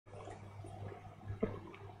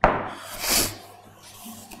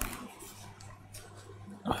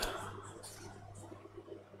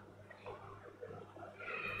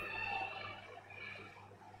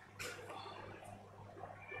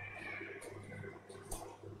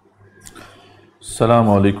السلام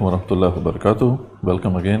علیکم ورحمۃ اللہ وبرکاتہ۔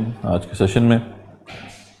 Welcome again. آج کے سیشن میں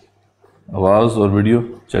آواز اور ویڈیو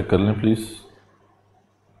چیک کر لیں پلیز۔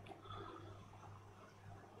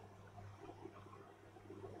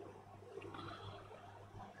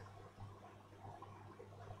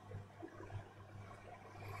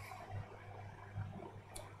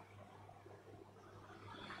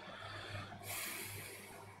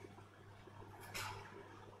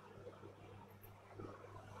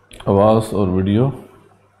 آواز اور ویڈیو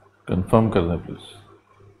کنفرم کر دیں پلیز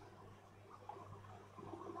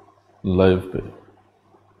لائیو پہ۔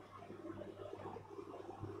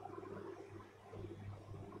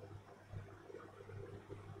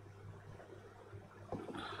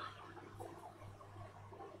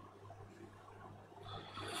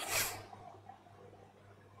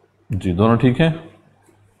 جی دونوں ٹھیک ہیں؟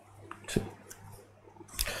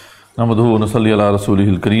 نحمدہ و نصلی علی رسولہ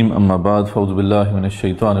الکریم، اما بعد، فاعوذ باللہ من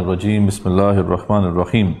الشیطان الرجیم، بسم اللہ الرحمن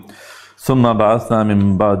الرحیم۔ ثم بعثنا من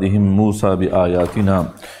بعدهم موسیٰ بآیاتنا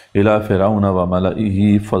الی فرعون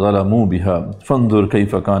وملئہ فظلموا بها فانظر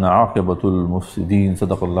کیف کان عاقبۃ المفسدین۔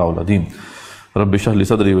 صدق اللہ العظیم۔ رب اشرح لی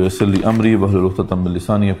صدری ویسر لی امری واحلل عقدۃ من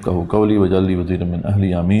لسانی یفقہوا قولی واجعل لی وزیرا من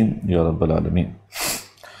اہلی، آمین یا رب العالمین۔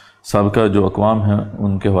 سابقہ جو اقوام ہیں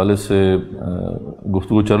ان کے حوالے سے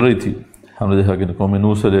گفتگو چل رہی تھی۔ ہم نے دیکھا کہ قوم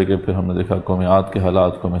نوح سے لے کے پھر ہم نے دیکھا قوم عاد کے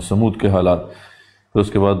حالات، قوم سمود کے حالات، پھر اس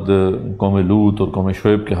کے بعد قوم لوط اور قوم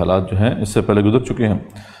شعیب کے حالات جو ہیں اس سے پہلے گزر چکے ہیں۔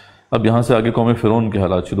 اب یہاں سے آگے قوم فرعون کے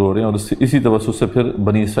حالات شروع ہو رہے ہیں، اور اسی توسط سے پھر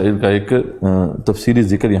بنی اسرائیل کا ایک تفصیلی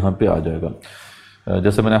ذکر یہاں پہ آ جائے گا۔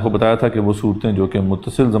 جیسے میں نے آپ کو بتایا تھا کہ وہ صورتیں جو کہ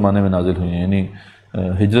متصل زمانے میں نازل ہوئی ہیں، یعنی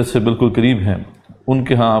ہجرت سے بالکل قریب ہیں، ان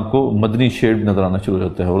کے ہاں آپ کو مدنی شیڈ نظر آنا شروع ہو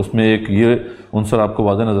جاتا ہے، اور اس میں ایک یہ عنصر آپ کو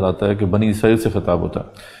واضح نظر آتا ہے کہ بنی اسرائیل سے خطاب ہوتا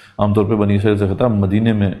ہے۔ عام طور پہ بنی اسرائیل سے خطاب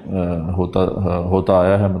مدینے میں ہوتا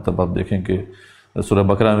آیا ہے، مطلب آپ دیکھیں کہ سورہ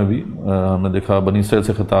بقرہ میں بھی ہم نے دیکھا بنی اسرائیل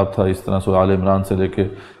سے خطاب تھا، اس طرح سورہ آل عمران سے لے کے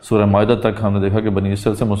سورہ مائدہ تک ہم نے دیکھا کہ بنی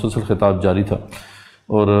اسرائیل سے مسلسل خطاب جاری تھا،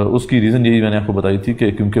 اور اس کی ریزن یہی میں نے آپ کو بتائی تھی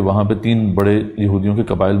کہ کیونکہ وہاں پہ 3 بڑے یہودیوں کے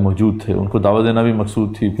قبائل موجود تھے، ان کو دعوت دینا بھی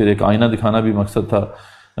مقصود تھی، پھر ایک آئینہ دکھانا بھی مقصد تھا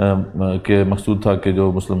مقصود تھا کہ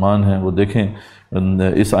جو مسلمان ہیں وہ دیکھیں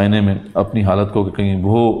اس آئینے میں اپنی حالت کو کہ کہیں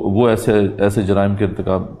وہ ایسے جرائم کا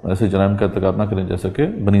ارتکاب نہ کریں جیسا کہ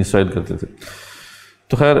بنی اسرائیل کرتے تھے۔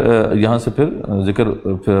 تو خیر یہاں سے پھر ذکر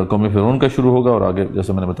قوم فرعون کا شروع ہوگا، اور آگے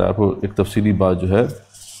جیسے میں نے بتایا آپ کو ایک تفصیلی بات جو ہے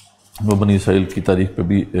وہ بنی اسرائیل کی تاریخ پہ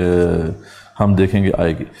بھی ہم دیکھیں گے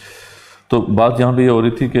آئے گی۔ تو بات یہاں پہ یہ ہو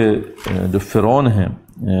رہی تھی کہ جو فرعون ہیں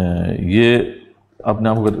یہ اپنے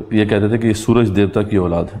آپ کو یہ کہتے تھے کہ یہ سورج دیوتا کی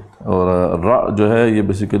اولاد ہے، اور را جو ہے یہ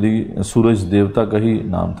بیسیکلی سورج دیوتا کا ہی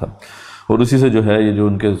نام تھا، اور اسی سے جو ہے یہ جو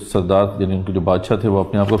ان کے سردار یعنی ان کے جو بادشاہ تھے وہ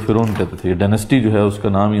اپنے آپ کو فرعون کہتے تھے۔ یہ ڈائنسٹی جو ہے اس کا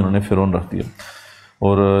نام ہی انہوں نے فرعون رکھ دیا،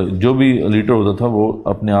 اور جو بھی لیڈر ہوتا تھا وہ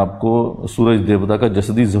اپنے آپ کو سورج دیوتا کا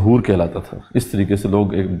جسدی ظہور کہلاتا تھا۔ اس طریقے سے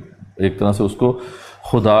لوگ ایک طرح سے اس کو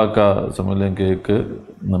خدا کا سمجھ لیں کہ ایک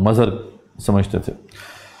مظہر سمجھتے تھے۔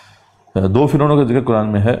 2 فرعونوں کا ذکر قرآن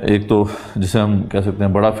میں ہے، ایک تو جسے ہم کہہ سکتے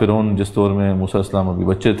ہیں بڑا فرعون جس دور میں موسیٰ علیہ السلام ابھی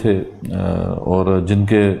بچے تھے، اور جن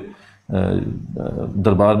کے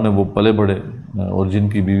دربار میں وہ پلے بڑھے، اور جن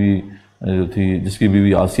کی بیوی جو تھی جس کی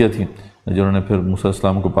بیوی آسیہ تھی جنہوں نے پھر موسیٰ علیہ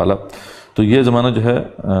السلام کو پالا۔ تو یہ زمانہ جو ہے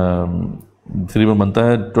تقریباً بنتا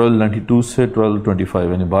ہے 1292 سے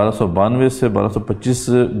 1225، یعنی 1292 سے 1225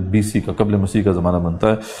 BC کا قبل مسیح کا زمانہ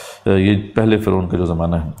بنتا ہے۔ یہ پہلے فرعون کا جو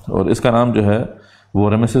زمانہ ہے، اور اس کا نام جو ہے وہ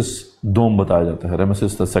رمسیس دوم بتایا جاتا ہے،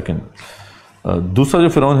 رمسیس the second۔ دوسرا جو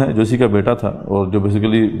فرعون ہے جو اسی کا بیٹا تھا اور جو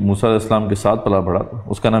بیسیکلی موسیٰ علیہ السلام کے ساتھ پلا بڑھا،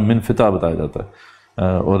 اس کا نام منفتح بتایا جاتا ہے،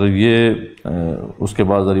 اور یہ اس کے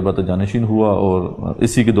بعد ذری بات جانشین ہوا، اور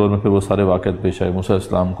اسی کے دور میں پھر وہ سارے واقعات پیش آئے۔ موسیٰ علیہ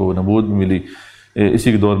السلام کو نبوت ملی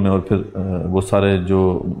اسی کے دور میں، اور پھر وہ سارے جو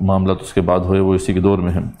معاملات اس کے بعد ہوئے وہ اسی کے دور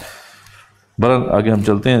میں ہیں۔ بہرحال آگے ہم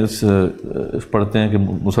چلتے ہیں، پڑھتے ہیں کہ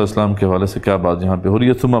موسیٰ علیہ السلام کے حوالے سے کیا بات یہاں پہ ہو رہی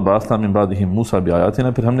ہے۔ ثم بعثنا من بعدهم موسیٰ بآیاتنا،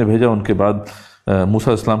 پھر ہم نے بھیجا ان کے بعد موسیٰ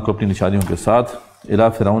علیہ السلام کو اپنی نشانیوں کے ساتھ، الی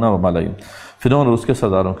فرعون وملئہ، فرعون اور اس کے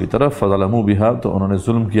سرداروں کی طرف، فظلموا بها، تو انہوں نے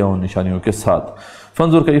ظلم کیا ان نشانیوں کے ساتھ۔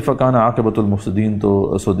 فانظر کیف کان عاقبۃ المفسدین،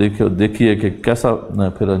 تو سو دیکھیے کہ کیسا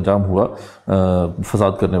پھر انجام ہوا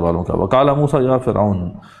فساد کرنے والوں کا۔ وقال موسیٰ یا فرعون،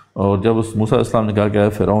 اور جب اس موسیٰ علیہ السلام نے کہا کہ اے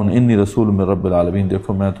فرعون، انی رسول من رب العالمین،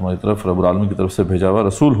 دیکھو میں تمہاری طرف رب العالمین کی طرف سے بھیجا ہوا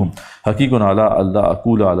رسول ہوں، حقیق علی اللہ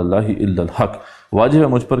اقول علی اللہ الا الحق، واجب ہے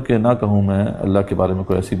مجھ پر کہ نہ کہوں میں اللہ کے بارے میں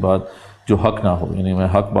کوئی ایسی بات جو حق نہ ہو، یعنی میں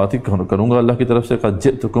حق بات ہی کروں گا اللہ کی طرف سے۔ قد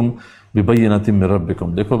جئتکم ببینۃ من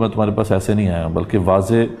ربکم، دیکھو میں تمہارے پاس ایسے نہیں آیا بلکہ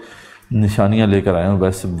واضح نشانیاں لے کر آیا ہوں،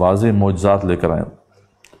 ویسے واضح معجزات لے کر آیا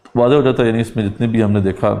ہوں۔ واضح ہو جاتا ہے، یعنی اس میں جتنے بھی ہم نے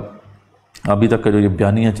دیکھا ابھی تک کا جو یہ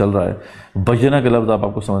بیانیہ چل رہا ہے، بینہ کا لفظ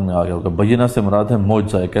آپ کو سمجھ میں آ گیا ہوگا۔ بینہ سے مراد ہے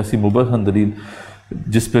معجزہ، ایک ایسی مبرہن دلیل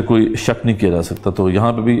جس پہ کوئی شک نہیں کیا جا سکتا۔ تو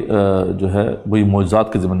یہاں پہ بھی جو ہے وہی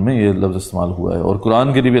معجزات کے ضمن میں یہ لفظ استعمال ہوا ہے، اور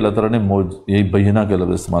قرآن کے لیے بھی اللہ تعالیٰ نے یہی بینہ کا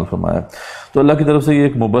لفظ استعمال فرمایا ہے۔ تو اللہ کی طرف سے یہ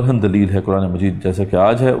ایک مبرہن دلیل ہے قرآن مجید، جیسا کہ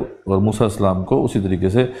آج ہے، اور موسیٰ علیہ السلام کو اسی طریقے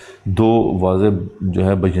سے 2 واضح جو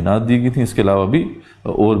ہے بینات دی گئی تھیں، اس کے علاوہ بھی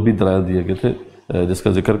اور بھی دلائل دیے گئے تھے جس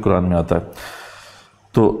کا ذکر قرآن میں آتا ہے۔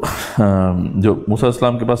 تو جو موسیٰ علیہ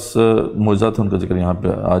السلام کے پاس معجزات ہیں ان کا ذکر یہاں پہ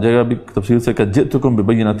آ جائے گا ابھی تفصیل سے، کہ جئتکم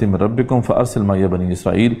ببینۃ من ربکم فارسل معی بنی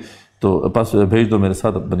اسرائیل، تو پاس بھیج دو میرے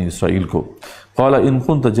ساتھ بنی اسرائیل کو۔ قال ان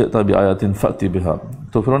كنت جئت بآیات فأت بها،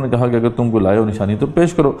 تو پھر انہوں نے کہا کہ اگر تم کو لائے ہو نشانی تو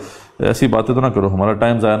پیش کرو، ایسی باتیں تو نہ کرو، ہمارا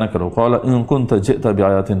ٹائم ضائع نہ کرو۔ قال ان كنت جئت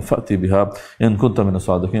بآیات فأت بها ان كنت من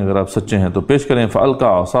الصادقین، اگر آپ سچے ہیں تو پیش کریں۔ فألقى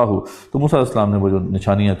عصاه، تو موسیٰ علیہ السلام نے وہ جو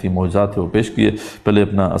نشانیاں تھیں، معجزات تھے، وہ پیش کیے، پہلے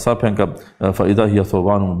اپنا عصا پھینکا، فإذا هي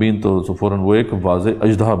ثعبان مبین، تو فوراً وہ ایک واضح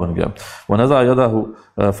اژدہا بن گیا۔ ونزع يده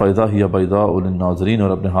فإذا هي بيضاء للناظرین، اور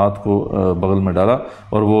اپنے ہاتھ کو بغل میں ڈالا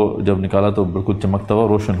اور وہ جب نکالا تو بالکل چمکتا ہوا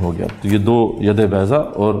روشن ہو گیا۔ تو یہ 2 ید بیضا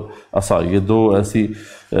اور عصا، یہ 2 ایسی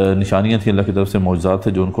نشانیاں تھیں اللہ کی طرف سے، معجزات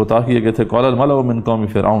تھے جو ان کو عطا کیے گئے تھے۔ قال الملأ من قوم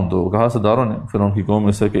فرعون، تو کہا سرداروں نے فرعون کی قوم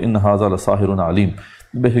میں سے کہ ان ھذا لساحر علیم،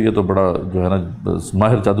 بے شک یہ تو بڑا جو ہے نا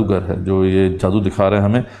ماہر جادوگر ہے جو یہ جادو دکھا رہے ہیں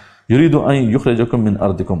ہمیں۔ یرید ان یخرجکم من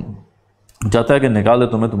ارضکم، چاہتا ہے کہ نکال دے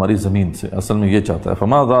تمہیں تمہاری زمین سے، اصل میں یہ چاہتا ہے۔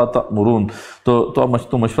 فماذا تأمرون، تو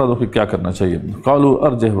مشورہ دو کہ کیا کرنا چاہیے۔ قالوا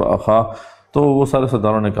ارجہ واخاہ، تو وہ سارے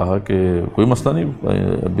سرداروں نے کہا کہ کوئی مسئلہ نہیں،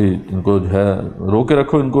 ابھی ان کو جو ہے رو کے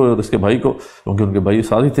رکھو ان کو اور اس کے بھائی کو، کیونکہ ان کے بھائی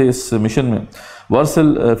ساتھی تھے اس مشن میں۔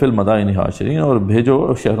 وارسل فی المدائن حاشرین، اور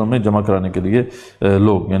بھیجو شہروں میں جمع کرانے کے لیے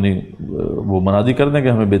لوگ، یعنی وہ منادی کر دیں کہ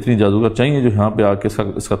ہمیں بہترین جادوگر چاہیے جو یہاں پہ آ کے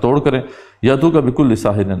اس کا توڑ کریں۔ یا تو کا بکل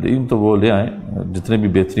ساحر علیم، تو وہ لے آئیں جتنے بھی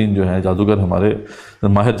بہترین جو ہیں جادوگر ہمارے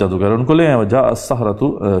ماہر جادوگر ان کو لے آئیں۔ وجاء السحرۃ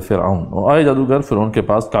فرعون، اور آئے جادوگر فرعون کے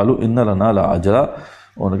پاس۔ قالوا ان لنا لاجرا،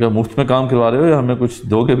 انہوں نے کہا مفت میں کام کروا رہے ہو یا ہمیں کچھ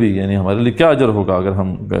دو گے بھی، یعنی ہمارے لیے کیا اجر ہوگا اگر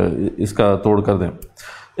ہم اس کا توڑ کر دیں۔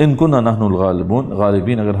 ان كنا نحن الغالبون،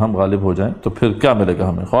 غالبین، اگر ہم غالب ہو جائیں تو پھر کیا ملے گا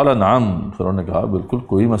ہمیں۔ قال نعم، پھر انہوں نے کہا بالکل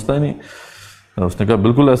کوئی مسئلہ ہی نہیں، اس نے کہا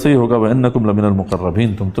بالکل ایسے ہی ہوگا۔ وانکم لمن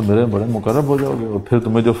المقربین، تم تو میرے بڑے مقرب ہو جاؤ گے، اور پھر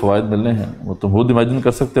تمہیں جو فوائد ملنے ہیں وہ تم خود امیجن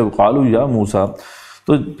کر سکتے ہو۔ قالوا یا موسیٰ،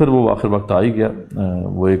 تو پھر وہ آخر وقت آ ہی گیا،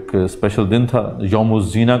 وہ ایک اسپیشل دن تھا، یوم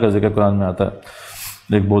الزینہ کا ذکر قرآن میں آتا ہے،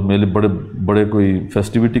 ایک بہت میلے بڑے کوئی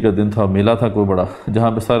فیسٹیوٹی کا دن تھا، میلہ تھا کوئی بڑا، جہاں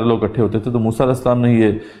پہ سارے لوگ اکٹھے ہوتے تھے۔ تو موسیٰ علیہ السلام نے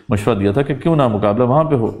یہ مشورہ دیا تھا کہ کیوں نہ مقابلہ وہاں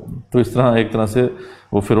پہ ہو، تو اس طرح ایک طرح سے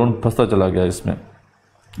وہ فرعون پھنستا چلا گیا اس میں۔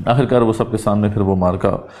 آخرکار وہ سب کے سامنے پھر وہ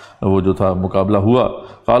مارکا وہ جو تھا مقابلہ ہوا۔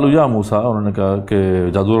 قالوا یا موسیٰ، انہوں نے کہا کہ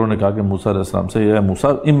جادوگروں نے کہا کہ موسیٰ علیہ السلام سے، یا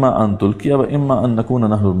موسیٰ اما ان تلقی و اما ان نکون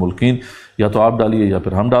نحن الملقین، یا تو آپ ڈالیے یا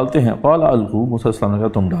پھر ہم ڈالتے ہیں۔ قال القوا، موسیٰ علیہ السلام نے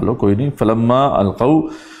کہا تم ڈالو، کوئی نہیں۔ فلما القوا،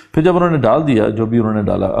 پھر جب انہوں نے ڈال دیا جو بھی انہوں نے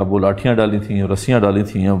ڈالا، اب وہ لاٹھیاں ڈالی تھیں، رسیاں ڈالی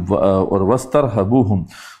تھیں، اور واسترہبوہم،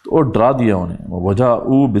 تو اور ڈرا دیا انہیں۔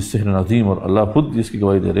 وجاءوا بسحر عظیم، اور اللہ خود جس کی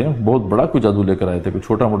گواہی دے رہے ہیں بہت بڑا کوئی جادو لے کر آئے تھے، کوئی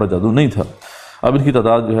چھوٹا موٹا جادو نہیں تھا۔ اب ان کی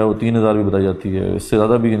تعداد جو ہے وہ 3000 بھی بتائی جاتی ہے، اس سے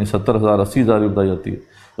زیادہ بھی، یعنی 70,000 80,000 بھی بتائی جاتی ہے،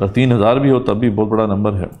 اگر 3000 بھی ہو تب بھی بہت بڑا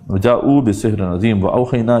نمبر ہے۔ وجاءوا بسحر عظیم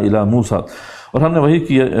واوحینا الی موسیٰ، اور ہم نے وہی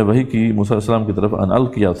کی موسیٰ علیہ السلام کی طرف، ان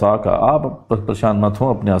القی عصاک، آپ پریشان مت ہوں،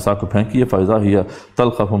 اپنے عصا کو پھینکیے، فاذا ہی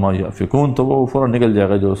تلقف ما یافکون، تو وہ فوراً نکل جائے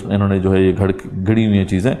گا جو انہوں نے جو ہے یہ گھڑی ہوئی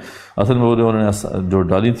چیزیں، اصل میں وہ جو انہوں نے جو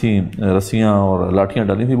ڈالی تھیں رسیاں اور لاٹھیاں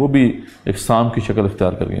ڈالی تھیں وہ بھی ایک سام کی شکل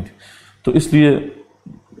اختیار کر گئی تھیں۔ تو اس لیے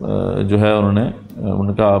جو ہے انہوں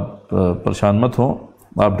نے کہا آپ پریشان مت ہوں،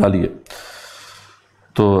 آپ ڈالیے۔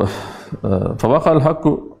 تو فوقع الحق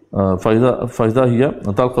فاذا ہی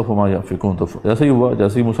تلقف ما یافکون، تو ایسے ہی ہوا،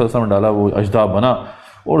 جیسے ہی موسیٰ علیہ السلام نے ڈالا وہ اژدہا بنا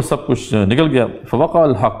اور سب کچھ نکل گیا۔ فوقع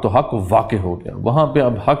الحق، تو حق واقع ہو گیا، وہاں پہ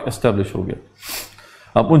اب حق اسٹیبلش ہو گیا،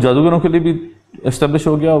 اب ان جادوگروں کے لیے بھی اسٹیبلش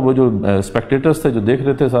ہو گیا، وہ جو اسپیکٹیٹرز تھے جو دیکھ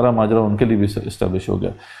رہے تھے سارا ماجرا، ان کے لیے بھی اسٹیبلش ہو گیا۔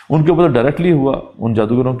 ان کے اوپر ڈائریکٹلی ہوا، ان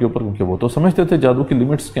جادوگروں کے اوپر، کیونکہ وہ تو سمجھتے تھے جادو کی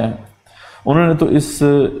لیمٹس کیا ہیں، انہوں نے تو اس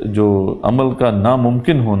جو عمل کا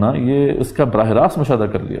ناممکن ہونا یہ اس کا براہ راست مشاہدہ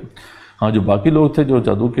کر لیا۔ ہاں جو باقی لوگ تھے جو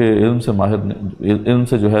جادو کے علم سے ماہر، علم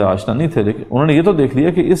سے جو ہے آشنا نہیں تھے، لیکن انہوں نے یہ تو دیکھ لیا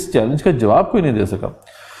کہ اس چیلنج کا جواب کوئی نہیں دے سکا،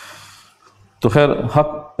 تو خیر حق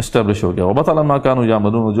اسٹیبلش ہو گیا۔ وَبَطَلَ مَا كَانُوا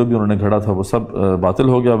يَعْمَلُونَ، جو بھی انہوں نے گھڑا تھا وہ سب باطل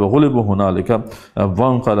ہو گیا۔ وَغُلِبُوا هُنَالِكَ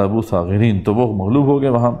وَانقَلَبُوا صَاغِرِينَ، تو وہ مغلوب ہو گئے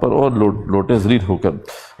وہاں پر اور لوٹے ذلیل ہو کر۔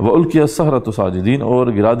 وَأُلْقِيَ السَّحَرَةُ ساجدین،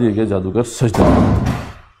 اور گرا دیے گئے جادوگر سجدہ میں۔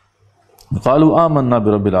 قالوا آمنا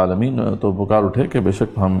برب العالمین، تو پکار اٹھے کہ بے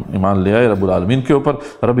شک ہم ایمان لے آئے رب العالمین کے اوپر،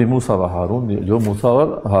 رب موسیٰ و ہارون، جو موسیٰ اور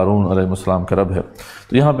ہارون علیہ السلام کا رب ہے۔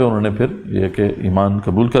 تو یہاں پہ انہوں نے پھر یہ کہ ایمان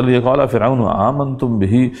قبول کر لیا۔ قال فرعون آمنتم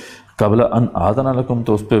بہ، قبل ان آذن لکم،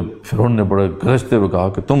 تو اس پہ فرعون نے بڑے گرجتے ہوئے کہا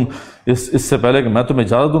کہ تم اس سے پہلے کہ میں تمہیں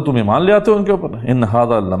اجازت دوں تم ایمان لے آتے ہو ان کے اوپر. ان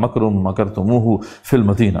ھذا لمکر مکرتموہ فی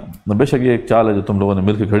المدینہ، بے شک یہ ایک چال ہے جو تم لوگوں نے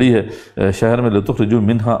مل کے کھڑی ہے شہر میں، لتخرجوا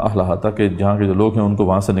منہا اہلہا، تاکہ جہاں کے جو لوگ ہیں ان کو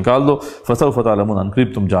وہاں سے نکال دو. فسوف تعلمون، ان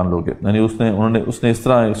قریب تم جان لو گے. یعنی اس نے اس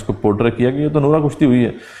طرح اس کو پورٹرے کیا کہ یہ تو نورا کشتی ہوئی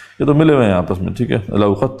ہے، یہ تو ملے ہوئے ہیں آپس میں، ٹھیک ہے.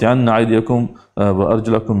 لأقطعن أيديكم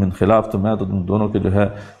وأرجلكم من خلاف، تو میں تو تم دونوں کے جو ہے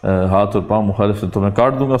ہاتھ اور پاؤں مخالف سے تمہیں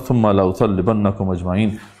کاٹ دوں گا. ثم لأصلبنكم أجمعين،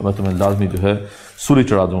 تو میں تمہیں لازمی جو ہے سولی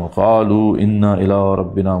چڑھا دوں گا. قالوا إنا إلى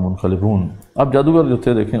ربنا منقلبون. اب جادوگر جو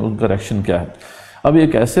تھے دیکھیں ان کا ریئیکشن کیا ہے. اب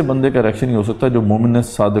ایک ایسے بندے کا ریئیکشن ہی ہو سکتا ہے جو مومن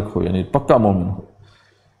صادق ہو، یعنی پکا مومن ہو،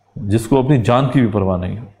 جس کو اپنی جان کی بھی پرواہ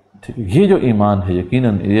نہیں ہو. ٹھیک ہے، یہ جو ایمان ہے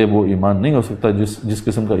یقیناً یہ وہ ایمان نہیں ہو سکتا جس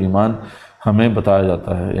قسم کا ایمان ہمیں بتایا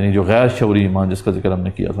جاتا ہے، یعنی جو غیر شعوری ایمان جس کا ذکر ہم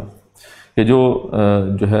نے کیا تھا، کہ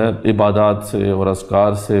جو ہے عبادات سے اور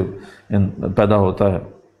اذکار سے پیدا ہوتا ہے،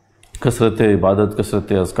 کثرت عبادت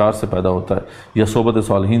کثرت اذکار سے پیدا ہوتا ہے، یا صحبت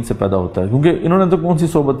صالحین سے پیدا ہوتا ہے. کیونکہ انہوں نے تو کون سی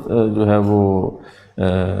صحبت جو ہے وہ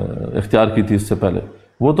اختیار کی تھی اس سے پہلے؟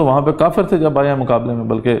 وہ تو وہاں پہ کافر تھے جب آئے ہیں مقابلے میں،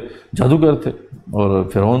 بلکہ جادوگر تھے، اور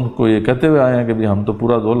فرعون کو یہ کہتے ہوئے آئے ہیں کہ ہم تو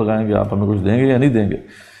پورا زور لگائیں گے، آپ ہمیں کچھ دیں گے یا نہیں دیں گے.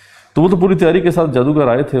 تو وہ تو پوری تیاری کے ساتھ جادوگر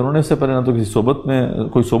آئے تھے. انہوں نے اس سے پہلے نہ تو کسی صحبت میں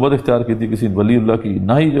کوئی صحبت اختیار کی تھی کسی ولی اللہ کی،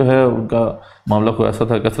 نہ ہی جو ہے ان کا معاملہ کوئی ایسا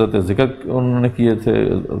تھا. کثرت ذکر انہوں نے کیے تھے،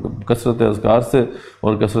 کثرت اذکار سے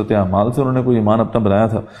اور کثرت اعمال سے انہوں نے کوئی ایمان اپنا بنایا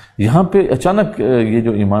تھا. یہاں پہ اچانک یہ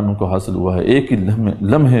جو ایمان ان کو حاصل ہوا ہے ایک ہی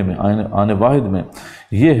لمحے میں، آنے واحد میں،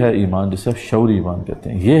 یہ ہے ایمان جسے آپ شعوری ایمان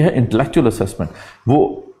کہتے ہیں. یہ ہے انٹلیکچوئل اسیسمنٹ. وہ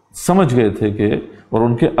سمجھ گئے تھے کہ، اور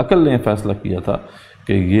ان کے عقل نے فیصلہ کیا تھا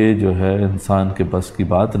کہ یہ جو ہے انسان کے بس کی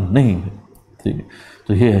بات نہیں ہے. ٹھیک ہے،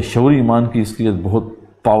 تو یہ ہے شعوری ایمان کی، اس کی بہت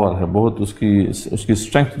پاور ہے، بہت اس کی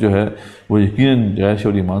اسٹرینگتھ جو ہے وہ یقیناً جو ہے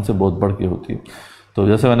شعوری ایمان سے بہت بڑھ کے ہوتی ہے. تو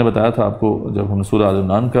جیسے میں نے بتایا تھا آپ کو، جب ہم نے سورہ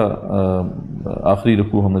ال-عمران کا آخری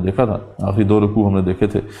رکوع ہم نے دیکھا تھا، آخری 2 رکوع ہم نے دیکھے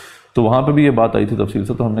تھے، تو وہاں پہ بھی یہ بات آئی تھی تفصیل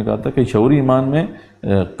سے. تو ہم نے کہا تھا کہ شعوری ایمان میں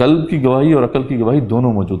قلب کی گواہی اور عقل کی گواہی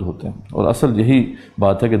دونوں موجود ہوتے ہیں، اور اصل یہی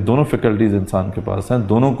بات ہے کہ دونوں فیکلٹیز انسان کے پاس ہیں،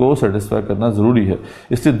 دونوں کو سیٹسفائی کرنا ضروری ہے.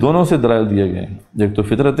 اس لیے دونوں سے دلائل دیے گئے ہیں. ایک تو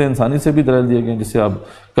فطرت انسانی سے بھی دلائل دیے گئے ہیں جسے آپ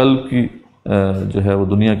قلب کی جو ہے وہ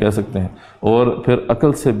دنیا کہہ سکتے ہیں، اور پھر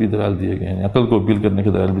عقل سے بھی دلائل دیے گئے ہیں، عقل کو اپیل کرنے کے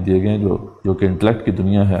دلائل بھی دیے گئے ہیں جو کہ انٹلیکٹ کی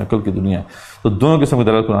دنیا ہے، عقل کی دنیا ہے. تو دونوں قسم کے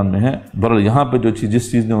دلائل قرآن میں ہیں. بہرحال یہاں پہ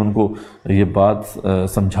جس چیز نے ان کو یہ بات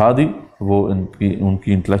سمجھا دی وہ ان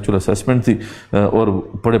کی انٹلیکچوئل اسیسمنٹ تھی، اور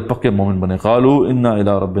بڑے پکے مومن بنے. قالوا انا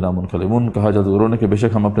الی ربنا منقلبون، کہا جادوگروں نے کہ بے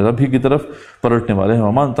شک ہم اپنے رب ہی کی طرف پلٹنے والے ہیں.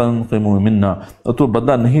 وما تنقم منا، تو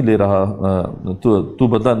بدلہ نہیں لے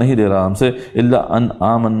رہا ہم سے، الا ان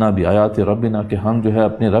آمنا بآیات ربنا، کہ ہم جو ہے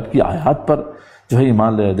اپنے رب کی آیات پر جو ہے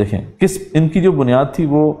ایمان لے. دیکھیں ان کی جو بنیاد تھی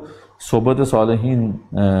وہ صحبت صالحین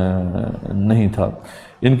نہیں تھا،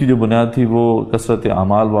 ان کی جو بنیاد تھی وہ کثرت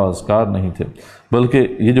اعمال و اذکار نہیں تھے، بلکہ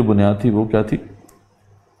یہ جو بنیاد تھی وہ کیا تھی؟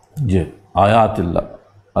 یہ آیات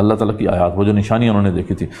اللہ تعالیٰ کی آیات، وہ جو نشانیاں انہوں نے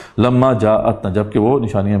دیکھی تھی. لما جاءتنا، جب کہ وہ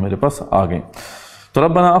نشانیاں میرے پاس آ گئیں. تو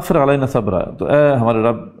ربنا افرغ علینا صبرا، تو اے ہمارے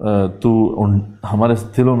رب تو ہمارے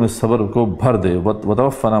دلوں میں صبر کو بھر دے.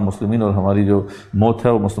 وتوفنا مسلمین، اور ہماری جو موت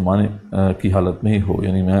ہے وہ مسلمان کی حالت میں ہی ہو،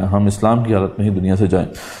 یعنی ہم اسلام کی حالت میں ہی دنیا سے جائیں.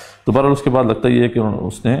 تو بہرحال اس کے بعد لگتا یہ ہے کہ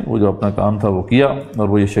اس نے وہ جو اپنا کام تھا وہ کیا، اور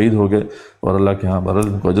وہ یہ شہید ہو گئے، اور اللہ کے ہاں بہرحال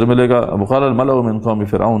ان کو اجر ملے گا. وقال الملأ من قوم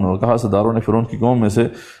فرعون، اور کہا سرداروں نے فرعون کی قوم میں سے،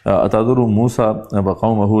 اتذر موسیٰ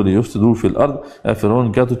وقومہ لیفسدوا فی الارض، اے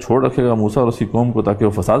فرعون کیا تو چھوڑ رکھے گا موسیٰ اور اس کی قوم کو تاکہ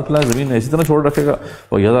وہ فساد پھیلائیں زمین میں، اسی طرح چھوڑ رکھے گا.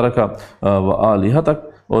 ویذرک وآلہتک،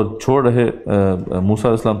 اور چھوڑ رہے موسیٰ علیہ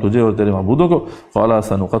السلام تجھے اور تیرے معبودوں کو. قال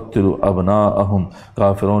سنقتل ابناءہم،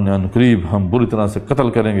 کہا فرعون ان قریب ہم بری طرح سے قتل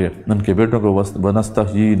کریں گے ان کے بیٹوں کو،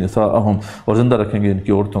 ونستحیی نساءہم، اور زندہ رکھیں گے ان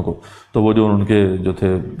کی عورتوں کو. تو وہ جو ان کے جو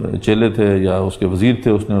تھے چیلے تھے یا اس کے وزیر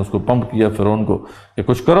تھے، اس نے اس کو پمپ کیا فرعون کو کہ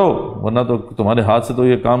کچھ کرو ورنہ تو تمہارے ہاتھ سے تو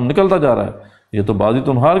یہ کام نکلتا جا رہا ہے، یہ تو بازی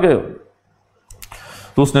تم ہار گئے ہو.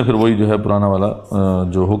 تو اس نے پھر وہی جو ہے پرانا والا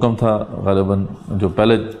جو حکم تھا غالباً جو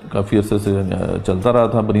پہلے کافی عرصے سے چلتا رہا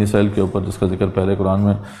تھا بنی اسرائیل کے اوپر، جس کا ذکر پہلے قرآن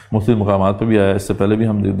میں مختلف مقامات پہ بھی آیا ہے، اس سے پہلے بھی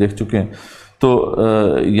ہم دیکھ چکے ہیں. تو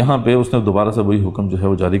یہاں پہ اس نے دوبارہ سے وہی حکم جو ہے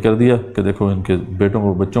وہ جاری کر دیا کہ دیکھو ان کے بیٹوں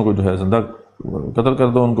کو بچوں کو جو ہے زندہ قتل کر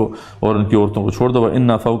دو ان کو، اور ان کی عورتوں کو چھوڑ دو.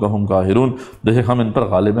 انا فوقہم قاہرون، دیکھیں ہم ان پر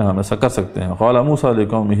غالب ہیں، ہم ایسا کر سکتے ہیں. قال موسیٰ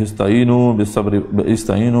لقومہ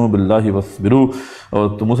استعینوا باللہ واصبروا، اور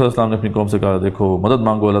تو موسیٰ علیہ السلام نے اپنی قوم سے کہا دیکھو مدد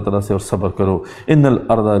مانگو اللہ تعالیٰ سے اور صبر کرو. ان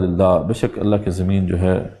الارض للہ، بے شک اللہ کی زمین جو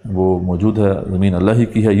ہے وہ موجود ہے، زمین اللہ ہی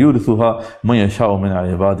کی ہے. یورثھا من یشاء من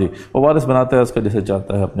عبادہ، وہ وارث بناتا ہے اس کا جسے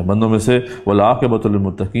چاہتا ہے اپنے بندوں میں سے. والعاقبۃ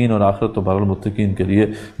للمتقین، اور آخرت تو بہرحال متقین کے لیے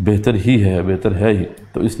بہتر ہی ہے، بہتر ہے ہی.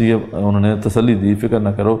 تو اس لیے انہوں نے تسلی دی، فکر نہ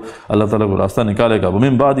کرو، اللہ تعالیٰ کو راستہ نکالے گا۔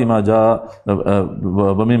 وَمِن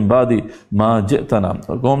بَعْدِ مَا جِئْتَنَا،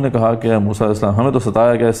 قوم نے کہا کہ موسیٰ علیہ السلام ہمیں تو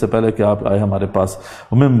ستایا گیا اس سے پہلے کہ آپ آئے ہمارے پاس،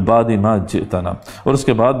 وَمِن بَعْدِ مَا جِئْتَنَا، اور اس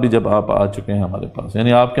کے بعد بھی جب آپ آ چکے ہیں ہمارے پاس،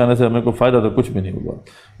 یعنی آپ کے آنے سے ہمیں کوئی فائدہ تو کچھ بھی نہیں ہوا،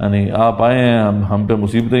 یعنی آپ آئے ہیں، ہم پہ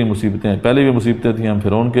مصیبتیں ہی مصیبتیں ہیں، پہلے بھی مصیبتیں تھیں، ہم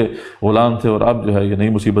فرعون کے غلام تھے، اور اب جو ہے یہ نئی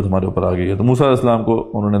مصیبت ہمارے اوپر آ گئی ہے۔ تو موسیٰ علیہ السلام کو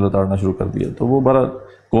انہوں نے لتاڑنا شروع کر دیا، تو وہ بڑا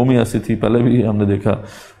قومی ایسی تھی، پہلے بھی ہم نے دیکھا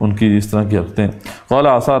ان کی اس طرح کی حرکتیں۔ قال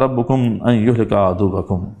عسى ربكم ان يهلك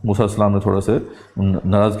عدوكم، موسیٰ علیہ السلام نے تھوڑا سے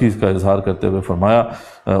ناراضگی کا اظہار کرتے ہوئے فرمایا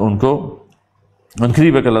ان کو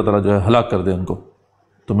قریب ہے کہ اللہ تعالیٰ جو ہے ہلاک کر دے ان کو۔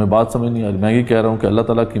 تمہیں بات سمجھ نہیں آ رہی، میں یہ کہہ رہا ہوں کہ اللہ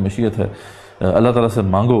تعالیٰ کی مشیت ہے، اللہ تعالیٰ سے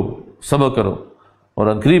مانگو، صبر کرو، اور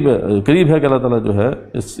قریب ہے کہ اللہ تعالیٰ جو ہے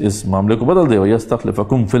اس معاملے کو بدل دے،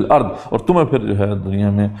 وَيَسْتَخْلِفَكُمْ فِي الْأَرْضِ، اور تمہیں پھر جو ہے دنیا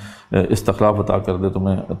میں استخلاف عطا کر دے،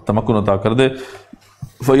 تمہیں تمکن عطا کر دے،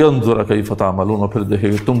 فَيَنْظُرَ كَيْفَ تَعْمَلُونَ، اور پھر دیکھے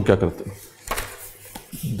کہ تم کیا کرتے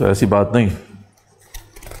ہو۔ تو ایسی بات نہیں،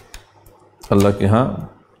 اللہ کے ہاں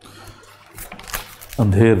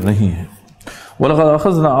اندھیر نہیں ہے۔ وَلَقَدْ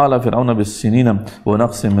أَخَذْنَا آلَ فِرْعَوْنَ بِالسِّنِينَ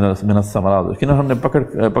وَنَقْصٍ مِّنَ الثَّمَرَاتِ، لیکن ہم نے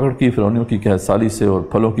پکڑ کی فرعونیوں کی قحط سالی سے اور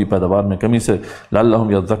پھلوں کی پیداوار میں کمی سے،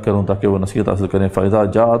 لَعَلَّهُمْ يَذَّكَّرُونَ، تاکہ وہ نصیحت حاصل کریں۔ فَإِذَا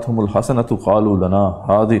جَاءَتْهُمُ الْحَسَنَةُ قَالُوا لَنَا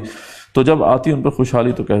هَٰذِهِ، تو جب آتی ان پر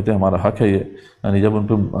خوشحالی تو کہتے ہیں ہمارا حق ہے یہ، یعنی جب ان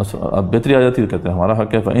پر بہتری آ جاتی تو کہتے ہیں ہمارا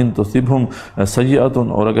حق ہے۔ فَإِن تُصِبْهُمْ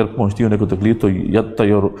سَيِّئَةٌ، اور اگر پہنچتی انہیں کوئی تکلیف تو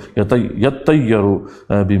يَطَّيَّرُوا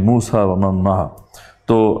بِمُوسَىٰ وَمَن مَّعَهُ،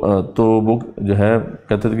 تو وہ جو ہے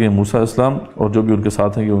کہتے تھے کہ موسیٰ علیہ السلام اور جو بھی ان کے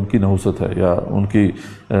ساتھ ہیں یہ ان کی نحوست ہے، یا ان کی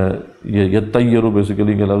یہ طیرو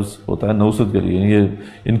بیسیکلی کا لفظ ہوتا ہے نحوست کے لیے، یہ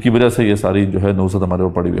ان کی وجہ سے یہ ساری جو ہے نحوست ہمارے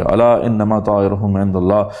اوپر پڑی ہوئی ہے۔ الا انما طائرهم عند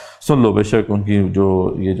اللہ، سن لو بے شک ان کی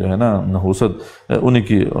یہ جو ہے نا نحوست انہی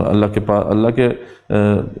کی اللہ کے پاس، اللہ کے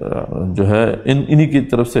جو ہے انہی کی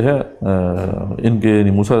طرف سے ہے، ان کے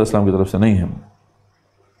یعنی موسیٰ علیہ السلام کی طرف سے نہیں ہے،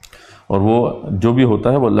 اور وہ جو بھی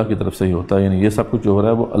ہوتا ہے وہ اللہ کی طرف سے ہی ہوتا ہے، یعنی یہ سب کچھ جو ہو رہا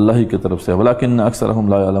ہے وہ اللہ ہی کی طرف سے ہے۔ ولیکن اکثرهم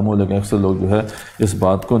لا يعلمون، لیکن اکثر لوگ جو ہے اس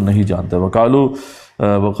بات کو نہیں جانتے۔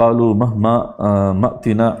 وقالوا مهما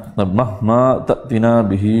تأتنا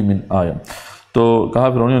به من آیہ، تو کہا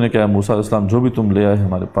فرعونیوں نے کہ موسیٰ علیہ السلام جو بھی تم لے آئے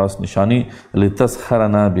ہمارے پاس نشانی،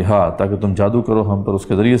 لتسحرنا بها، تاکہ تم جادو کرو ہم پر اس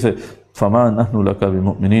کے ذریعے سے، فما نحن لك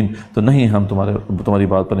بمؤمنین، تو نہیں ہم تمہاری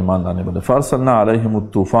بات پر ایمان لانے والے۔ فارسلنا علیہم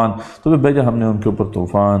الطوفان، تو پھر بھیجا ہم نے ان کے اوپر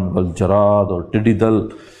طوفان، والجراد، اور ٹڈی دل،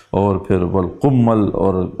 اور پھر والقمل،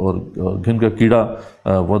 اور گھن کا کیڑا،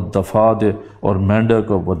 والضفادع، اور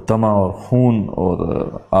مینڈک، اور والدم، اور خون، اور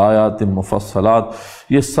آیات مفصلات،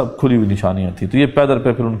 یہ سب کھلی ہوئی نشانیاں تھیں۔ تو یہ پیدر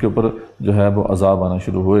پہ پھر ان کے اوپر جو ہے وہ عذاب آنا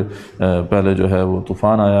شروع ہوئے۔ پہلے جو ہے وہ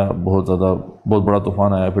طوفان آیا، بہت بڑا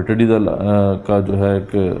طوفان آیا، پھر ٹڈی دل کا جو ہے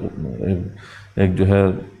ایک جو ہے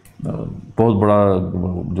بہت بڑا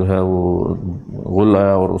جو ہے وہ غل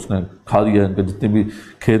آیا، اور اس نے کھا دیا ان کے جتنے بھی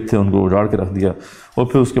کھیت تھے، ان کو اجاڑ کے رکھ دیا، اور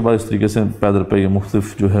پھر اس کے بعد اس طریقے سے پیدر پہ یہ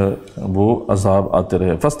مختلف جو ہے وہ عذاب آتے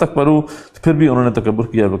رہے۔ فاستکبروا، پھر بھی انہوں نے تکبر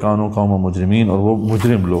کیا، وکانوا قوما مجرمین، اور وہ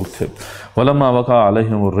مجرم لوگ تھے۔ ولما وقع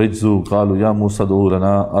علیہم الرجز قالوا یا موسیٰ ادع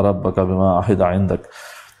لنا ربک بما عہد عندک،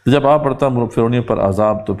 جب آ پڑتا فرعونیوں پر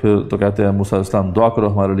عذاب تو پھر تو کہتے ہیں موسیٰ علیہ السلام دعا کرو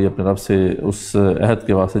ہمارے لیے اپنے رب سے اس عہد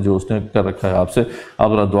کے واسطے جو اس نے کر رکھا ہے آپ سے، آپ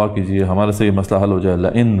ذرا دعا کیجئے ہمارے سے یہ مسئلہ حل ہو جائے۔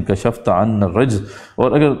 لئن کشفت عنا الرجز،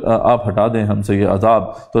 اور اگر آپ ہٹا دیں ہم سے یہ عذاب،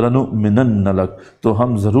 تو لنؤمنن لک، تو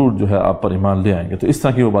ہم ضرور جو ہے آپ پر ایمان لے آئیں گے۔ تو اس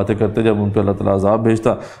طرح کی وہ باتیں کرتے جب ان پہ اللہ تعالیٰ عذاب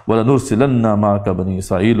بھیجتا۔ ولنرسلن معک بنی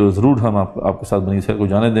اسرائیل، ضرور ہم آپ کے ساتھ بنی اسرائیل کو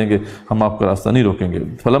جانے دیں گے، ہم آپ کا راستہ نہیں روکیں گے۔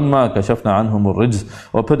 فلما کشفنا عنہم الرجز،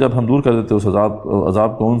 اور پھر جب ہم دور کر دیتے اس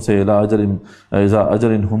عذاب کو ان سے، اذا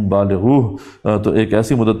اجر ہم بالغوہ، تو ایک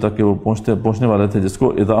ایسی مدت تک کہ وہ پہنچنے والے تھے جس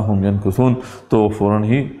کو اذا ہم ینکثون، تو فوراً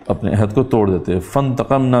ہی اپنے عہد کو توڑ دیتے۔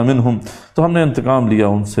 فانتقمنا منہم، تو ہم نے انتقام لیا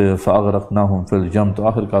ان سے، فاغرقناہم فی الیم، تو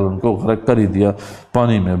آخر کار ان کو غرق کر ہی دیا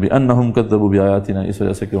پانی میں، بانہم کذبوا بآیاتنا، اس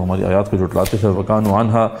وجہ سے کہ وہ ہماری آیات کو جھٹلاتے تھے، وکانوا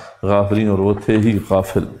عنہا غافلین، اور وہ تھے ہی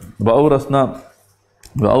غافل۔ وَأَوْرَثْنَا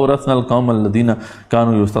الْقَوْمَ الَّذِينَ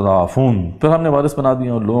كَانُوا يُسْتَضْعَفُونَ، پھر ہم نے وارث بنا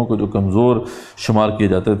دیا ان لوگوں کو جو کمزور شمار کیے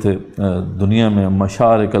جاتے تھے دنیا میں،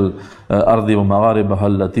 مشارق الارض ومغاربها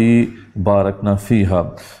التي بارکنا فیہا،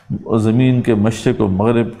 زمین کے مشرق و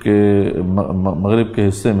مغرب کے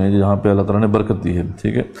حصے میں جہاں پہ اللہ تعالیٰ نے برکت دی ہے،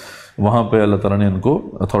 ٹھیک ہے، وہاں پہ اللہ تعالیٰ نے ان کو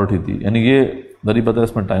اتھارٹی دی۔ یعنی یہ ذریعہ پتہ ہے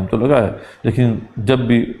اس میں ٹائم تو لگا ہے، لیکن جب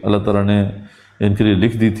بھی اللہ تعالیٰ نے ان کے لیے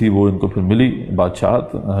لکھ دی تھی وہ ان کو پھر ملی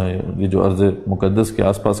بادشاہت، یہ جو ارض مقدس کے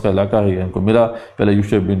آس پاس کا علاقہ ہے یہ ان کو ملا۔ پہلے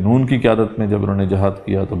یوشع بن نون کی قیادت میں جب انہوں نے جہاد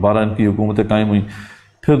کیا تو 12 ان کی حکومتیں قائم ہوئیں،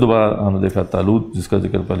 پھر دوبارہ ہم نے دیکھا طالوت، جس کا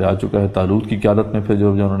ذکر پہلے آ چکا ہے، طالوت کی قیادت میں پھر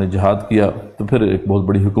جو انہوں نے جہاد کیا تو پھر ایک بہت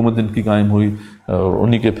بڑی حکومت ان کی قائم ہوئی، اور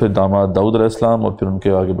انہی کے پھر داماد داؤد علیہ السلام اور پھر ان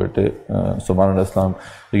کے آگے بیٹے سلیمان علیہ السلام.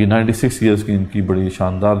 لیکن 96 ایئرس کی ان کی بڑی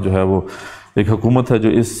شاندار جو ہے وہ ایک حکومت ہے جو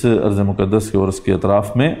اس ارض مقدس کے اور اس کے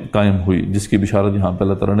اطراف میں قائم ہوئی، جس کی بشارت یہاں پہ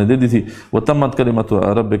اللہ تعالیٰ نے دے دی تھی. وَتَمَّتْ كَلِمَةُ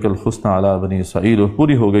رَبِّكَ الْحُسْنَى عَلَىٰ بَنِي إِسرَائِيلَ، اور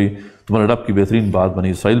پوری ہو گئی تمہارے رب کی بہترین بات بنی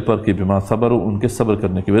اسرائیل پر کہ بما صبروا، ان کے صبر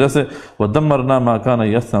کرنے کی وجہ سے. وَدَمَّرْنَا مَا كَانَ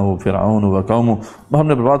يَصْنَعُ فِرْعَوْنُ وَقَوْمُهُ، ہم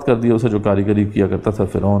نے برباد کر دیا اسے جو کاریگری کیا کرتا تھا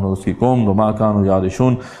فرعون اور اس کی قوم. وَمَا كَانُوا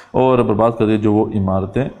يَعْرِشُونَ، اور برباد کر دیا جو وہ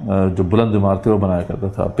عمارتیں، جو بلند عمارتیں وہ بنایا کرتا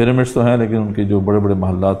تھا. پیرامڈس تو ہیں لیکن ان کے جو بڑے بڑے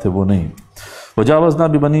محلات تھے وہ نہیں. وجاوزنا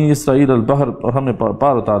ببنی اسرائیل البحر، اور ہم نے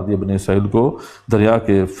پار اتار دیا بنی اسرائیل کو دریا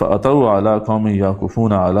کے. فاتوا علی قوم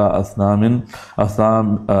یعکفون علی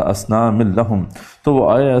اصنام لہم، تو وہ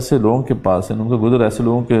آئے ایسے لوگوں کے پاس، ان کا گزر ایسے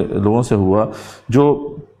لوگوں سے ہوا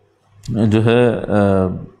جو ہے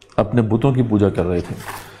اپنے بتوں کی پوجا کر رہے تھے.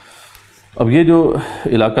 اب یہ جو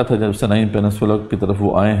علاقہ تھا جب سنائی پیننسولا کی طرف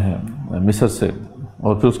وہ آئے ہیں مصر سے،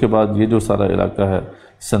 اور پھر اس کے بعد یہ جو سارا علاقہ ہے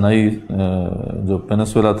سنائی جو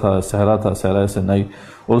پیننسولا تھا، صحرا تھا، صحرا سنائی،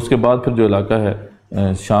 اور اس کے بعد پھر جو علاقہ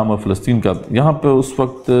ہے شام اور فلسطین کا، یہاں پہ اس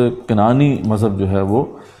وقت کنعانی مذہب جو ہے وہ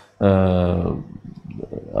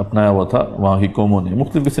اپنایا ہوا تھا وہاں کی قوموں نے.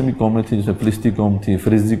 مختلف قسم کی قومیں تھیں، جیسے فلسطی قوم تھی،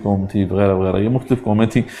 فریزی قوم تھی، وغیرہ وغیرہ، یہ مختلف قومیں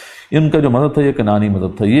تھیں. ان کا جو مذہب تھا یہ کنعانی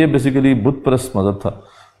مذہب تھا. یہ بیسیکلی بت پرست مذہب تھا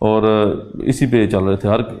اور اسی پہ چل رہے تھے.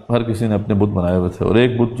 ہر کسی نے اپنے بت بنائے ہوئے تھے، اور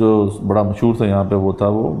ایک بت جو بڑا مشہور تھا یہاں پہ وہ تھا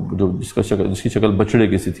وہ جو جس کی شکل بچڑے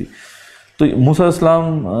کی سی تھی. تو موسیٰ علیہ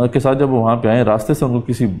السلام کے ساتھ جب وہ وہاں پہ آئے، راستے سے ان کو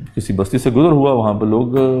کسی بستی سے گزر ہوا، وہاں پہ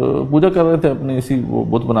لوگ پوجا کر رہے تھے اپنے اسی وہ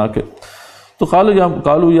بت بنا کے. تو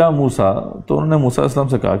قالوا یا موسیٰ، تو انہوں نے موسیٰ علیہ السلام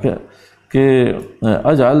سے کہا کہ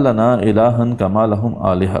اجعل لنا الہا کما لہم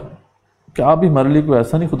آلہہ، کہ آپ بھی ہمارے لیے کوئی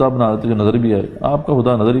ایسا نہیں خدا بنا دیتے جو نظر بھی آئے. آپ کا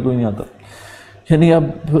خدا نظر ہی کوئی نہیں آتا. یعنی اب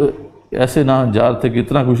ایسے نہ جار تھے کہ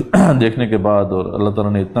اتنا کچھ دیکھنے کے بعد اور اللہ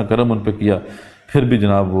تعالیٰ نے اتنا کرم ان پہ کیا، پھر بھی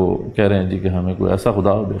جناب وہ کہہ رہے ہیں جی کہ ہمیں کوئی ایسا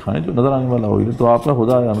خدا دکھائیں جو نظر آنے والا ہوئی. تو آپ کا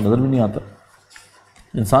خدا ہے، ہمیں نظر بھی نہیں آتا.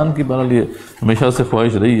 انسان کی بہرحال یہ ہمیشہ سے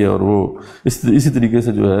خواہش رہی ہے، اور وہ اسی طریقے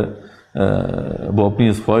سے جو ہے وہ اپنی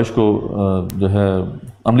اس خواہش کو جو ہے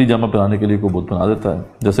عملی جامہ پہنانے کے لیے کو بت بنا دیتا ہے.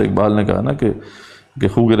 جیسے اقبال نے کہا نا کہ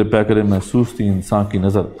خوگرے پیکرے محسوس تھی انسان کی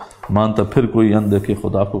نظر، مانتا پھر کوئی اندیکھے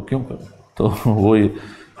خدا کو کیوں کرے. تو وہی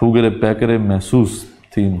خوگرے پیکرے محسوس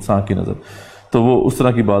تھی انسان کی نظر. تو وہ اس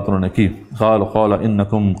طرح کی بات انہوں نے کی. قال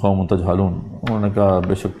انکم قوم تجہلون، انہوں نے کہا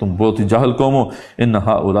بے شک تم بہت ہی جاہل قوم ہو. ان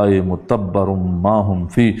ہؤلاء متبر ما هم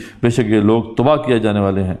فی، بے شک یہ لوگ تباہ کیا جانے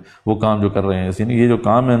والے ہیں وہ کام جو کر رہے ہیں. یعنی یہ جو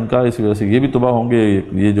کام ہے ان کا، اس وجہ سے یہ بھی تباہ ہوں گے،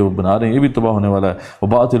 یہ جو بنا رہے ہیں یہ بھی تباہ ہونے والا ہے.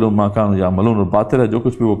 وباطل ما كانوا يعملون، اور باطل ہے جو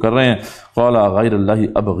کچھ بھی وہ کر رہے ہیں. قال غیر اللہ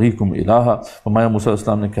ابغیکم الہا، فرمایا موسیٰ علیہ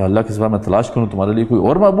السلام نے کہا اللہ کے سوا میں تلاش کروں تمہارے لیے کوئی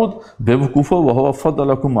اور معبود. بے وقوفو وهو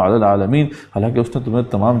فضلکم علی العالمین، حالانکہ اس نے تمہیں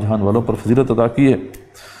تمام جہان والوں پر فضیلت عطا کی ہے.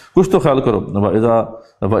 کچھ تو خیال کرو.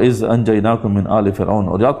 وَإِذْ أَنْجَيْنَاكُمْ مِنْ آلِ فِرْعَوْنَ،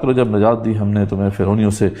 اور یاد کرو جب نجات دی ہم نے تمہیں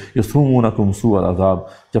فرعونیوں سے. يَصُومُونَكُمْ سُوءَ الْعَذَابِ،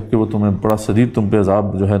 جبکہ وہ تمہیں بڑا شدید تم پہ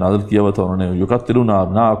عذاب جو ہے نازل کیا ہوا تھا. انہوں نے يُقَتِّلُونَ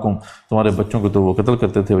أَبْنَاءَكُمْ، تمہارے بچوں کو تو وہ قتل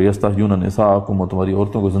کرتے تھے. وَيَسْتَحْيُونَ نِسَاءَكُمْ، اور تمہاری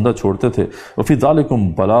عورتوں کو زندہ چھوڑتے تھے. وَفِي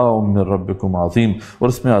ذَلِكُمْ بَلَاءٌ مِّن رَبِّكُمْ عَظِيمٌ، اور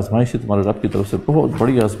اس میں آزمائش ہے تمہارے رب کی طرف سے، بہت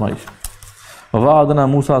بڑی آزمائش. وَوَعَدْنَا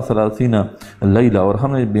مُوسَىٰ 30 لَيْلَةً، اور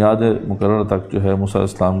ہم نے میعاد مقررہ تک جو ہے موسیٰ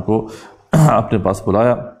علیہ السلام کو اپنے پاس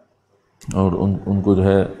بلایا، اور ان کو جو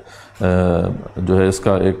ہے اس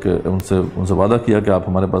کا ایک ان سے وعدہ کیا کہ آپ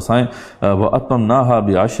ہمارے پاس آئیں. وَأَتْمَمْنَاهَا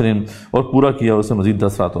بِعَشْرٍ، اور پورا کیا اسے مزید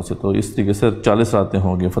 10 راتوں سے. تو اس طریقے سے 40 راتیں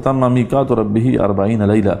ہوں گی. فَتَمَّ مِيقَاتُ رَبِّهِ 40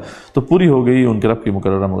 لَيْلَةً، تو پوری ہو گئی ان کے رب کی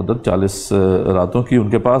مقررہ مدت 40 راتوں کی ان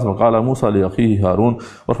کے پاس. وَقَالَ مُوسَىٰ لِأَخِيهِ ہارون،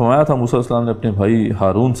 اور فرمایا تھا موسیٰ علیہ السلام نے اپنے بھائی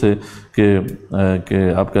ہارون سے کہ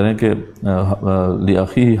آپ کہہ رہے ہیں کہ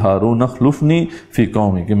لِأَخِيهِ ہارون اخْلُفْنِي فِي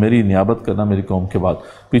قَوْمِي، کہ میری نیابت کرنا میری قوم کے بعد.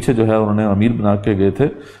 پیچھے جو ہے انہوں نے امیر بنا کے گئے تھے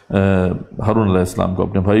ہارون علیہ السلام کو،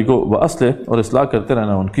 اپنے بھائی کو. وَأَصْلِحْ، اور اصلاح کرتے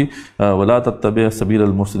رہنا ان کی. وَلَا تَتَّبِعْ سَبِيلَ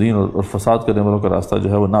الْمُفْسِدِينَ، اور فساد کرنے والوں کا راستہ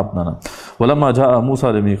جو ہے وہ نہ اپنانا. وَلَمَّا جَاءَ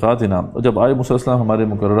مُوسَىٰ لِمِيقَاتِنَا، جب آئے موسیٰ علیہ السلام ہمارے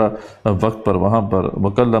مقررہ وقت پر وہاں پر.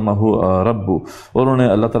 وَكَلَّمَهُ رَبُّهُ، اور انہوں نے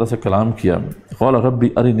اللہ تعالیٰ سے کلام کیا. قَالَ رَبِّ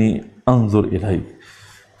أَرِنِي أَنظُرْ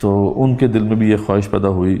إِلَيْكَ، تو ان کے دل میں بھی یہ خواہش پیدا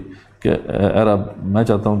ہوئی کہ اے رب میں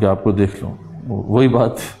چاہتا ہوں کہ آپ کو دیکھ لوں. وہی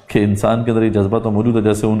بات کہ انسان کے اندر یہ جذبہ تو موجود ہے،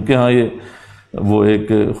 جیسے ان کے ہاں وہ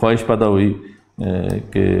ایک خواہش پیدا ہوئی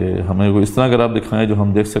کہ ہمیں کوئی اس طرح اگر آپ دکھائیں جو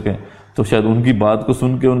ہم دیکھ سکیں. تو شاید ان کی بات کو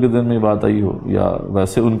سن کے ان کے دل میں یہ بات آئی ہو، یا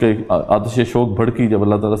ویسے ان کے آتش شوق بھڑکی جب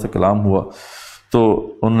اللہ تعالیٰ سے کلام ہوا. تو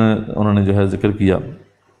انہوں نے جو ہے ذکر کیا.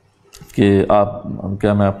 کہ آپ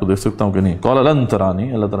کیا میں آپ کو دیکھ سکتا ہوں کہ نہیں؟ قال لن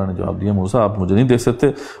ترانی، اللہ تعالیٰ نے جواب دیا موسیٰ آپ مجھے نہیں دیکھ سکتے،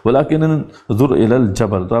 ولکن انظر الی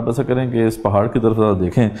الجبل، تو آپ ایسا کریں کہ اس پہاڑ کی طرف ذرا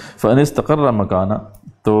دیکھیں، فإن استقر مکانا،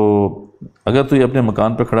 تو اگر تو یہ اپنے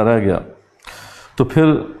مکان پہ کھڑا رہ گیا تو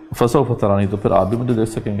پھر فسوف ترانی، تو پھر آپ بھی مجھے دیکھ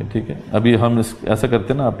سکیں گے، ٹھیک ہے؟ ابھی ہم ایسا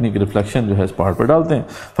کرتے ہیں نا، اپنی ریفلیکشن جو ہے اس پہاڑ پہ ڈالتے ہیں۔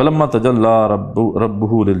 فلما تجلی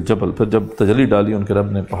ربہ للجبل، پھر جب تجلی ڈالی ان کے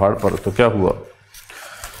رب نے پہاڑ پر تو کیا ہوا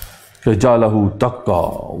کہ جعلہ دکا،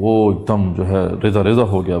 وہ ایک دم جو ہے ریزہ ریزہ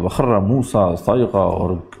ہو گیا، وخر موسیٰ صاعقہ، اور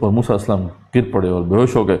موسیٰ علیہ السلام گر پڑے اور بے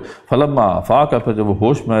ہوش ہو گئے۔ فلما افاق، پھر جب وہ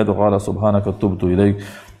ہوش میں آئے تو قال سبحانک تبت الیک،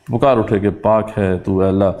 پکار اٹھے کہ پاک ہے تو اے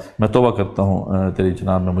اللہ، میں توبہ کرتا ہوں تیری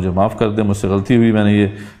جناب میں، مجھے معاف کر دے، مجھ سے غلطی ہوئی، میں نے یہ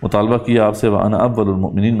مطالبہ کیا آپ سے، وَأَنَا أَوَّلُ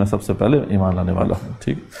الْمُؤْمِنِينَ، میں سب سے پہلے ایمان لانے والا ہوں،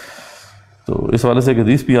 ٹھیک؟ تو اس حوالے سے ایک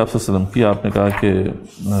حدیث بھی آپ صلی اللہ علیہ وسلم کی، آپ نے کہا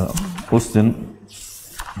کہ اس دن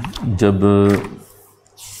جب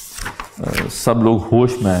سب لوگ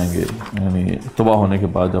ہوش میں آئیں گے، یعنی تباہ ہونے کے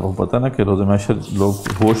بعد، جب آپ کو پتہ نا کہ روز محشر لوگ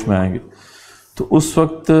ہوش میں آئیں گے، تو اس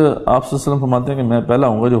وقت آپ صلی اللہ علیہ وسلم فرماتے ہیں کہ میں پہلا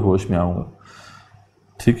آؤں گا جو ہوش میں آؤں گا،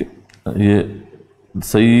 ٹھیک ہے؟ یہ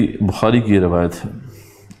صحیح بخاری کی یہ روایت ہے۔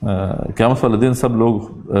 قیامت والے دن سب لوگ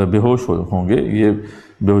بے ہوش ہوں گے، یہ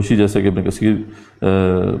بے ہوشی جیسے کہ ابن کثیر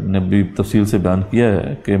نے بھی تفصیل سے بیان کیا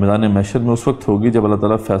ہے کہ میدان محشر میں اس وقت ہوگی جب اللہ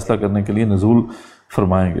تعالیٰ فیصلہ کرنے کے لیے نزول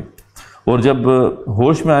فرمائیں گے، اور جب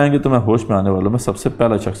ہوش میں آئیں گے تو میں ہوش میں آنے والوں میں سب سے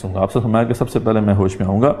پہلا شخص ہوں گا۔ آپ سے فرمایا کہ سب سے پہلے میں ہوش میں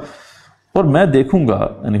آؤں گا، اور میں دیکھوں گا،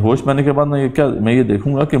 یعنی ہوش میں آنے کے بعد میں یہ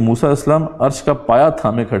دیکھوں گا کہ موسیٰ علیہ السلام عرش کا پایا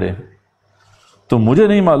تھامے کھڑے ہیں، تو مجھے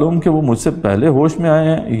نہیں معلوم کہ وہ مجھ سے پہلے ہوش میں آئے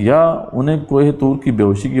ہیں یا انہیں کوہ طور کی بے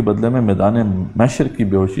ہوشی کے بدلے میں میدان محشر کی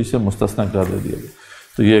بے ہوشی سے مستثنیٰ قرار دے دیا گیا۔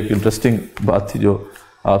 تو یہ ایک انٹرسٹنگ بات تھی جو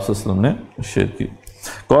آپ صلی اللہ علیہ وسلم نے شیئر کی۔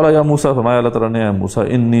 قال یا موسیٰ، فرمایا اللہ تعالیٰ نے، اے موسیٰ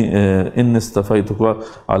انی اصطفیتک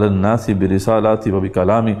علی الناس برسالاتی و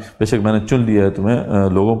بکلامی، بے شک میں نے چن لیا ہے تمہیں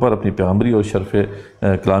لوگوں پر اپنی پیغمبری اور شرف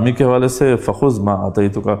کلامی کے حوالے سے، فخذ ما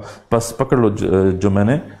آتیتک، بس پکڑ لو جو میں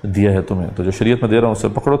نے دیا ہے تمہیں، تو جو شریعت میں دے رہا ہوں اسے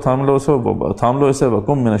پکڑو، تھام لو اسے،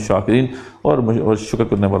 وکم من الشاکرین، اور شکر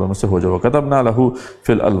کرنے والوں میں سے ہو جاؤ۔ وکتبنا لہ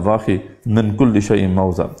فی الالواح من کل شیء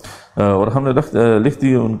موعظہ، اور ہم نے لکھ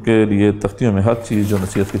دی ان کے لیے تختیوں میں ہر چیز جو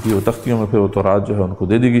نصیحت کی تھی، وہ تختیوں میں پھر وہ تورات جو ہے ان کو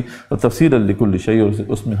دے دی گئی، اور تفصیل لکل شیء، اور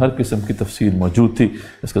اس میں ہر قسم کی تفصیل موجود تھی۔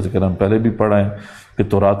 اس کا ذکر ہم پہلے بھی پڑھا ہے کہ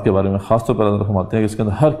تورات کے بارے میں خاص طور پر اللہ فرماتے ہیں کہ اس کے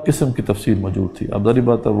اندر ہر قسم کی تفصیل موجود تھی۔ اب ظاہر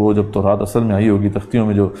بات ہے وہ جب تورات اصل میں آئی ہوگی تختیوں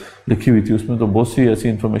میں جو لکھی ہوئی تھی، اس میں تو بہت سی ایسی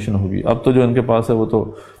انفارمیشن ہوگی، اب تو جو ان کے پاس ہے وہ تو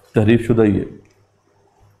تحریف شدہ ہی ہے،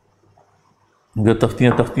 جو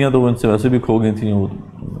تختیاں تو وہ ان سے ویسے بھی کھو گئی تھیں، وہ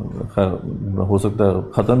خیر ہو سکتا ہے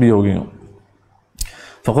ختم بھی ہو گئی ہوں۔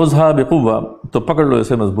 فخذها بقوہ، تو پکڑ لو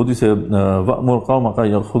اسے مضبوطی سے، وأمر قومک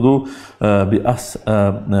یأخذوا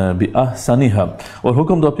بأحسنها، اور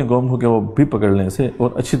حکم دو اپنی قوم کو کہ وہ بھی پکڑ لیں اسے اور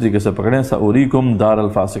اچھی طریقے سے پکڑیں۔ سأریکم دار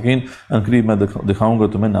الفاسقین، عنقریب میں دکھاؤں گا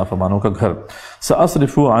تمہیں نافرمانوں کا گھر۔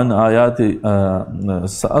 سأصرف عن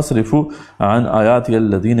آیاتی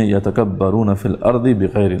الذین یتکبرون فی الارض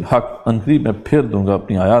بغیر الحق، عنقریب میں پھیر دوں گا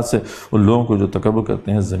اپنی آیات سے ان لوگوں کو جو تکبر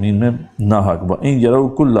کرتے ہیں زمین میں ناحق۔ وإن یروا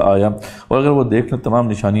کل آیہ، اور اگر وہ دیکھ لیں تمام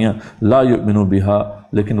نشانیاں، لا یؤمنوا بہا،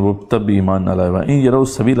 لیکن وہ تب بھی ایمان نہ لائے۔ وإن یروا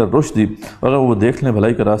سبیل الرشد، اگر وہ دیکھ لیں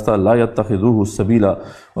بھلائی کا راستہ، لا یتخذوہ سبیلا،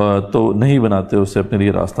 تو نہیں بناتے اسے اپنے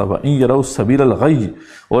لیے راستہ۔ وإن یروا سبیل الغی،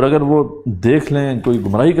 اور اگر وہ دیکھ لیں کوئی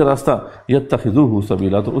گمراہی کا راستہ، یتخذوہ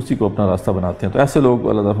سبیلا، تو اسی کو اپنا راستہ بناتے ہیں۔ تو ایسے لوگ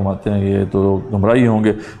اللہ تعالیٰ فرماتے ہیں یہ تو گمراہی ہوں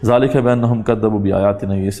گے۔ ذالک بأنہم کذبوا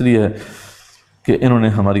بآیاتنا، یہ اس لیے ہے کہ انہوں نے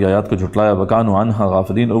ہماری آیات کو جھٹلایا، وکانوا عنہا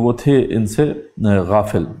غافلین، اور وہ تھے ان سے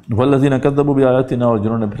غافل۔ والذین کذبوا بآیاتنا، اور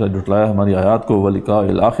جنہوں نے پھر جھٹلایا ہماری آیات کو، ولقاء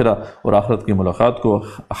الآخرہ، اور آخرت کی ملاقات کو،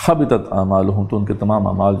 حبطت اعمالہم، تو ان کے تمام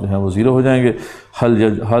اعمال جو ہیں وہ زیرو ہو جائیں گے۔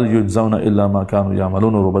 هل یجزون الا ما كانوا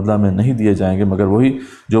یعملون، اور وہ بدلہ میں نہیں دیے جائیں گے مگر وہی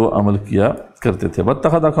جو وہ عمل کیا کرتے تھے۔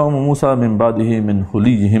 واتخذ قوم موسیٰ من بعدہ من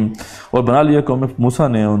حلیہم، اور بنا لیا قوم موسیٰ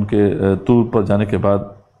نے ان کے طور پر جانے کے بعد،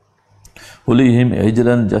 حلیہم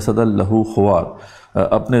عجلا جسدا لہ خوار،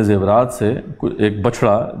 اپنے زیورات سے ایک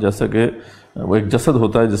بچڑا جیسا کہ وہ ایک جسد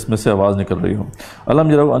ہوتا ہے جس میں سے آواز نکل رہی ہو۔ الم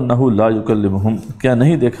یروا انہ لا یکلمہم، کیا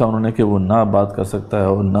نہیں دیکھا انہوں نے کہ وہ نہ بات کر سکتا ہے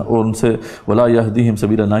اور ان سے، ولا یہدیہم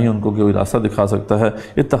سبیلا، نہ ہی ان کو کوئی راستہ دکھا سکتا ہے۔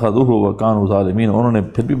 اتخذوہ وکانوا ظالمین، انہوں نے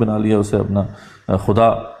پھر بھی بنا لیا اسے اپنا خدا،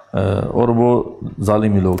 اور وہ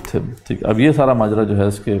ظالمی لوگ تھے۔ ٹھیک، اب یہ سارا ماجرا جو ہے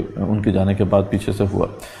اس کے ان کے جانے کے بعد پیچھے سے ہوا۔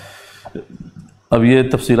 اب یہ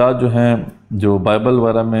تفصیلات جو ہیں جو بائبل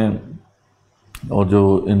وغیرہ میں اور جو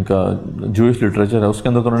ان کا جوئش لٹریچر ہے اس کے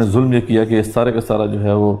اندر تو انہوں نے ظلم یہ کیا کہ اس سارے کا سارا جو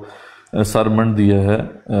ہے وہ سر منڈ دیا ہے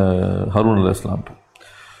ہارون علیہ السلام پہ۔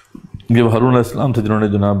 یہ ہارون علیہ السلام تھے جنہوں نے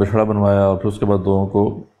جناب بچھڑا بنوایا اور پھر اس کے بعد لوگوں کو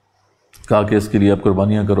کہا کہ اس کے لیے آپ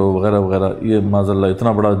قربانیاں کرو وغیرہ وغیرہ. یہ معاذ اللہ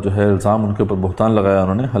اتنا بڑا جو ہے الزام ان کے اوپر بہتان لگایا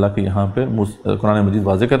انہوں نے. حالانکہ یہاں پہ قرآن مجید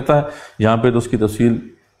واضح کرتا ہے, یہاں پہ تو اس کی تفصیل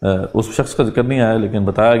اس شخص کا ذکر نہیں آیا, لیکن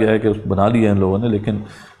بتایا گیا ہے کہ بنا لیا ہے ان لوگوں نے. لیکن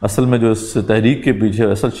اصل میں جو اس تحریک کے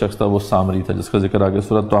پیچھے اصل شخص تھا وہ سامری تھا, جس کا ذکر آگے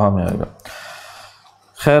سورۃ طٰہٰ میں آئے گا.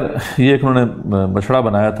 خیر, یہ ایک انہوں نے بچڑا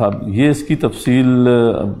بنایا تھا. یہ اس کی تفصیل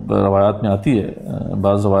روایات میں آتی ہے,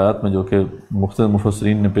 بعض روایات میں جو کہ مختلف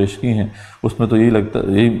مفسرین نے پیش کی ہیں, اس میں تو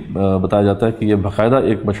یہی بتایا جاتا ہے کہ یہ باقاعدہ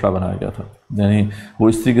ایک بچڑا بنایا گیا تھا. یعنی وہ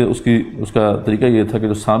اس طریقے اس کا طریقہ یہ تھا کہ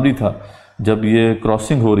جو سامری تھا, جب یہ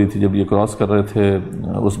کراسنگ ہو رہی تھی, جب یہ کراس کر رہے تھے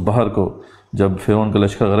اس بحر کو, جب فرعون کا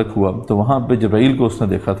لشکر غرق ہوا, تو وہاں پہ جبرائیل کو اس نے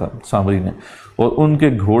دیکھا تھا سامری نے, اور ان کے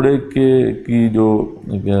گھوڑے کی جو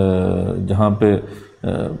جہاں پہ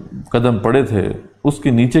قدم پڑے تھے اس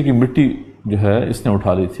کے نیچے کی مٹی جو ہے اس نے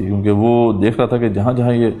اٹھا لی تھی, کیونکہ وہ دیکھ رہا تھا کہ جہاں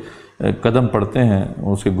جہاں یہ قدم پڑتے ہیں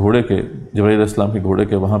اس کے گھوڑے کے, جبرائیل علیہ السلام کے گھوڑے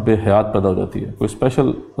کے, وہاں پہ حیات پیدا ہو جاتی ہے. کوئی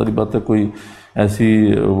اسپیشل والی بات ہے, کوئی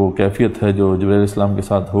ایسی وہ کیفیت ہے جو جبرائیل علیہ السلام کے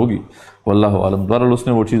ساتھ ہوگی, واللہ عالم. بہرحال اس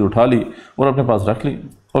نے وہ چیز اٹھا لی اور اپنے پاس رکھ لی.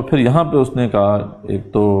 اور پھر یہاں پہ اس نے کہا,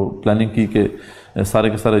 ایک تو پلاننگ کی کہ سارے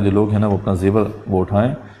کے سارے جو لوگ ہیں نا وہ اپنا زیور وہ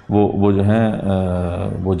اٹھائیں, وہ جو ہیں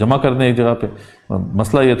وہ جمع کر دیں ایک جگہ پہ.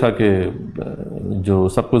 مسئلہ یہ تھا کہ جو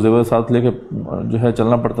سب کو زیور ساتھ لے کے جو ہے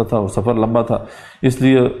چلنا پڑتا تھا, اور سفر لمبا تھا, اس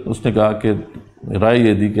لیے اس نے کہا کہ رائے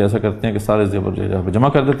یہ دی کہ ایسا کرتے ہیں کہ سارے زیور جو ہے جمع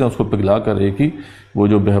کر دیتے ہیں, اس کو پگھلا کر ایک ہی وہ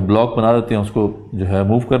جو بلاک بنا دیتے ہیں, اس کو جو ہے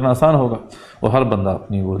موو کرنا آسان ہوگا, اور ہر بندہ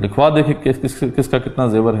اپنی وہ لکھوا دیکھے کہ کس کا کتنا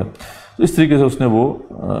زیور ہے. تو اس طریقے سے اس نے وہ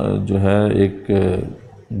جو ہے ایک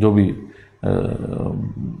جو بھی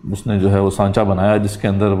اس نے جو ہے وہ سانچہ بنایا جس کے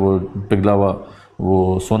اندر وہ پگھلا ہوا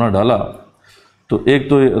وہ سونا ڈالا. تو ایک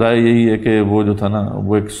تو رائے یہی ہے کہ وہ جو تھا نا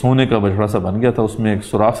وہ ایک سونے کا بچڑا سا بن گیا تھا, اس میں ایک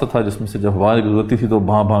سوراخ سا تھا جس میں سے جب ہوا گزرتی تھی تو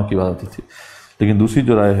بھاں بھاں کی آواز آتی تھی. لیکن دوسری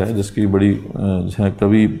جو رائے ہے جس کی بڑی جو ہے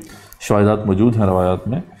کبھی شواہدات موجود ہیں روایات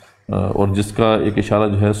میں, اور جس کا ایک اشارہ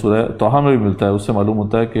جو ہے سورہ طٰہٰ میں بھی ملتا ہے, اس سے معلوم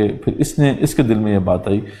ہوتا ہے کہ پھر اس کے دل میں یہ بات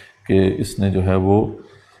آئی کہ اس نے جو ہے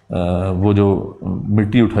وہ جو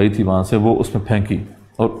مٹی اٹھائی تھی وہاں سے وہ اس میں پھینکی,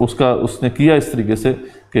 اور اس نے کیا اس طریقے سے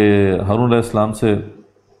کہ ہارون علیہ السلام سے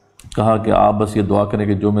کہا کہ آپ بس یہ دعا کریں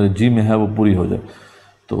کہ جو میرے جی میں ہے وہ پوری ہو جائے.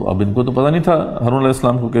 تو اب ان کو تو پتہ نہیں تھا ہارون علیہ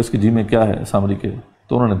السلام کو کہ اس کے جی میں کیا ہے سامری کے,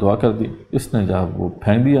 تو انہوں نے دعا کر دی. اس نے جہاں وہ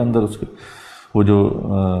پھینک دیا اندر اس کے, وہ جو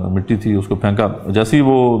مٹی تھی اس کو پھینکا. جیسے ہی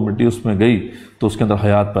وہ مٹی اس میں گئی تو اس کے اندر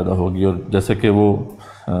حیات پیدا ہوگی, اور جیسے کہ وہ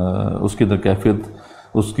اس کے اندر کیفیت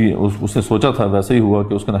اس نے سوچا تھا ویسے ہی ہوا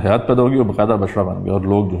کہ اس کے اندر حیات پیدا ہوگی اور باقاعدہ بچڑا بن گیا, اور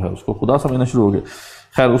لوگ جو ہے اس کو خدا سمجھنا شروع ہو گئے.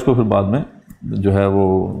 خیر, اس کو پھر بعد میں جو ہے وہ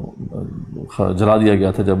جلا دیا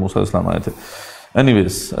گیا تھا جب موسیٰ علیہ السلام آئے تھے. اینی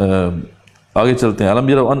ویز آگے چلتے ہیں. الم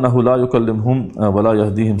یروا انہ لا یکلمہم ولا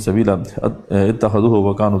یہدیہم سبیلا اتخذوہ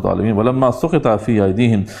وکانوا ظالمین ولما سقط فی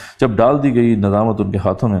ایدیہم, جب ڈال دی گئی ندامت ان کے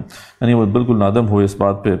ہاتھوں میں, یعنی وہ بالکل نادم ہوئے اس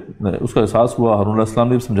بات پہ, اس کا احساس ہوا. ہارون علیہ السلام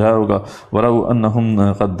نے بھی سمجھایا ہوگا. ورأوا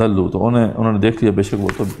انہم قد ضلوا, تو انہوں نے دیکھ لیا بے شک وہ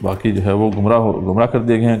تو باقی جو ہے وہ گمراہ کر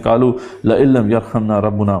دیے گئے ہیں. قالوا لئن لم یرحمنا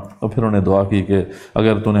ربنا, اور پھر انہوں نے دعا کی کہ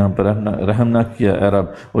اگر تو نے ہم پر رحم نہ کیا اے رب,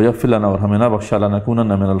 ویغفر لنا, اور ہمیں نہ بخشا,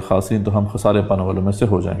 لنکونن من الخاسرین, تو ہم خسارے پانے والوں میں سے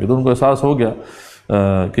ہو جائیں گے. تو ان کو احساس ہو گیا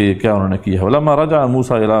کہ یہ کیا انہوں نے کیا ہے. ولما رجع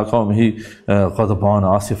موسیٰ الی قومہ غضبان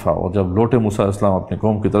آسفا, اور جب لوٹے موسیٰ علیہ السلام اپنے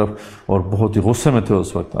قوم کی طرف اور بہت ہی غصے میں تھے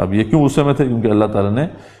اس وقت. اب یہ کیوں غصے میں تھے؟ کیونکہ اللہ تعالیٰ نے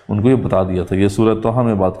ان کو یہ بتا دیا تھا. یہ سورہ طٰہٰ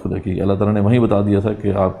میں بات کھلے کی, اللہ تعالیٰ نے وہیں بتا دیا تھا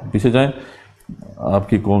کہ آپ پیچھے جائیں, آپ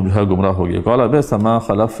کی قوم جو ہے گمراہ ہو گئی. قال بئس ما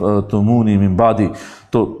خلفتمونی من بعدی,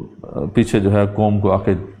 تو پیچھے جو ہے قوم کو آ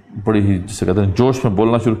کے بڑی ہی جسے کہتے ہیں جوش میں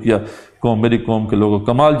بولنا شروع کیا. میری قوم کے لوگوں,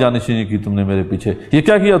 کمال جانشینی کی تم نے میرے پیچھے, یہ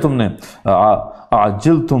کیا کیا تم نے؟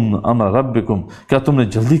 عجلتم امر ربکم, کیا تم نے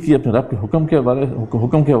جلدی کی اپنے رب کے حکم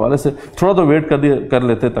کے حوالے سے؟ تھوڑا تو ویٹ کر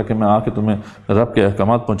لیتے تاکہ میں آ کے تمہیں رب کے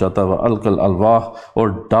احکامات پہنچاتا. وَأَلْقَى الْأَلْوَاحَ, اور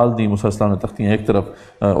ڈال دی موسیٰ علیہ السلام نے تختیاں ایک طرف,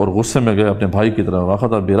 اور غصے میں گئے اپنے بھائی کی طرف.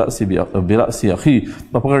 وَأَخَذَ بِرَأْسِ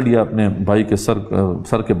أَخِيهِ, پکڑ لیا اپنے بھائی کے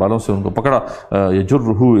سر کے بالوں سے ان کو پکڑا.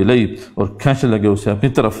 يَجُرُّهُ إِلَيْهِ, اور کھینچنے لگے اسے اپنی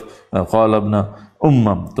طرف. قال ابن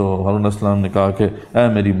تو ہارون علیہ السلام نے کہا کہ اے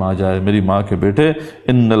میری ماں جائے, میری ماں کے بیٹے,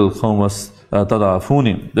 ان القوم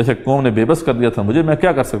تضعفونی, جیسے قوم نے بے بس کر دیا تھا مجھے, میں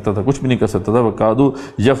کیا کر سکتا تھا؟ کچھ بھی نہیں کر سکتا تھا. وَقَادُوا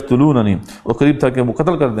يَقْتُلُونَنِي, اور قریب تھا کہ وہ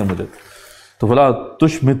قتل کر دیں مجھے. تو فلا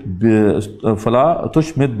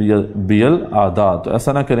تشمت بی الاعداء, تو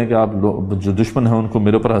ایسا نہ کریں کہ آپ جو دشمن ہیں ان کو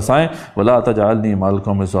میرے اوپر ہنسائیں. ولا تجعلنی مع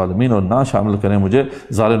القوم الظالمین, اور نہ شامل کریں مجھے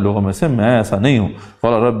ظالم لوگوں میں سے, میں ایسا نہیں ہوں.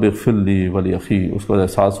 قال رب اغفر لی ولی اخی, اس کو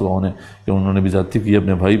احساس ہوا انہیں کہ انہوں نے بھی زیادتی کی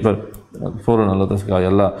اپنے بھائی پر. فوراً اللہ تعالیٰ سے کہا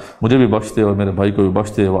اللہ مجھے بھی بخش دے اور میرے بھائی کو بھی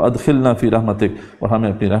بخش دے. وادخلنا فی رحمتک, اور ہمیں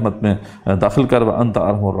اپنی رحمت میں داخل کر. وانت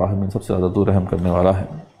ارحم الراحمین, سب سے زیادہ تو رحم کرنے والا ہے.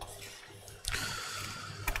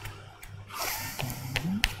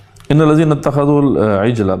 ان الذین اتخذوا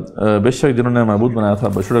العجل، بے شک جنہوں نے معبود بنایا تھا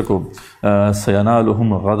بچڑے کو،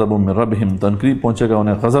 سینالہم غضب من ربہم، تنقریب پہنچے گا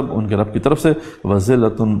انہیں غضب ان کے رب کی طرف سے،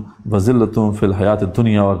 وذلۃ فی الحیات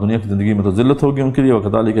الدنیا، اور دنیا کی زندگی میں تو ذلت ہوگی ان کے لیے،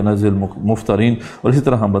 وکذالک نجزی المفترین، اور اسی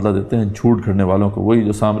طرح ہم بدلہ دیتے ہیں جھوٹ گھڑنے والوں کو، وہی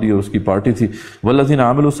جو سامری اور اس کی پارٹی تھی، والذین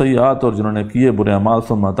عملوا السیئات، اور جنہوں نے کیے برے اعمال،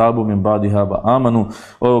 ثم تابوا من بعدها وآمنوا،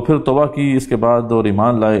 اور پھر توبہ کی اس کے بعد اور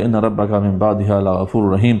ایمان لائے، ان ربک من بعدها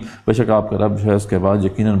لغفور رحیم، بے شک آپ کا رب جو ہے اس کے بعد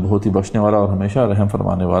یقیناً بہت ہی بخشنے والا اور ہمیشہ رحم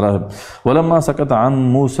فرمانے والا ہے۔ ولما سکت عن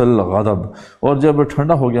موسى الغضب، اور جب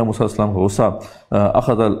ٹھنڈا ہو گیا موسیٰ علیہ السلام کا غصہ،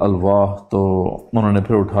 اخذ الالواح، تو انہوں نے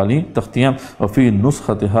پھر اٹھا لی تختیاں، وفی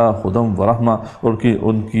نسختها ہدى ورحمہ، اور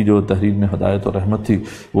ان کی جو تحریر میں ہدایت اور رحمت تھی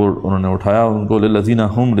وہ انہوں نے اٹھایا ان کو، للذین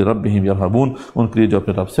هم لربهم يرهبون، ان کے لیے جو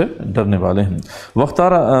اپنے رب سے ڈرنے والے ہیں۔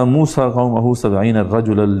 واختار موسیٰ قومه 70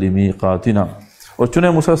 رجلا لمیقاتنا، اور چنے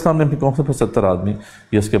موسیٰ علیہ السلام نے اپنی قوم سے پھر 70 آدمی،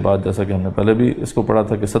 یہ اس کے بعد جیسا کہ ہم نے پہلے بھی اس کو پڑھا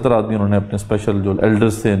تھا کہ 70 آدمی انہوں نے اپنے اسپیشل جو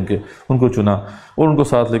ایلڈرز تھے ان کو چنا، اور ان کو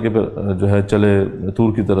ساتھ لے کے پھر جو ہے چلے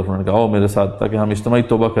طور کی طرف، انہوں نے کہا آؤ میرے ساتھ، تاکہ ہم اجتماعی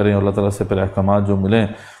توبہ کریں اور اللہ تعالیٰ سے پھر احکامات جو ملیں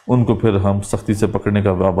ان کو پھر ہم سختی سے پکڑنے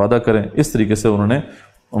کا وعدہ کریں۔ اس طریقے سے انہوں نے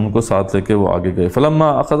ان کو ساتھ لے کے وہ آگے گئے۔ فلما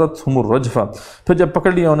اخذتهم الرجفہ، پھر جب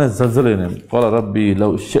پکڑ لیا انہیں زلزلے نے، قال ربی لو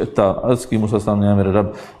شئت، عرض کی موسیٰ السلام نے، میرے رب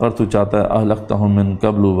اگر تو چاہتا ہے، اہلکتہم من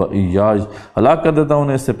قبل وایاج، ہلاک کر دیتا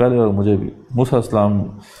انہیں اس سے پہلے اور مجھے بھی۔ موسیٰ السلام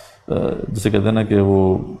جسے کہتے ہیں نا کہ وہ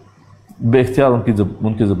بے اختیار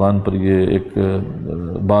ان کی زبان پر یہ ایک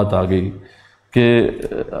بات آ گئی کہ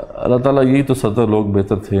اللہ تعالیٰ یہی تو 70 لوگ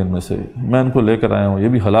بہتر تھے ان میں سے، میں ان کو لے کر آیا ہوں، یہ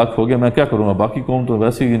بھی ہلاک ہو گیا، میں کیا کروں گا، باقی قوم تو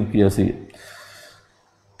ویسے ہی ان کی ایسی ہے۔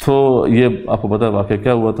 تو یہ آپ کو پتہ ہے واقعہ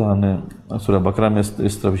کیا ہوا تھا، ہم نے سورہ بقرہ میں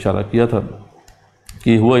اس طرف اشارہ کیا تھا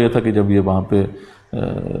کہ ہوا یہ تھا کہ جب یہ وہاں پہ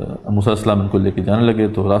موسیٰ علیہ السلام ان کو لے کے جانے لگے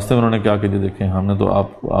تو راستے میں انہوں نے کیا کہ دیکھیں ہم نے تو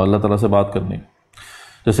آپ اللہ تعالیٰ سے بات کرنی،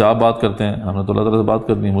 جیسے آپ بات کرتے ہیں ہم نے تو اللہ تعالیٰ سے بات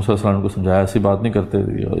کرنی ہے۔ موسیٰ علیہ السلام کو سمجھایا ایسی بات نہیں کرتے،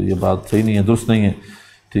 یہ بات صحیح نہیں ہے، درست نہیں ہے،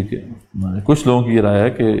 ٹھیک ہے۔ کچھ لوگوں کی یہ رائے ہے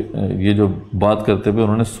کہ یہ جو بات کرتے ہوئے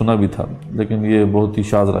انہوں نے سنا بھی تھا، لیکن یہ بہت ہی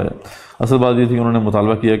شاذ رائے ہے۔ اصل بات یہ تھی کہ انہوں نے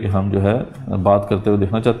مطالبہ کیا کہ ہم جو ہے بات کرتے ہوئے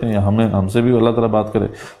دیکھنا چاہتے ہیں، یا ہم سے بھی اللہ تعالیٰ بات کرے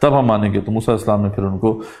تب ہم مانیں گے۔ تو موسیٰ علیہ السلام نے پھر ان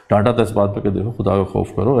کو ڈانٹا تھا اس بات پہ کہ دیکھو خدا کا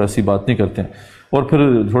خوف کرو، ایسی بات نہیں کرتے ہیں۔ اور پھر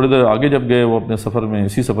تھوڑی دیر آگے جب گئے وہ اپنے سفر میں،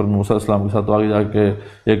 اسی سفر میں موسیٰ علیہ السلام کے ساتھ، تو آگے جا کے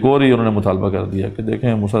ایک اور ہی انہوں نے مطالبہ کر دیا کہ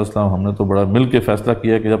دیکھیں موسیٰ علیہ السلام ہم نے تو بڑا مل کے فیصلہ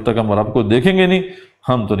کیا ہے کہ جب تک ہم رب کو دیکھیں گے نہیں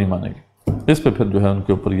ہم تو نہیں مانیں گے۔ اس پہ پھر جو ہے ان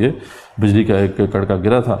کے اوپر یہ بجلی کا ایک کڑکا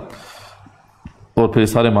گرا تھا اور پھر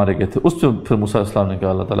سارے مارے گئے تھے۔ اس پہ پھر موسیٰ علیہ السلام نے کہا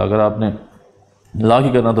اللہ تعالیٰ اگر آپ نے ہلاک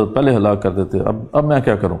ہی کرنا تو پہلے ہلاک کر دیتے، اب میں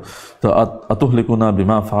کیا کروں؟ تو اتہلکنا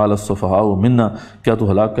بما فعل السفہاء منا، کیا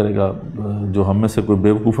تو ہلاک کرے گا جو ہم میں سے کوئی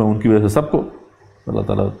بیوقوف ہے ان کی وجہ سے سب کو؟ اللہ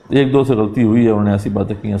تعالیٰ ایک دو سے غلطی ہوئی ہے، انہوں نے ایسی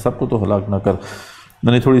باتیں کی ہیں، سب کو تو ہلاک نہ کر۔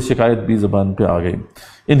 میں نے تھوڑی شکایت بھی زبان پہ آ گئی،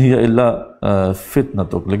 ان ہی الا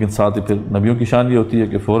فتنتک، لیکن ساتھ ہی پھر نبیوں کی شان یہ ہوتی ہے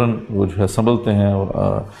کہ فوراً وہ جو ہے سنبھلتے ہیں اور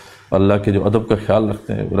اللہ کے جو ادب کا خیال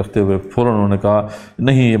رکھتے ہوئے فوراً انہوں نے کہا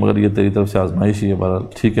نہیں یہ مگر یہ تیری طرف سے آزمائش ہی ہے، بہرحال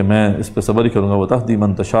ٹھیک ہے میں اس پہ صبر ہی کروں گا۔ وتہدی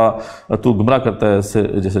من تشاء، تو گمراہ کرتا ہے اس سے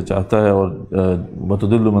جسے چاہتا ہے، اور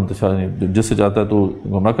وتضل من تشاء، جس سے چاہتا ہے تو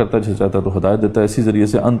گمراہ کرتا ہے، جسے چاہتا ہے تو ہدایت دیتا ہے، اسی ذریعے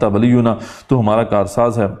سے انت ولینا، تو ہمارا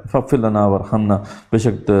کارساز ہے، فاغفر لنا وارحمنا، بے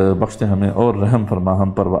شک بخش دے ہمیں اور رحم فرما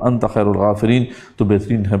ہم پر، وانت خیر الغافرین، تو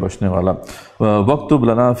بہترین ہے بخشنے والا۔ واکتب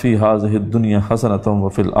لنا فی ہذہ الدنیا حسنۃ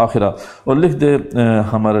وفی الآخرہ، اور لکھ دے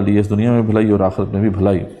ہمارے لیے اس دنیا میں بھلائی اور آخرت میں بھی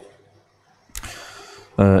بھلائی۔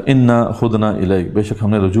 انا خدنا الیک، بے شک ہم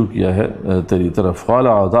نے رجوع کیا ہے تیری طرف۔ قال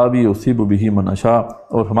عذابی اصیب بہ من اشاء،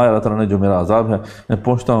 اور ہمارے اللہ تعالیٰ نے جو میرا عذاب ہے میں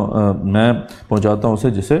پہنچاتا ہوں اسے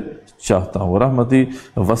جسے چاہتا ہوں۔ رحمتی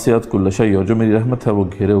وسعت کل شیء، اور جو میری رحمت ہے وہ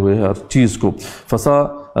گھیرے ہوئے ہے ہر چیز کو۔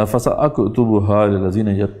 فسأکتبها للذین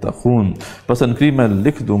یتقون، پس انقریب میں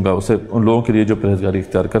لکھ دوں گا اسے ان لوگوں کے لیے جو پرہیزگاری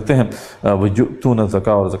اختیار کرتے ہیں، ویؤتون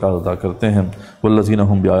الزکاۃ، اور زکوٰۃ ادا کرتے ہیں، والذین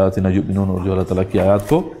هم بآیاتنا یؤمنون، اور جو اللہ تعالیٰ کی آیات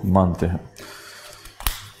کو مانتے ہیں۔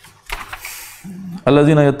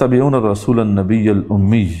 الذین یتبعون الرسول النبی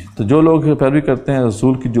الامی، تو جو لوگ پیروی کرتے ہیں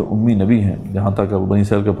رسول کی جو امی نبی ہیں، جہاں تک اب بنی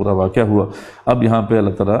اسرائیل کا پورا واقعہ ہوا، اب یہاں پہ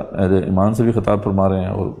اللہ تعالیٰ اہل ایمان سے بھی خطاب فرما رہے ہیں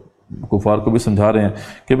اور کفار کو بھی سمجھا رہے ہیں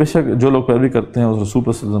کہ بے شک جو لوگ پیروی کرتے ہیں اس رسول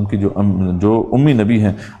صلی اللہ علیہ وسلم کی جو امی نبی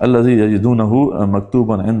ہیں، الذی یجدونہ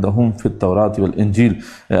مکتوبا عندہم فی التوراۃ والانجیل،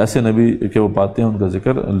 ایسے نبی کہ وہ پاتے ہیں ان کا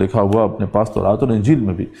ذکر لکھا ہوا اپنے پاس تورات اور انجیل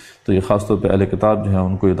میں بھی۔ تو یہ خاص طور پہ اہل کتاب جو ہیں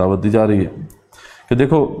ان کو یہ دعوت دی جا رہی ہے کہ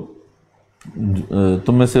دیکھو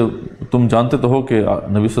تم میں سے تم جانتے تو ہو کہ نبی صلی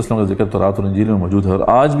اللہ علیہ وسلم کا ذکر تورات اور انجیل میں موجود ہے، اور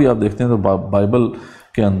آج بھی آپ دیکھتے ہیں تو بائبل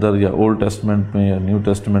کے اندر یا اولڈ ٹیسٹمنٹ میں یا نیو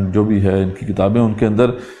ٹیسٹمنٹ جو بھی ہے ان کی کتابیں، ان کے اندر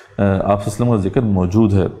آپ صلی اللہ علیہ وسلم کا ذکر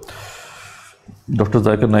موجود ہے۔ ڈاکٹر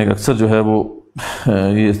ذاکر نائک اکثر جو ہے وہ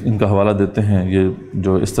یہ ان کا حوالہ دیتے ہیں، یہ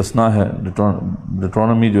جو استثناء ہے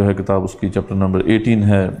ڈیٹرونومی جو ہے کتاب اس کی چیپٹر نمبر 18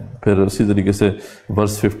 ہے، پھر اسی طریقے سے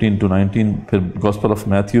ورس 15 to 19، پھر گاسپل آف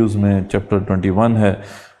میتھیوز میں چیپٹر 21 ہے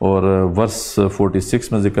اور ورس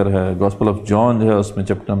 46 میں ذکر ہے، گاسپل آف جان جو ہے اس میں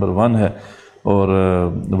چیپٹر نمبر 1 ہے اور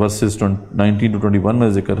ورسز 19 to 21 میں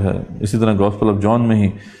ذکر ہے۔ اسی طرح گاسپل آف جان میں ہی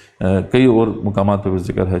کئی اور مقامات پہ بھی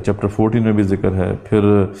ذکر ہے، چیپٹر 14 میں بھی ذکر ہے، پھر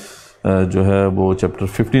جو ہے وہ چیپٹر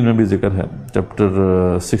 15 میں بھی ذکر ہے، چیپٹر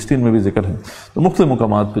 16 میں بھی ذکر ہے۔ تو مختلف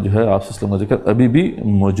مقامات پہ جو ہے آپ صلی اللہ علیہ وسلم کا ذکر ابھی بھی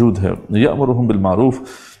موجود ہے۔ یأمرہم بالمعروف،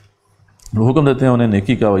 وہ حکم دیتے ہیں انہیں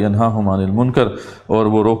نیکی کا، وینہاہم عن المنکر، اور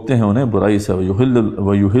وہ روکتے ہیں انہیں برائی سے،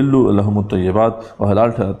 ویحل لہم الطیبات، اور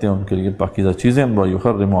حلال ٹھہراتے ہیں ان کے لیے پاکیزہ چیزیں،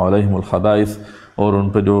 ویحرم علیہم الخبائث، اور ان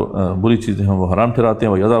پہ جو بری چیزیں ہیں وہ حرام ٹھہراتے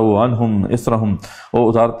ہیں، ویضع عنہم اسرہم، اور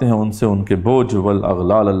اتارتے ہیں ان سے ان کے بوجھ،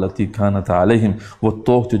 والاغلال التی کانت علیہم، وہ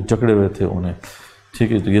توق جو جکڑے ہوئے تھے انہیں،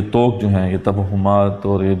 ٹھیک ہے۔ تو یہ توق جو ہیں، یہ توہمات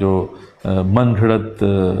اور یہ جو من گھڑت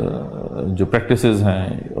جو پریکٹسز ہیں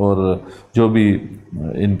اور جو بھی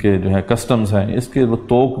ان کے جو ہیں کسٹمز ہیں، اس کے وہ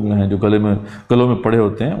توق جو ہیں جو گلوں میں پڑے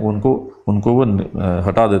ہوتے ہیں، ان کو وہ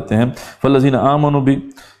ہٹا دیتے ہیں۔ فالذین آمنوا بھی،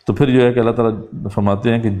 تو پھر جو ہے کہ اللہ تعالیٰ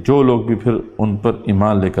فرماتے ہیں کہ جو لوگ بھی پھر ان پر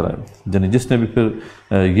ایمان لے کر آئے، یعنی جس نے بھی پھر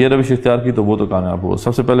یہ روش اختیار کی تو وہ تو کامیاب ہو۔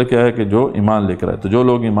 سب سے پہلے کیا ہے کہ جو ایمان لے کر آئے، تو جو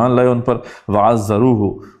لوگ ایمان لائے ان پر،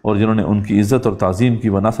 وعزروہ، اور جنہوں نے ان کی عزت اور تعظیم کی،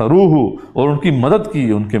 ونصروہ، اور ان کی مدد کی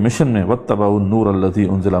ان کے مشن میں، واتبعوا النور الذی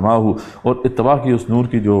انزل معہ، اور اتباع کی اس نور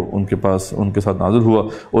کی جو ان کے پاس ان کے ساتھ نازل ہوا،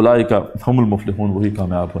 اولئک ہم المفلحون، وہی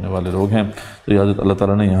کامیاب ہونے والے لوگ ہیں۔ تو یہ اللہ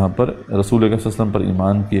تعالیٰ نے یہاں پر رسول اللہ صلی اللہ علیہ وسلم پر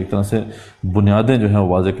ایمان کی ایک طرح سے بنیادیں جو ہیں وہ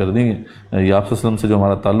واضح کر دیں گے۔ یہ آپ صلی اللہ علیہ وسلم سے جو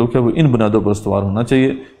ہمارا تعلق ہے وہ ان بنیادوں پر استوار ہونا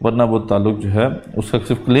چاہیے، ورنہ وہ تعلق جو ہے اس کا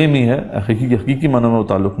صرف کلیم ہی ہے، حقیقی معنوں میں وہ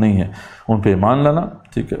تعلق نہیں ہے۔ ان پہ ایمان لانا،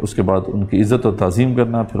 ٹھیک ہے، اس کے بعد ان کی عزت اور تعظیم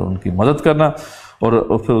کرنا، پھر ان کی مدد کرنا، اور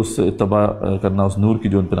پھر اس سے اتباع کرنا اس نور کی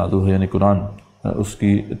جو ان پہ نازل ہے، یعنی قرآن، اس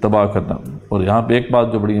کی اتباع کرنا۔ اور یہاں پہ ایک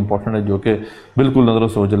بات جو بڑی امپورٹنٹ ہے، جو کہ بالکل نظروں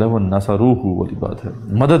سے اوجھل ہے، وہ نصروہ والی بات ہے،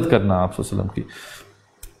 مدد کرنا آپ صلی اللہ علیہ وسلم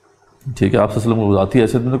کی، ٹھیک ہے۔ آپ صلی اللہ علیہ وسلم کو ذاتی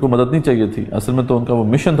حیثیت میں تو کوئی مدد نہیں چاہیے تھی، اصل میں تو ان کا وہ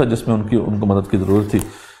مشن تھا جس میں ان کو مدد کی ضرورت تھی،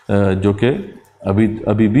 جو کہ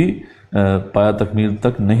ابھی بھی پایا تکمیل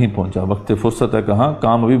تک نہیں پہنچا۔ وقت فرصت ہے، کہاں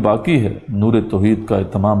کام ابھی باقی ہے، نور توحید کا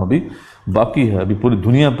اہتمام ابھی باقی ہے، ابھی پوری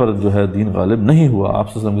دنیا پر جو ہے دین غالب نہیں ہوا۔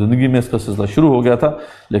 آپ صلی اللہ علیہ وسلم کی زندگی میں اس کا سلسلہ شروع ہو گیا تھا،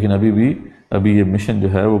 لیکن ابھی یہ مشن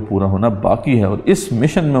جو ہے وہ پورا ہونا باقی ہے، اور اس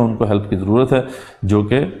مشن میں ان کو ہیلپ کی ضرورت ہے، جو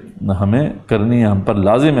کہ ہمیں کرنی ہے، ہم پر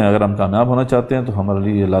لازم ہے۔ اگر ہم کامیاب ہونا چاہتے ہیں تو ہمارے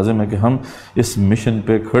لیے یہ لازم ہے کہ ہم اس مشن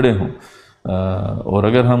پہ کھڑے ہوں، اور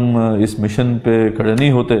اگر ہم اس مشن پہ کھڑے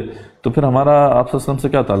نہیں ہوتے تو پھر ہمارا آپ صلی اللہ علیہ وسلم سے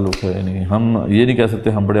کیا تعلق ہے؟ یعنی ہم یہ نہیں کہہ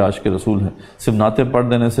سکتے ہم بڑے عاشق رسول ہیں، صرف نعتیں پڑھ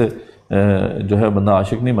دینے سے جو ہے بندہ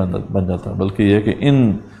عاشق نہیں بن جاتا، بلکہ یہ کہ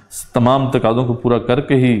ان تمام تقاضوں کو پورا کر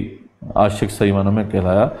کے ہی عاشق صحیح معنوں میں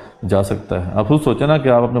کہلایا جا سکتا ہے۔ آپ خود سوچیں نا کہ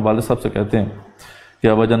آپ اپنے والد صاحب سے کہتے ہیں کہ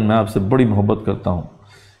ابا جان میں آپ سے بڑی محبت کرتا ہوں،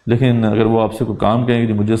 لیکن اگر وہ آپ سے کوئی کام کہیں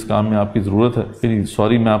کہ مجھے اس کام میں آپ کی ضرورت ہے، پھر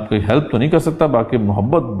سوری میں آپ کی ہیلپ تو نہیں کر سکتا، باقی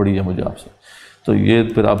محبت بڑی ہے مجھے آپ سے، تو یہ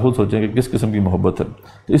پھر آپ خود سوچیں کہ کس قسم کی محبت ہے۔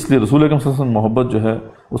 تو اس لیے رسول اکرم صلی اللہ علیہ وسلم محبت جو ہے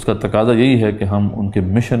اس کا تقاضا یہی ہے کہ ہم ان کے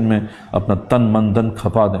مشن میں اپنا تن من دن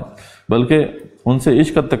کھپا دیں، بلکہ ان سے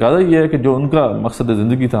عشق کا تقاضا یہ ہے کہ جو ان کا مقصد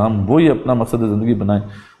زندگی تھا ہم وہی اپنا مقصد زندگی بنائیں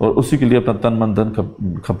اور اسی کے لیے اپنا تن من دن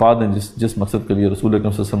کھپا دیں، جس مقصد کے لیے رسول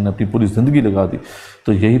اکرم صلی اللہ علیہ وسلم نے اپنی پوری زندگی لگا دی۔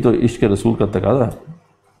 تو یہی تو عشق رسول کا تقاضا ہے۔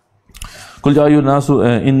 قل یا ایھا الناس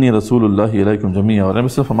انی رسول اللہ الیکم جمیعا، اور نبی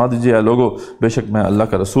سے فرما دیجیے اے لوگو بے شک میں اللہ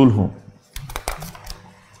کا رسول ہوں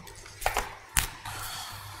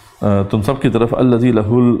تم سب کی طرف، الذی لہ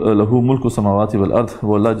ملک السماوات والارض،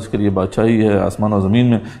 وہ اللہ جس کے لیے بادشاہی ہے آسمان و زمین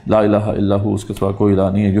میں، لا الہ الا ہو، اس کے سوا کوئی الہ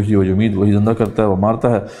نہیں ہے، یحیی و یمیت، وہی زندہ کرتا ہے و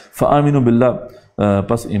مارتا ہے، فآمنوا باللہ،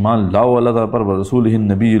 پس ایمان لاؤ اللہ تعالیٰ پر، ورسولہ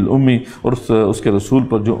النبی الامی، اور اس کے رسول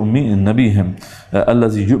پر جو امی نبی ہیں،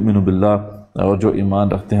 الذی یؤمن باللہ، اور جو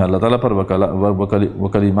ایمان رکھتے ہیں اللہ تعالیٰ پر،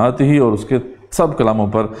 وکلماتہ، اور اس کے سب کلاموں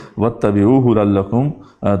پر، واتبعوہ لعلکم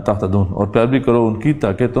تہتدون، اور پیروی کرو ان کی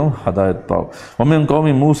تاکہ تم ہدایت پاؤ۔ ومن قوم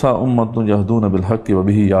موسیٰ امۃ یہدون بالحق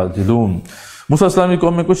وبہ یعدلون، موسیٰ علیہ السلام کی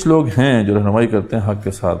قوم میں کچھ لوگ ہیں جو رہنمائی کرتے ہیں حق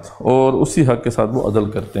کے ساتھ اور اسی حق کے ساتھ وہ عدل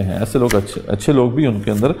کرتے ہیں، ایسے لوگ اچھے لوگ بھی ان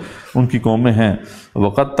کے اندر ان کی قوم میں ہیں۔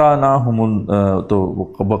 وقطعناہم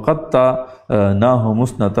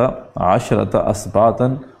اثنتا عشرۃ اسباطا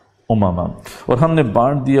امما، اور ہم نے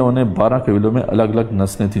بانٹ دیا انہیں 12 قبیلوں میں الگ الگ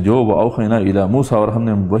نسلیں تھیں، جو وأوحینا الی موسیٰ، اور ہم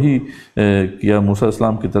نے وہی کیا موسیٰ علیہ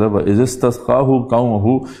السلام کی طرف، اذ استسقاہ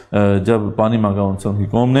قومہ، جب پانی مانگا ان سے ان کی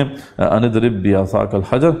قوم نے، ان اضرب بعصاک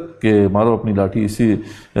الحجر، کہ مارو اپنی لاٹھی اسی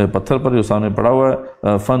پتھر پر جو سامنے پڑا ہوا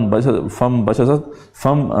ہے، فم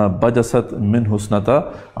بجست منہ اثنتا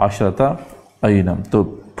عشرۃ اینا، تو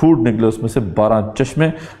پھوٹ نکلے اس میں سے 12 چشمے،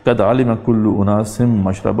 قد علم کل اناس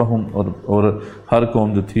مشربہم، اور ہر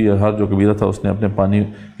قوم جو تھی، ہر جو قبیلہ تھا اس نے اپنے پانی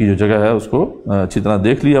کی جو جگہ ہے اس کو اچھی طرح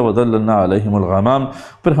دیکھ لیا۔ وَظَلَّلْنَا عَلَيْهِمُ الْغَمَامَ،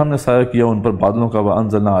 پھر ہم نے سایہ کیا ان پر بادلوں کا،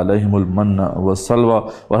 وَأَنزَلْنَا عَلَيْهِمُ الْمَنَّ وَالسَّلْوَىٰ،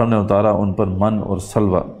 اور ہم نے اتارا ان پر من اور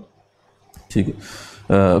سلوہ، ٹھیک ہے۔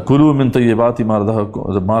 کلوا من طیبات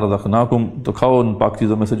ما رزقناکم، تو کھاؤ ان پاک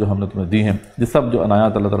چیزوں میں سے جو ہم نے تمہیں دی ہیں۔ یہ سب جو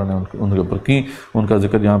عنایات اللہ تعالیٰ نے ان کے اوپر کی، ان کا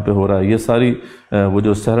ذکر یہاں پہ ہو رہا ہے۔ یہ ساری وہ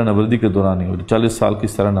جو سحر نوردی کے دوران ہی، وہ 40 سال کی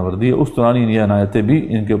سحر نوردی ہے، اس دوران یہ عنایتیں بھی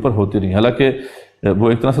ان کے اوپر ہوتی رہی، حالانکہ وہ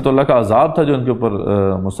ایک طرح سے تو اللہ کا عذاب تھا جو ان کے اوپر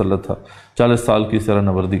مسلط تھا۔ 40 سال کی سحر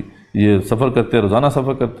نوردی، یہ سفر کرتے، روزانہ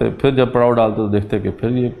سفر کرتے، پھر جب پڑاؤ ڈالتے تو دیکھتے کہ پھر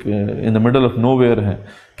یہ ان the middle of know where ہیں،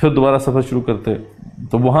 پھر دوبارہ سفر شروع کرتے،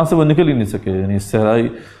 تو وہاں سے وہ نکل ہی نہیں سکے، یعنی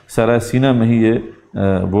صحرائے سینہ میں ہی یہ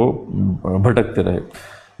وہ بھٹکتے رہے۔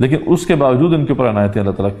 لیکن اس کے باوجود ان کے اوپر عنایتیں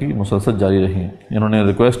اللہ تعالیٰ کی مسلسل جاری رہی ہیں۔ انہوں نے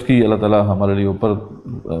ریکویسٹ کی، اللہ تعالیٰ ہمارے لیے اوپر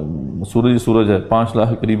سورج ہے، 5 لاکھ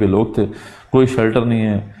کے قریب لوگ تھے، کوئی شیلٹر نہیں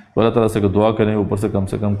ہے، اللہ تعالیٰ سے کہ دعا کریں اوپر سے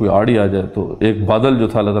کم کوئی آڑی آ جائے، تو ایک بادل جو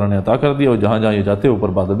تھا اللہ تعالیٰ نے عطا کر دیا، اور جہاں جہاں یہ جاتے اوپر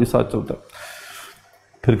بادل بھی ساتھ چلتا۔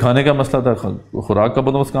 پھر کھانے کا مسئلہ تھا، خوراک کا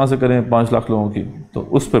بندوبست کہاں سے کریں 5 لاکھ لوگوں کی، تو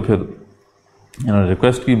اس پہ پھر انہوں نے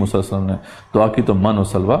ریکویسٹ کی، موسیٰ علیہ السلام نے دعا کی، تو من و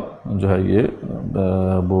سلوہ جو ہے یہ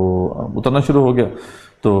وہ اترنا شروع ہو گیا۔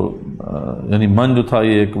 تو یعنی من جو تھا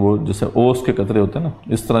یہ ایک وہ جیسے اوس کے قطرے ہوتے ہیں نا،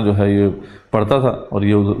 اس طرح جو ہے یہ پڑتا تھا اور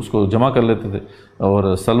یہ اس کو جمع کر لیتے تھے،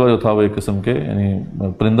 اور سلوہ جو تھا وہ ایک قسم کے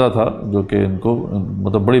یعنی پرندہ تھا جو کہ ان کو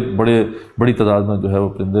مطلب بڑی تعداد میں جو ہے وہ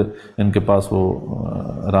پرندے ان کے پاس وہ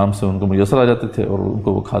آرام سے ان کو میسر آ جاتے تھے، اور ان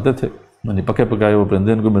کو وہ کھاتے تھے، یعنی پکے پکائے وہ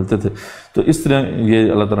پرندے ان کو ملتے تھے۔ تو اس طرح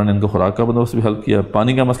یہ اللہ تعالیٰ نے ان کو خوراک کا بندوبست بھی حل کیا۔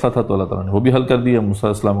 پانی کا مسئلہ تھا تو اللہ تعالیٰ نے وہ بھی حل کر دیا۔ موسیٰ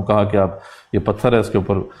علیہ السلام کو کہا کہ آپ یہ پتھر ہے، اس کے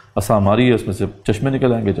اوپر عصا ماری ہے، اس میں سے چشمے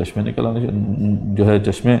نکل آئیں گے، چشمے نکل آنے جو ہے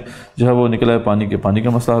چشمے جو ہے وہ نکل آئے پانی کا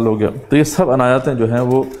مسئلہ حل ہو گیا۔ تو یہ سب عنایتیں جو ہیں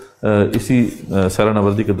وہ اسی سحر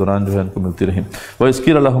نوردی کے دوران جو ہے ان کو ملتی رہیں۔ وَإِذْ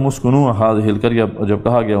قِيلَ لَهُمُ اسْكُنُوا هَٰذِهِ الْقَرْيَةَ، جب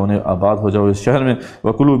کہا گیا انہیں آباد ہو جاؤ اس شہر میں،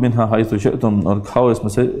 وَكُلُوا مِنْهَا حَيْثُ شِئْتُمْ، اور کھاؤ اس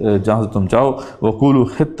میں سے جہاں سے تم چاہو، وَقُولُوا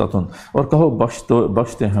حِطَّةٌ، اور کہو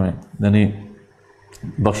بخش دیں ہمیں، یعنی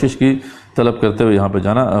بخشش کی طلب کرتے ہوئے یہاں پہ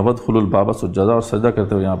جانا، وَادْخُلُوا الْبَابَ سُجَّدًا، اور سجدہ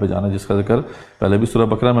کرتے ہوئے یہاں پہ جانا، جس کا ذکر پہلے بھی سورہ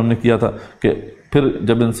بقرہ میں ہم نے کیا تھا کہ پھر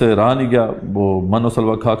جب ان سے رہا نہیں گیا، وہ من و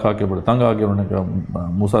سلوہ کھا کے بڑے تنگ آ گئے، انہوں نے کہا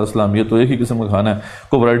موسیٰ علیہ السلام یہ تو ایک ہی قسم کا کھانا ہے،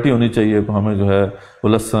 کوئی ورائٹی ہونی چاہیے، ہمیں جو ہے وہ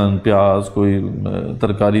لہسن پیاز کوئی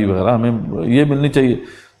ترکاری وغیرہ ہمیں یہ ملنی چاہیے۔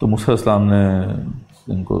 تو موسیٰ علیہ السلام نے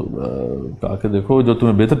ان کو کہا کہ دیکھو جو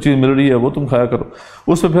تمہیں بہتر چیز مل رہی ہے وہ تم کھایا کرو۔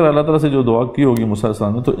 اس پہ پھر اللہ تعالیٰ سے جو دعا کی ہوگی موسیٰ علیہ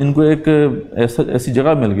السلام نے، تو ان کو ایک ایسی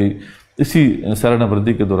جگہ مل گئی اسی سحر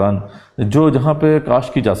نوردی کے دوران جو جہاں پہ کاش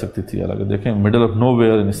کی جا سکتی تھی، حالانکہ دیکھیں مڈل آف نو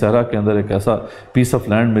ویئر، یعنی صحرا کے اندر ایک ایسا پیس آف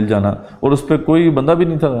لینڈ مل جانا، اور اس پہ کوئی بندہ بھی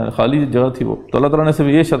نہیں تھا، خالی جگہ تھی وہ۔ تو اللہ تعالیٰ نے صرف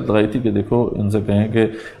یہ شرط لگائی تھی کہ دیکھو ان سے کہیں کہ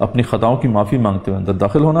اپنی خطاؤں کی معافی مانگتے ہوئے اندر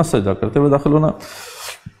داخل ہونا، سجدہ کرتے ہوئے داخل ہونا،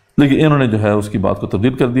 لیکن انہوں نے جو ہے اس کی بات کو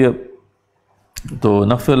تبدیل کر دیا۔ تو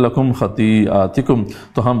نغفر لکم خطیئاتکم،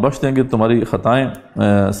 تو ہم بخش دیں گے تمہاری خطائیں،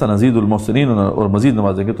 سنزید المحسنین، اور مزید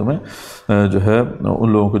نوازیں گے تمہیں جو ہے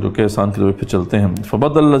ان لوگوں کو جو کہ احسان کے رویے پہ چلتے ہیں۔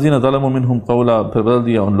 فبدل الذین ظلموا منہم قولا، پھر بدل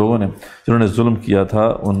دیا ان لوگوں نے جنہوں نے ظلم کیا تھا،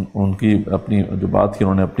 ان کی اپنی جو بات کی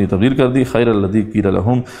انہوں نے اپنی تبدیل کر دی، خیر الذی قیل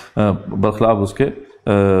لہم، برخلاف اس کے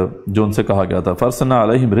جو ان سے کہا گیا تھا۔ فارسلنا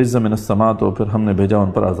علیہم رجزا من السماء، تو پھر ہم نے بھیجا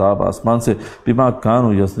ان پر عذاب آسمان سے، بما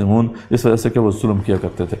کانوا یظلمون، اس وجہ سے کہ وہ ظلم کیا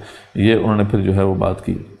کرتے تھے۔ یہ انہوں نے پھر جو ہے وہ بات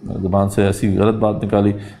کی، زبان سے ایسی غلط بات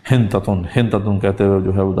نکالی، ہنتتن کہتے ہوئے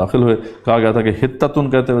جو ہے وہ داخل ہوئے۔ کہا گیا تھا کہ ہتتن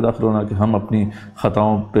کہتے ہوئے داخل ہونا، کہ ہم اپنی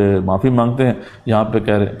خطاؤں پہ معافی مانگتے ہیں، یہاں پہ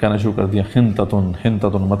کہنا شروع کر دیا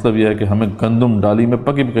ہنتتن، مطلب یہ ہے کہ ہمیں گندم ڈالی میں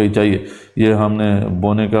پکی پکائی چاہیے، یہ ہم نے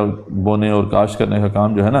بونے اور کاشت کرنے کا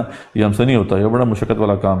کام جو ہے نا یہ ہم سے نہیں ہوتا، یہ بڑا مشکل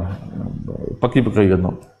والا کام ہے، پکی پکائی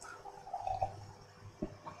گندم۔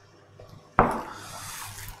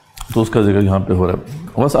 تو اس کا ذکر یہاں پہ ہو رہا ہے۔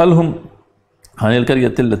 وَاسْأَلْهُمْ عَنِ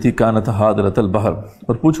الْقَرْيَةِ الَّتِي كَانَتْ حَاضِرَةَ الْبَحْرِ،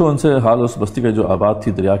 اور پوچھو ان سے حال اس بستی کا جو آباد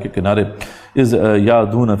تھی دریا کے کنارے، اِذْ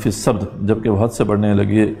يَعْدُونَ فِي السَّبْتِ، جبکہ وہ حد سے بڑھنے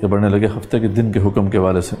لگے ہفتے کے دن کے حکم کے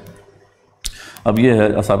حوالے سے۔ اب یہ ہے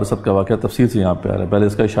اصحاب سبت کا واقعہ تفصیل سے یہاں پہ آ رہا ہے، پہلے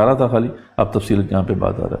اس کا اشارہ تھا خالی، اب تفصیل یہاں پہ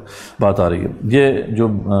بات آ رہی ہے۔ یہ جو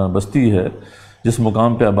بستی ہے جس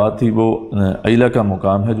مقام پہ آباد تھی وہ ایلا کا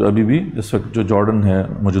مقام ہے، جو ابھی بھی اس وقت جو جارڈن ہے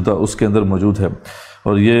موجودہ اس کے اندر موجود ہے،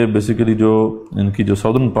 اور یہ بیسیکلی جو ان کی جو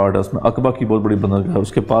ساؤدرن پارٹ ہے اس میں عقبہ کی بہت بڑی بندرگاہ ہے،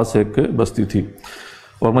 اس کے پاس ایک بستی تھی،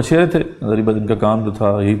 اور مچھیرے تھے، غریباً ان کا کام جو تھا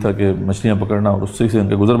یہی تھا کہ مچھلیاں پکڑنا، اور اس سے ان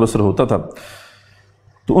کا گزر بسر ہوتا تھا۔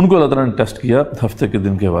 تو ان کو اللہ تعالیٰ نے ٹیسٹ کیا ہفتے کے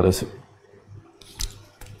دن کے حوالے سے۔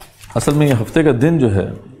 اصل میں یہ ہفتے کا دن جو ہے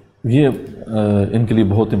یہ ان کے لیے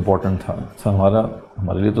بہت امپورٹنٹ تھا۔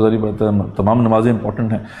 ہمارے لیے تو ظاہر بات ہے تمام نمازیں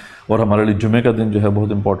امپورٹنٹ ہیں، اور ہمارے لیے جمعے کا دن جو ہے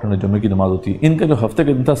بہت امپورٹنٹ ہے، جمعے کی نماز ہوتی ہے۔ ان کا جو ہفتے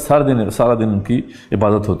کا دن تھا سارا دن ان کی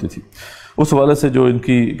عبادت ہوتی تھی۔ اس حوالے سے جو ان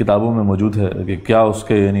کی کتابوں میں موجود ہے کہ کیا اس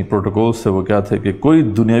کے یعنی پروٹوکولز تھے وہ کیا تھے کہ کوئی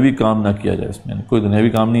دنیاوی کام نہ کیا جائے، اس میں یعنی کوئی دنیاوی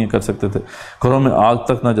کام نہیں کر سکتے تھے، گھروں میں آگ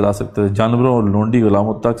تک نہ جلا سکتے تھے، جانوروں اور لونڈی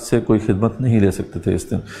غلاموں تک سے کوئی خدمت نہیں لے سکتے تھے اس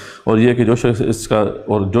دن، اور یہ کہ جو شخص اس کا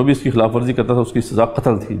اور جو بھی اس کی خلاف ورزی کرتا تھا اس کی سزا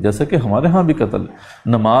قتل تھی، جیسا کہ ہمارے ہاں بھی قتل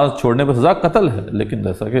ہے، نماز چھوڑنے پہ سزا قتل ہے، لیکن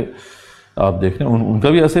جیسا کہ آپ دیکھ رہے ہیں ان کا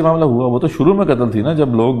بھی ایسے ہی معاملہ ہوا۔ وہ تو شروع میں قتل تھی نا،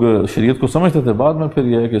 جب لوگ شریعت کو سمجھتے تھے، بعد میں پھر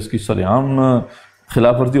یہ ہے کہ اس کی سر عام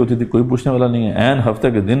خلاف ورزی ہوتی تھی، کوئی پوچھنے والا نہیں ہے۔ عین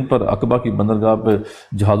ہفتے کے دن پر عقبہ کی بندرگاہ پہ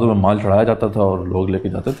جہازوں میں مال چڑھایا جاتا تھا اور لوگ لے کے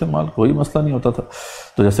جاتے تھے مال، کوئی مسئلہ نہیں ہوتا تھا۔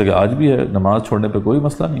 تو جیسے کہ آج بھی ہے، نماز چھوڑنے پہ کوئی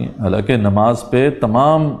مسئلہ نہیں ہے، حالانکہ نماز پہ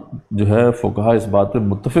تمام جو ہے فقہاء اس بات پہ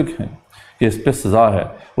متفق ہیں کہ اس پہ سزا ہے۔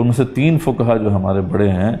 ان میں سے 3 فقہاء جو ہمارے بڑے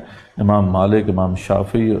ہیں، امام مالک، امام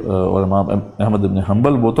شافعی اور امام احمد بن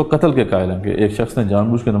حنبل، وہ تو قتل کے قائل ہیں کہ ایک شخص نے جان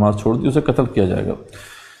بوجھ کے نماز چھوڑ دی اسے قتل کیا جائے گا،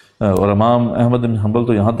 اور امام احمد بن حنبل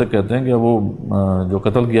تو یہاں تک کہتے ہیں کہ وہ جو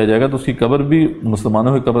قتل کیا جائے گا تو اس کی قبر بھی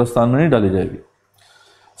مسلمانوں کے قبرستان میں نہیں ڈالی جائے گی۔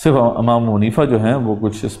 صرف امام حنیفہ جو ہیں وہ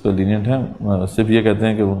کچھ اس پہ لینینٹ ہیں، صرف یہ کہتے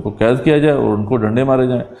ہیں کہ ان کو قید کیا جائے اور ان کو ڈنڈے مارے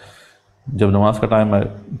جائیں جب نماز کا ٹائم آئے،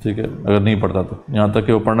 ٹھیک ہے، اگر نہیں پڑھتا تو، یہاں تک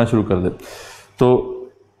کہ وہ پڑھنا شروع کر دے۔ تو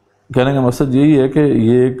کہنے کا مقصد یہی ہے کہ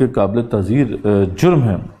یہ ایک قابل تعزیر جرم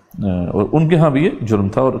ہے، اور ان کے ہاں بھی یہ جرم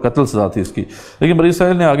تھا اور قتل سزا تھی اس کی، لیکن بنی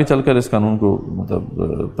اسرائیل نے آگے چل کر اس قانون کو مطلب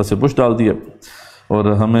پس پش ڈال دیا، اور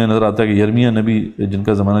ہمیں نظر آتا ہے کہ یرمیہ نبی جن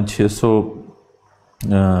کا زمانہ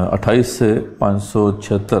 628 سے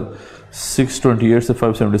 576، 628 سے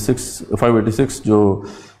 586 جو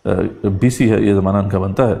BC ہے، یہ زمانہ ان کا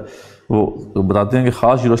بنتا ہے، وہ بتاتے ہیں کہ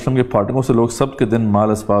خاص یروشلم کے پھاٹکوں سے لوگ سب کے دن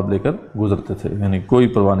مال اسباب لے کر گزرتے تھے، یعنی کوئی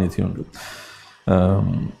پرواہ نہیں تھی ان کو۔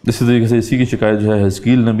 اسی طریقے سے اسی کی شکایت جو ہے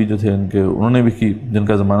حزقیل نبی جو تھے انہوں نے بھی کی، جن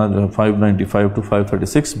کا زمانہ جو ہے 595 to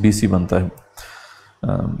 536 BC بنتا ہے،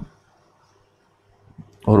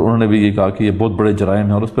 اور انہوں نے بھی یہ کہا کہ یہ بہت بڑے جرائم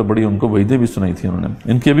ہیں، اور اس پہ بڑی ان کو وعیدیں بھی سنائی تھیں انہوں نے۔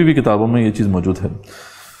 ان کی ابھی بھی کتابوں میں یہ چیز موجود ہے۔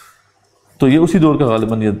 تو یہ اسی دور کا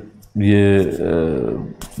غالباً یہ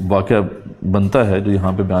واقعہ بنتا ہے جو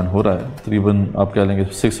یہاں پہ بیان ہو رہا ہے، تقریباً آپ کہہ لیں گے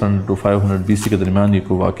 600 to 500 BC کے درمیان یہ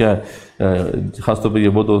کوئی واقعہ ہے۔ خاص طور پہ یہ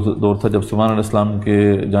وہ دور تھا جب سلیمان علیہ السلام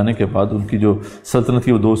کے جانے کے بعد ان کی جو سلطنت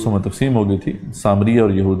تھی وہ 2 حصوں میں تقسیم ہو گئی تھی، سامریہ اور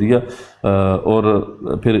یہودیہ، اور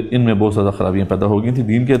پھر ان میں بہت زیادہ خرابیاں پیدا ہو گئی تھیں،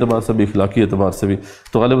 دین کے اعتبار سے بھی، اخلاقی اعتبار سے بھی،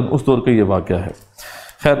 تو غالباً اس دور کا یہ واقعہ ہے۔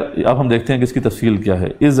 خیر اب ہم دیکھتے ہیں کہ اس کی تفصیل کیا ہے۔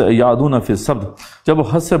 اذ یعدون فی السبت، جب وہ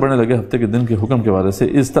حد سے بڑھنے لگے ہفتے کے دن کے حکم کے بارے سے،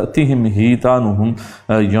 اذ تأتیہم حیتانہم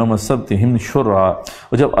یوم سبتہم شرعا،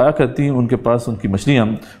 اور جب آیا کرتی ہیں ان کے پاس ان کی مچھلیاں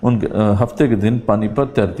ان ہفتے کے دن پانی پر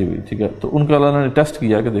تیرتی ہوئی، ٹھیک ہے، تو ان کا اللہ نے ٹیسٹ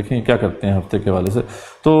کیا کہ دیکھیں کیا کرتے ہیں ہفتے کے حوالے سے،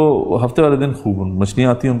 تو ہفتے والے دن خوب مچھلیاں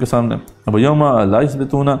آتی ہیں ان کے سامنے، اب یوم لا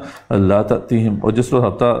یثبتون لا تأتیہم، اور جس روز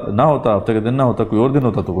ہفتہ نہ ہوتا، ہفتے کے دن نہ ہوتا، کوئی اور دن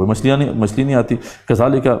ہوتا تو کوئی مچھلی نہیں آتی،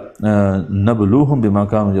 کذالک نبلوہم بما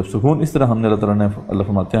کانوا یفسقون، اس طرح ہم نے اللہ تعالیٰ نے، اللہ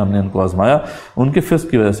فرماتے ہیں ہم نے ان کو آزمایا ان کے فسق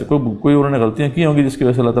کی وجہ سے، کوئی انہوں نے غلطیاں کی ہوں گی جس کی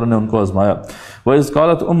وجہ سے اللہ تعالیٰ نے ان کو آزمایا۔ وَإِذْ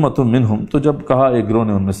قَالَتْ أُمَّةٌ مِّنْهُمْ، تو جب کہا ایک گروہ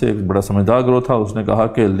نے ان میں سے، ایک بڑا سمجھدار گروہ تھا، اس نے کہا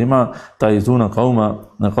کہ لِمَا تَعِظُونَ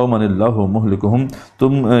قَوْمًا اللَّهُ مُهْلِكُهُمْ،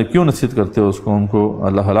 تم کیوں نصیحت کرتے ہو اس قوم کو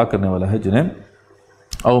اللہ ہلاک کرنے والا ہے جنہیں،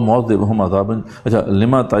 او معذبہم عذابا، اچھا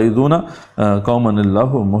لما تعیدون قوما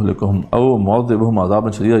اللہ مہلکہم، او معذبہم عذابا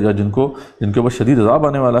شدیدا، یا جن کے اوپر شدید عذاب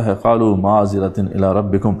آنے والا ہے، قالوا معذرۃ الی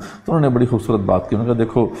ربکم، تو انہوں نے بڑی خوبصورت بات کی، انہوں نے کہا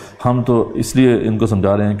دیکھو ہم تو اس لیے ان کو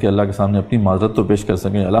سمجھا رہے ہیں کہ اللہ کے سامنے اپنی معذرت تو پیش کر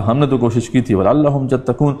سکیں، اللہ ہم نے تو کوشش کی تھی، ولعلہم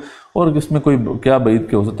یتقون، اور اس میں کوئی کیا بعید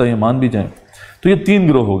کہ ہو سکتا ہے یہ مان بھی جائیں۔ تو یہ 3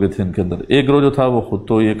 گروہ ہو گئے تھے ان کے اندر، ایک گروہ جو تھا وہ خود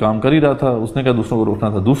تو یہ کام کر ہی رہا تھا، اس نے کہا دوسروں کو روکنا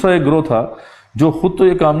تھا، دوسرا ایک گروہ تھا جو خود تو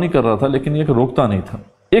یہ کام نہیں کر رہا تھا لیکن یہ روکتا نہیں تھا،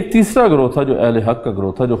 ایک تیسرا گروہ تھا جو اہل حق کا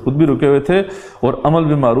گروہ تھا، جو خود بھی رکے ہوئے تھے اور عمل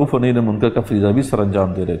بالمعروف اور نہی عن المنکر کا فریضہ بھی سر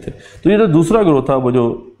انجام دے رہے تھے۔ تو یہ جو دوسرا گروہ تھا وہ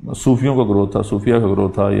جو صوفیوں کا گروہ تھا، صوفیہ کا گروہ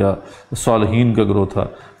تھا یا صالحین کا گروہ تھا،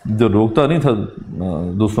 جو روکتا نہیں تھا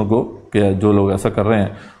دوسروں کو کہ جو لوگ ایسا کر رہے ہیں،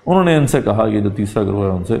 انہوں نے ان سے کہا، یہ جو تیسرا گروہ ہے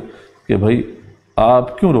ان سے، کہ بھائی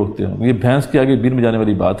آپ کیوں روکتے ہیں، یہ بھینس کے آگے بیر میں جانے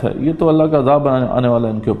والی بات ہے، یہ تو اللہ کا عذاب آنے والا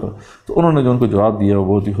ہے ان کے اوپر۔ تو انہوں نے جو ان کو جواب دیا وہ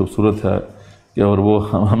بہت ہی خوبصورت ہے کہ، اور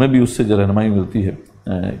وہ ہمیں بھی اس سے جو رہنمائی ملتی ہے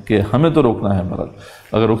کہ ہمیں تو روکنا ہے، بہرحال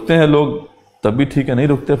اگر رکتے ہیں لوگ تب بھی ٹھیک ہے، نہیں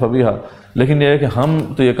رکتے فبیہا، لیکن یہ ہے کہ ہم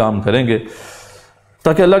تو یہ کام کریں گے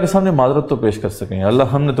تاکہ اللہ کے سامنے معذرت تو پیش کر سکیں، اللہ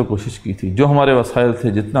ہم نے تو کوشش کی تھی، جو ہمارے وسائل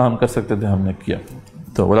تھے، جتنا ہم کر سکتے تھے ہم نے کیا،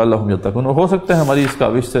 تو وَلَعَلَّهُمْ يَتَّقُونَ، ہو سکتا ہے ہماری اس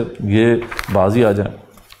کاوش سے یہ بازی آ جائیں۔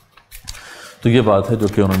 تو یہ بات ہے جو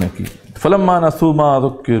کہ انہوں نے کی۔ فلما نسوا ما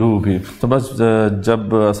ذکروا بہ، تو بس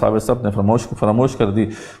جب اصحاب السبت نے فراموش کر دی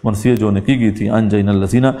منسیت جو انہیں کی گئی تھی، انجینا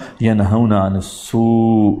الذین ینہون عن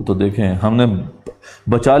السوء، تو دیکھیں ہم نے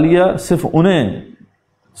بچا لیا صرف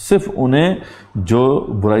انہیں جو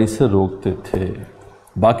برائی سے روکتے تھے،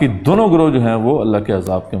 باقی دونوں گروہ جو ہیں وہ اللہ کے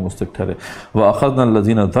عذاب کے مستحق ٹھہرے۔ وَأَخَذْنَا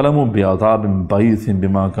الَّذِينَ ظَلَمُوا بِعَذَابٍ بَئِيسٍ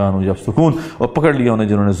بِمَا كَانُوا يَفْسُقُونَ، اور پکڑ لیا انہیں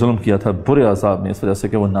جنہوں نے ظلم کیا تھا برے عذاب میں اس وجہ سے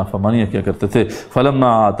کہ وہ نافرمانیاں کیا کرتے تھے۔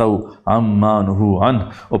 فَلَمَّا عَتَوْا عَمَّا نُهُوا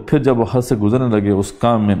عَنْهُ، اور پھر جب وہ حد سے گزرنے لگے اس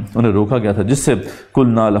کام میں انہیں روکا گیا تھا جس سے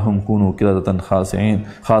قُلْنَا لَهُمْ كُونُوا قِرَدَةً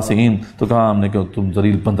خَاسِئِينَ، تو کہا ہم نے کہ تم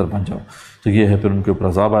ذلیل بندر بن جاؤ۔ تو یہ ہے پھر ان کے اوپر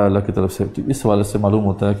عذاب آیا اللہ کی طرف سے۔ تو اس حوالے سے معلوم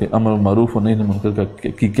ہوتا ہے کہ امر معروف اور نہی منکر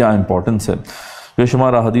کی کیا امپورٹنس ہے۔ بے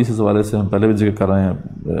شمار احادیث اس حوالے سے ہم پہلے بھی ذکر کر رہے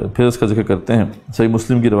ہیں، پھر اس کا ذکر کرتے ہیں۔ صحیح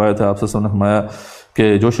مسلم کی روایت ہے، آپ صلی اللہ علیہ وسلم نے فرمایا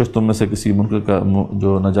کہ جو شخص تم میں سے کسی منکر کا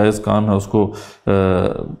جو ناجائز کام ہے اس کو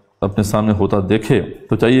اپنے سامنے ہوتا دیکھے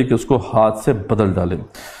تو چاہیے کہ اس کو ہاتھ سے بدل ڈالے،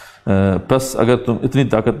 بس اگر تم اتنی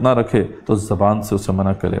طاقت نہ رکھے تو زبان سے اسے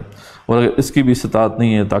منع کرے، اور اگر اس کی بھی استطاعت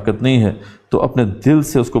نہیں ہے، طاقت نہیں ہے، تو اپنے دل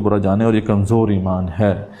سے اس کو برا جانے، اور یہ کمزور ایمان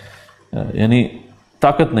ہے۔ یعنی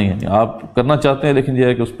طاقت نہیں ہے، آپ کرنا چاہتے ہیں لیکن یہ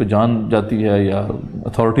ہے کہ اس پہ جان جاتی ہے، یا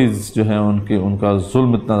اتھارٹیز جو ہیں ان کا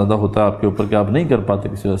ظلم اتنا زیادہ ہوتا ہے آپ کے اوپر کہ آپ نہیں کر پاتے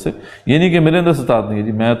کسی وجہ سے۔ یہ نہیں کہ میرے اندر استطاعت نہیں ہے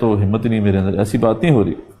جی، میں تو ہمت ہی نہیں میرے اندر، ایسی بات نہیں ہو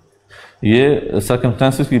رہی۔ یہ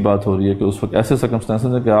سرکمسٹانسز کی بات ہو رہی ہے کہ اس وقت ایسے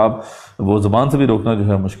سرکمسٹانسز ہیں کہ آپ وہ زبان سے بھی روکنا جو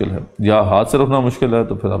ہے مشکل ہے، یا ہاتھ سے روکنا مشکل ہے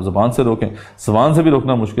تو پھر آپ زبان سے روکیں، زبان سے بھی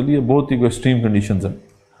روکنا مشکل، یہ بہت ہی کوئی ایکسٹریم کنڈیشنز ہیں۔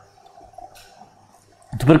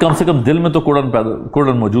 تو پھر کم سے کم دل میں تو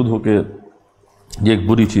کوڑن موجود ہو کہ یہ ایک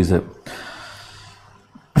بری چیز ہے۔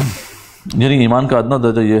 یعنی ایمان کا ادنا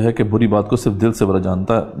درجہ یہ ہے کہ بری بات کو صرف دل سے برا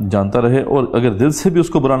جانتا رہے، اور اگر دل سے بھی اس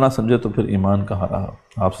کو برا نہ سمجھے تو پھر ایمان کہاں رہا۔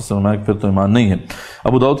 آپ سے فرمایا کہ پھر تو ایمان نہیں ہے۔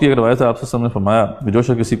 ابو داؤد کی ایک روایت ہے، آپ سے نے فرمایا کہ جو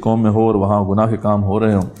شخص کسی قوم میں ہو اور وہاں گناہ کے کام ہو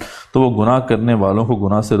رہے ہوں تو وہ گناہ کرنے والوں کو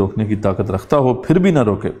گناہ سے روکنے کی طاقت رکھتا ہو پھر بھی نہ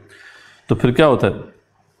روکے، تو پھر کیا ہوتا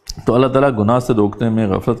ہے؟ تو اللہ تعالیٰ گناہ سے روکنے میں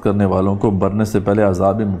غفلت کرنے والوں کو مرنے سے پہلے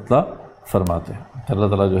عذاب مطلع فرماتے ہیں۔ اللہ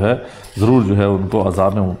تعالیٰ جو ہے ضرور جو ہے ان کو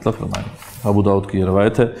عذاب میں مطلع فرمائیں گے۔ ابو داؤد کی یہ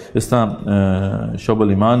روایت ہے۔ اس طرح شعب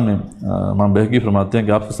الایمان میں امام بہقی فرماتے ہیں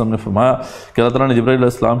کہ آپ سے نے فرمایا کہ اللہ تعالیٰ نے جبرائیل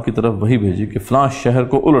علیہ السلام کی طرف وحی بھیجی کہ فلاں شہر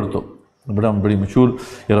کو الٹ دو، بڑی مشہور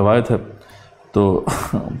یہ روایت ہے۔ تو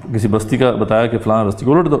کسی بستی کا بتایا کہ فلاں بستی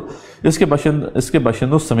کو الٹ دو، اس کے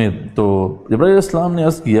باشندوں سمیت۔ تو جبرائیل علیہ السلام نے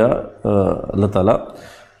عرض کیا اللہ تعالیٰ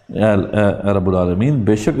اے رب العالمین،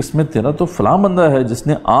 بے شک اس میں تیرا تو فلاں بندہ ہے جس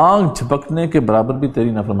نے آنکھ جھپکنے کے برابر بھی تیری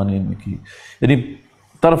نافرمانی نہیں کی، یعنی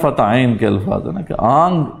طرفت عین کے الفاظ ہے نا کہ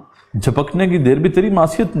آنکھ جھپکنے کی دیر بھی تیری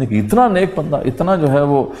معصیت نہیں کی، اتنا نیک بندہ، اتنا جو ہے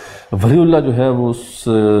وہ ولی اللہ جو ہے وہ اس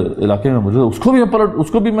علاقے میں موجود ہے، اس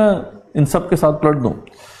کو بھی میں ان سب کے ساتھ پلٹ دوں۔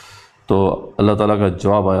 تو اللہ تعالیٰ کا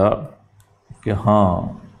جواب آیا کہ ہاں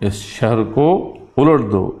اس شہر کو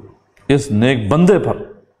الٹ دو اس نیک بندے پر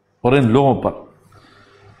اور ان لوگوں پر،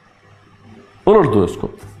 الٹ دو اس کو۔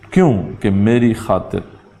 کیوں؟ کہ میری خاطر،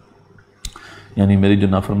 یعنی میری جو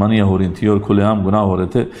نافرمانیاں ہو رہی تھیں اور کھلے عام گناہ ہو رہے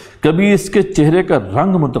تھے، کبھی اس کے چہرے کا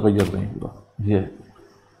رنگ متغیر نہیں ہوا، یہ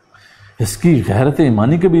اس کی غیرت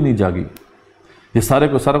ایمانی کبھی نہیں جاگی، یہ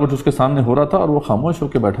سارا کچھ اس کے سامنے ہو رہا تھا اور وہ خاموش ہو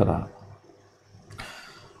کے بیٹھا رہا۔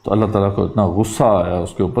 تو اللہ تعالیٰ کو اتنا غصہ آیا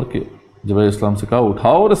اس کے اوپر کہ جبرائیل السلام سے کہا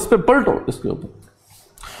اٹھاؤ اور اس پہ پلٹو اس کے اوپر۔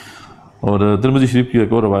 اور ترمذی شریف کی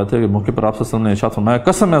ایک اور روایت ہے کہ موقع پر آپ صلی اللہ علیہ وسلم نے ارشاد فرمایا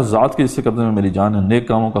قسم ہے اس ذات کی جس کے قبضے میں میری جان ہے، نیک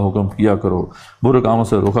کاموں کا حکم کیا کرو، برے کاموں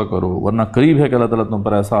سے روکا کرو، ورنہ قریب ہے کہ اللہ تعالیٰ تم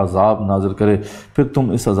پر ایسا عذاب نازل کرے، پھر تم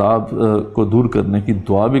اس عذاب کو دور کرنے کی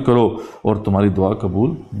دعا بھی کرو اور تمہاری دعا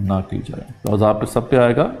قبول نہ کی جائے۔ تو عذاب پہ سب پہ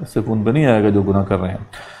آئے گا، صرف ان پہ نہیں آئے گا جو گناہ کر رہے ہیں۔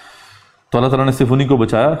 تو اللہ تعالیٰ نے صرف انہی کو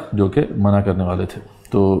بچایا جو کہ منع کرنے والے تھے۔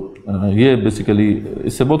 تو یہ بیسیکلی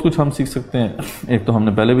اس سے بہت کچھ ہم سیکھ سکتے ہیں۔ ایک تو ہم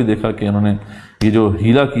نے پہلے بھی دیکھا کہ انہوں نے یہ جو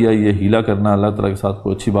ہیلا کیا، یہ ہیلا کرنا اللہ تعالیٰ کے ساتھ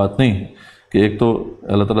کوئی اچھی بات نہیں ہے، کہ ایک تو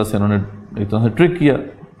اللہ تعالیٰ سے انہوں نے ایک طرح سے ٹرک کیا،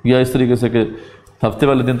 یا اس طریقے سے کہ ہفتے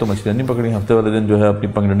والے دن تو مچھلیاں نہیں پکڑی، ہفتے والے دن جو ہے اپنی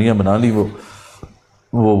پگڈنڈیاں بنا لی،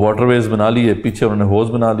 وہ واٹر ویز بنا لیے، پیچھے انہوں نے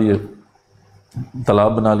ہوز بنا لیے،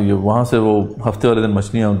 تالاب بنا لیے، وہاں سے وہ ہفتے والے دن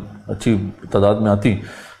مچھلیاں اچھی تعداد میں آتی،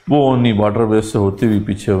 وہ انہی واٹر ویز سے ہوتی ہوئی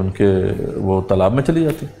پیچھے ان کے وہ تالاب میں چلی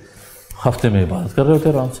جاتی، ہفتے میں عبادت کر رہے ہوتے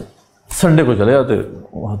آرام سے، سنڈے کو چلے جاتے،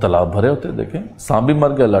 وہاں تالاب بھرے ہوتے، دیکھیں سانپ بھی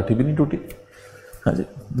مر گیا، لاٹھی بھی نہیں ٹوٹی۔ ہاں جی،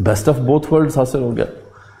 بیسٹ آف بوتھ ورلڈز حاصل ہو گیا۔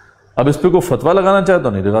 اب اس پہ کوئی فتویٰ لگانا چاہے تو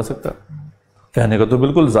نہیں لگا سکتا، کہنے کا تو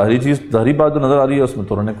بالکل ظاہری بات جو نظر آ رہی ہے اس میں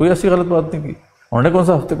تو انہوں نے کوئی ایسی غلط بات نہیں کی۔ انہوں نے کون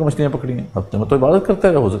سا ہفتے کو مچھلیاں پکڑی ہیں؟ ہفتے میں تو عبادت کرتا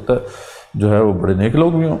ہے، ہو سکتا ہے جو ہے وہ بڑے نیک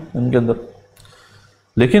لوگ بھی ہوں ان کے اندر۔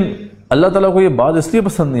 لیکن اللہ تعالیٰ کو یہ بات اس لیے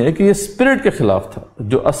پسند نہیں ہے کہ یہ اسپرٹ کے خلاف تھا،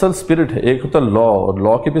 جو اصل اسپرٹ ہے۔ ایک ہوتا ہے لا، اور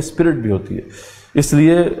لا کی بھی اسپرٹ بھی ہوتی ہے اس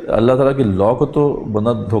لیے اللہ تعالیٰ کی لاء کو تو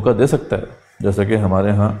بندہ دھوکہ دے سکتا ہے، جیسا کہ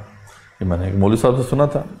ہمارے ہاں میں نے ایک مولوی صاحب سے سنا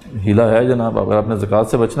تھا، ہیلا ہے جناب، اگر آپ نے زکوٰۃ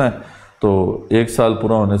سے بچنا ہے تو 1 سال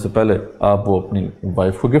پورا ہونے سے پہلے آپ وہ اپنی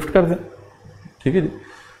وائف کو گفٹ کر دیں، ٹھیک ہے جی،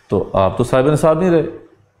 تو آپ تو صاحب نصاب نہیں رہے،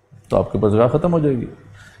 تو آپ کے پاس زکوٰۃ ختم ہو جائے گی۔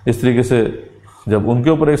 اس طریقے سے جب ان کے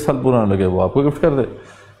اوپر 1 سال پورا نہ لگے وہ آپ کو گفٹ کر دے،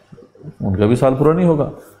 ان کا بھی سال پورا نہیں ہوگا،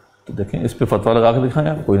 تو دیکھیں اس پہ فتویٰ لگا کے دکھائیں،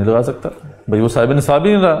 آپ کوئی نہیں لگا سکتا، بھائی وہ صاحب نصاب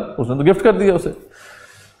ہی نہیں رہا، اس نے تو گفٹ کر دیا اسے۔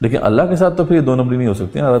 لیکن اللہ کے ساتھ تو پھر یہ 2 نمبری نہیں ہو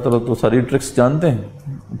سکتی ہیں، اللہ تعالیٰ تو ساری ٹرکس جانتے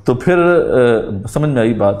ہیں۔ تو پھر سمجھ میں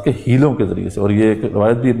آئی بات کہ ہیلوں کے ذریعے سے، اور یہ ایک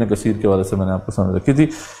روایت بھی ابن کثیر کے حوالے سے میں نے آپ کو سامنے رکھی تھی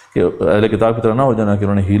کہ اہل کتاب کی طرح نہ ہو جانا کہ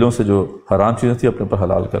انہوں نے ہیلوں سے جو حرام چیزیں تھیں اپنے پر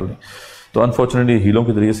حلال کر لیں۔ تو انفارچونیٹلی ہیلوں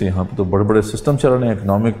کے ذریعے سے یہاں پہ تو بڑے بڑے سسٹم چل رہے ہیں،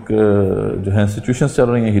 اکنامک جو ہیں سچویشنز چل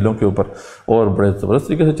رہی ہیں ہیلوں کے اوپر، اور بڑے زبردست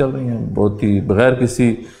طریقے سے چل رہی ہیں، بہت ہی بغیر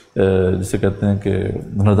کسی جسے کہتے ہیں کہ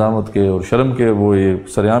ندامت کے اور شرم کے وہ یہ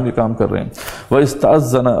سریعام یہ کام کر رہے ہیں۔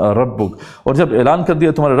 وَإِسْتَأْذَنَ رَبُّكَ، اور جب اعلان کر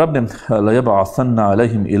دیا تمہارے رب نے، لَيَبْعَثَنَّ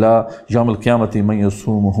عَلَيْهِمْ إِلَىٰ يَوْمِ الْقِيَامَةِ مَن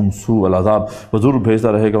يَسُومُهُمْ سُوءَ الْعَذَابِ، وہ ضرور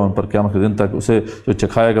بھیجتا رہے گا ان پر قیامت کے دن تک اسے جو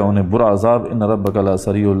چکھائے گا انہیں برا عذاب۔ إِنَّ رَبَّكَ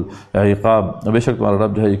لَسَرِيعُ الْعِقَابِ، بے شک تمہارا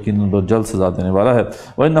رب جو ہے یقیناً جلد سزا دینے والا ہے۔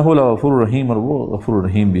 وَإِنَّهُ لَغَفُورٌ رَحِيمٌ، اور وہ غفور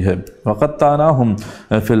رحیم بھی ہے۔ وَقَطَّعْنَاهُمْ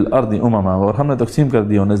فِي الْأَرْضِ أُمَمًا، اور ہم نے تقسیم کر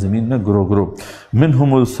دیا انہیں زمین میں گروہ گروہ،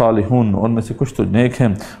 مِنْهُمُ الصَّالِحُونَ، ان میں سے کچھ تو نیک ہیں،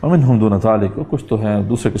 ومنہم دون ذالک، اور کچھ تو ہیں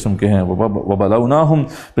دوسرے قسم کے ہیں، وبلوناہم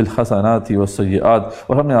بالحسنات والسیئات،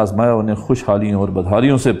 اور ہم نے آزمایا انہیں خوشحالیوں اور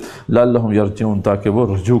بدحالیوں سے، لعلہم یرجعون، تاکہ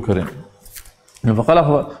وہ رجوع کریں۔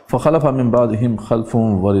 فخلف من بعدہم خلف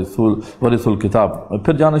ورثوا الکتاب،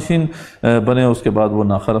 پھر جانشین بنے اس کے بعد وہ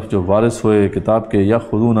ناخلف جو وارث ہوئے کتاب کے،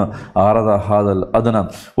 یاخذون عرض هذا الادنی،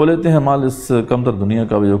 وہ لیتے ہیں مال اس کمتر دنیا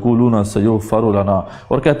کا، ویقولون سیغفر لنا،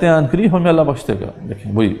 اور کہتے ہیں انقریب ہمیں اللہ بخش دے گا۔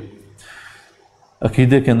 دیکھیں وہی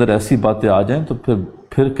عقیدے کے اندر ایسی باتیں آ جائیں تو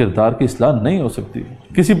پھر کردار کی اصلاح نہیں ہو سکتی۔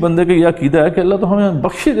 کسی بندے کا یہ عقیدہ ہے کہ اللہ تو ہمیں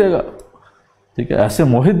بخش ہی دے گا، ٹھیک ہے، ایسے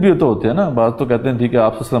موحد بھی تو ہوتے ہیں نا، بعض تو کہتے ہیں ٹھیک ہے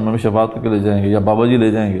آپ صلی اللہ علیہ وسلم ہمیں شفاعت کر کے لے جائیں گے یا بابا جی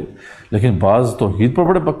لے جائیں گے، لیکن بعض توحید پر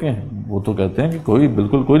بڑے پکے ہیں، وہ تو کہتے ہیں کہ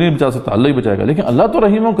بالکل کوئی نہیں بچا سکتا، اللہ ہی بچائے گا، لیکن اللہ تو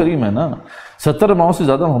رحیم و کریم ہے نا، 70 ماؤں سے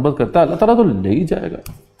زیادہ محبت کرتا ہے، اللہ تعالیٰ تو لے ہی جائے گا۔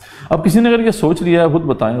 اب کسی نے اگر یہ سوچ لیا ہے، خود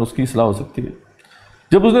بتائیں اس کی اصلاح ہو سکتی ہے؟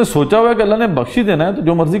 جب اس نے سوچا ہوا ہے کہ اللہ نے بخش ہی دینا ہے تو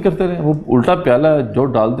جو مرضی کرتے رہیں، وہ الٹا پیالہ ہے جو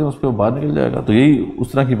ڈال دیں اس پہ وہ باہر نکل جائے گا، تو یہی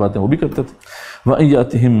اس طرح کی باتیں وہ بھی کرتے تھے۔ وَإِن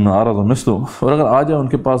يَأْتِهِمْ عَرَضٌ مِثْلُهُ، اور اگر آ جائے ان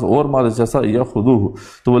کے پاس اور مال جیسا، يَأْخُذُوهُ،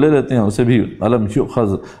 تو وہ لے لیتے ہیں اسے بھی۔ أَلَمْ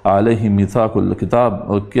يُؤْخَذْ عَلَيْهِمْ مِيثَاقُ الْكِتَابِ،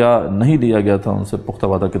 اور کیا نہیں لیا گیا تھا ان سے پختہ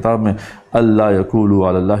وعدہ کتاب میں، أَلَّا يَقُولُوا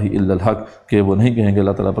عَلَى اللَّهِ إِلَّا الْحَقَّ، کہ وہ نہیں کہیں گے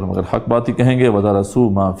اللہ تعالیٰ پر مگر حق بات ہی کہیں گے۔ وَدَرَسُوا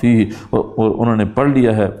مَا فِيهِ، اور انہوں نے پڑھ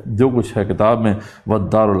لیا ہے جو کچھ ہے کتاب میں۔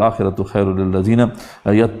 وَالدَّارُ الْآخِرَةُ خَيْرٌ لِلَّذِينَ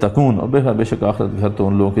يَتَّقُونَ، اور بے شک آخرت گھر تو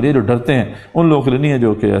ان لوگوں کے لیے جو ڈرتے ہیں، ان لوگوں کے لیے نہیں ہے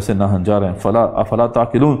جو کہ ایسے ناہنجار ہیں۔ فَلَا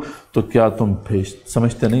تَعْقِلُونَ، تو کیا تم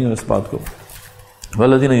سمجھتے نہیں ہو اس بات کو۔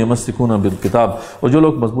 والذین یمسکون بالکتاب، اور جو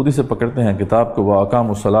لوگ مضبوطی سے پکڑتے ہیں کتاب کو،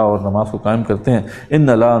 وَأَقَامُوا الصَّلَاةَ، اور نماز کو قائم کرتے ہیں،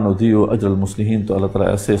 إِنَّ لَا نُضِيعُ أَجْرَ الْمُصْلِحِينَ، تو اللہ تعالیٰ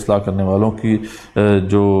ایسے اصلاح کرنے والوں کی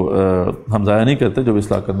جو ہم ضائع نہیں کرتے، جو بھی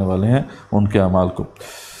اصلاح کرنے والے ہیں ان کے اعمال کو،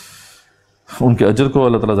 ان کے اجر کو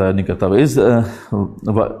اللہ تعالیٰ ضائع نہیں کرتا۔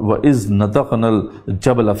 وَإِذْ نَتَقْنَا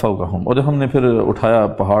الْجَبَلَ فَوْقَهُمْ، اور جب ہم نے پھر اٹھایا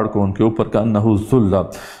پہاڑ کو ان کے اوپر، كَأَنَّهُ ظُلَّةٌ،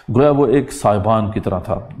 گویا وہ ایک سائبان کی طرح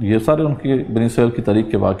تھا۔ یہ سارے ان کی بنی اسرائیل کی تاریخ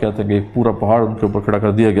کے واقعات ہیں کہ ایک پورا پہاڑ ان کے اوپر کھڑا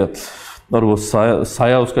کر دیا گیا، اور وہ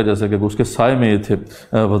سایہ اس کا جیسے کہ اس کے سائے میں یہ تھے۔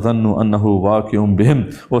 وَظَنُّوا أَنَّهُ وَاقِعٌ بِهِمْ،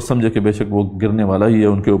 وہ سمجھے کہ بے شک وہ گرنے والا ہی ہے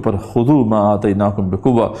ان کے اوپر۔ خُذُوا مَا آتَيْنَاكُمْ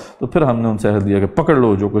بِقُوَّةٍ، تو پھر ہم نے ان سے عہد دیا کہ پکڑ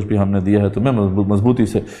لو جو کچھ بھی ہم نے دیا ہے تمہیں مضبوطی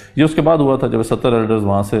سے۔ یہ اس کے بعد ہوا تھا جب 70 ایلڈرز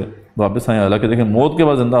وہاں سے واپس آئے، حالانکہ دیکھیں موت کے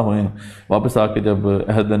بعد زندہ ہوئے ہیں، واپس آ کے جب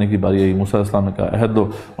عہد دینے کی باری آئی، موسیٰ علیہ السلام نے کہا عہد دو،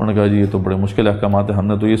 انہوں نے کہا جی یہ تو بڑے مشکل احکامات ہیں، ہم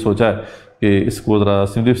نے تو یہ سوچا ہے کہ اس کو ذرا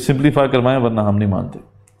سمپلیفائی کروائیں ورنہ ہم نہیں مانتے۔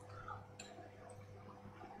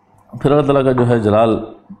 پھر اللہ تعالیٰ کا جو ہے جلال،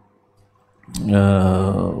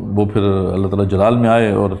 وہ پھر اللہ تعالیٰ جلال میں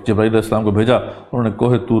آئے اور جبرائیل علیہ السلام کو بھیجا، انہوں نے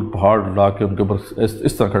کوہ طور پہاڑ لا کے ان کے اوپر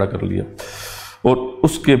اس طرح کھڑا کر لیا، اور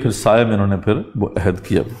اس کے پھر سائے میں انہوں نے پھر وہ عہد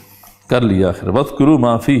کیا کر لیا آخر۔ وَاذْكُرُوا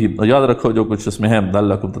مَا فِيهِ، اور یاد رکھو جو کچھ اس میں ہے،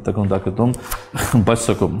 لَعَلَّكُمْ تَتَّقُونَ، تاکہ تم بچ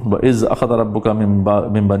سکو۔ وَإِذْ أَخَذَ رَبُّكَ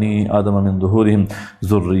مِن بَنِي آدَمَ مِن ظُهُورِهِمْ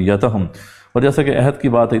ذُرِّيَّتَهُمْ، اور جیسا کہ عہد کی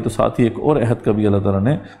بات ہے تو ساتھ ہی ایک اور عہد کا بھی اللہ تعالیٰ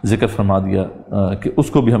نے ذکر فرما دیا کہ اس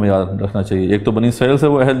کو بھی ہمیں یاد رکھنا چاہیے۔ ایک تو بنی اسرائیل سے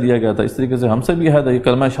وہ عہد لیا گیا تھا، اس طریقے سے ہم سے بھی عہد ہے، یہ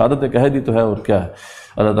کلمہ شہادت ایک عہد ہی تو ہے، اور کیا ہے،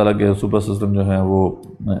 اللہ تعالیٰ کے رسول صلی اللہ علیہ وسلم جو ہیں وہ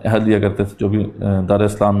عہد لیا کرتے تھے جو بھی دار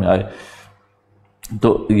اسلام میں آئے۔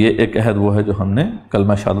 تو یہ ایک عہد وہ ہے جو ہم نے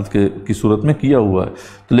کلمہ شہادت کی صورت میں کیا ہوا ہے.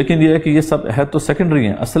 تو لیکن یہ ہے کہ یہ سب عہد تو سیکنڈری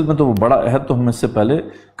ہیں، اصل میں تو وہ بڑا عہد تو ہم اس سے پہلے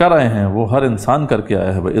کر آئے ہیں، وہ ہر انسان کر کے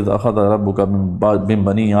آیا ہے. وَإِذْ أَخَذَ رَبُّكَ مِن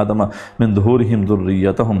بَنِي آدَمَ مِن ظُهُورِهِمْ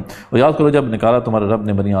ذُرِّيَّتَهُمْ، اور یاد کرو جب نکالا تمہارے رب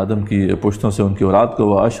نے بنی آدم کی پشتوں سے ان کی اولاد کو،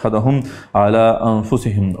 وَأَشْهَدَهُمْ عَلَىٰ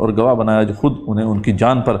أَنفُسِهِمْ، اور گواہ بنایا جو خود انہیں ان کی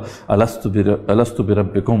جان پر، أَلَسْتُ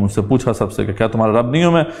بِرَبِّكُمْ، ان سے پوچھا سب سے کہ کیا تمہارا رب نہیں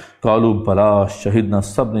ہوں میں؟ قَالُوا بَلَىٰ شَهِدْنَا،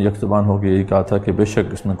 سب نے یک زبان ہو کے یہی کہا تھا کہ بے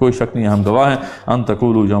شک اس میں کوئی شک نہیں ہے، ہم گواہ ہیں. ان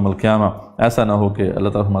تقولوا یوم القیامہ، ایسا نہ ہو کہ اللہ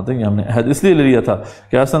تعالیٰ فرماتے ہیں کہ ہم نے عہد اس لیے لے لیا تھا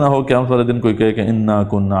کہ ایسا نہ ہو کہ ہم والے دن کوئی کہے کہ انا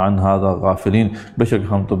کنا عن ھذا غافلین، بے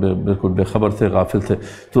شک ہم تو بالکل بے خبر تھے، غافل تھے.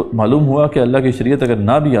 تو معلوم ہوا کہ اللہ کی شریعت اگر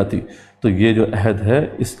نہ بھی آتی تو یہ جو عہد ہے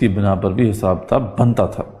اس کی بنا پر بھی حساب کتاب بنتا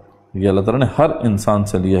تھا. یہ اللہ تعالیٰ نے ہر انسان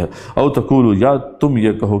سے لیا ہے. او تقولوا، یا تم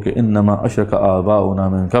یہ کہو کہ انما اشرک آباؤنا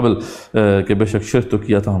من قبل، کہ بے شک شرک تو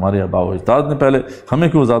کیا تھا ہمارے آباء و اجداد نے پہلے، ہمیں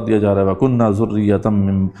کیوں عذاب دیا جا رہا ہے؟ وَكُنَّا ذُرِّيَّةً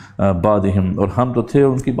مِّن بَعْدِهِمْ، اور ہم تو تھے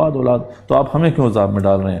ان کی بعد اولاد، تو آپ ہمیں کیوں عذاب میں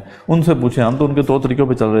ڈال رہے ہیں؟ ان سے پوچھیں، ہم تو ان کے طور طریقوں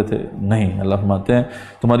پہ چل رہے تھے. نہیں، اللہ فرماتے ہیں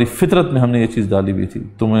تمہاری فطرت میں ہم نے یہ چیز ڈالی ہوئی تھی،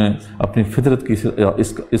 تمہیں اپنی فطرت کی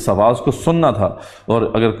اس آواز کو سننا تھا،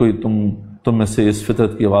 اور اگر کوئی تم میں سے اس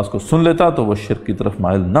فطرت کی آواز کو سن لیتا تو وہ شرک کی طرف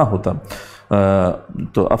مائل نہ ہوتا.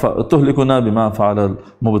 تو تہلکنا بما فعل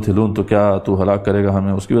المبطلون، تو کیا تو ہلاک کرے گا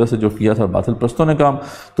ہمیں اس کی وجہ سے جو کیا تھا باطل پرستوں نے کام.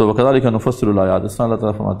 تو وکذالک نفصل الآیات، اس طرح اللہ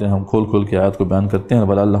تعالیٰ فرماتے ہیں ہم کھول کھول کے آیات کو بیان کرتے ہیں،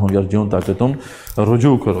 ولعلہم یرجعون، تاکہ تم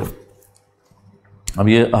رجوع کرو. اب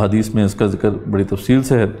یہ احادیث میں اس کا ذکر بڑی تفصیل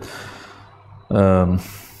سے ہے.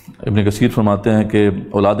 ابن کثیر فرماتے ہیں کہ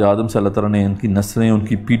اولاد آدم سے اللہ تعالیٰ نے ان کی نسلیں ان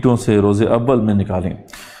کی پیٹوں سے روز اول میں نکالیں،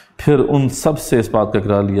 پھر ان سب سے اس بات کا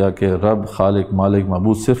اقرار لیا کہ رب، خالق، مالک،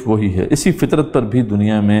 معبود صرف وہی ہے. اسی فطرت پر بھی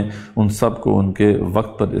دنیا میں ان سب کو ان کے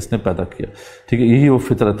وقت پر اس نے پیدا کیا. ٹھیک ہے، یہی وہ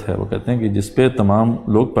فطرت ہے، وہ کہتے ہیں کہ جس پہ تمام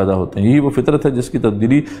لوگ پیدا ہوتے ہیں. یہی وہ فطرت ہے جس کی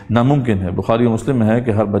تبدیلی ناممکن ہے. بخاری و مسلم میں ہے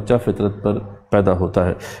کہ ہر بچہ فطرت پر پیدا ہوتا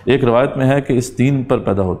ہے. ایک روایت میں ہے کہ اس دین پر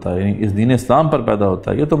پیدا ہوتا ہے، یعنی اس دین اسلام پر پیدا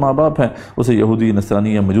ہوتا ہے. یہ تو ماں باپ ہیں اسے یہودی،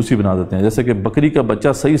 نصرانی یا مجوسی بنا دیتے ہیں. جیسے کہ بکری کا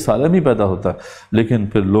بچہ صحیح سالم ہی پیدا ہوتا ہے لیکن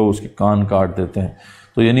پھر لوگ اس کے کان کاٹ دیتے ہیں.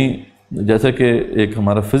 تو یعنی جیسے کہ ایک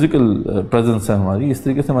ہمارا فزیکل پریزنس ہے ہماری، اس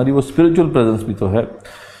طریقے سے ہماری وہ اسپریچول پریزنس بھی تو ہے.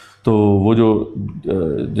 تو وہ جو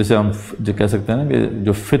جسے ہم کہہ سکتے ہیں نا کہ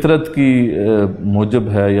جو فطرت کی موجب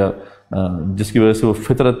ہے، یا جس کی وجہ سے وہ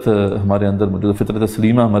فطرت ہمارے اندر موجود ہے، فطرت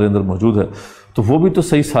سلیمہ ہمارے اندر موجود ہے، تو وہ بھی تو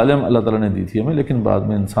صحیح سالم اللہ تعالیٰ نے دی تھی ہمیں. لیکن بعد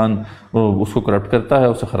میں انسان اس کو کرپٹ کرتا ہے،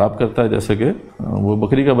 اسے خراب کرتا ہے. جیسے کہ وہ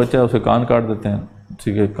بکری کا بچہ ہے، اسے کان کاٹ دیتے ہیں،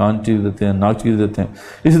 ٹھیک ہے، کان چیر دیتے ہیں، ناک چیر دیتے ہیں.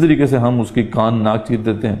 اسی طریقے سے ہم اس کی کان ناک چیر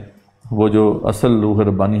دیتے ہیں. وہ جو اصل روح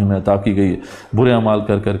ربانی ہمیں عطا کی گئی ہے برے اعمال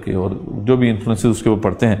کر کے، اور جو بھی انفلوئنسز اس کے وہ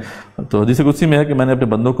پڑھتے ہیں. تو حدیث قدسی میں ہے کہ میں نے اپنے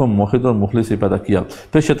بندوں کو موحد اور مخلص سے پیدا کیا،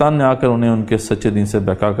 پھر شیطان نے آ کر انہیں ان کے سچے دین سے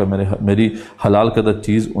بہکا کر میری حلال کردہ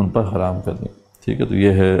چیز ان پر حرام کر دی. ٹھیک ہے، تو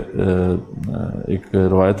یہ ہے ایک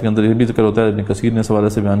روایت کے اندر یہ بھی ذکر ہوتا ہے، ابن کثیر نے اس حوالے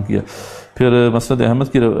سے بیان کیا. پھر مسند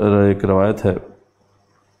احمد کی ایک روایت ہے،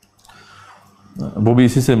 وہ بھی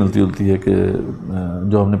اسی سے ملتی جلتی ہے، کہ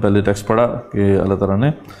جو ہم نے پہلے ٹیکسٹ پڑھا کہ اللہ تعالیٰ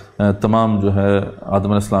نے تمام جو ہے آدم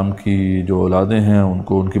علیہ السلام کی جو اولادیں ہیں ان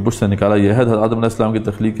کو ان کی پشت سے نکالا. یہ ہے آدم علیہ السلام کی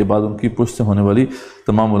تخلیق کے بعد ان کی پشت سے ہونے والی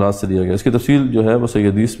تمام اولاد سے لیا گیا. اس کی تفصیل جو ہے وہ صحیح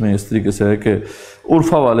حدیث میں اس طریقے سے ہے کہ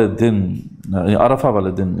عرفہ والے دن، عرفہ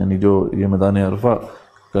والے دن، یعنی جو یہ میدان عرفہ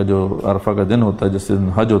کا جو عرفہ کا دن ہوتا ہے جس دن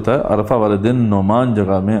حج ہوتا ہے، عرفہ والے دن نعمان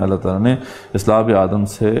جگہ میں اللہ تعالیٰ نے اصلاح آدم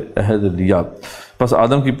سے عہد لیا. پس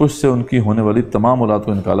آدم کی پشت سے ان کی ہونے والی تمام اولاد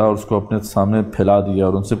کو نکالا اور اس کو اپنے سامنے پھیلا دیا،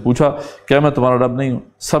 اور ان سے پوچھا کیا میں تمہارا رب نہیں ہوں؟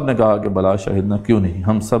 سب نے کہا کہ بلا شاہدنا، کیوں نہیں،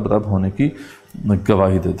 ہم سب رب ہونے کی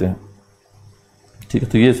گواہی دیتے ہیں. ٹھیک ہے،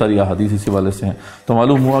 تو یہ ساری احادیث اسی والے سے ہیں. تو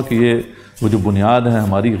معلوم ہوا کہ یہ وہ جو بنیاد ہے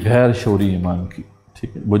ہماری غیر شعوری ایمان کی،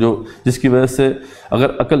 ٹھیک ہے، وہ جو جس کی وجہ سے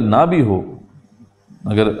اگر عقل نہ بھی ہو،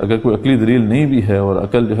 اگر کوئی عقلی دلیل نہیں بھی ہے اور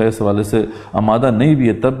عقل جو ہے اس حوالے سے آمادہ نہیں بھی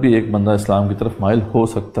ہے، تب بھی ایک بندہ اسلام کی طرف مائل ہو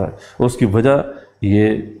سکتا ہے. اور اس کی وجہ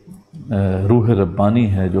یہ روح ربانی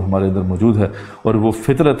ہے جو ہمارے اندر موجود ہے، اور وہ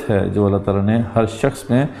فطرت ہے جو اللہ تعالیٰ نے ہر شخص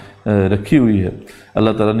میں رکھی ہوئی ہے.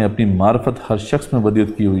 اللہ تعالیٰ نے اپنی معرفت ہر شخص میں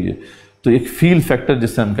ودیعت کی ہوئی ہے. تو ایک فیل فیکٹر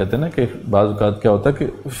جس سے ہم کہتے ہیں نا کہ بعض اوقات کیا ہوتا ہے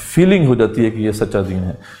کہ فیلنگ ہو جاتی ہے کہ یہ سچا دین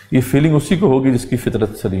ہے، یہ فیلنگ اسی کو ہوگی جس کی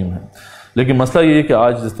فطرت سلیم ہے. لیکن مسئلہ یہ ہے کہ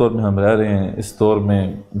آج جس دور میں ہم رہ رہے ہیں، اس دور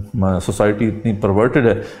میں سوسائٹی اتنی پرورٹڈ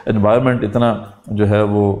ہے، انوائرمنٹ اتنا جو ہے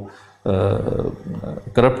وہ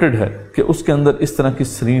کرپٹڈ ہے کہ اس کے اندر اس طرح کی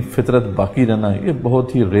سلیم فطرت باقی رہنا یہ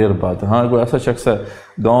بہت ہی ریئر بات ہے. ہاں کوئی ایسا شخص ہے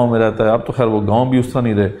گاؤں میں رہتا ہے، اب تو خیر وہ گاؤں بھی اس طرح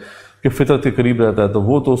نہیں رہے، کہ فطرت کے قریب رہتا ہے تو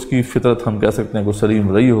وہ تو اس کی فطرت ہم کہہ سکتے ہیں کہ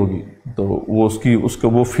سلیم رہی ہوگی، تو وہ اس کو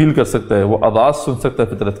وہ فیل کر سکتا ہے، وہ آواز سن سکتا ہے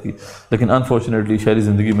فطرت کی. لیکن انفارچونیٹلی شہری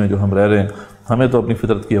زندگی میں جو ہم رہ رہے ہیں ہمیں تو اپنی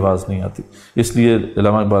فطرت کی آواز نہیں آتی. اس لیے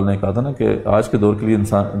علامہ اقبال نے کہا تھا نا کہ آج کے دور کے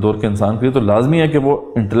انسان کے لیے تو لازمی ہے کہ وہ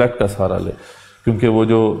انٹلیکٹ کا سہارا لے، کیونکہ وہ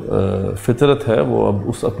جو فطرت ہے وہ اب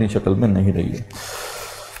اس اپنی شکل میں نہیں رہی ہے.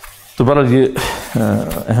 تو بہرحال یہ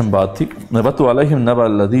اہم بات تھی. نَبَتُ عَلَيْهِمْ نَبَأَ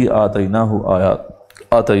الَّذِي آتَيْنَاهُ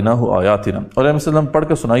آیاتنا، اور احمد صلی اللہ علیہ وسلم پڑھ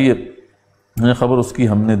کے سنائیے خبر اس کی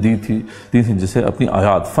ہم نے دی تھی جسے اپنی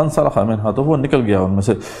آیات. فَانْسَلَخَ مِنْهَا، تو وہ نکل گیا ان میں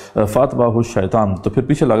سے. فَأَتْبَعَهُ الشَّيْطَانُ، تو پھر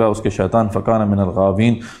پیچھے لگا اس کے شیطان. فَكَانَ مِنَ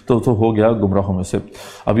الْغَاوِينَ، تو ہو گیا گمراہوں میں سے.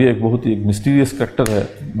 اب یہ ایک بہت ہی مسٹیریس کریکٹر ہے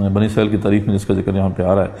بنی اسرائیل کی تاریخ میں جس کا ذکر یہاں پہ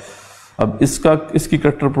آ رہا ہے. اب اس کی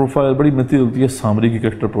کریکٹر پروفائل بڑی ملتی جلتی ہے سامری کی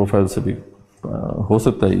کریکٹر پروفائل سے بھی. ہو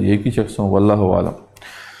سکتا ہے ایک ہی شخص ہوں، واللہ عالم.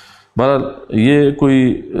 بہرحال یہ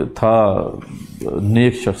کوئی تھا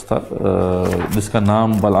نیک شخص تھا جس کا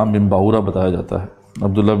نام بلعام بن باورہ بتایا جاتا ہے.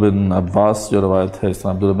 عبداللہ بن عباس جو روایت ہے، اس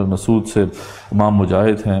طرح عبداللہ بن مسعود سے، امام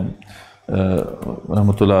مجاہد ہیں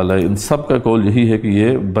رحمۃ اللہ علیہ، ان سب کا قول یہی ہے کہ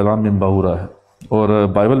یہ بلعام بن باورہ ہے، اور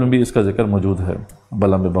بائبل میں بھی اس کا ذکر موجود ہے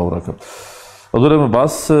بلعام بن باورہ کا. عبداللہ بن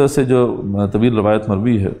عباس سے جو طویل روایت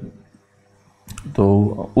مروی ہے تو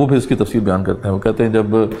وہ بھی اس کی تفسیر بیان کرتے ہیں. وہ کہتے ہیں جب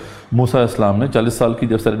موسیٰ علیہ السلام نے 40 سال کی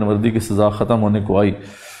جب سر نوردی کی سزا ختم ہونے کو آئی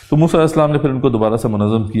تو موسیٰ علیہ السلام نے پھر ان کو دوبارہ سے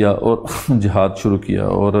منظم کیا اور جہاد شروع کیا،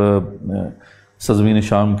 اور سرزمین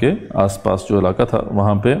شام کے آس پاس جو علاقہ تھا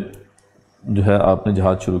وہاں پہ جو ہے آپ نے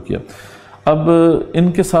جہاد شروع کیا. اب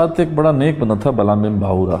ان کے ساتھ ایک بڑا نیک بندہ تھا بلعام بن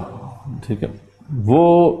باورہ، ٹھیک ہے.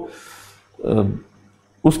 وہ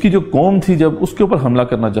اس کی جو قوم تھی جب اس کے اوپر حملہ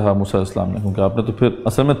کرنا چاہا موسیٰ علیہ السلام نے، کیونکہ آپ نے تو پھر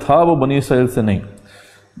اصل میں تھا وہ بنی اسرائیل سے نہیں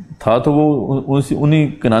تھا، تو وہ انہی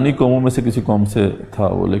کنانی قوموں میں سے کسی قوم سے تھا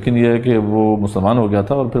وہ، لیکن یہ ہے کہ وہ مسلمان ہو گیا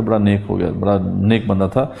تھا اور پھر بڑا نیک ہو گیا، بڑا نیک بندہ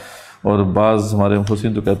تھا. اور بعض ہمارے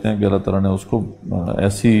مفسرین تو کہتے ہیں کہ اللہ تعالیٰ نے اس کو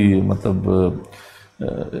ایسی مطلب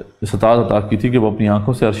استطاعت عطا کی تھی کہ وہ اپنی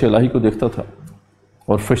آنکھوں سے عرش الہی کو دیکھتا تھا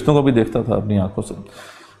اور فرشتوں کو بھی دیکھتا تھا اپنی آنکھوں سے.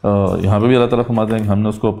 یہاں پہ بھی اللہ تعالیٰ فرماتے ہیں کہ ہم نے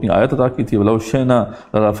اس کو اپنی آیت عطا کی تھی، وَلَوْ شِئْنَا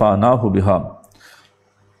لَرَفَعْنَاهُ بِهَا.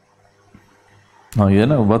 ہاں یہ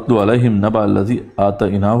نا وَاتْلُ عَلَيْهِمْ نَبَأَ الَّذِي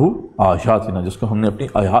آتَيْنَاهُ آیَاتِنَا، جس کو ہم نے اپنی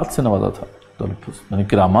آیات سے نوازا تھا، تو یعنی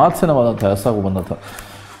کرامات سے نوازا تھا، ایسا وہ بندہ تھا.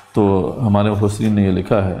 تو ہمارے مفسرین نے یہ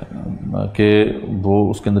لکھا ہے کہ وہ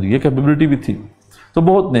اس کے اندر یہ کیپیبلٹی بھی تھی، تو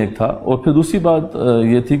بہت نیک تھا. اور پھر دوسری بات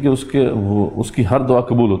یہ تھی کہ اس کی ہر دعا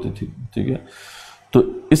قبول ہوتی تھی، ٹھیک ہے. تو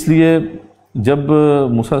اس لیے جب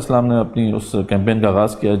موسیٰ علیہ السلام نے اپنی اس کیمپین کا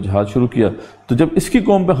آغاز کیا، جہاد شروع کیا، تو جب اس کی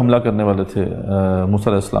قوم پہ حملہ کرنے والے تھے موسیٰ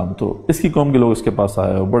علیہ السلام، تو اس کی قوم کے لوگ اس کے پاس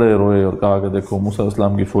آئے اور بڑے روئے اور کہا کہ دیکھو موسیٰ علیہ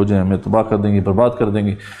السلام کی فوجیں ہمیں تباہ کر دیں گی، برباد کر دیں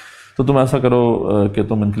گی، تو تم ایسا کرو کہ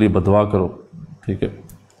تم ان کے لیے بدعا کرو، ٹھیک ہے.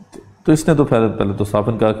 تو اس نے تو پہلے تو صاف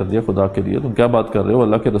انکار کر دیا خدا کے لیے، تم کیا بات کر رہے ہو،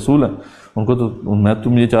 اللہ کے رسول ہیں، ان کو تو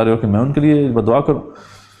تم یہ چاہ رہے ہو کہ میں ان کے لیے بدعا کروں.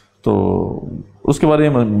 تو اس کے بارے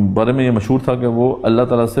میں یہ مشہور تھا کہ وہ اللہ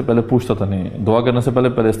تعالیٰ سے پہلے پوچھتا تھا، نہیں دعا کرنے سے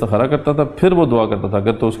پہلے استخارہ کرتا تھا، پھر وہ دعا کرتا تھا.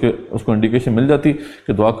 اگر تو اس کو انڈیکیشن مل جاتی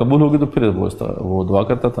کہ دعا قبول ہوگی تو پھر وہ دعا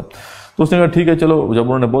کرتا تھا. تو اس نے کہا ٹھیک ہے چلو، جب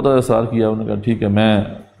انہوں نے بہت زیادہ اصرار کیا انہوں نے کہا ٹھیک ہے میں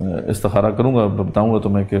استخارہ کروں گا، بتاؤں گا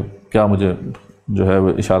تمہیں کہ کیا مجھے جو ہے وہ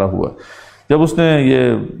اشارہ ہوا. جب اس نے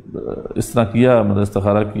یہ اس طرح کیا، مطلب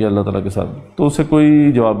استخارہ کیا اللہ تعالیٰ کے ساتھ، تو اسے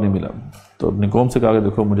کوئی جواب نہیں ملا. تو اپنی قوم سے کہا کہ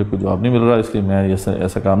دیکھو مجھے کوئی جواب نہیں مل رہا، اس لیے میں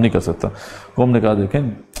ایسا کام نہیں کر سکتا. قوم نے کہا دیکھیں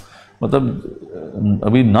مطلب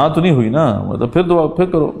ابھی نہ تو نہیں ہوئی نا، مطلب پھر دعا پھر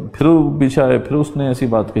کرو. پھر پیچھے آئے، پھر اس نے ایسی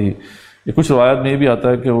بات کہی. یہ کچھ روایت میں یہ بھی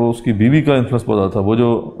آتا ہے کہ وہ اس کی بیوی کا انفلوئنس بہت زیادہ تھا، وہ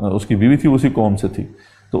جو اس کی بیوی تھی اسی قوم سے تھی،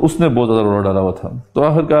 تو اس نے بہت زیادہ روڑا ڈالا ہوا تھا. تو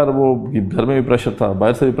آخرکار وہ گھر میں بھی پریشر تھا،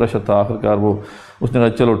 باہر سے بھی پریشر تھا. آخرکار اس نے کہا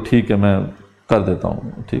چلو ٹھیک ہے میں کر دیتا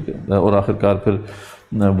ہوں، ٹھیک ہے. اور آخرکار پھر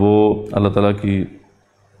وہ اللہ تعالیٰ کی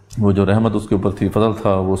وہ جو رحمت اس کے اوپر تھی، فضل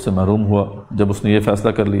تھا، وہ اس سے محروم ہوا جب اس نے یہ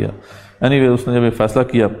فیصلہ کر لیا. اینی اس نے جب یہ فیصلہ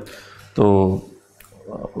کیا تو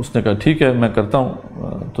اس نے کہا ٹھیک ہے میں کرتا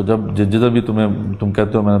ہوں. تو جب جدھر بھی تم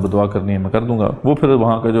کہتے ہو میں نے دعا کرنی ہے میں کر دوں گا. وہ پھر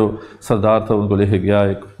وہاں کا جو سردار تھا ان کو لے کے گیا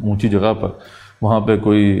ایک اونچی جگہ پر، وہاں پہ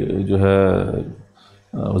کوئی جو ہے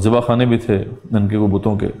ذبح خانے بھی تھے ان کے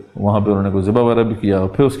بتوں کے، وہاں پہ انہوں نے کوئی ذبح وغیرہ بھی کیا.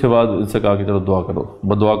 پھر اس کے بعد ان سے کہا کہ چلو دعا کرو،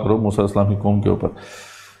 بدعا کرو موسیٰ علیہ السلام کی قوم کے اوپر.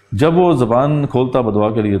 جب وہ زبان کھولتا بدعا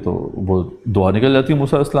کے لیے تو وہ دعا نکل جاتی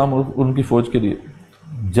موسیٰ علیہ السلام اور ان کی فوج کے لیے.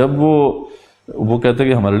 جب وہ کہتے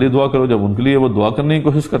کہ ہمارے لیے دعا کرو، جب ان کے لیے وہ دعا کرنے کی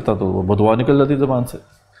کوشش کرتا تو وہ بدعا نکل جاتی زبان سے.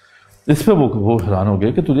 اس پہ وہ حیران ہو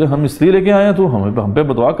گئے کہ تجھے ہم اس لیے لے کے آئے ہیں، تو ہم پہ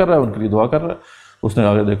بدعا کر رہا ہے، ان کے لیے دعا کر رہا ہے. اس نے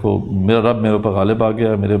کہا کہ دیکھو میرا رب میرے اوپر غالب آ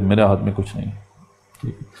گیا، میرے ہاتھ میں کچھ نہیں.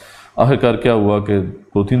 آخرکار کیا ہوا کہ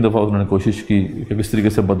 2-3 دفعہ انہوں نے کوشش کی کہ کس طریقے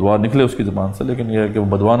سے بدعا نکلے اس کی زبان سے، لیکن یہ ہے کہ وہ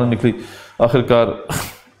بدعا نہ نکلی. آخرکار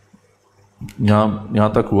یہاں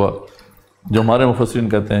تک ہوا جو ہمارے مفسرین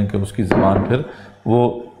کہتے ہیں کہ اس کی زبان پھر وہ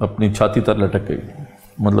اپنی چھاتی تر لٹک گئی،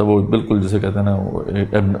 مطلب وہ بالکل جسے کہتے ہیں نا وہ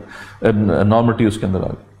نارملٹی اس کے اندر آ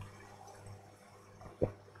گئی۔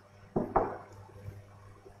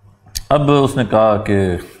 اب اس نے کہا کہ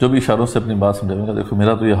جو بھی اشاروں سے اپنی بات سمجھانے کا، دیکھو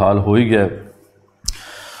میرا تو یہ حال ہو ہی گیا ہے،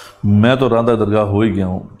 میں تو راندہ درگاہ ہو ہی گیا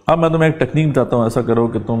ہوں، اب میں تمہیں ایک ٹیکنیک بتاتا ہوں، ایسا کرو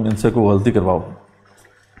کہ تم ان سے کوئی غلطی کرواؤ،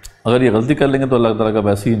 اگر یہ غلطی کر لیں گے تو اللہ تعالیٰ کا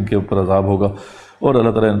ویسے ہی ان کے اوپر عذاب ہوگا اور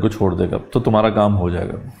اللہ تعالیٰ ان کو چھوڑ دے گا، تو تمہارا کام ہو جائے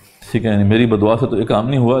گا، ٹھیک ہے؟ یعنی میری بدعا سے تو یہ کام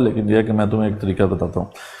نہیں ہوا، لیکن یہ ہے کہ میں تمہیں ایک طریقہ بتاتا ہوں۔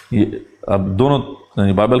 یہ اب دونوں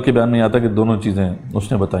یعنی بائبل کے بیان میں یہ آتا ہے کہ دونوں چیزیں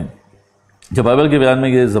اس نے بتائیں۔ جب بائبل کے بیان میں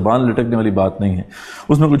یہ زبان لٹکنے والی بات نہیں ہے،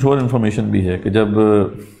 اس میں کچھ اور انفارمیشن بھی ہے کہ جب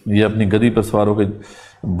یہ اپنی گدی پر سوار ہو کے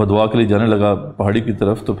بدعا کے لیے جانے لگا پہاڑی کی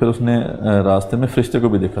طرف، تو پھر اس نے راستے میں فرشتے کو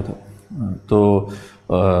بھی دیکھا تھا، تو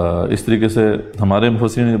اس طریقے سے ہمارے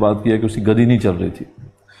مفسرین نے بات کیا کہ اس کی گدی نہیں چل رہی تھی،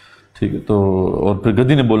 ٹھیک ہے؟ تو اور پھر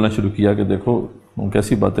گدی نے بولنا شروع کیا کہ دیکھو تم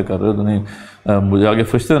کیسی باتیں کر رہے ہو، تو نہیں مجھے آگے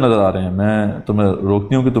فرشتے نظر آ رہے ہیں، میں تمہیں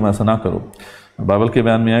روکتی ہوں کہ تم ایسا نہ کرو۔ بائبل کے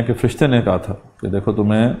بیان میں ہے کہ فرشتے نے کہا تھا کہ دیکھو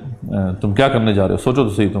تم کیا کرنے جا رہے ہو، سوچو تو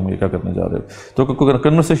صحیح تم یہ کیا کرنے جا رہے ہو، تو کوئی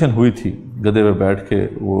کنورسیشن ہوئی تھی گدھے پہ بیٹھ کے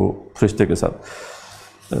وہ فرشتے کے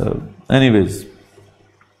ساتھ۔ اینی ویز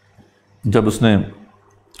جب اس نے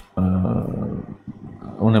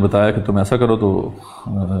انہیں بتایا کہ تم ایسا کرو تو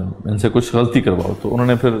ان سے کچھ غلطی کرواؤ، تو انہوں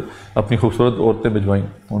نے پھر اپنی خوبصورت عورتیں بھجوائیں،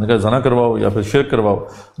 انہوں نے کہا زنا کرواؤ یا پھر شرک کرواؤ،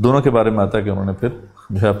 دونوں کے بارے میں آتا ہے کہ انہوں نے پھر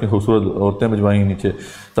جو ہے اپنی خوبصورت عورتیں بھجوائیں نیچے،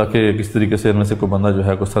 تاکہ کس طریقے سے ان میں سے کوئی بندہ جو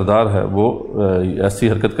ہے کوئی سردار ہے وہ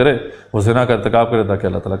ایسی حرکت کرے، وہ زنا کا ارتکاب کرے تاکہ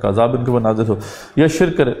اللہ تعالیٰ کا عذاب ان کے اوپر نازل ہو، یا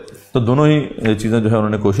شرک کرے۔ تو دونوں ہی چیزیں جو ہے انہوں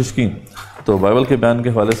نے کوشش کی۔ تو بائبل کے بیان کے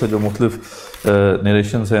حوالے سے جو مختلف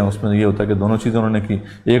نیریشنز ہیں اس میں یہ ہوتا ہے کہ دونوں چیزیں انہوں نے کی۔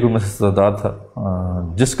 ایک ان میں سے سردار تھا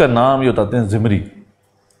جس کا نام یہ بتاتے ہیں زمری،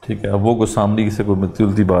 ٹھیک ہے؟ اب وہ کوئی سامری سے کوئی ملتی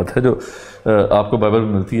جلتی بات ہے جو آپ کو بائبل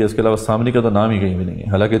میں ملتی ہے، اس کے علاوہ سامری کا تو نام ہی کہیں بھی نہیں ہے،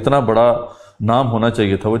 حالانکہ اتنا بڑا نام ہونا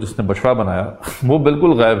چاہیے تھا وہ جس نے بچڑا بنایا، وہ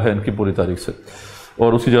بالکل غائب ہے ان کی پوری تاریخ سے،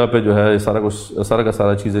 اور اسی جگہ پہ جو ہے سارا کا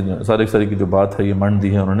سارا چیزیں ساری کی جو بات ہے یہ منڈ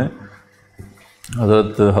دی ہے انہوں نے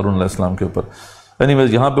حضرت ہارون علیہ السلام کے اوپر۔ اینی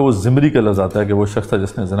ویز یہاں پہ وہ زمری کا لفظ آتا ہے کہ وہ شخص تھا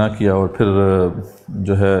جس نے زنا کیا اور پھر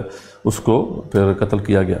جو ہے اس کو پھر قتل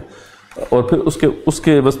کیا گیا، اور پھر اس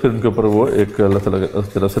کے بس پھر ان کے اوپر وہ ایک اللہ تعالیٰ کی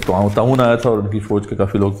طرف سے تعاون آیا تھا اور ان کی فوج کے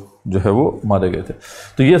کافی لوگ جو ہے وہ مارے گئے تھے۔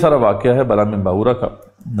 تو یہ سارا واقعہ ہے بلعام بن باورہ کا۔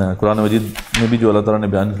 قرآن مجید میں بھی جو اللہ تعالیٰ نے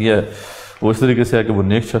بیان کیا ہے وہ اس طریقے سے ہے کہ وہ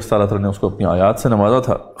نیک شخص تھا، اللہ تعالیٰ نے اس کو اپنی آیات سے نوازا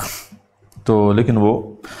تھا، تو لیکن وہ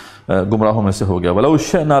گمراہوں میں سے ہو گیا۔ وَلَوْ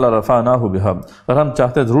شِئْنَا لَرَفَعْنَاهُ بِهَا، اگر ہم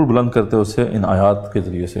چاہتے ضرور بلند کرتے اسے ان آیات کے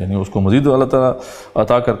ذریعے سے، یعنی اس کو مزید اللہ تعالیٰ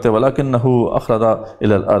عطا کرتے، وَلَكِنَّهُ أَخْلَدَ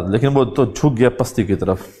إِلَى الْأَرْضِ، لیکن وہ تو جھک گیا پستی کی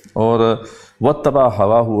طرف، اور وَاتَّبَعَ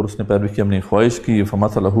هَوَاهُ، اور اس نے پیروی کی اپنی خواہش کی،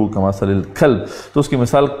 فَمَثَلُهُ كَمَثَلِ الْكَلْبِ، تو اس کی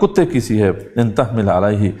مثال کتے کی سی ہے، إِن تَحْمِلْ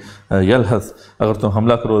عَلَيْهِ يَلْهَثْ، اگر تم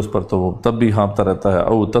حملہ کرو اس پر تو وہ تب بھی ہانپتا رہتا ہے،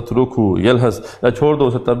 أَوْ تَتْرُكْهُ يَلْهَث، یا چھوڑ دو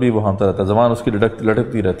اسے تب بھی وہ ہانپتا رہتا ہے، زبان اس کی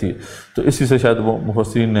لٹکتی رہتی ہے۔ تو اسی سے شاید وہ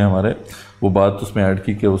مفسرین نے ہمارے وہ بات اس میں ایڈ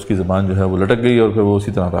کی کہ اس کی زبان جو ہے وہ لٹک گئی اور پھر وہ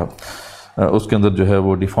اسی طرح رہا، اس کے اندر جو ہے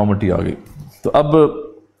وہ ڈیفارمٹی آ گئی۔ تو اب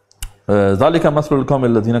ذالک مثل القوم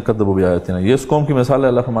الذین کذبوا بآیاتنا، یہ اس قوم کی مثال ہے،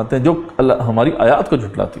 اللہ فرماتے ہیں جو ہماری آیات کو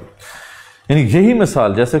جھٹلاتی ہے، یعنی یہی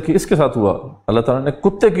مثال جیسے کہ اس کے ساتھ ہوا، اللہ تعالیٰ نے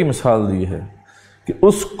کتے کی مثال دی ہے کہ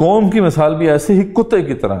اس قوم کی مثال بھی ایسے ہی کتے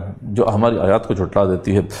کی طرح ہے جو ہماری آیات کو جھٹلا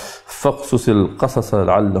دیتی ہے۔ فقصص القصص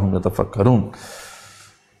لعلہم یتفکرون،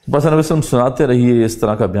 بس نبی وسلم سناتے رہیے اس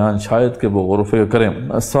طرح کا بیان شاید کہ وہ غور و فکر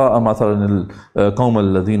کریں۔ ساء مثلا القوم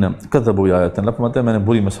الذین کذبوا بآیاتنا، اللہ فرماتے ہیں میں نے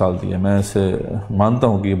بری مثال دی ہے، میں اسے مانتا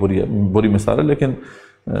ہوں کہ یہ بری مثال ہے، لیکن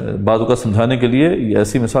بعض اوقات سمجھانے کے لیے یہ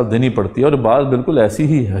ایسی مثال دینی پڑتی ہے، اور بعض بالکل ایسی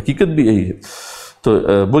ہی ہے، حقیقت بھی یہی ہے۔ تو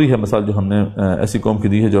بری ہے مثال جو ہم نے ایسی قوم کی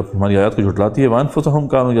دی ہے جو ہماری آیات کو جھٹلاتی ہے۔ وَأَنفُسَهُمْ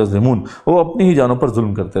كَانُوا يَظْلِمُونَ، وہ اپنی ہی جانوں پر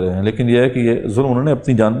ظلم کرتے رہے ہیں، لیکن یہ ہے کہ یہ ظلم انہوں نے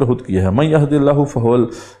اپنی جان پہ خود کیا ہے۔ مَن يَهْدِ اللَّهُ فَهُوَ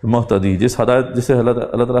الْمُهْتَدِي، جسے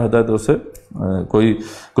اللہ تعالیٰ ہدایت ہے اسے کوئی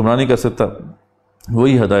گمراہ نہیں کر سکتا،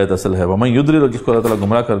 وہی ہدایت اصل ہے۔ وَمَن يُضْلِلْ، جس کو اللہ تعالیٰ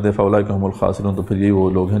گمراہ کر دے، فَأُولَٰئِكَ هُمُ الْخَاسِرُونَ، تو پھر یہی وہ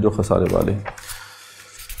لوگ ہیں جو خسارے والے ہیں۔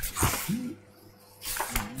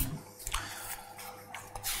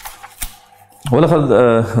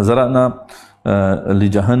 وَلَقَدْ ذَرَأْنَا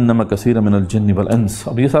لِجَهَنَّمَ كَثِيرًا مِنَ الْجِنِّ وَالْإِنسِ،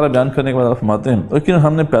 اب یہ سارا بیان کرنے کے بعد آپ فرماتے ہیں لیکن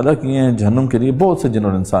ہم نے پیدا کیے ہیں جہنم کے لیے بہت سے جن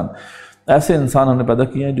اور انسان، ایسے انسان ہم نے پیدا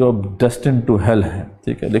کیے ہیں جو اب ڈیسٹن ٹو ہیل ہیں،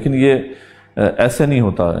 ٹھیک ہے؟ لیکن یہ ایسے نہیں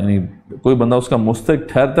ہوتا، یعنی کوئی بندہ اس کا مستحق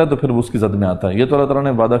ٹھہرتا ہے تو پھر وہ اس کی زد میں آتا ہے۔ یہ تو اللہ تعالیٰ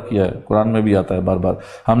نے وعدہ کیا ہے، قرآن میں بھی آتا ہے بار بار،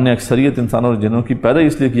 ہم نے اکثریت انسانوں اور جنوں کی پیدا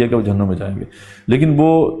اس لیے کیا کہ وہ جہنم میں جائیں گے، لیکن وہ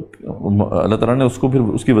اللہ تعالیٰ نے اس کو پھر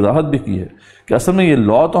اس کی وضاحت بھی کی ہے کہ اصل میں یہ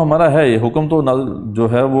لا تو ہمارا ہے، یہ حکم تو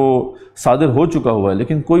جو ہے وہ صادر ہو چکا ہوا ہے،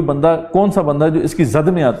 لیکن کوئی بندہ، کون سا بندہ ہے جو اس کی زد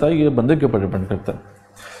میں آتا ہے، یہ بندے کے اوپر ڈپینڈ کرتا ہے۔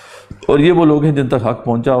 اور یہ وہ لوگ ہیں جن تک حق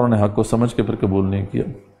پہنچا اور انہوں نے حق کو سمجھ کے پھر قبول نہیں کیا،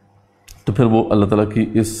 تو پھر وہ اللہ تعالیٰ کی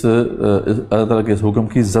اللہ تعالیٰ کے اس حکم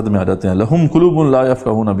کی زد میں آ جاتے ہیں۔ لہم قلوب لا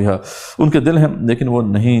یفقہون بہا، ان کے دل ہیں لیکن وہ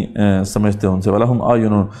نہیں سمجھتے ان سے، ولہم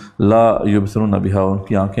اعین لا یبصرون بہا، ان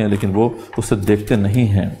کی آنکھیں ہیں لیکن وہ اسے دیکھتے نہیں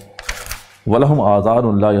ہیں، ولہم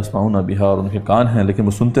آذان لا یسمعون بہا، اور ان کے کان ہیں لیکن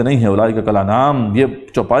وہ سنتے نہیں ہیں، اولئک کالانعام، یہ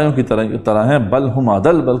چوپایوں کی طرح ہیں، بل ہم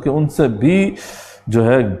اضل، بلکہ ان سے بھی جو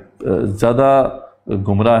ہے زیادہ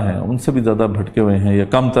گمراہ ہیں، ان سے بھی زیادہ بھٹکے ہوئے ہیں، یا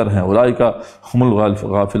کم تر ہیں، اولئک ہم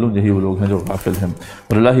الغافلون، یہی وہ لوگ ہیں جو غافل ہیں۔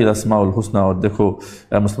 وللہ الاسماء الحسنی، اور دیکھو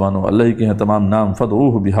اے مسلمانوں اللہ ہی کے ہیں تمام نام،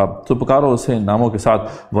 فادعوہ بہا، تو پکارو اسے ان ناموں کے ساتھ،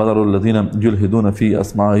 وذروا الذین یلحدون فی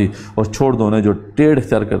اسمائہ، اور چھوڑ دو انہیں جو ٹیڑھ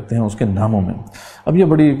اختیار کرتے ہیں اس کے ناموں میں۔ اب یہ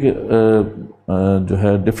بڑی جو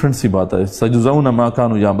ہے ڈفرنٹ سی بات ہے، سیجزون ما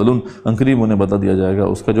کانوا یعملون، عنقریب انہیں بتا دیا جائے گا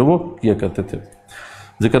اس کا جو وہ کیا کرتے تھے۔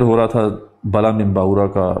 ذکر ہو رہا تھا بلا من باورا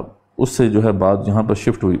کا، اس سے جو ہے بات یہاں پر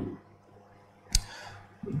شفٹ ہوئی۔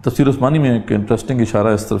 تفسیر عثمانی میں ایک انٹرسٹنگ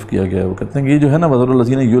اشارہ اس طرف کیا گیا ہے، وہ کہتے ہیں کہ یہ جو ہے نا وذروا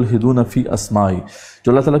الذین یلحدون فی اسمائی،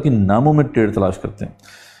 جو اللہ تعالیٰ کی ناموں میں ٹیڑھ تلاش کرتے ہیں،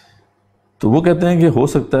 تو وہ کہتے ہیں کہ ہو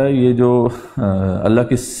سکتا ہے یہ جو اللہ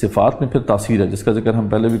کی صفات میں پھر تاثیر ہے، جس کا ذکر ہم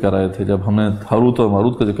پہلے بھی کر رہے تھے جب ہم نے ہاروت اور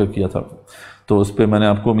ماروت کا ذکر کیا تھا، تو اس پہ میں نے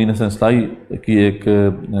آپ کو امین حسن اصلاحی کی ایک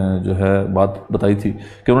جو ہے بات بتائی تھی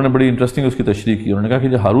کہ انہوں نے بڑی انٹرسٹنگ اس کی تشریح کی۔ انہوں نے کہا کہ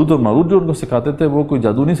جو ہاروت اور ماروت جو ان کو سکھاتے تھے وہ کوئی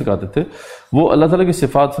جادو نہیں سکھاتے تھے، وہ اللہ تعالیٰ کی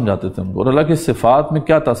صفات سمجھاتے تھے ان کو، اور اللہ کی صفات میں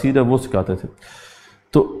کیا تاثیر ہے وہ سکھاتے تھے۔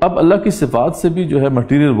 تو اب اللہ کی صفات سے بھی جو ہے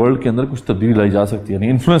مٹیریل ورلڈ کے اندر کچھ تبدیلی لائی جا سکتی ہے، یعنی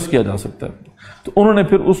انفلوئنس کیا جا سکتا ہے۔ تو انہوں نے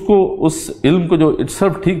پھر اس علم کو جو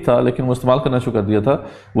اٹسلف ٹھیک تھا لیکن وہ استعمال کرنا شروع کر دیا تھا،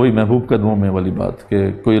 وہی محبوب قدموں میں والی بات کہ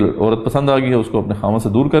کوئی عورت پسند آ گئی ہے، اس کو اپنے خاوند سے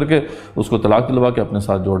دور کر کے اس کو طلاق دلوا کے اپنے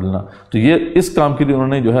ساتھ جوڑ لینا، تو یہ اس کام کے لیے انہوں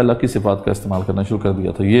نے جو ہے اللہ کی صفات کا استعمال کرنا شروع کر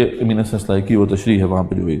دیا تھا۔ یہ امین حسن اصلاحی کی وہ تشریح ہے وہاں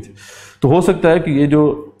پہ جو ہوئی تھی۔ تو ہو سکتا ہے کہ یہ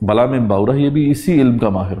جو بلا من باورہ یہ بھی اسی علم کا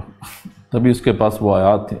ماہر ہو، تبھی اس کے پاس وہ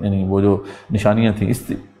آیات تھیں، یعنی وہ جو نشانیاں تھیں۔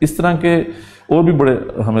 اس طرح کے اور بھی بڑے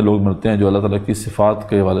ہمیں لوگ ملتے ہیں جو اللہ تعالیٰ کی صفات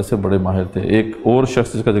کے حوالے سے بڑے ماہر تھے۔ ایک اور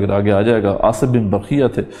شخص جس کا ذکر آگے آ جائے گا، آصف بن برقیہ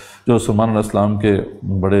تھے، جو سلیمان علیہ السلام کے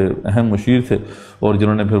بڑے اہم مشیر تھے، اور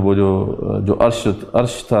جنہوں نے پھر وہ جو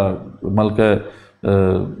عرش تھا ملکہ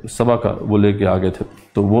سبا کا وہ لے کے آگے تھے،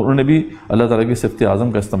 تو وہ انہوں نے بھی اللہ تعالیٰ کی صفت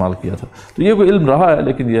اعظم کا استعمال کیا تھا۔ تو یہ کوئی علم رہا ہے،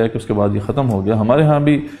 لیکن یہ ہے کہ اس کے بعد یہ ختم ہو گیا۔ ہمارے ہاں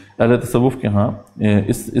بھی اہل تصوف کے ہاں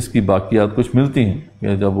اس کی باقیات کچھ ملتی ہیں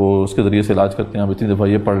کہ جب وہ اس کے ذریعے سے علاج کرتے ہیں، اب اتنی دفعہ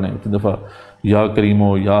یہ پڑھ لیں، اتنی دفعہ یا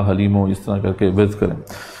کریمو یا حلیمو، اس طرح کر کے ورد کریں۔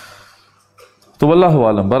 تو واللہ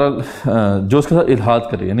عالم، بہرحال جو اس کے ساتھ الحاد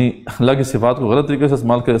کرے، یعنی اللہ کی صفات کو غلط طریقے سے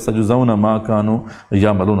استعمال کرے، سجزون ما کانوا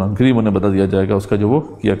یعملون، قریب انہیں بتا دیا جائے گا اس کا جو وہ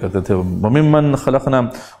کیا کرتے تھے۔ وممن خلقنا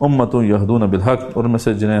امۃ یہدون بالحق، اور ان میں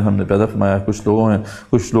سے جنہیں ہم نے پیدا فرمایا کچھ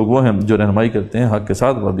لوگ وہ ہیں جو رہنمائی کرتے ہیں حق کے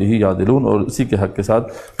ساتھ، وبہ یعدلون، اور اسی کے حق کے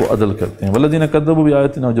ساتھ وہ عدل کرتے ہیں۔ والذین کذبوا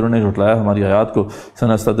بآیاتنا، جنہوں نے جھٹلایا ہماری آیات کو،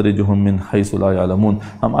 سنستدرجہم من حیث لا یعلمون،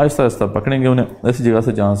 ہم آہستہ آہستہ پکڑیں گے انہیں ایسی جگہ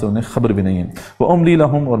سے جہاں سے انہیں خبر بھی نہیں ہے۔ واملی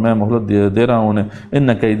لہم، اور میں مہلت دے رہا ہوں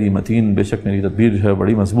ان قیدی متین، بے شک میری تدبیر جو ہے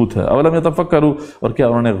بڑی مضبوط ہے۔ اولم یتفکروا، اور کیا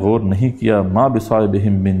انہوں نے غور نہیں کیا، ما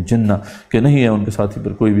بصاحبہم من جنہ، کہ نہیں ہے ان کے ساتھی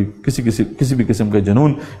پر کوئی بھی کسی بھی قسم کا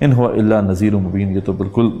جنون، ان ہوا الا نذیر مبین، یہ تو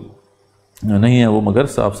بالکل نہیں ہے وہ مگر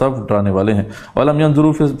صاف صاف ڈرانے والے ہیں۔ وَلَمْ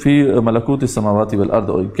يَنْظُرُوا فِي مَلَكُوتِ السَّمَاوَاتِ وَالْأَرْضِ،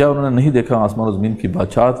 اور کیا انہوں نے نہیں دیکھا آسمان و زمین کی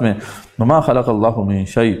بادشاہت میں، وَمَا خَلَقَ اللَّهُ مِن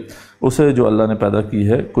شَيْءٍ، اسے جو اللہ نے پیدا کی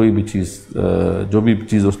ہے کوئی بھی چیز، جو بھی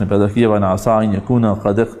چیز اس نے پیدا کی ہے، وَأَنَا عَسَىٰ أَن يَكُونَ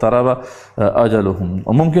قَدِ اقْتَرَبَ أَجَلُهُمْ،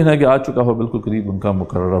 اور ممکن ہے کہ آ چکا ہو بالکل قریب ان کا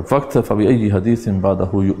مقررہ وقت، فَبِأَيِّ حَدِيثٍ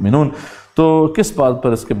بَعْدَهُ يُؤْمِنُونَ، تو کس بات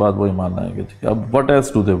پر اس کے بعد وہ ایمان لائیں گے؟ اب what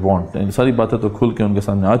else do they want، ساری باتیں تو کھل کے ان کے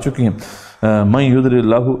سامنے آ چکی ہیں۔ من یضلل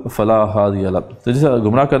اللہ فلا ہادی له، تو جسے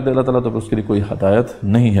گمراہ کر دے اللہ تعالیٰ تو اس کے لیے کوئی ہدایت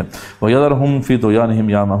نہیں ہے۔ وَيَذَرُهُمْ فِي طُغْيَانِهِمْ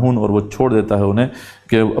يَعْمَهُونَ، اور وہ چھوڑ دیتا ہے انہیں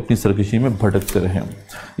کہ اپنی سرکشی میں بھٹکتے رہیں۔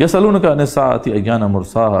 یسألونک عن الساعة ایان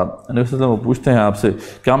مرساها، نبی صلی اللہ علیہ وسلم وہ پوچھتے ہیں آپ سے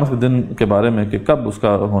قیامت کے دن کے بارے میں کہ کب اس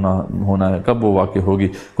کا ہونا ہے، کب وہ واقع ہوگی۔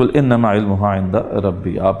 قل انما علمها عند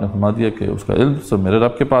ربی، آپ نے فرما دیا کہ اس کا علم سب میرے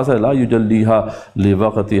رب کے پاس ہے۔ لا یجلیها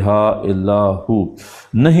لوقتها الا هو،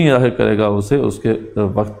 نہیں ظاہر کرے گا اسے اس کے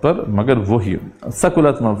وقت پر مگر وہی۔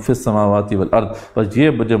 ثقلت من فی السماوات والارض، بس یہ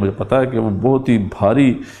مجھے پتہ ہے کہ وہ بہت ہی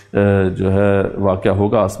بھاری جو ہے واقعہ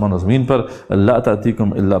ہوگا آسمان و زمین پر۔ لا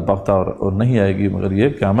تأتیکم الا بغتہ، اور نہیں آئے گی مگر یہ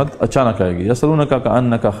قیامت اچانک آئے گی۔ یسألونک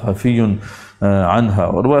کأنک خفی عنہا،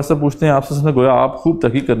 اور وہ ایسا پوچھتے ہیں آپ سے گویا آپ خوب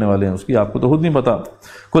تحقیق کرنے والے ہیں اس کی، آپ کو تو خود نہیں پتا۔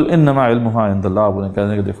 قل انما علمها عند اللہ، آپ انہیں کہہ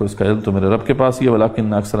دیں کہ دیکھو اس کا علم تو میرے رب کے پاس ہی ہے،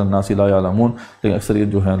 ولکن اکثر الناس لا يعلمون، لیکن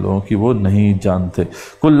اکثریت جو ہیں لوگوں کی وہ نہیں جانتے۔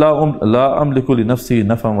 قل لا املک لنفسی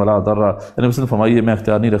نفعا ولا ضرا، یعنی مثلا فرمائیے میں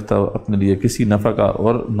اختیار نہیں رکھتا اپنے لیے کسی نفع کا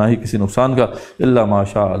اور نہ ہی کسی نقصان کا، الا ما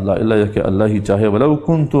شاء اللہ، الا یہ کہ اللہ ہی چاہے، ولو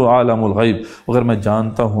کنت عالم الغیب، اگر میں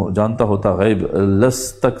جانتا ہوتا غیب،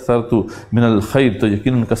 لاستکثرت من الخیر، تو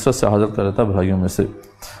یقیناً کثرت سے حاصل کر لیتا بھائیوں میں سے،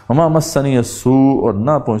 وما مسنی السوء، اور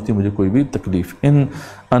نہ پہنچتی مجھے کوئی بھی تکلیف، ان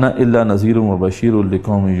انا الا نذیر و بشیر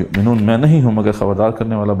لقوم یؤمنون، میں نہیں ہوں مگر خبردار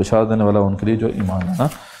کرنے والا، بشارت دینے والا ان کے لیے جو ایمان لانا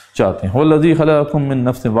چاہتے ہیں۔ والذی خلقکم من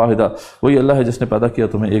نفس واحدہ، وہی اللہ ہے جس نے پیدا کیا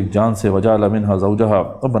تمہیں ایک جان سے، وجعل منہا زوجہا،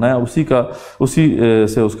 اور بنایا اسی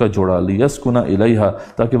سے اس کا جوڑا، لیسکن الیہا،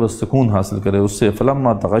 تاکہ وہ سکون حاصل کرے اس سے،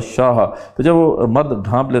 فلما تغشاہا، تو جب وہ مرد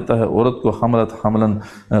ڈھانپ لیتا ہے عورت کو، حملت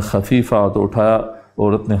حملا خفیفا، تو اٹھایا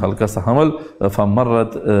عورت نے ہلکا سا حمل،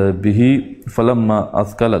 فمرت بہی فلما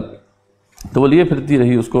اثقلت، تو وہ لیے پھرتی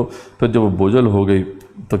رہی اس کو، پھر جب وہ بوجھل ہو گئی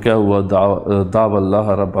تو کیا ہوا، دعوا اللہ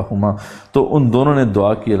ربہما، تو ان دونوں نے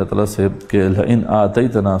دعا کی اللہ تعالیٰ سے کہ لئن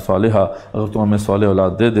آتیتنا صالحا، اگر تم ہمیں صالح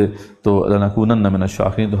اولاد دے دے تو لنکونن من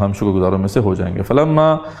الشاکرین، تو ہم شکر گزاروں میں سے ہو جائیں گے۔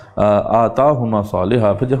 فلما آتاہما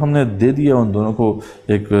صالحا، پھر جب ہم نے دے دیا ان دونوں کو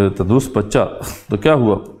ایک تندرست بچہ تو کیا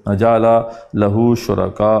ہوا، جعل لہ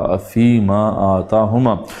شرکاء فیما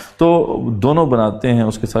آتاہما، تو دونوں بناتے ہیں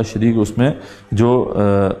اس کے ساتھ شریک اس میں جو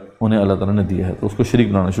انہیں اللہ تعالیٰ نے دیا ہے، تو اس کو شریک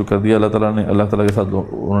بنانا شروع کر دیا اللہ تعالیٰ کے ساتھ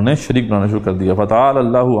انہوں نے شریک بنانا شروع کر دیا۔ فتعالی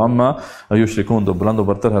اللہ عما یشرکون، تو بلند و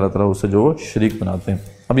برتر ہے اللہ تعالیٰ اس سے جو شریک بناتے ہیں۔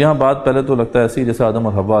 اب یہاں بات پہلے تو لگتا ہے ایسی جیسے آدم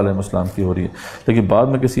اور حوا علیہ السلام کی ہو رہی ہے، لیکن بعد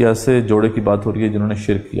میں کسی ایسے جوڑے کی بات ہو رہی ہے جنہوں نے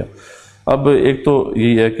شرک کیا۔ اب ایک تو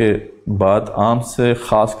یہی ہے کہ بات عام سے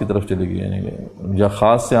خاص کی طرف چلی گئی، یعنی یا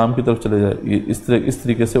خاص سے عام کی طرف چلے جائے، اس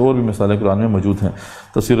طریقے سے اور بھی مثالیں قرآن میں موجود ہیں،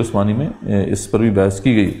 تفسیر عثمانی میں اس پر بھی بحث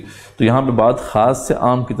کی گئی، تو یہاں پہ بات خاص سے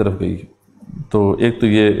عام کی طرف گئی، تو ایک تو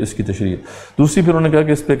یہ اس کی تشریح۔ دوسری پھر انہوں نے کہا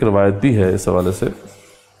کہ اس پہ ایک روایت بھی ہے اس حوالے سے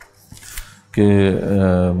کہ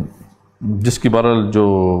جس کی بہرحال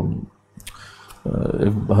جو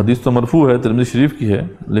حدیث تو مرفوع ہے، ترمذی شریف کی ہے،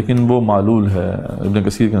 لیکن وہ معلول ہے ابن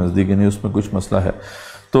کثیر کے نزدیک، یعنی اس میں کچھ مسئلہ ہے۔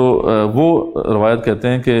 تو وہ روایت کہتے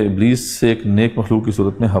ہیں کہ ابلیس سے ایک نیک مخلوق کی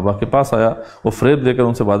صورت میں حوا کے پاس آیا، وہ فریب دے کر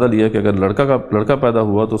ان سے وعدہ لیا کہ اگر لڑکا پیدا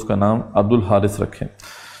ہوا تو اس کا نام عبد الحارث رکھیں۔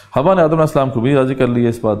 حوا نے آدم علیہ السلام کو بھی راضی کر لیا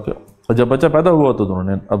اس بات پہ، اور جب بچہ پیدا ہوا تو انہوں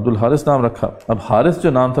نے عبد الحارث نام رکھا۔ اب حارث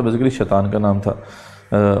جو نام تھا بیسیکلی شیطان کا نام تھا،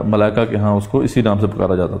 ملائکہ کے ہاں اس کو اسی نام سے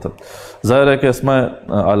پکارا جاتا تھا۔ ظاہر ہے کہ اسماء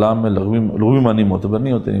اعلام میں لغوی معنی معتبر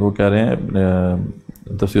نہیں ہوتے، وہ کہہ رہے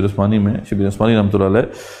ہیں تفسیر عثمانی میں شبیر عثمانی رحمۃ اللہ علیہ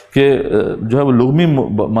کہ جو ہے وہ لغوی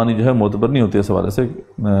معنی جو ہے معتبر نہیں ہوتے اس حوالے سے،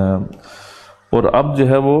 اور اب جو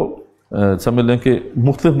ہے وہ سمجھ لیں کہ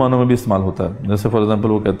مختلف معنوں میں بھی استعمال ہوتا ہے۔ جیسے فار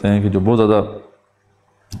ایگزامپل وہ کہتے ہیں کہ جو بہت زیادہ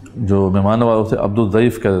جو مہمان نواز سے عبد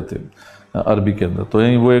الضعیف کہہ دیتے عربی کے اندر، تو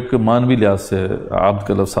یعنی وہ ایک معنوی لحاظ سے عبد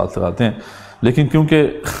کا لفظ ساتھ لگاتے ہیں، لیکن کیونکہ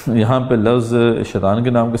یہاں پہ لفظ شیطان کے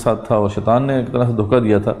نام کے ساتھ تھا اور شیطان نے ایک طرح سے دھوکہ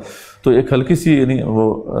دیا تھا، تو ایک ہلکی سی یعنی وہ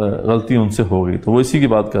غلطی ان سے ہو گئی، تو وہ اسی کی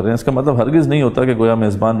بات کر رہے ہیں۔ اس کا مطلب ہرگز نہیں ہوتا کہ گویا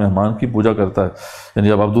میزبان مہمان کی پوجا کرتا ہے، یعنی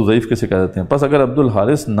جب عبد الضعیف کیسے کہہ دیتے ہیں۔ پس اگر عبد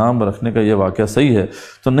الحارث نام رکھنے کا یہ واقعہ صحیح ہے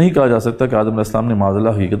تو نہیں کہا جا سکتا کہ آدم علیہ السلام نے معاذ اللہ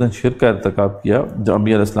حقیقتاً شرک کا ارتکاب کیا جو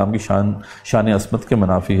انبیاء علیہ السلام کی شان عصمت کے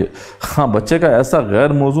منافی ہے۔ ہاں، بچے کا ایسا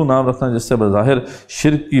غیر موضوع نام رکھنا جس سے بظاہر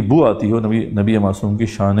شرک کی بو آتی ہو نبی معصوم کی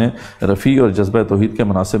شان رفیع اور جذبہ توحید کے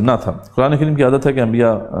مناسب نہ تھا۔ قرآن کریم کی عادت ہے کہ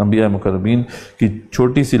انبیاء مقربین کی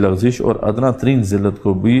چھوٹی سی لغزش اور ادنا ترین ذلت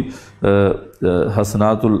کو بھی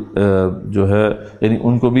حسنات جو ہے یعنی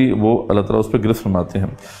ان کو بھی وہ اللہ تعالیٰ اس پہ گرفت فرماتے ہیں۔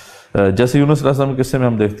 جیسے یونس علیہ السلام کے قصے میں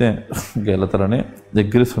ہم دیکھتے ہیں کہ اللہ تعالیٰ نے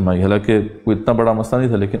ایک گرفت فرمائی، حالانکہ کوئی اتنا بڑا مسئلہ نہیں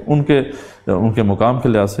تھا، لیکن ان کے مقام کے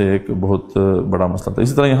لحاظ سے ایک بہت بڑا مسئلہ تھا۔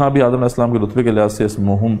 اسی طرح یہاں بھی آدم علیہ السلام کے رتبے کے لحاظ سے اس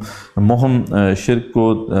مہم شرک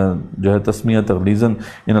کو جو ہے تسمیہ تغلیظاً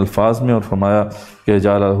ان الفاظ میں اور فرمایا کہ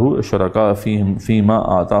جعلہ شرکاء فیما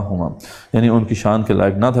آتاہما، یعنی ان کی شان کے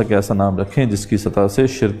لائق نہ تھا کہ ایسا نام رکھیں جس کی سطح سے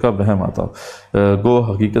شرک کا وہم آتا گو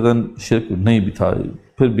حقیقتاً شرک نہیں بھی تھا،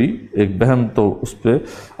 پھر بھی ایک بہم تو اس پہ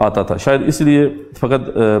آتا تھا، شاید اس لیے فقط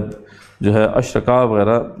جو ہے اشرکا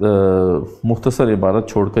وغیرہ مختصر عبارت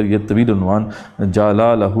چھوڑ کر یہ طویل عنوان جعل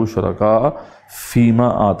لہ شرکاء فیما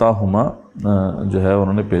آتاہما جو ہے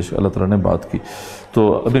انہوں نے پیش اللہ تعالیٰ نے بات کی۔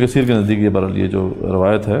 تو ابن کثیر کے نزدیک یہ بہرحال یہ جو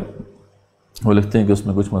روایت ہے وہ لکھتے ہیں کہ اس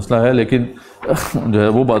میں کچھ مسئلہ ہے، لیکن جو ہے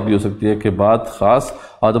وہ بات بھی ہو سکتی ہے کہ بات خاص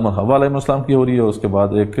آدم اور حوا علیہ السلام کی ہو رہی ہے، اس کے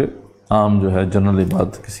بعد ایک عام جو ہے جنرلی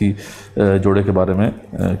بات کسی جوڑے کے بارے میں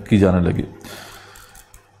کی جانے لگی۔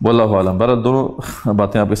 واللہ عالم۔ بہرحال دونوں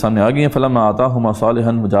باتیں آپ کے سامنے آ گئی ہیں۔ فلما آتاہما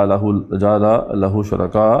صالحا جعل لہ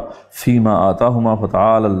شرکاء فیما آتاہما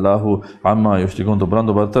فتعالی اللہ عما یشرکون، تو بلند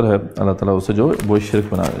و برتر ہے اللہ تعالیٰ اسے جو وہ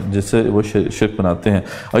شرک جس سے وہ شرک بناتے ہیں۔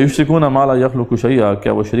 ایشرکون ما لا یخلق شیئا،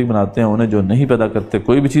 کیا وہ شریک بناتے ہیں انہیں جو نہیں پیدا کرتے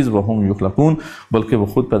کوئی بھی چیز، وہم یخلقون، بلکہ وہ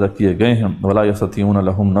خود پیدا کیے گئے ہیں۔ ولا یستطیعون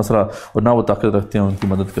لہم نصرا، اور نہ وہ طاقت رکھتے ہیں ان کی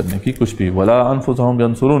مدد کرنے کی کچھ بھی۔ ولا انفسہم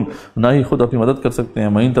ینصرون، نہ ہی خود اپنی مدد کر سکتے ہیں۔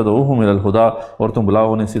 وَإِن تدعوہم الی الہدی، اور تم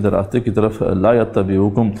بلاؤ انہیں سیدھے راستے کی طرف، لا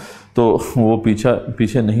یتبعوکم، تو وہ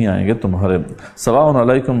پیچھے نہیں آئیں گے تمہارے۔ سواء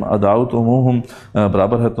علیکم ادعوتموہم،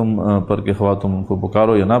 برابر ہے تم پر کہ خواہ تم ان کو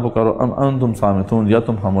پکارو یا نہ پکارو، ام انتم صامتون، یا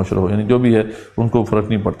تم خاموش رہو، یعنی جو بھی ہے ان کو فرق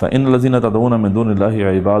نہیں پڑتا۔ ان الذین تدعون من دون اللہ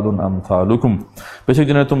عباد امثالکم، بے شک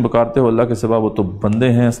جنہیں تم پکارتے ہو اللہ کے سوا وہ تو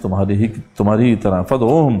بندے ہیں تمہاری ہی طرح۔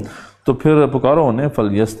 فدعوہم، تو پھر پکارو انہیں،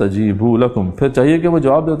 فلیستجیبوا لکم، پھر چاہیے کہ وہ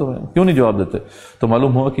جواب دے تمہیں۔ کیوں نہیں جواب دیتے؟ تو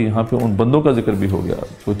معلوم ہوا کہ یہاں پہ ان بندوں کا ذکر بھی ہو گیا،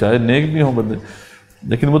 تو چاہے نیک بھی ہوں بندے،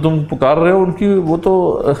 لیکن وہ تم پکار رہے ہو ان کی، وہ تو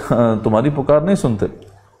تمہاری پکار نہیں سنتے۔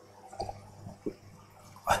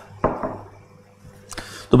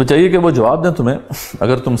 تو چاہیے کہ وہ جواب دیں تمہیں،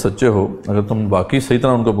 اگر تم سچے ہو، اگر تم باقی صحیح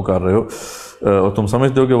طرح ان کو پکار رہے ہو اور تم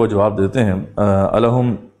سمجھتے ہو کہ وہ جواب دیتے ہیں۔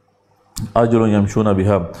 الہم اجر یمشون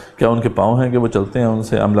بہا، کیا ان کے پاؤں ہیں کہ وہ چلتے ہیں ان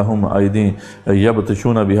سے؟ ام لہم ایدی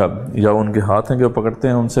یبطشون بہا، یا ان کے ہاتھ ہیں کہ وہ پکڑتے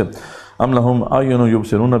ہیں ان سے؟ ام لہم اعین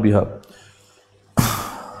یبصرون بہا،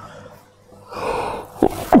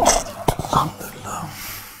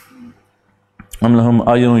 ام لہم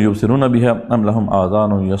اعین یبصرون بہا ام لہم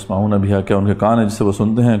آذان یسمعون بہا، کیا ان کے کان ہیں جس سے وہ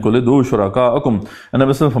سنتے ہیں؟ قل ادعوا شرکاءکم، نبی صلی اللہ علیہ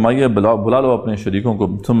وسلم فرمائیے بلا لو اپنے شریکوں کو،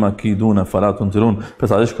 ثم کیدون فلا تنظرون، پھر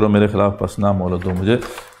سازش کرو میرے خلاف پس نہ مہلت دو مجھے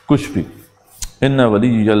کچھ بھی۔ ان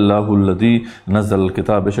ولی اللہ الذی نزل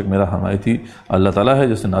الکتاب، بے شک میرا حمایتی اللہ تعالیٰ ہے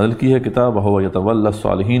جس نے نازل کی ہے کتاب، وہو یتولی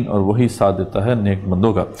الصالحین، اور وہی ساتھ دیتا ہے نیک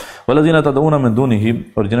بندوں کا۔ والذین تدعون من دونہ،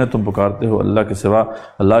 اور جنہیں تم پکارتے ہو اللہ کے سوا،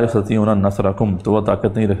 لا یستطیعون نصرکم، تو وہ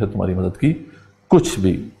طاقت نہیں رکھتے تمہاری مدد کی کچھ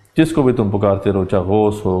بھی۔ جس کو بھی تم پکارتے رہو، چاہے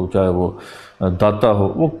غوث ہو چاہے وہ داتا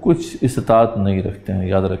ہو، وہ کچھ استطاعت نہیں رکھتے ہیں،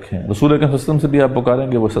 یاد رکھیں۔ رسول اکرم صلی اللہ علیہ وسلم سے بھی آپ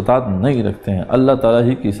پکاریں گے، وہ استطاعت نہیں رکھتے ہیں، اللہ تعالیٰ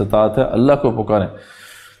ہی کی استطاعت ہے، اللہ کو پکاریں۔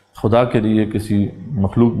 خدا کے لیے کسی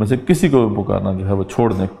مخلوق میں سے کسی کو بھی پکارنا جو ہے وہ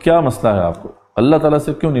چھوڑ دیں۔ کیا مسئلہ ہے آپ کو؟ اللہ تعالیٰ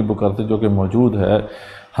سے کیوں نہیں پکارتے جو کہ موجود ہے،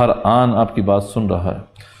 ہر آن آپ کی بات سن رہا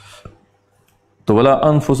ہے؟ تو ولا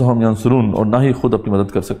انفسہم ینصرون، اور نہ ہی خود اپنی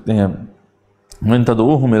مدد کر سکتے ہیں۔ من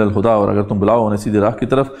تدعوہم الی الہدی، اور اگر تم بلاؤ انہیں سیدھی راہ کی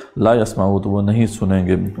طرف، لا یسمعوا، تو وہ نہیں سنیں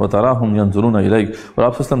گے۔ وتراہم ینظرون الیک، اور آپ صلی اللہ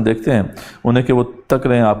علیہ وسلم دیکھتے ہیں انہیں کہ وہ تک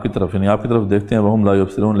رہے ہیں آپ کی طرف، یعنی آپ کی طرف دیکھتے ہیں، وہم لا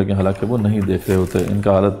یبصرون، لیکن حالانکہ وہ نہیں دیکھ رہے ہوتے۔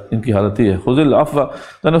 ان کی حالت ہی ہے۔ خذ العفو، تو نبی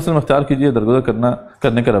صلی اللہ علیہ وسلم اختیار کیجیے درگزر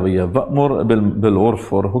کرنے کا رویہ، وامر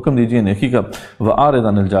بالعرف، اور حکم دیجیے نیکی کا، واعرض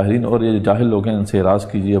عن الجاہلین، اور یہ جو جاہل لوگ ہیں ان سے اعراض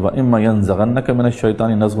کیجیے، واما ینزغنک من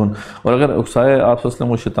الشیطان نزغ، اور اگر اکسائے آپ صلی اللہ علیہ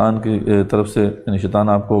وسلم وہ شیطان کی طرف سے، یعنی شیطان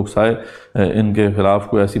آپ کو اکسائے ان کے خلاف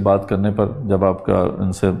کوئی ایسی بات کرنے پر، جب آپ کا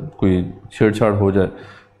ان سے کوئی چھیڑ چھاڑ ہو جائے،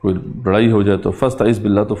 کوئی لڑائی ہو جائے، تو فاستعذ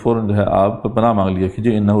باللہ، تو فوراً جو ہے آپ پناہ مانگ لیا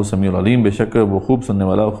کیجیے، انہ سمیع العلیم، بے شک وہ خوب سننے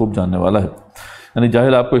والا اور خوب جاننے والا ہے۔ یعنی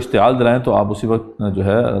جاہل آپ کو اشتعال دلائیں تو آپ اسی وقت جو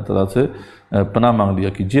ہے اللہ تعالیٰ سے پناہ مانگ لیا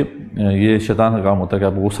کیجیے۔ یہ شیطان کا کام ہوتا ہے کہ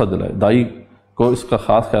آپ کو غصہ دلائے۔ دائی کو اس کا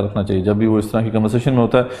خاص خیال رکھنا چاہیے، جب بھی وہ اس طرح کی کنورسیشن میں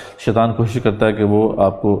ہوتا ہے، شیطان کوشش کرتا ہے کہ وہ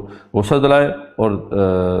آپ کو غصہ دلائے اور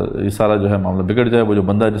یہ سارا جو ہے معاملہ بگڑ جائے، وہ جو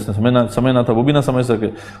بندہ ہے جس نے سمجھنا تھا وہ بھی نہ سمجھ سکے،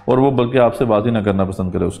 اور وہ بلکہ آپ سے بات ہی نہ کرنا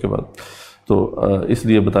پسند کرے اس کے بعد۔ تو اس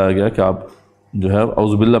لیے بتایا گیا کہ آپ جو ہے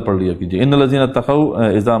اعوذ باللہ پڑھ لیا کیجیے۔ ان الذین اتقوا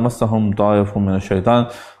اذا مسهم طائف من الشیطان،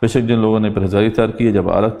 بے شک جن لوگوں نے پرہیزگاری اختیار کی ہے جب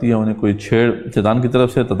آ رکھتی ہے انہیں کوئی چھیڑ شیطان کی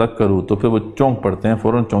طرف سے، تذکروا، تو پھر وہ چونک پڑتے ہیں،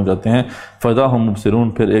 فوراً چونک جاتے ہیں، فاذا هم مبصرون،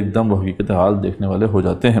 پھر ایک دم وہ حقیقت حال دیکھنے والے ہو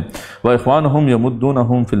جاتے ہیں۔ واخوانهم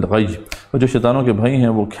یمدونهم فی الغی، اور جو شیطانوں کے بھائی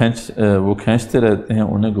ہیں وہ کھینچتے رہتے ہیں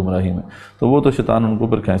انہیں گمراہی میں، تو وہ تو شیطان ان کو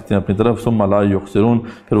پھر کھینچتے ہیں اپنی طرف، ثم لا یخسرون،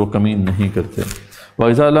 پھر وہ کمی نہیں کرتے۔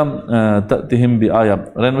 وَإِذَا لَمْ تَأْتِهِمْ بِآیَةٍ،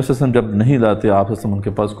 اور نبی صلی اللہ علیہ وسلم جب نہیں لاتے آپ صلی اللہ علیہ وسلم ان کے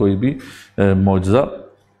پاس کوئی بھی معجزہ،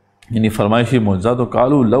 یعنی فرمائشی معجزہ، تو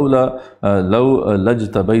قالوا لو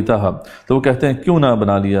لجتبیتها، تو وہ کہتے ہیں کیوں نہ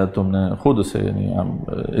بنا لیا تم نے خود سے، یعنی ہم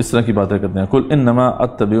اس طرح کی باتیں کرتے ہیں۔ قل انما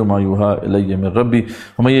اتبع ما یوحى الی من ربی،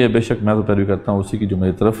 ہمیں یہ بے شک میں تو پیروی کرتا ہوں اسی کی جو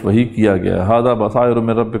میری طرف وہی کیا گیا ہے۔ ھذا بصائر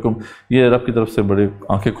من ربکم، یہ رب کی طرف سے بڑے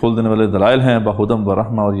آنکھیں کھول دینے والے دلائل ہیں، بہدی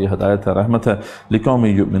ورحمہ، اور یہ ہدایت ہے، رحمت ہے، لقوم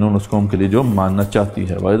یؤمنون، اس قوم کے لیے جو ماننا چاہتی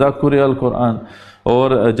ہے۔ وَإِذَا قُرِئَ الْقُرْآنُ،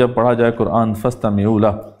 اور جب پڑھا جائے قرآن، فَاسْتَمِعُوا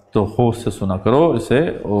لَهُ، تو غور سے سنا کرو اسے،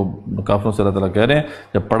 کافروں سے اللہ تعالیٰ کہہ رہے ہیں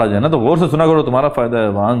جب پڑھا جائے نا تو غور سے سنا کرو، تمہارا فائدہ ہے،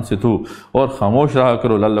 وانصتوا اور خاموش رہا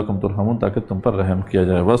کرو، لعلکم ترحمون تاکہ تم پر رحم کیا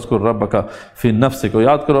جائے، واذکر ربک فی نفسک،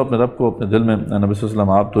 یاد کرو اپنے رب کو اپنے دل میں، نبی صلی اللہ علیہ وسلم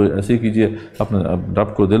آپ تو ایسے ہی کیجئے، اپنے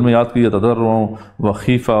رب کو دل میں یاد کیجئے، تضرعا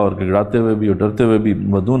وخیفہ اور گڑگڑاتے ہوئے بھی اور ڈرتے ہوئے بھی،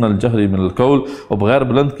 ودون الجہر من القول اور بغیر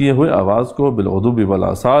بلند کیے ہوئے آواز کو، بالغدو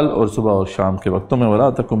والآصال اور صبح اور شام کے وقتوں میں، ولا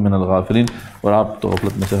تکن من الغافلین اور آپ تو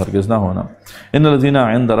غفلت میں سے ہرگز نہ ہونا، ان الذین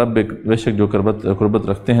عند ربک بے شک جو قربت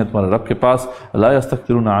رکھتے ہیں تمہارے رب کے پاس، لا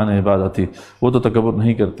یستکبرون عن عبادتی وہ تو تکبر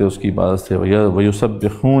نہیں کرتے اس کی عبادت سے،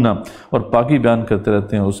 ویسبحون اور پاکی بیان کرتے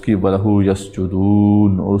رہتے ہیں اس کی، وَلَهُ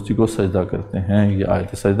یسجدون اور اسی کو سجدہ کرتے ہیں۔ یہ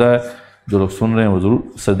آیت سجدہ ہے، جو لوگ سن رہے ہیں وہ ضرور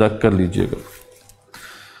سجدہ کر لیجئے گا۔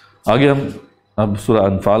 آگے ہم اب سورہ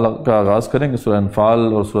انفال کا آغاز کریں گے۔ سورہ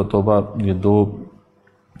انفال اور سورہ توبہ یہ دو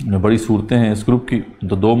بڑی صورتیں ہیں اس گروپ کی،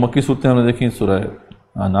 تو دو مکی صورتیں ہم نے دیکھی، سورہ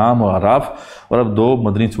انعام اور عراف، اور اب دو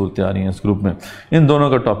مدنی صورتیں آ رہی ہیں اس گروپ میں۔ ان دونوں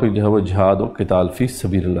کا ٹاپک جو ہے وہ جہاد و قتال فی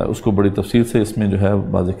سبیل اللہ، اس کو بڑی تفصیل سے اس میں جو ہے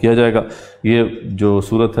واضح کیا جائے گا۔ یہ جو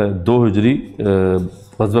صورت ہے 2 ہجری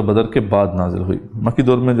غزوہ بدر کے بعد نازل ہوئی۔ مکی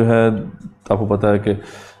دور میں جو ہے آپ کو پتہ ہے کہ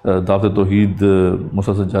دعوت توحید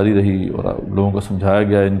مسلسل جاری رہی اور لوگوں کو سمجھایا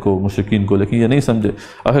گیا ان کو، مشرکین کو، لیکن یہ نہیں سمجھے۔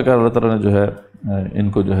 آخرکار اللہ تعالیٰ نے جو ہے ان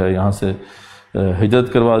کو جو ہے یہاں سے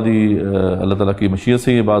ہجرت کروا دی۔ اللہ تعالیٰ کی مشیت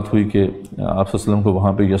سے یہ بات ہوئی کہ آپ صلی اللہ علیہ وسلم کو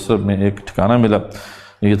وہاں پہ یثرب میں ایک ٹھکانہ ملا۔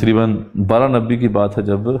 یہ تقریباً 1290 کی بات ہے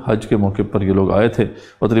جب حج کے موقع پر یہ لوگ آئے تھے،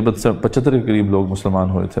 اور تقریباً 75 کے قریب لوگ مسلمان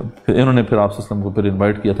ہوئے تھے۔ پھر انہوں نے آپ صلی اللہ علیہ وسلم کو پھر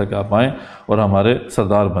انوائٹ کیا تھا کہ آپ آئیں اور ہمارے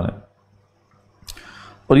سردار بنیں،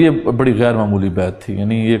 اور یہ بڑی غیر معمولی بیعت تھی،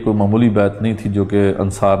 یعنی یہ کوئی معمولی بیعت نہیں تھی جو کہ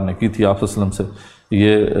انصار نے کی تھی آپ صلی اللہ علیہ وسلم سے۔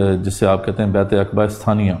 یہ جس سے آپ کہتے ہیں بیعت عقبہ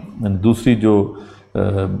ثانیہ، یعنی دوسری جو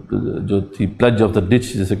تھی پلج آف دا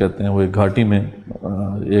ڈچ جسے کہتے ہیں، وہ ایک گھاٹی میں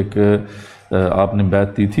ایک آپ نے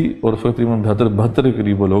بیعت دی تھی، اور اس وقت تقریباً 72 کے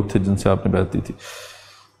قریب وہ لوگ تھے جن سے آپ نے بیعت دی تھی۔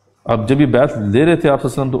 اب جب یہ بیعت لے رہے تھے آپ صلی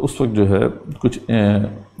اللہ علیہ وسلم تو اس وقت جو ہے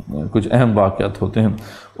کچھ اہم واقعات ہوتے ہیں،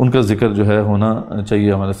 ان کا ذکر جو ہے ہونا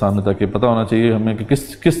چاہیے ہمارے سامنے، تاکہ پتہ ہونا چاہیے ہمیں کہ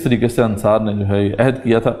کس طریقے سے انصار نے جو ہے یہ عہد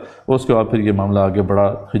کیا تھا، اور اس کے بعد پھر یہ معاملہ آگے بڑھا،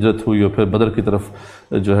 ہجرت ہوئی اور پھر بدر کی طرف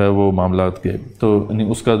جو ہے وہ معاملات گئے۔ تو یعنی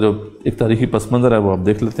اس کا جو ایک تاریخی پس منظر ہے وہ آپ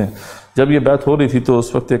دیکھ لیتے ہیں۔ جب یہ بیعت ہو رہی تھی تو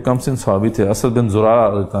اس وقت ایک کم سن صحابی تھے، اسد بن زرارہ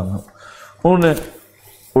رضی اللہ عنہ، انہوں نے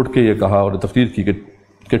اٹھ کے یہ کہا اور تقریر کی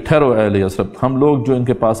کہ ٹھہرو اہل یثرب، ہم لوگ جو ان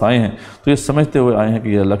کے پاس آئے ہیں تو یہ سمجھتے ہوئے آئے ہیں کہ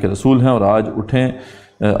یہ اللہ کے رسول ہیں، اور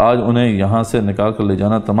آج انہیں یہاں سے نکال کر لے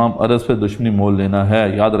جانا تمام عرض پہ دشمنی مول لینا ہے،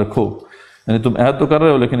 یاد رکھو۔ یعنی تم عہد تو کر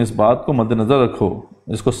رہے ہو لیکن اس بات کو مد نظر رکھو،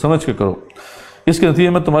 اس کو سمجھ کے کرو، اس کے نتیجے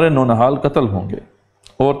میں تمہارے نونہال قتل ہوں گے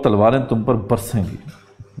اور تلواریں تم پر برسیں گی،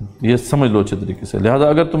 یہ سمجھ لو اچھے طریقے سے۔ لہذا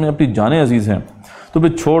اگر تمہیں اپنی جانیں عزیز ہیں تو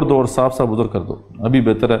پھر چھوڑ دو اور صاف صاف عذر کر دو، ابھی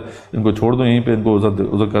بہتر ہے ان کو چھوڑ دو، یہیں پہ ان کو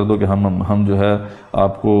عذر کر دو کہ ہم جو ہے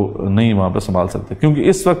آپ کو نہیں وہاں پہ سنبھال سکتے، کیونکہ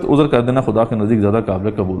اس وقت عذر کر دینا خدا کے نزدیک زیادہ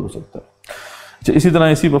قابل قبول ہو سکتا ہے۔ اسی طرح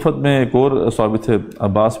اسی وفد میں ایک اور صحابی تھے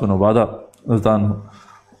عباس بن عبادہ رضی اللہ عنہ،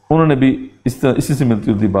 انہوں نے بھی اسی سے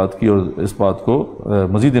ملتی جلتی بات کی اور اس بات کو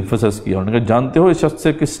مزید امفسس کیا، انہوں نے کہا جانتے ہو اس شخص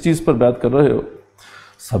سے کس چیز پر بیعت کر رہے ہو؟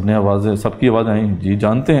 سب کی آوازیں آئیں، جی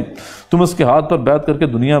جانتے ہیں، تم اس کے ہاتھ پر بیعت کر کے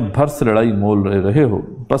دنیا بھر سے لڑائی مول رہے ہو،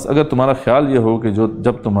 بس اگر تمہارا خیال یہ ہو کہ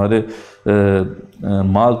جب تمہارے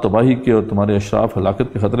مال تباہی کے اور تمہارے اشراف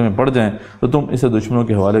ہلاکت کے خطرے میں پڑ جائیں تو تم اسے دشمنوں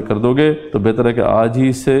کے حوالے کر دو گے، تو بہتر ہے کہ آج ہی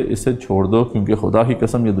اسے چھوڑ دو، کیونکہ خدا کی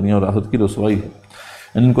قسم یہ دنیا اور آخرت کی رسوائی ہے۔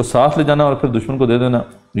 ان کو ساتھ لے جانا اور پھر دشمن کو دے دینا،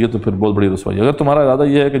 یہ تو پھر بہت بڑی رسوائی ہے۔ اگر تمہارا ارادہ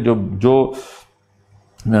یہ ہے کہ جو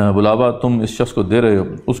بلاوا تم اس شخص کو دے رہے ہو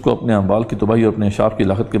اس کو اپنے اموال کی تباہی اور اپنے اشراف کی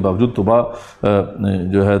لاحقت کے باوجود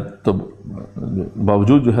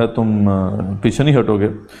جو ہے تم پیچھے نہیں ہٹو گے،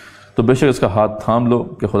 تو بے شک اس کا ہاتھ تھام لو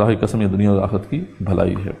کہ خدا کی قسم یہ دنیا اور آخرت کی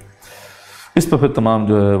بھلائی ہے۔ اس پر پھر تمام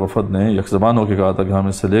جو ہے وفد نے یک زبان ہو کے کہا تھا کہ ہم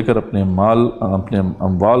اس سے لے کر اپنے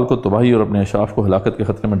اموال کو تباہی اور اپنے اشراف کو ہلاکت کے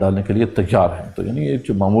خطرے میں ڈالنے کے لیے تیار ہیں۔ تو یعنی یہ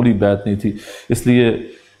جو معمولی بیعت نہیں تھی، اس لیے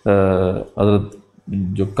حضرت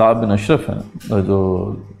جو کعب بن اشرف ہیں، جو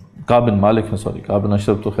کعب بن مالک ہیں، کعب بن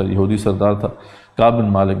اشرف تو خیر یہودی سردار تھا، کعب بن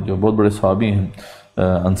مالک جو بہت بڑے صحابی ہیں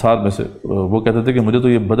انصار میں سے، وہ کہتے تھے کہ مجھے تو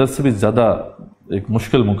یہ بدر سے بھی زیادہ ایک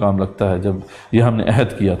مشکل مقام لگتا ہے جب یہ ہم نے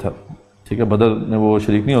عہد کیا تھا، ٹھیک ہے، بدر میں وہ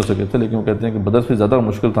شریک نہیں ہو سکے تھے، لیکن وہ کہتے ہیں کہ بدر سے زیادہ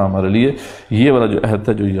مشکل تھا ہمارے لیے یہ والا جو عہد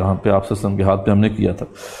تھا جو یہاں پہ آپ صلی اللہ علیہ وسلم کے ہاتھ پہ ہم نے کیا تھا۔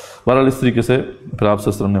 بہرحال اس طریقے سے پھر آپ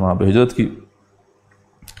صلی اللہ علیہ وسلم نے وہاں پہ ہجرت کی۔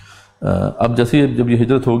 اب جیسے جب یہ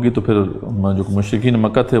ہجرت ہوگی تو پھر جو مشرکین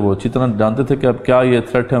مکہ تھے وہ اچھی طرح جانتے تھے کہ اب کیا یہ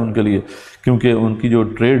تھریٹ ہے ان کے لیے، کیونکہ ان کی جو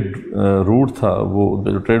ٹریڈ روٹ تھا، وہ ان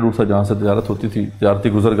کا جو ٹریڈ روٹ تھا جہاں سے تجارت ہوتی تھی،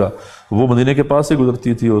 تجارتی گزرگاہ، وہ مدینہ کے پاس سے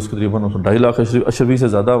گزرتی تھی، اور اس تقریباً 2.5 لاکھ اشرفی سے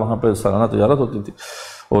زیادہ وہاں پہ سالانہ تجارت ہوتی تھی،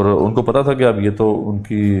 اور ان کو پتہ تھا کہ اب یہ تو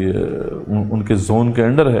ان کے زون کے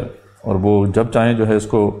انڈر ہے، اور وہ جب چاہیں جو ہے اس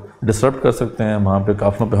کو ڈسرپٹ کر سکتے ہیں، وہاں پہ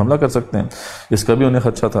قافلوں پہ حملہ کر سکتے ہیں، اس کا بھی انہیں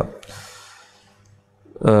خدشہ تھا۔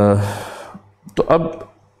 تو اب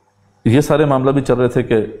یہ سارے معاملہ بھی چل رہے تھے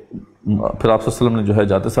کہ پھر آپ صلی اللہ علیہ وسلم نے جو ہے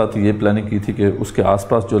جاتے ساتھ یہ پلاننگ کی تھی کہ اس کے آس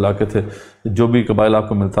پاس جو علاقے تھے، جو بھی قبائل آپ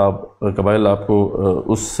کو ملتا، قبائل آپ کو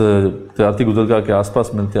اس تجارتی گزرگاہ کے آس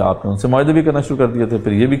پاس ملتے، آپ نے ان سے معاہدے بھی کرنا شروع کر دیے تھے۔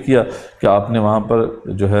 پھر یہ بھی کیا کہ آپ نے وہاں پر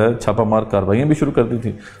جو ہے چھاپہ مار کارروائیاں بھی شروع کر دی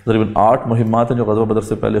تھیں۔ تقریباً 8 مہمات ہیں جو غزوہ بدر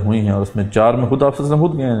سے پہلے ہوئی ہیں، اور اس میں 4 میں خود آپ صلی اللہ علیہ وسلم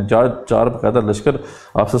خود گئے ہیں، 4 باقاعدہ لشکر آپ صلی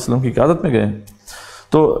اللہ علیہ وسلم کی قیادت میں گئے ہیں۔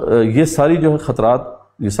 تو یہ سارے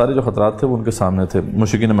جو خطرات تھے وہ ان کے سامنے تھے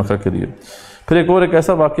مشرکین مکہ کے لیے۔ پھر ایک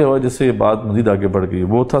ایسا واقعہ ہوا جس سے یہ بات مزید آگے بڑھ گئی،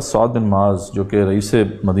 وہ تھا سعد بن معاذ جو کہ رئیس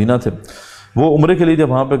مدینہ تھے۔ وہ عمرے کے لیے جب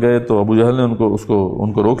وہاں پہ گئے تو ابو جہل نے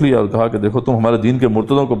ان کو روک لیا اور کہا کہ دیکھو تم ہمارے دین کے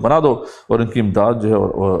مرتدوں کو بنا دو اور ان کی امداد جو ہے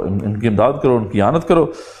اور ان کی امداد کرو، ان کی اعانت کرو،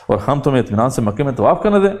 اور ہم تمہیں اطمینان سے مکے میں طواف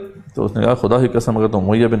کرنے دیں۔ تو اس نے کہا خدا کی قسم اگر تم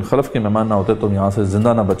امیہ بن خلف کے مہمان نہ ہوتے تو یہاں سے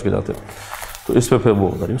زندہ نہ بچ کے جاتے۔ تو اس پہ پھر وہ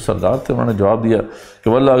غریب سردار تھے، انہوں نے جواب دیا کہ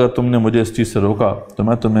واللہ اگر تم نے مجھے اس چیز سے روکا تو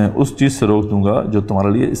میں تمہیں اس چیز سے روک دوں گا جو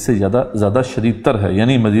تمہارے لیے اس سے زیادہ شدید تر ہے،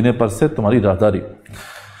 یعنی مدینے پر سے تمہاری راہداری۔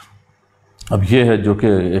 اب یہ ہے جو کہ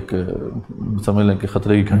ایک سمجھ لیں کہ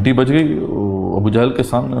خطرے کی گھنٹی بج گئی ابو جہل کے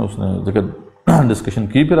سامنے۔ اس نے ذکر ڈسکشن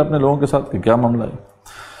کی پھر اپنے لوگوں کے ساتھ کہ کیا معاملہ ہے۔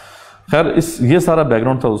 خیر یہ سارا بیک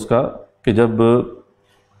گراؤنڈ تھا اس کا کہ جب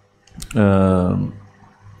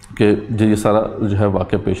یہ سارا جو ہے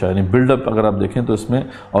واقعہ پیش آیا، یعنی بلڈ اپ اگر آپ دیکھیں تو اس میں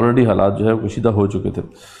آلریڈی حالات جو ہے وہ کشیدہ ہو چکے تھے۔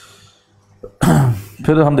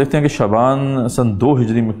 پھر ہم دیکھتے ہیں کہ شعبان سن 2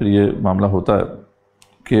 ہجری میں پھر یہ معاملہ ہوتا ہے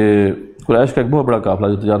کہ قریش کا ایک بہت بڑا قافلہ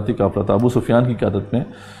جو تجارتی قافلہ تھا ابو سفیان کی قیادت میں،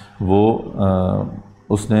 وہ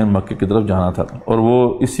اس نے مکے کی طرف جانا تھا، اور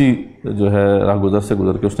وہ اسی جو ہے راہ گزر سے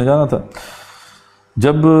گزر کے اس نے جانا تھا۔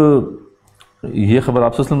 جب یہ خبر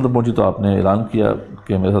آپ صلی اللہ علیہ وسلم تک پہنچی تو آپ نے اعلان کیا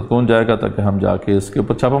کہ میرے ساتھ کون جائے گا تاکہ ہم جا کے اس کے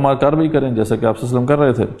اوپر چھاپہ مار کارروائی کریں، جیسا کہ آپ صلی اللہ علیہ وسلم کر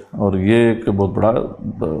رہے تھے۔ اور یہ ایک بہت بڑا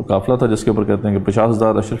قافلہ تھا جس کے اوپر کہتے ہیں کہ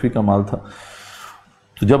 50,000 اشرفی کا مال تھا۔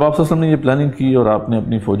 تو جب آپ صلی اللہ علیہ وسلم نے یہ پلاننگ کی اور آپ نے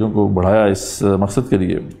اپنی فوجوں کو بڑھایا اس مقصد کے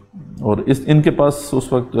لیے، اور ان کے پاس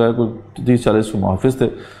اس وقت جو ہے کوئی 30-40 محافظ تھے،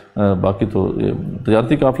 باقی تو یہ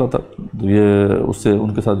تجارتی قافلہ تھا، تو یہ اس سے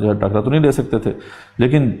ان کے ساتھ جو ہے ٹکرا تو نہیں لے سکتے تھے۔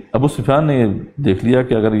 لیکن ابو سفیان نے یہ دیکھ لیا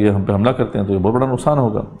کہ اگر یہ ہم پہ حملہ کرتے ہیں تو یہ بہت بڑا نقصان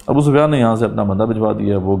ہوگا۔ ابو سفیان نے یہاں سے اپنا بندہ بھجوا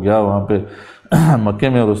دیا، وہ گیا وہاں پہ مکے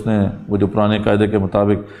میں، اور اس نے وہ جو پرانے قاعدے کے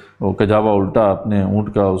مطابق وہ کجاوا الٹا اپنے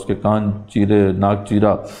اونٹ کا، اس کے کان چیرے، ناک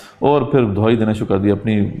چیرا، اور پھر دہائی دینا شروع کر دی،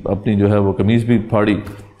 اپنی جو ہے وہ قمیض بھی پھاڑی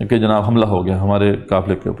کہ جناب حملہ ہو گیا ہمارے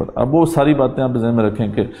قافلے کے اوپر۔ اب وہ ساری باتیں آپ ذہن میں رکھیں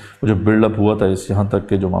کہ وہ جو بلڈ اپ ہوا تھا اس یہاں تک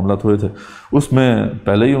کے جو معاملات ہوئے تھے، اس میں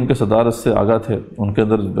پہلے ہی ان کے سردار اس سے آگاہ تھے، ان کے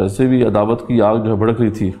اندر ویسے بھی عداوت کی آگ جو ہے بھڑک رہی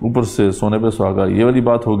تھی، اوپر سے سونے پہ سہاگا یہ والی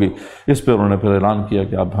بات ہو گئی۔ اس پہ انہوں نے پھر اعلان کیا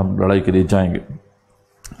کہ اب ہم لڑائی کے لیے جائیں گے۔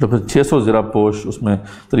 تو پھر 600 زرہ پوش، اس میں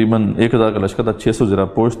تقریباً 1000 کا لشکر تھا، 600 زرہ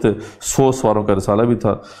پوش تھے، 100 سواروں کا رسالہ بھی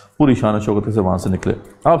تھا، پوری شان و شوکت سے وہاں سے نکلے۔ آپ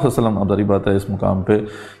صلی اللہ علیہ وسلم اب ظاہری بات ہے اس مقام پہ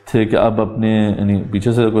تھے کہ اب اپنے یعنی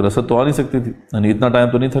پیچھے سے کوئی رسد تو آ نہیں سکتی تھی، یعنی اتنا ٹائم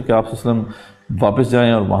تو نہیں تھا کہ آپ صلی اللہ علیہ وسلم واپس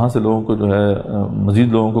جائیں اور وہاں سے لوگوں کو جو ہے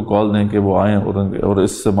مزید لوگوں کو کال دیں کہ وہ آئیں اور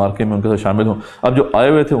اس مارکے میں ان کے ساتھ شامل ہوں۔ اب جو آئے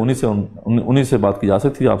ہوئے تھے انہی سے بات کی جا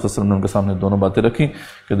سکتی تھی۔ آپ صلی اللہ علیہ وسلم نے ان کے سامنے دونوں باتیں رکھیں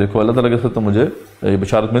کہ دیکھو اللہ تعالیٰ کے ساتھ تو مجھے یہ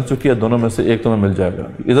بشارت مل چکی ہے، دونوں میں سے ایک تمہیں مل جائے گا،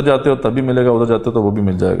 ادھر جاتے ہو تب بھی ملے گا، ادھر جاتے ہو تو وہ بھی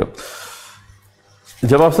مل جائے گا۔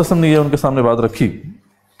 جب آپ صلی اللہ علیہ وسلم نے یہ ان کے سامنے بات رکھی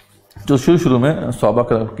جو شروع میں صحابہ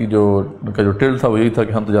کی جو ٹیل تھا وہ یہی تھا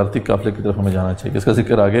کہ ہم تجارتی قافلے کی طرف ہمیں جانا چاہیے، اس کا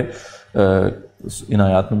ذکر آگے ان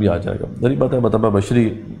آیات میں بھی آ جائے گا۔ ظاہری بات ہے بطبع بشری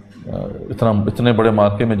اتنے بڑے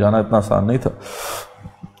مارکے میں جانا اتنا آسان نہیں تھا۔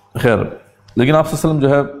 خیر لیکن آپ صلی اللہ علیہ وسلم جو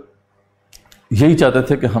ہے یہی چاہتے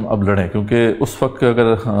تھے کہ ہم اب لڑیں، کیونکہ اس وقت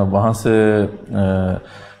اگر وہاں سے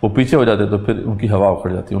وہ پیچھے ہو جاتے تو پھر ان کی ہوا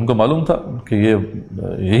اکھڑ جاتی۔ ان کو معلوم تھا کہ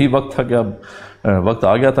یہی وقت تھا کہ اب وقت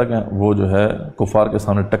آ گیا تھا کہ وہ جو ہے کفار کے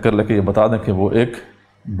سامنے ٹکر لے کے یہ بتا دیں کہ وہ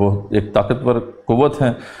ایک طاقتور قوت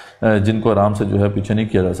ہیں جن کو آرام سے جو ہے پیچھے نہیں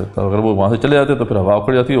کیا جا سکتا۔ اگر وہ وہاں سے چلے جاتے تو پھر ہوا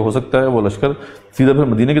اکھڑ جاتی، ہو سکتا ہے وہ لشکر سیدھا پھر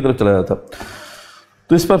مدینے کی طرف چلا جاتا۔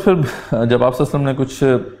 تو اس پر پھر جب آپ صلی اللہ علیہ وسلم نے کچھ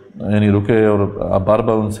یعنی رکے اور آپ بار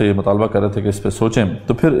بار ان سے یہ مطالبہ کر رہے تھے کہ اس پہ سوچیں،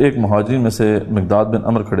 تو پھر ایک مہاجرین میں سے مقداد بن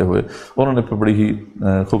عمر کھڑے ہوئے اور انہوں نے پھر بڑی ہی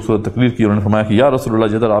خوبصورت تقریر کی. انہوں نے فرمایا کہ یا رسول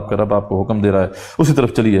اللہ، جدھر آپ کا رب آپ کو حکم دے رہا ہے اسی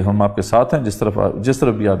طرف چلیے، ہم آپ کے ساتھ ہیں، جس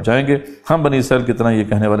طرف بھی آپ جائیں گے. ہم بنی اسرائیل کی طرح یہ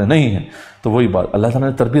کہنے والے نہیں ہیں. تو وہی بات اللہ تعالیٰ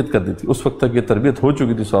نے تربیت کر دی تھی. اس وقت تک یہ تربیت ہو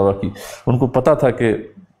چکی تھی صحابہ کی، ان کو پتہ تھا کہ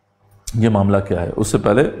یہ معاملہ کیا ہے. اس سے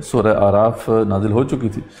پہلے سورہ آراف نازل ہو چکی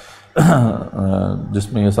تھی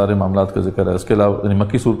جس میں یہ سارے معاملات کا ذکر ہے. اس کے علاوہ یعنی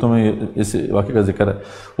مکی صورتوں میں اس واقعے کا ذکر ہے.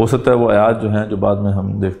 ہو سکتا ہے وہ آیات جو ہیں جو بعد میں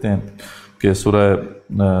ہم دیکھتے ہیں کہ سورہ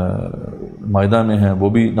مائدہ میں ہیں وہ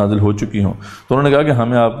بھی نازل ہو چکی ہوں. تو انہوں نے کہا کہ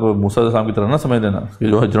ہمیں آپ موسیٰ علیہ السلام کی طرح نہ سمجھ لینا کہ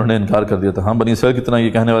جنہوں نے انکار کر دیا تھا. ہم بنی اسرائیل کی طرح یہ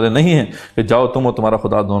کہنے والے نہیں ہیں کہ جاؤ تم اور تمہارا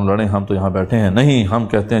خدا دونوں لڑیں، ہم تو یہاں بیٹھے ہیں. نہیں، ہم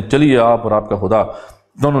کہتے ہیں چلیے آپ اور آپ کا خدا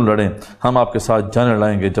دونوں لڑیں، ہم آپ کے ساتھ جانے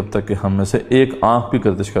لڑائیں گے جب تک کہ ہم میں سے ایک آنکھ بھی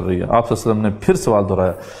گردش کر رہی ہے. آپ صلی اللہ علیہ وسلم نے پھر سوال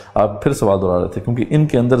دہرایا. آپ پھر سوال دہرا رہے تھے کیونکہ ان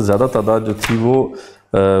کے اندر زیادہ تعداد جو تھی وہ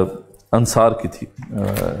انصار کی تھی،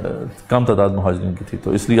 کم تعداد مہاجرین کی تھی.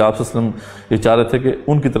 تو اس لیے آپ صلی اللہ علیہ وسلم یہ چاہ رہے تھے کہ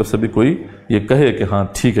ان کی طرف سے بھی کوئی یہ کہے کہ ہاں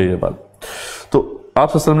ٹھیک ہے یہ بات. تو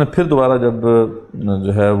آپ صلی اللہ علیہ وسلم نے پھر دوبارہ جب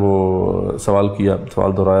جو ہے وہ سوال کیا،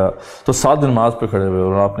 سوال دہرایا، تو 7 دن نماز پہ کھڑے ہوئے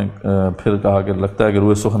اور آپ نے پھر کہا کہ لگتا ہے کہ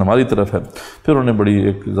روح سخن ہماری طرف ہے. پھر انہوں نے بڑی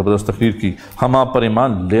ایک زبردست تقریر کی. ہم آپ پر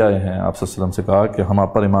ایمان لے آئے ہیں. آپ صلی اللہ علیہ وسلم سے کہا کہ ہم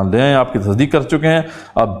آپ پر ایمان لے آئے ہیں، آپ کی تصدیق کر چکے ہیں،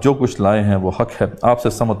 آپ جو کچھ لائے ہیں وہ حق ہے، آپ سے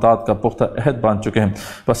سمتات کا پختہ عہد باندھ چکے ہیں.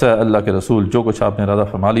 بس اے اللہ کے رسول، جو کچھ آپ نے ارادہ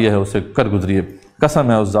فرما لیا ہے اسے کر گزریے. قسم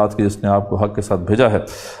ہے اس ذات کی جس نے آپ کو حق کے ساتھ بھیجا ہے،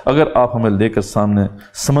 اگر آپ ہمیں لے کر سامنے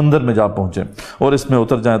سمندر میں جا پہنچیں اور اس میں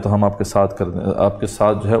اتر جائیں تو ہم آپ کے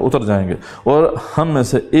ساتھ جو ہے اتر جائیں گے، اور ہم میں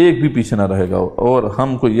سے ایک بھی پیچھے نہ رہے گا، اور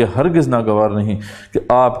ہم کو یہ ہرگز ناگوار نہیں کہ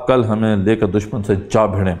آپ کل ہمیں لے کر دشمن سے جا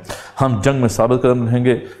بھیڑیں. ہم جنگ میں ثابت قدم رہیں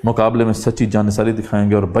گے، مقابلے میں سچی جانثاری دکھائیں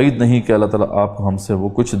گے، اور بعید نہیں کہ اللہ تعالیٰ آپ کو ہم سے وہ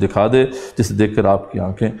کچھ دکھا دے جسے دیکھ کر آپ کی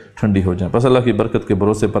آنکھیں ٹھنڈی ہو جائیں. بس اللہ کی برکت کے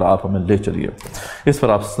بھروسے پر آپ ہمیں لے چلیے. اس پر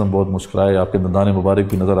آپ سے بہت مسکرائے، آپ کے دندان مبارک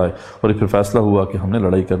بھی نظر آئے، اور پھر فیصلہ ہوا کہ ہم نے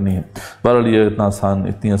لڑائی کرنی ہے. بہرحال یہ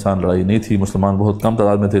اتنی آسان لڑائی نہیں تھی. مسلمان بہت کم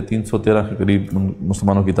تعداد میں تھے، 313 کے قریب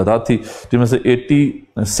مسلمانوں کی تعداد تھی، جن میں سے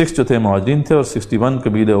 86 جو تھے مہاجرین تھے، اور 61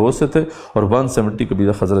 قبیلے اوس سے تھے، اور 170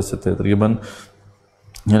 قبیلے خزرج سے تھے. تقریباً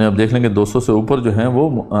یعنی اب دیکھ لیں کہ 200 سے اوپر جو ہیں وہ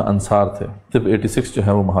انصار تھے، صرف 86 جو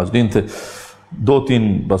ہیں وہ مہاجرین تھے. 2-3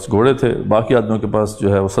 بس گھوڑے تھے، باقی آدمیوں کے پاس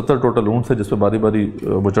جو ہے وہ 70 ٹوٹل اونٹ تھے جس پہ باری باری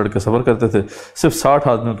وہ چڑھ کے سفر کرتے تھے. صرف 60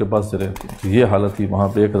 آدمیوں کے پاس زرہیں تھیں. یہ حالت تھی. وہاں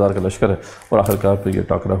پہ 1000 کا لشکر ہے، اور آخرکار پہ یہ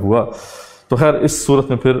ٹاکرا ہوا. تو خیر اس صورت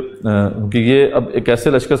میں پھر کہ یہ اب ایک ایسے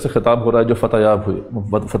لشکر سے خطاب ہو رہا ہے جو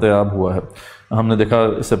فتح یاب ہوا ہے. ہم نے دیکھا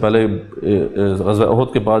اس سے پہلے غزوہ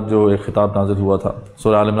احد کے بعد جو ایک خطاب نازل ہوا تھا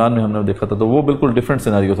سورہ آل-عمران میں ہم نے دیکھا تھا، تو وہ بالکل ڈیفرنٹ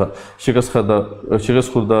سیناریو تھا.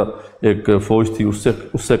 شکست خوردہ ایک فوج تھی،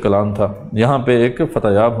 اس سے کلام تھا. یہاں پہ ایک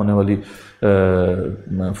فتح یاب ہونے والی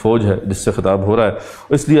فوج ہے جس سے خطاب ہو رہا ہے.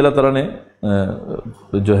 اس لیے اللہ تعالیٰ نے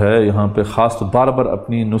جو ہے یہاں پہ خاص تو بار بار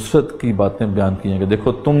اپنی نصرت کی باتیں بیان کی ہیں کہ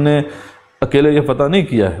دیکھو تم نے اکیلے یہ فتح نہیں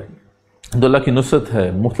کیا ہے، تو اللہ کی نصرت ہے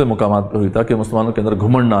مختلف مقامات پہ ہوئی تاکہ مسلمانوں کے اندر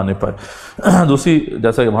گھمنڈ نہ آنے پائے. دوسری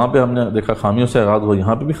جیسا کہ وہاں پہ ہم نے دیکھا خامیوں سے آغاز ہوا،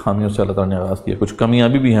 یہاں پہ بھی خامیوں سے اللہ تعالیٰ نے آغاز کیا. کچھ کمیاں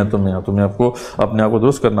بھی ہیں تمہیں آپ کو اپنے آپ کو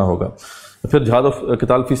درست کرنا ہوگا. پھر جہاد و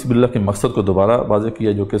قتال فی سبیل اللہ کے مقصد کو دوبارہ واضح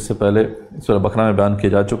کیا جو کہ اس سے پہلے سورہ بقرہ میں بیان کیا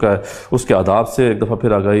جا چکا ہے. اس کے آداب سے ایک دفعہ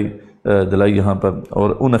پھر آگاہی دلائی یہاں پر،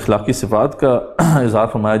 اور ان اخلاقی صفات کا اظہار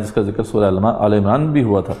فرمایا جس کا ذکر سورہ آل-عمران بھی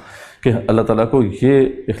ہوا تھا کہ اللہ تعالیٰ کو یہ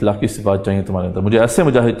اخلاقی صفات چاہیے تمہارے اندر، مجھے ایسے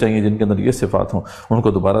مجاہد چاہیے جن کے اندر یہ صفات ہوں. ان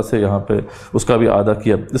کو دوبارہ سے یہاں پہ اس کا بھی اعادہ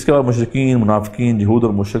کیا. اس کے بعد مشرکین، منافقین، یہود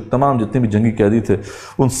اور مشرک تمام جتنے بھی جنگی قیدی تھے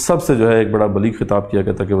ان سب سے جو ہے ایک بڑا بلیغ خطاب کیا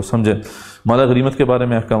گیا تاکہ وہ سمجھیں. مال غنیمت کے بارے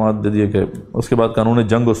میں احکامات دے دیے گئے. اس کے بعد قانون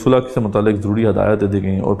جنگ و صلح سے متعلق ضروری ہدایات دے دی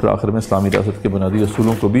گئیں، اور پھر آخر میں اسلامی ریاست کے بنیادی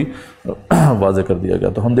اصولوں کو بھی واضح کر دیا گیا.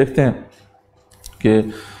 تو ہم دیکھتے ہیں کہ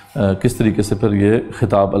کس طریقے سے پھر یہ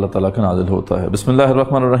خطاب اللہ تعالیٰ کا نازل ہوتا ہے. بسم اللہ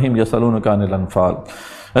الرحمن الرحیم. یسألونک عن الانفال. نبی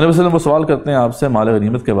صلی اللہ علیہ وسلم وہ سوال کرتے ہیں آپ سے مال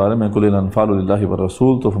غنیمت کے بارے میں. قل الانفال للہ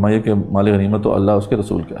والرسول. تو فرمائیے کہ مال غنیمت تو اللہ اس کے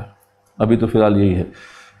رسول کا ہے. ابھی تو فی الحال یہی ہے،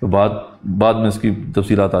 بعد میں اس کی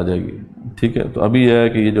تفصیلات آ جائے گی. ٹھیک ہے، تو ابھی یہ ہے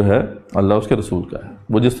کہ یہ جو ہے اللہ اس کے رسول کا ہے.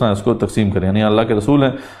 وہ جس طرح اس کو تقسیم کریں، یعنی اللہ کے رسول ہیں،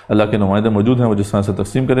 اللہ کے نمائندے موجود ہیں، وہ جس طرح سے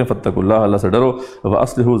تقسیم کریں. فاتقوا اللہ، اللہ سے ڈرو.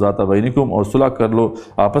 واصلحوا ذات بینکم، اور صلح کر لو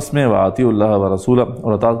آپس میں. واطیعوا اللہ ورسولہ،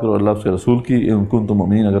 اور اطاعت کرو اللہ اس کے رسول کی. ان کنتم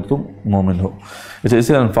مؤمنین، اگر تم مومن ہو.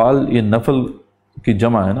 اسے انفال یہ نفل کی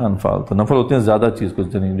جمع ہے نا، انفال. تو نفل ہوتے ہیں زیادہ چیز کو،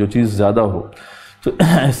 یعنی جو چیز زیادہ ہو. تو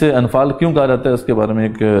اسے انفال کیوں کہا جاتا ہے اس کے بارے میں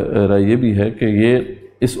ایک رائے یہ بھی ہے کہ یہ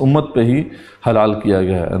اس امت پہ ہی حلال کیا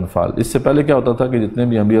گیا ہے انفال. اس سے پہلے کیا ہوتا تھا کہ جتنے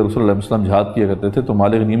بھی انبیاء رسول اللہ علیہ وسلم جہاد کیا کرتے تھے تو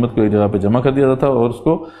مال غنیمت کو ایک جگہ پہ جمع کر دیا جاتا تھا، اور اس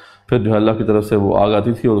کو پھر جو ہے اللہ کی طرف سے وہ آگ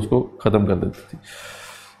آتی تھی اور اس کو ختم کر دیتی تھی.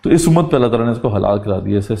 تو اس امت پہ اللہ تعالیٰ نے اس کو حلال کرا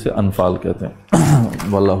دیا، اسے انفال کہتے ہیں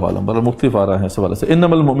واللہ اعلم، بہرحال مختلف آ رہا ہے اس حوالے سے۔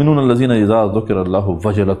 انما المؤمنون الذین اذا ذکر اللہ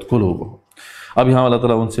وجلت قلوبهم، اب یہاں اللہ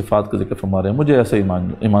تعالیٰ ان صفات کا ذکر فرما رہے ہیں، مجھے ایسے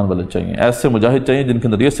ایمان والے چاہیے، ایسے مجاہد چاہیے جن کے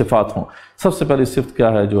اندر یہ صفات ہوں۔ سب سے پہلی صفت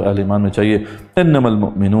کیا ہے جو اہل ایمان میں چاہیے؟ انما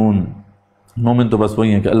المؤمنون، مومن تو بس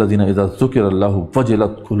وہی ہیں کہ الذین اذا ذکر اللہ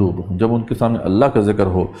وجلت قلوبهم، جب ان کے سامنے اللہ کا ذکر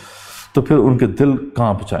ہو تو پھر ان کے دل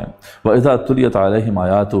کانپ جائیں۔ وَإِذَا تُلِيَتْ عَلَيْهِمْ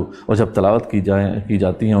آیَاتُ، اور جب تلاوت کی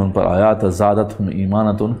جاتی ہیں ان پر آیات، زادتہم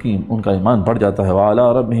ایمانا، تو ان کا ایمان بڑھ جاتا ہے۔ وَعَلَىٰ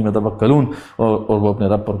رَبِّهِمْ يَتَوَكَّلُونَ، اور وہ اپنے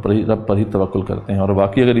رب پر ہی توکل کرتے ہیں۔ اور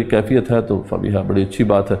واقعی اگر یہ کیفیت ہے تو فبیہا، بڑی اچھی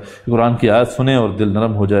بات ہے، قرآن کی آیت سنیں اور دل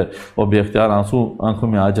نرم ہو جائے اور بے اختیار آنسو آنکھوں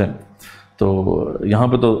میں آ جائیں۔ تو یہاں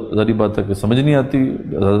پہ تو ظاہری بات ہے کہ سمجھ نہیں آتی،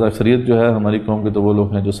 زیادہ اکثریت جو ہے ہماری قوم کے تو وہ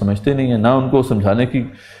لوگ ہیں جو سمجھتے نہیں ہیں، نہ ان کو سمجھانے کی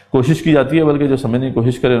کوشش کی جاتی ہے، بلکہ جو سمجھنے کی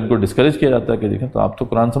کوشش کرے ان کو ڈسکریج کیا جاتا ہے کہ دیکھیں تو آپ تو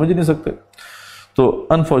قرآن سمجھ ہی نہیں سکتے۔ تو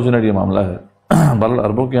انفارچونیٹ یہ معاملہ ہے۔ بہرحال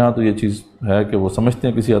عربوں کے ہاں تو یہ چیز ہے کہ وہ سمجھتے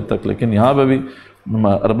ہیں کسی حد تک، لیکن یہاں پہ بھی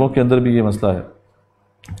عربوں کے اندر بھی یہ مسئلہ ہے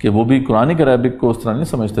کہ وہ بھی قرآن کے عربک کو اس طرح نہیں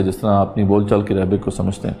سمجھتے جس طرح اپنی بول چال کے عربک کو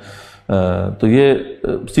سمجھتے ہیں۔ تو یہ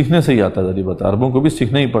سیکھنے سے ہی آتا ہے، ذریعہ بات ہے، عربوں کو بھی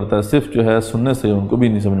سیکھنا ہی پڑتا ہے، صرف جو ہے سننے سے ان کو بھی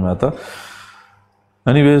نہیں سمجھ میں آتا۔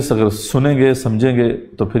 اینی ویز اگر سنیں گے سمجھیں گے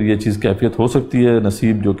تو پھر یہ چیز کیفیت ہو سکتی ہے،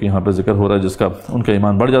 نصیب جو کہ یہاں پہ ذکر ہو رہا ہے جس کا ان کا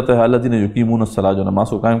ایمان بڑھ جاتا ہے۔ الذین یقیمون الصلاۃ، جو نماز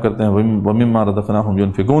کو قائم کرتے ہیں، ومما رزقناہم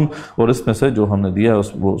ینفقون، اور اس میں سے جو ہم نے دیا ہے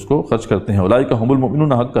وہ اس کو خرچ کرتے ہیں۔ اولئک هم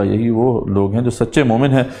المؤمنون حقا، یہی وہ لوگ ہیں جو سچے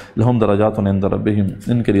مومن ہیں۔ لہم درجات عند ربہم،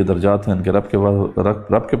 ان کے لیے درجات ہیں ان کے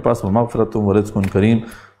رب کے پاس، ومغفرۃ ورزق کریم،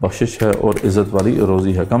 بخشش ہے اور عزت والی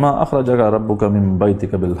روزی ہے۔ کما اخرجک ربک من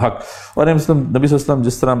بیتک بالحق، اور نبی صلی اللہ علیہ وسلم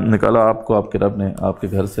جس طرح نکالا آپ کو آپ کے رب نے آپ کے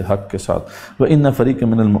گھر سے حق کے ساتھ۔ وَإِنَّ فَرِيقًا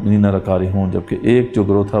مِّنَ الْمُؤْمِنِينَ لَكَارِهُونَ، جبکہ ایک جو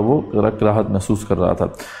گروہ تھا وہ کراہت محسوس کر رہا تھا۔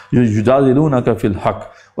 یجادلونک فی الحق،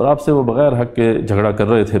 اور آپ سے وہ بغیر حق کے جھگڑا کر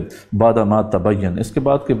رہے تھے۔ بعد ما تبین، اس کے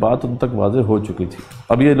بعد کی بات ان تک واضح ہو چکی تھی۔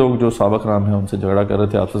 اب یہ لوگ جو سابق رام ہیں ان سے جھگڑا کر رہے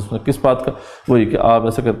تھے آپ سے، کس بات کا؟ وہی کہ آپ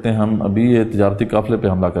ایسے کرتے ہیں، ہم ابھی یہ تجارتی قافلے پہ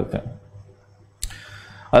حملہ کرتے ہیں۔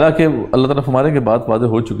 حالانکہ اللہ تعالیٰ فرمانے کے بعد واضح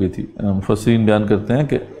ہو چکی تھی۔ مفسرین بیان کرتے ہیں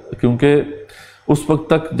کہ کیونکہ اس وقت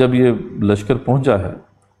تک جب یہ لشکر پہنچا ہے،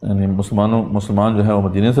 یعنی مسلمان جو ہے وہ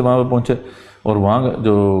مدینے سے وہاں پہ پہنچے، اور وہاں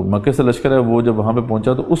جو مکے سے لشکر ہے وہ جب وہاں پہ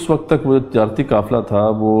پہنچا تو اس وقت تک وہ تجارتی قافلہ تھا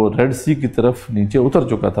وہ ریڈ سی کی طرف نیچے اتر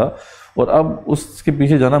چکا تھا، اور اب اس کے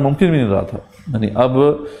پیچھے جانا ممکن بھی نہیں رہا تھا۔ یعنی اب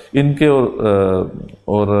ان کے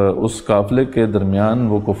اور اس قافلے کے درمیان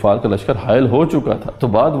وہ کفار کا لشکر حائل ہو چکا تھا، تو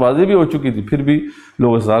بات واضح بھی ہو چکی تھی، پھر بھی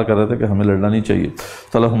لوگ اصرار کر رہے تھے کہ ہمیں لڑنا نہیں چاہیے۔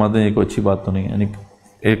 تو اللہ فرماتے ہیں یہ کوئی اچھی بات تو نہیں ہے، یعنی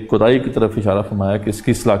ایک کوتاہی کی طرف اشارہ فرمایا کہ اس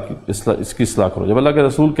کی اصلاح کرو۔ جب اللہ کے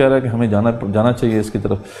رسول کہہ رہا ہے کہ ہمیں جانا چاہیے اس کی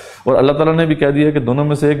طرف، اور اللہ تعالیٰ نے بھی کہہ دیا کہ دونوں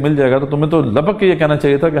میں سے ایک مل جائے گا، تو تمہیں تو لپک کے یہ کہنا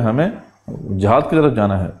چاہیے تھا کہ ہمیں جہاد کی طرف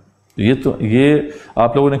جانا ہے۔ یہ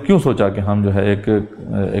آپ لوگوں نے کیوں سوچا کہ ہم جو ہے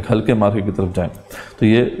ایک ہلکے مارکے کی طرف جائیں؟ تو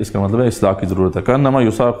یہ اس کا مطلب ہے اصلاح کی ضرورت ہے۔ کأنما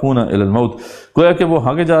یساقون الی الموت، گویا کہ وہ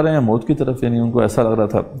ہاگے جا رہے ہیں موت کی طرف، یعنی ان کو ایسا لگ رہا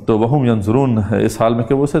تھا۔ تو وہم ینظرون، اس حال میں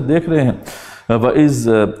کہ وہ اسے دیکھ رہے ہیں۔ وَإِذْ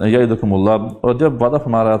يَعِدُكُمُ اللَّهُ، اور جب وعدہ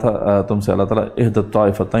فرما رہا تھا تم سے اللہ تعالیٰ، احد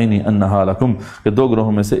الطائفتین انہا لکم، کہ دو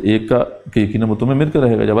گروہوں میں سے ایک کا کہ یقیناً وہ تمہیں مل کر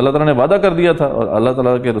رہے گا۔ جب اللہ تعالیٰ نے وعدہ کر دیا تھا اور اللہ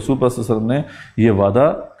تعالیٰ کے رسول صلی اللہ علیہ وسلم نے یہ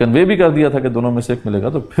وعدہ کنوے بھی کر دیا تھا کہ دونوں میں سے ایک ملے گا،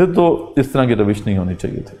 تو پھر تو اس طرح کی روش نہیں ہونی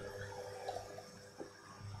چاہیے تھی۔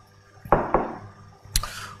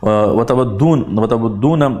 وتودون،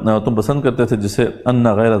 تم پسند کرتے تھے جسے ان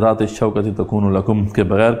غیر ذات الشوکۃ تکون لکم، کہ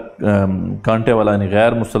بغیر کانٹے والا یعنی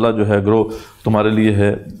غیر مسلح جو ہے گروہ تمہارے لیے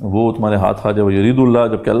ہے، وہ تمہارے ہاتھ آ جائے۔ ویرید اللہ،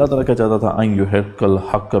 جبکہ اللہ تعالیٰ کیا چاہتا تھا، ان یحق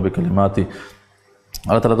الحق بکلماتی،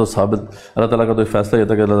 اللہ تعالیٰ کا تو فیصلہ یہ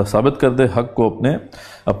تھا کہ اللہ تعالیٰ ثابت کر دے حق کو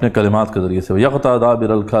اپنے کلمات کے ذریعے سے، یقطع دابر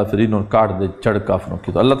الکافرین، اور کاٹ دے جڑ کافروں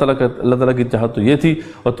کی۔ تو اللہ تعالیٰ کی چاہت تو یہ تھی،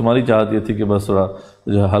 اور تمہاری چاہت یہ تھی کہ بس تھوڑا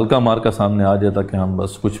جو ہلکا مار کا سامنے آ جائے تاکہ ہم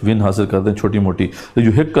بس کچھ ون حاصل کر دیں چھوٹی موٹی۔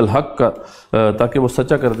 یحق الحق کا، تاکہ وہ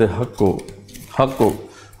سچا کر دے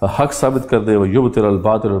حق ثابت کر دے، ویبطل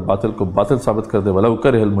الباطل، اور باطل کو باطل ثابت کر دے، ولو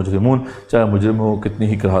کرہ المجرمون، چاہے مجرم ہو کتنی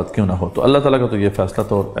ہی کراہت کیوں نہ ہو۔ تو اللہ تعالیٰ کا تو یہ فیصلہ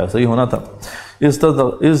تو ایسا ہی ہونا تھا۔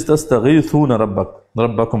 اذ تستغیثون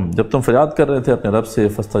ربکم، جب تم فریاد کر رہے تھے اپنے رب سے،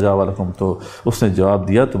 فاستجاب لکم، تو اس نے جواب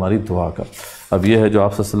دیا تمہاری دعا کا۔ اب یہ ہے جو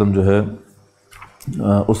آپ صلی اللہ علیہ وسلم جو ہے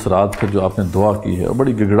اس رات پھر جو آپ نے دعا کی ہے، اور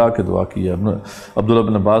بڑی گڑگڑا کے دعا کی ہے۔ عبداللہ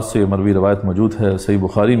بن عباس سے یہ مروی روایت موجود ہے، صحیح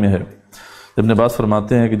بخاری میں ہے۔ ابن عباس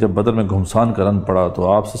فرماتے ہیں کہ جب بدر میں گھمسان کا رن پڑا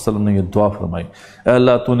تو آپ صلی اللہ علیہ وسلم نے یہ دعا فرمائی، اے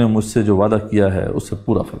اللہ تو نے مجھ سے جو وعدہ کیا ہے اسے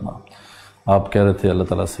پورا فرما۔ آپ کہہ رہے تھے اللہ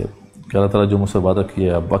تعالیٰ سے کہ اللہ تعالیٰ جو مجھ سے وعدہ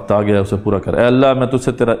کیا ہے اب وقت آ گیا ہے اسے پورا کر۔ اے اللہ میں تجھ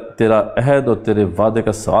سے تیرا عہد اور تیرے وعدے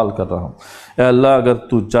کا سوال کر رہا ہوں، اے اللہ اگر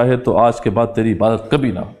تو چاہے تو آج کے بعد تیری عبادت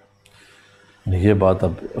کبھی نہ ہو۔ یہ بات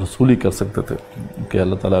اب رسول ہی کر سکتے تھے کہ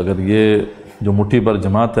اللہ تعالیٰ اگر یہ جو مٹھی پر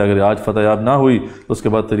جماعت ہے، اگر آج فتح یاب نہ ہوئی تو اس کے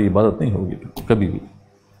بعد تیری عبادت نہیں ہوگی کبھی بھی،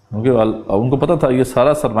 کیونکہ ان کو پتہ تھا یہ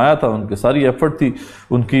سارا سرمایہ تھا، ان کی ساری ایفرٹ تھی،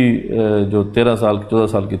 ان کی جو 13 سال 14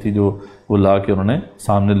 سال کی تھی، جو وہ لا کے انہوں نے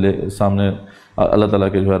سامنے اللہ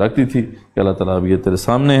تعالیٰ کے جو ہے رکھ دی تھی کہ اللہ تعالیٰ اب یہ تیرے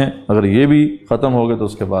سامنے ہے، اگر یہ بھی ختم ہو گئے تو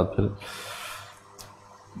اس کے بعد پھر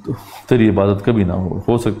تیری عبادت کبھی نہ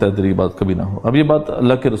ہو سکتا ہے تیری عبادت کبھی نہ ہو۔ اب یہ بات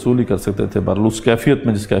اللہ کے رسول ہی کر سکتے تھے، بہرحال اس کیفیت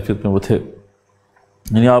میں جس کیفیت میں وہ تھے،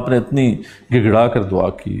 یعنی آپ نے اتنی گڑگڑا کر دعا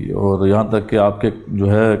کی اور یہاں تک کہ آپ کے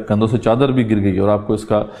جو ہے کندھوں سے چادر بھی گر گئی اور آپ کو اس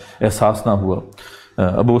کا احساس نہ ہوا۔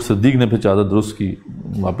 ابو صدیق نے پھر چادر درست کی،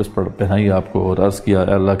 واپس پہنائی آپ کو اور عرض کیا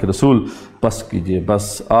اے اللہ کے رسول بس کیجئے،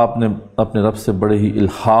 بس آپ نے اپنے رب سے بڑے ہی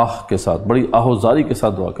الحاح کے ساتھ، بڑی آہوزاری کے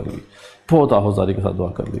ساتھ دعا کر لی، بہت آہوزاری کے ساتھ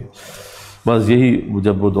دعا کر لی۔ بس یہی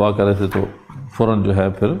جب وہ دعا کر رہے تھے تو فوراً جو ہے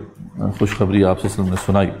پھر خوشخبری آپ سے وسلم نے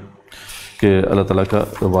سنائی کہ اللہ تعالیٰ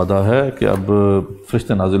کا وعدہ ہے کہ اب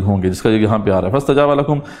فرشتے نازل ہوں گے، جس کا یہاں پہ آ رہا ہے فَاسْتَجَابَ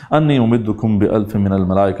لَكُمْ أَنِّي أُمِدُّكُمْ بِأَلْفٍ مِّنَ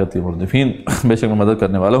الْمَلَائِكَةِ مُرْدِفِينَ، بے شک میں مدد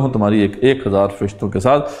کرنے والا ہوں تمہاری 1000 فرشتوں کے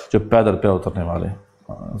ساتھ جو پے در پے اترنے والے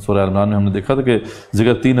ہیں۔ سورہ عمران میں ہم نے دیکھا تھا کہ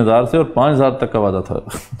ذکر 3000 سے اور 5000 تک کا وعدہ تھا،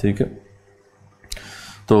 ٹھیک ہے،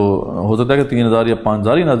 تو ہو سکتا ہے کہ 3000 یا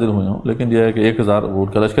 5000 ہی نازل ہوئے ہوں، لیکن یہ ہے کہ 1000 وہ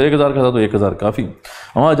کا لشکر 1000 کا تھا تو 1000 کافی۔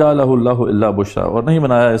 وَمَا جَعَلَهُ اللَّهُ إِلَّا بُشْرَىٰ، اور نہیں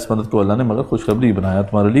بنایا اس مدد کو اللہ نے مگر خوشخبری بنایا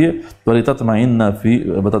تمہارے لیے، وَلِتَطْمَئِنَّ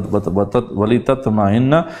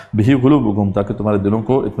بِهِ قُلُوبُكُمْ، تاکہ تمہارے دلوں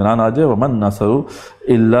کو اطمینان آ جائے، وَمَا النَّصْرُ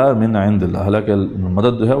إِلَّا مِنْ عِنْدِ اللَّهِ، حالانکہ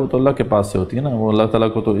مدد جو ہے وہ تو اللہ کے پاس سے ہوتی ہے نا، وہ اللہ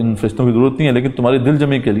تعالیٰ کو تو ان فرشتوں کی ضرورت نہیں ہے، لیکن تمہاری دل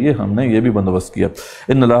جمی کے لیے ہم نے یہ بھی بندوبست کیا۔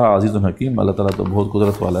 إِنَّ اللَّهَ عَزِيزٌ حَكِيمٌ، اللہ تعالیٰ تو بہت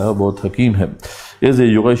قدرت والا ہے، بہت حکیم ہے۔ إِذْ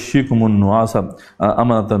يُغَشِّيكُمُ النُّعَاسَ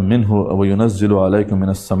أَمَنَةً مِّنْهُ وَيُنَزِّلُ عَلَيْكُم مِّنَ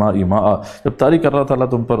السَّمَاءِ مَاءً، جب طاری کر رہا تھا اللہ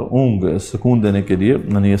تم پر اونگ سکون دینے کے لیے،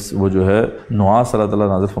 یعنی وہ جو ہے نعاس اللہ تعالیٰ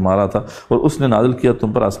نازل فرما رہا تھا، اور اس نے نازل کیا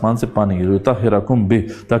تم پر آسمان سے پانی، لِيُطَهِّرَكُم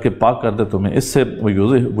بِهِ، تاکہ پاک کر دے تمہیں اس سے،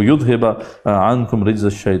 وَيُذْهِبَ عَنكُم رِجْزَ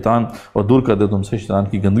الشَّيْطَانِ، اور دور کر دے تم سے شیطان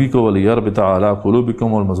کی گندگی کو، وَلِيَرْبِطَ عَلَىٰ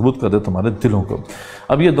قُلُوبِكُمْ، اور مضبوط کر دے تمہارے دلوں کو۔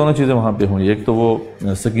 اب یہ دونوں چیزیں وہاں پہ ہوئی، ایک تو وہ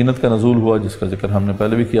سکینت کا نزول ہوا جس کا ذکر ہم نے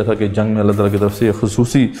پہلے بھی کیا تھا کہ جنگ میں اللہ تعالیٰ کی طرف سے ایک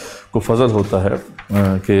خصوصی کو فضل ہوتا ہے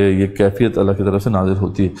کہ یہ کیفیت اللہ کی طرف سے نازل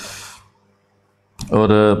ہوتی ہے،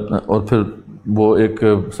 اور پھر وہ ایک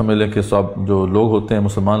سمجھ لیں کہ جو لوگ ہوتے ہیں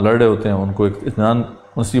مسلمان لڑ رہے ہوتے ہیں ان کو ایک اطمینان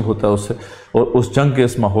نصیب ہوتا ہے اس سے، اور اس جنگ کے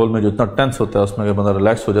اس ماحول میں جو اتنا ٹینس ہوتا ہے اس میں اگر بندہ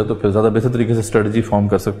ریلیکس ہو جائے تو پھر زیادہ بہتر طریقے سے اسٹریٹجی فارم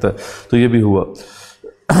کر سکتا ہے، تو یہ بھی ہوا۔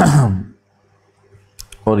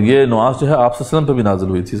 اور یہ نعاس جو ہے آپ صلی اللہ علیہ وسلم پہ بھی نازل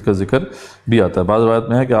ہوئی تھی، اس کا ذکر بھی آتا ہے، بعض روایت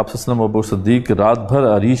میں ہے کہ آپ صلی اللہ علیہ وسلم و ابو صدیق رات بھر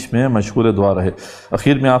عریش میں مشغول دعا رہے،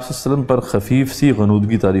 اخیر میں آپ صلی اللہ علیہ وسلم پر خفیف سی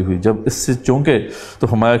غنودگی طاری ہوئی، جب اس سے چونکے تو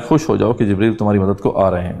فرمایا خوش ہو جاؤ کہ جبریل تمہاری مدد کو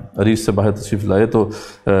آ رہے ہیں، عریش سے باہر تشریف لائے تو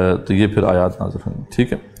یہ پھر آیات نازل ہوئی،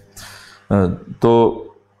 ٹھیک ہے۔ تو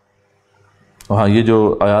ہاں یہ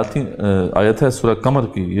جو آیت ہے سورہ قمر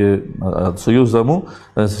کی، یہ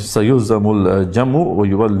سیہزم الجمع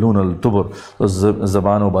ویولون الدبر،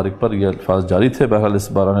 زبان مبارک پر یہ الفاظ جاری تھے۔ بہرحال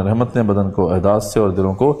اس باران رحمت نے بدن کو احداث سے اور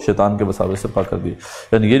دلوں کو شیطان کے وساوس سے پاک کر دی،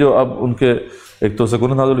 یعنی یہ جو اب ان کے ایک تو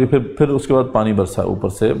سکونت حاصل ہوئی، پھر اس کے بعد پانی برسا، اوپر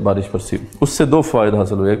سے بارش برسی، اس سے دو فوائد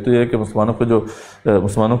حاصل ہوئے، ایک تو یہ ہے کہ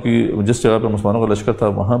مسلمانوں کی جس جگہ پہ مسلمانوں کا لشکر تھا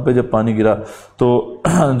وہاں پہ جب پانی گرا تو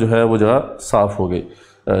جو ہے وہ جگہ صاف ہو گئی،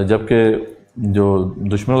 جبکہ جو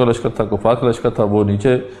دشمنوں کا لشکر تھا، کفار کا لشکر تھا، وہ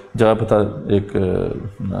نیچے جگہ پہ تھا، ایک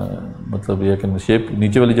مطلب یہ کہ شیپ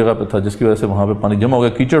نیچے والی جگہ پہ تھا، جس کی وجہ سے وہاں پہ پانی جمع ہو گیا،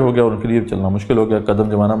 کیچڑ ہو گیا اور ان کے لیے چلنا مشکل ہو گیا، قدم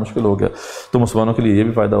جمانا مشکل ہو گیا، تو مسلمانوں کے لیے یہ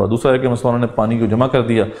بھی فائدہ ہوا۔ دوسرا ہے کہ مسلمانوں نے پانی کو جمع کر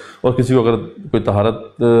دیا، اور کسی کو اگر کوئی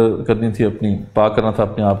طہارت کرنی تھی، اپنی پاک کرنا تھا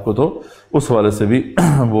اپنے آپ کو، تو اس حوالے سے بھی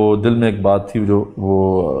وہ دل میں ایک بات تھی جو وہ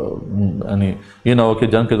یعنی یہ نہ ہو کہ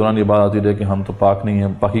جنگ کے دوران یہ بات آتی رہے کہ ہم تو پاک نہیں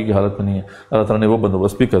ہیں، پاکی کی حالت میں نہیں ہے، اللہ تعالیٰ نے وہ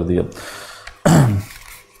بندوبست بھی کر دیا۔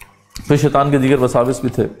 پھر شیطان کے دیگر وساوس بھی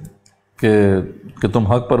تھے کہ تم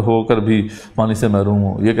حق پر ہو کر بھی پانی سے محروم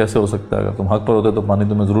ہو، یہ کیسے ہو سکتا ہے، اگر تم حق پر ہوتے تو پانی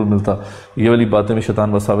تمہیں ضرور ملتا، یہ والی باتیں بھی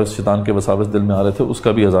شیطان کے وساوس دل میں آ رہے تھے، اس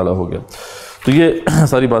کا بھی ازالہ ہو گیا۔ تو یہ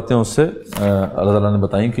ساری باتیں اس سے اللہ تعالیٰ نے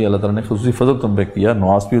بتائیں کہ اللہ تعالیٰ نے خصوصی فضل تم پہ کیا،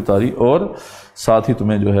 نعاس بھی اتاری اور ساتھ ہی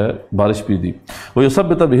تمہیں جو ہے بارش بھی دی۔ وہ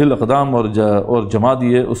یثبت بہ الاقدام، اور جما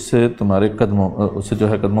دیے اس سے تمہارے قدموں، اس سے جو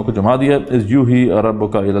ہے قدموں کو جما دیا۔ اذ یوحی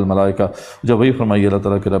ربک الی الملائکہ، جب وہی فرمائی اللہ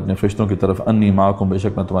تعالیٰ کہ رب نے فرشتوں کی طرف، انی معکم، بے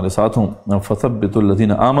شک میں تمہارے ساتھ ہوں، فثبتوا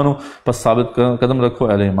الذین آمنوا، پس ثابت قدم رکھو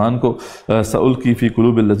اہل ایمان کو، سألقی فی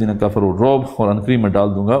قلوب الذین کفروا الرعب، اور عنقریب میں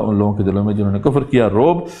ڈال دوں گا ان لوگوں کے دلوں میں جنہوں نے کفر کیا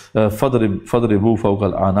رعب، فضربوا فوق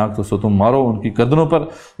الاعناق، تو تم مارو ان کی گردنوں پر،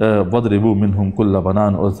 وضربوا منہم کل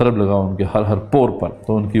بنان، اور ضرب لگاؤ ان کے ہر پور پر،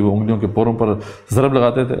 تو ان کی وہ انگلیوں کے پوروں پر ضرب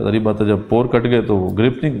لگاتے تھے۔ غریب بات ہے جب پور کٹ گئے تو وہ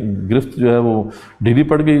گرفت جو ہے وہ ڈھیلی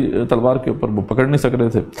پڑ گئی تلوار کے اوپر، وہ پکڑ نہیں سک رہے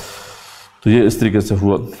تھے۔ تو یہ اس طریقے سے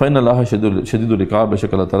ہوا. فإن اللہ شدید العقاب، بے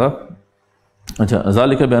شک اللہ تعالیٰ. اچھا،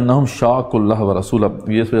 ذالک بأنہم شاقوا اللہ ورسولہ،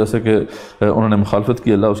 یہ اس وجہ سے کہ انہوں نے مخالفت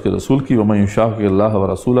کی اللہ اس کے رسول کی. ومن یشاقق اللہ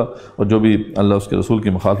ورسولہ، اور جو بھی اللہ اس کے رسول کی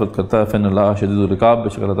مخالفت کرتا ہے، فإن اللہ شدید العقاب، بے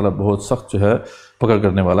شک اللہ تعالیٰ بہت سخت جو ہے پکڑ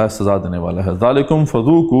کرنے والا ہے، سزا دینے والا ہے. ذالکم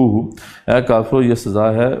فذوقوہ، اے کافروں یہ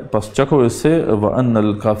سزا ہے پس چکھو اس سے. وأن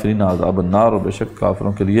للکافرین عذاب النار، اور بے شک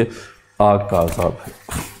کافروں کے لیے آگ کا عذاب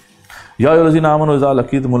ہے. یا ایھا الذین آمنوا اذا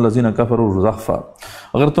لقیتم الذین کفروا زحفا،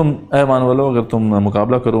 اگر تم اے ایمان والو اگر تم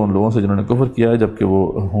مقابلہ کرو ان لوگوں سے جنہوں نے کفر کیا ہے جبکہ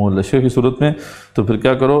وہ ہوں لشکر کی صورت میں، تو پھر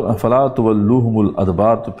کیا کرو؟ فلا تولوہم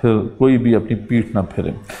الادبار، تو پھر کوئی بھی اپنی پیٹھ نہ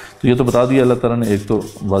پھیرے. تو یہ تو بتا دیا اللہ تعالیٰ نے، ایک تو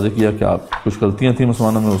واضح کیا کہ آپ کچھ غلطیاں تھیں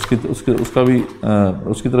مسلمانوں میں، اس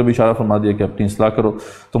کی طرف بھی اشارہ فرما دیا کہ اپنی اصلاح کرو،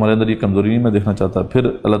 تمہارے اندر یہ کمزوری نہیں میں دیکھنا چاہتا. پھر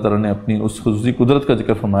اللہ تعالیٰ نے اپنی اس خصوصی قدرت کا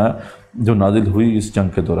ذکر فرمایا جو نازل ہوئی اس جنگ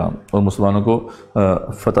کے دوران، اور مسلمانوں کو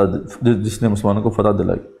جس نے مسلمانوں کو فتح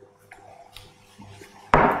دلائی.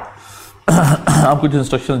 آپ کچھ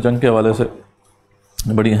انسٹرکشن جنگ کے حوالے سے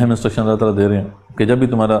بڑی اہم انسٹرکشن اللہ تعالیٰ دے رہے ہیں کہ جب بھی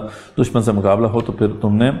تمہارا دشمن سے مقابلہ ہو تو پھر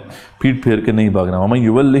تم نے پیٹ پھیر کے نہیں بھاگنا. وَمَن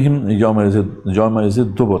يُوَلِّهِمْ يَوْمَئِذٍ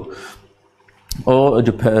الدُّبُرَ، اور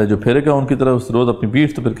جو پھیرے گا ان کی طرف اس روز اپنی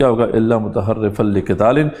پیٹھ، تو پھر کیا ہوگا؟ اِلَّا مُتَحَرِّفًا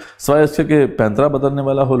لِقِتَالٍ، سوائے اس کہ پینترا بدلنے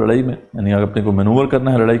والا ہو لڑائی میں، یعنی اگر اپنے کو مینوور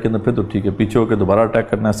کرنا ہے لڑائی کے اندر پھر تو ٹھیک ہے، پیچھے ہو کے دوبارہ اٹیک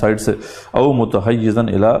کرنا ہے سائڈ سے. او متحیزاً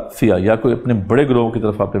الی فئہ، یا کوئی اپنے بڑے گروہوں کی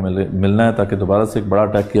طرف آپ نے ملنا ہے تاکہ دوبارہ سے ایک بڑا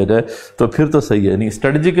اٹیک کیا جائے، تو پھر تو صحیح ہے. یعنی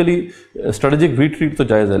اسٹریٹجک ریٹریٹ تو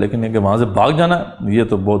جائز ہے، لیکن یہ کہ وہاں سے بھاگ جانا یہ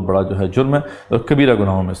تو بہت بڑا جو ہے جرم ہے، اور کبیرہ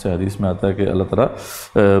گناہوں میں سے. حدیث میں آتا ہے کہ اللہ تعالیٰ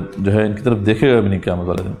جو ہے ان کی طرف دیکھے گا بھی نہیں قیامت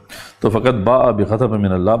والے دن. تو فقط باء بغضب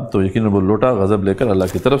من اللہ، تو یقیناً وہ لوٹا غضب لے کر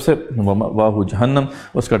اللہ کی طرف سے. ومأواہ جہنم،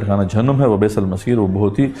 اس کا ٹھکانہ جہنم ہے. وبئس المصیر، وہ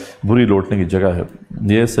بہت ہی بری لوٹنے کی جگہ ہے.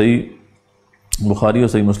 یہ صحیح بخاری اور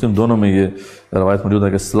صحیح مسلم دونوں میں یہ روایت موجود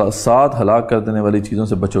ہے کہ 7 ہلاک کر دینے والی چیزوں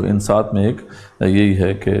سے بچو. ان 7 میں ایک یہی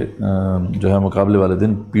ہے کہ جو ہے مقابلے والے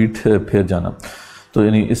دن پیٹھ پھیر جانا. تو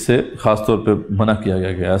یعنی اس سے خاص طور پہ منع کیا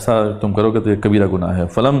گیا کہ ایسا تم کرو گے تو یہ کبیرہ گناہ ہے.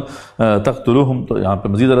 فلم تقتلوہم، تو یہاں پہ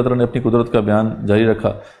مزید اللہ تعالیٰ نے اپنی قدرت کا بیان جاری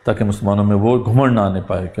رکھا تاکہ مسلمانوں میں وہ گھمنڈ نہ آنے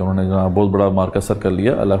پائے کہ انہوں نے بہت بڑا مارکا سر کر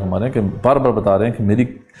لیا. اللہ ہمارے کہ بار بار بتا رہے ہیں کہ میری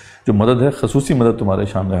جو مدد ہے خصوصی مدد تمہارے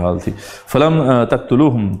شامل حال تھی. فلم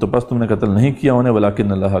تقتلوہم، تو بس تم نے قتل نہیں کیا انہیں،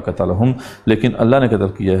 ولکن اللہ قتلہم، لیکن اللہ نے قتل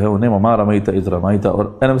کیا ہے انہیں. وما رمیت اذ رمیت، اور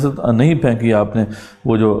نہیں پھینکی آپ نے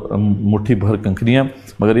وہ جو مٹھی بھر کنکریاں،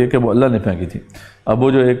 مگر یہ کہ وہ اللہ نے پھینکی تھی. اب وہ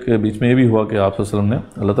جو ایک بیچ میں یہ بھی ہوا کہ آپ صلی اللہ علیہ وسلم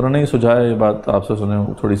نے، اللہ تعالیٰ نے ہی سجھایا یہ بات، آپ صلی اللہ علیہ وسلم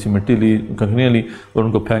نے تھوڑی سی مٹی لی، کنکریاں لی اور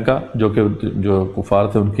ان کو پھینکا، جو کفار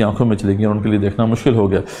تھے ان کی آنکھوں میں چلی گئی اور ان کے لیے دیکھنا مشکل ہو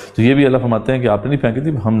گیا. تو یہ بھی اللہ فرماتے ہیں کہ آپ نے نہیں پھینکی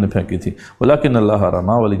تھی، ہم نے پھینکی تھی. ولکن اللہ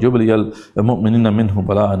رما ولیبلی المؤمنین منہ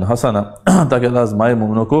بلاء حسنا، تاکہ اللہ آزمائے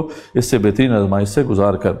مومنوں کو اس سے بہترین آزمائش سے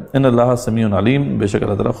گزار کر. ان اللہ سمیع علیم، بے شک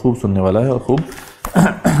اللہ تعالیٰ خوب سننے والا ہے اور خوب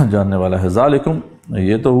جاننے والا ہے. ذالکم،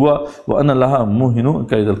 یہ تو ہوا. وَأَنَّ اللَّهَ مُوهِنُ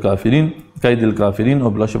قید الکافرین،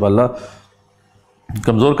 اور بلا شبہ اللہ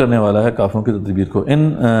کمزور کرنے والا ہے کافروں کی تدبیر کو.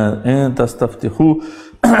 ان تستفتحوا،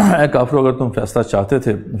 اے کافروں اگر تم فیصلہ چاہتے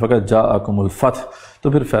تھے، فقط جاءکم الفتح،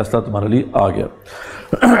 تو پھر فیصلہ تمہارے لیے آ گیا.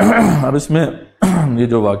 اب اس میں یہ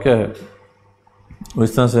جو واقعہ ہے وہ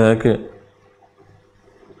اس طرح سے ہے کہ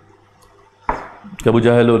ابو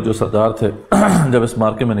جہل اور جو سردار تھے جب اس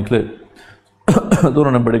مارکے میں نکلے تو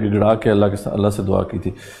انہوں نے بڑے گڑا کے اللہ سے دعا کی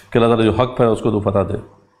تھی کہ اللہ تعالیٰ جو حق ہے اس کو تو فتح دے.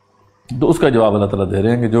 تو اس کا جواب اللہ تعالیٰ دے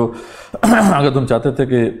رہے ہیں کہ جو اگر تم چاہتے تھے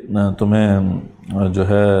کہ تمہیں جو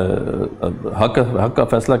ہے حق کا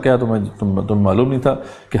فیصلہ کیا تمہیں معلوم نہیں تھا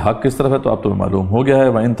کہ حق کس طرف ہے، تو اب تمہیں معلوم ہو گیا ہے.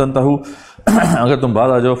 وَإِن تَنْتَهُوا، اگر تم بعد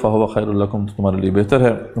آ جاؤ فَهُوَ خَيْرٌ لَكُمْ، تو تمہارے لیے بہتر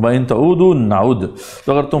ہے. وَإِن تَعُودُوا نَعُودْ،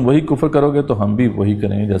 تو اگر تم وہی کفر کرو گے تو ہم بھی وہی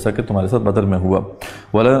کریں گے جیسا کہ تمہارے ساتھ بدر میں ہوا.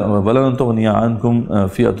 وَلَن تُغْنِيَ عَنْكُمْ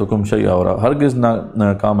فِئَتُكُمْ شَيْئًا، اور ہرگز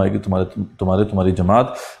نہ کام آئے گی تمہاری جماعت،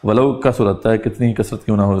 وَلَوْ کثرت، ہے کتنی ہی کثرت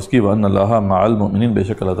کیوں نہ ہو اس کی. وَأَنَّ اللَّهَ مَعَ الْمُؤْمِنِينَ، بے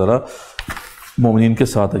شک اللہ تعالیٰ مومنین کے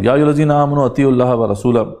ساتھ ہے. یا ایھا الذین آمنوا اطیعوا اللہ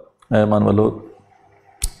ورسولہ، اے ایمان والو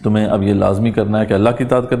تمہیں اب یہ لازمی کرنا ہے کہ اللہ کی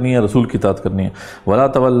اطاعت کرنی ہے، رسول کی اطاعت کرنی ہے. وَلَا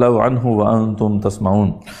تَوَلَّوْا عَنْهُ وَأَنْتُمْ تَسْمَعُونَ،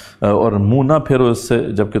 اور منہ نہ پھیرو اس سے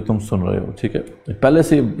جب کہ تم سن رہے ہو. ٹھیک ہے، پہلے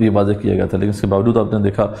سے یہ واضح کیا گیا تھا، لیکن اس کے باوجود آپ نے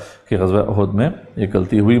دیکھا کہ غزوہ احد میں ایک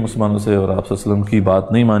غلطی ہوئی مسلمانوں سے اور آپ صلی اللہ علیہ وسلم کی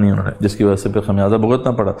بات نہیں مانی انہوں نے، جس کی وجہ سے پھر خمیازہ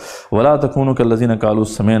بھگتنا پڑا. وَلَا تَكُونُوا كَالَّذِينَ قَالُوا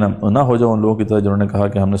سَمِعْنَا، اور نہ ہو جاؤ ان لوگوں کی طرح جنہوں نے کہا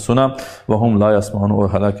کہ ہم نے سنا، وَهُمْ لَا يَسْمَعُونَ، اور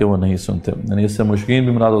حالانکہ وہ نہیں سنتے. یعنی اس سے مشرکین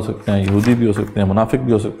بھی مراد ہو سکتے ہیں، یہودی بھی ہو سکتے ہیں، منافق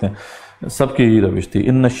بھی ہو سکتے ہیں. سب کی یہی روش تھی۔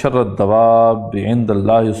 ان شر الدواب عند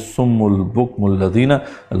اللہ الصم البکم الذین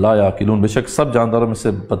لا یعقلون، بے شک سب جانداروں میں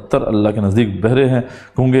سے بدتر اللہ کے نزدیک بہرے ہیں،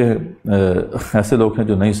 گونگے ایسے لوگ ہیں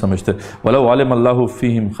جو نہیں سمجھتے۔ وَلَوْ عَلِمَ اللَّهُ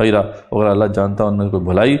فِيهِمْ خَيْرًا، اگر اللہ جانتا ان میں کوئی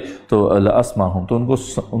بھلائی تو لَأَسْمَعَهُمْ،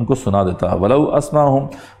 تو ان کو سنا دیتا ہے۔ وَلَوْ أَسْمَعَهُمْ،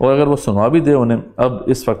 اور اگر وہ سنوا بھی دے انہیں اب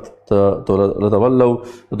اس وقت تو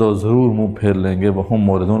لَتَوَلَّوْا، تو ضرور منہ پھیر لیں گے، وَهُمْ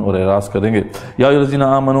مُعْرِضُونَ، اور اعراض کریں گے۔ یا ایھا الذین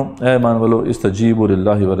آمنوا، اے ایمان والو، استجیبوا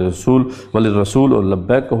للہ وللرسول، اور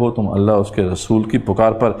لبیک کہو تم اللہ اس کے رسول کی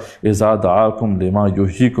پکار پر، اذا دعاکم لما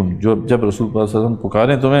یحییکم، جب رسول صلی اللہ علیہ وسلم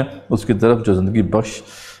پکاریں تمہیں اس کی طرف جو زندگی بخش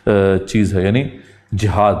چیز ہے، یعنی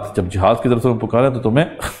جہاد، جب جہاد کی طرف تمہیں پکاریں تو تمہیں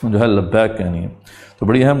جو ہے لبیک کہنی ہے۔ تو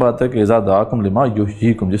بڑی اہم بات ہے کہ اذا دعاکم لما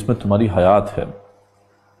یحییکم، جس میں تمہاری حیات ہے،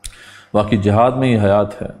 باقی جہاد میں ہی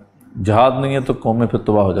حیات ہے، جہاد نہیں ہے تو قومیں پھر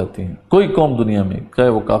تباہ ہو جاتی ہیں۔ کوئی قوم دنیا میں، چاہے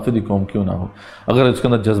وہ کافری قوم کیوں نہ ہو، اگر اس کے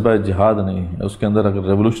اندر جذبہ جہاد نہیں ہے، اس کے اندر اگر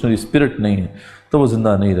ریولوشنری اسپرٹ نہیں ہے تو وہ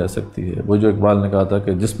زندہ نہیں رہ سکتی ہے۔ وہ جو اقبال نے کہا تھا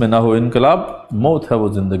کہ جس میں نہ ہو انقلاب، موت ہے وہ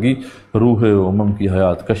زندگی، روح امم کی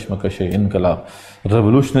حیات، کشمکش انقلاب،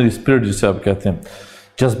 ریولوشنری اسپرٹ جسے آپ کہتے ہیں،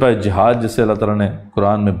 جذبہ جہاد جسے اللہ تعالیٰ نے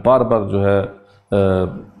قرآن میں بار بار جو ہے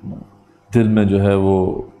دل میں جو ہے وہ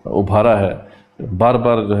ابھارا ہے، بار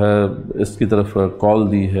بار جو ہے اس کی طرف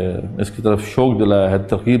کال دی ہے، اس کی طرف شوق دلایا ہے،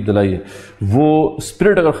 ترغیب دلائی ہے، وہ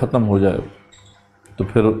اسپرٹ اگر ختم ہو جائے تو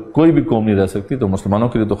پھر کوئی بھی قوم نہیں رہ سکتی۔ تو مسلمانوں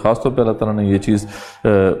کے لیے تو خاص طور پہ اللہ تعالیٰ نے یہ چیز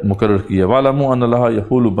مقرر کی ہے۔ وَاعْلَمُوا أَنَّ اللَّهَ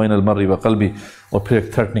يَحُولُ بَيْنَ الْمَرْءِ وَقَلْبِهِ، اور پھر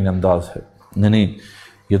ایک تھریٹننگ انداز ہے، نہیں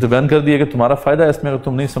یہ تو بیان کر دیا کہ تمہارا فائدہ ہے اس میں، اگر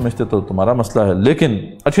تم نہیں سمجھتے تو تمہارا مسئلہ ہے، لیکن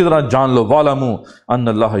اچھی طرح جان لو، وَاعْلَمُوا أَنَّ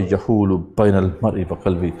اللَّهَ يَحُولُ بَيْنَ الْمَرْءِ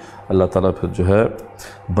وَقَلْبِهِ، اللہ تعالیٰ پھر جو ہے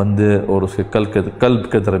بندے اور اس کے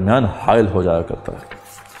قلب کے درمیان حائل ہو جایا کرتا ہے۔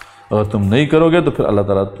 اگر تم نہیں کرو گے تو پھر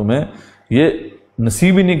اللہ تعالیٰ تمہیں یہ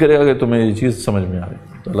نصیب ہی نہیں کرے گا کہ تمہیں یہ چیز سمجھ میں آئے،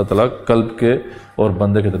 تو اللہ تعالیٰ قلب کے اور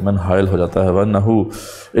بندے کے درمیان حائل ہو جاتا ہے۔ وَأَنَّهُ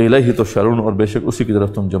إِلَيْهِ تُحْشَرُونَ، اور بے شک اسی کی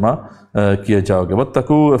طرف تم جمع کیے جاؤ گے۔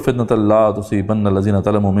 وَاتَّقُوا فِتْنَةً لَا تُصِيبَنَّ الَّذِينَ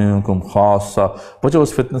ظَلَمُوا مِنكُمْ خَاصَّةً، بچو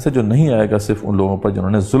اس فتنے سے جو نہیں آئے گا صرف ان لوگوں پر جنہوں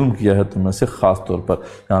نے ظلم کیا ہے تم میں سے خاص طور پر۔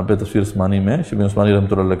 یہاں پہ تفسیر عثمانی میں شبیر عثمانی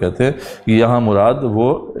رحمۃ اللہ کہتے ہیں کہ یہاں مراد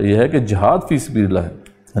وہ یہ ہے کہ جہاد فی سبیل اللہ ہے،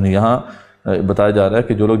 یعنی یہاں بتایا جا رہا ہے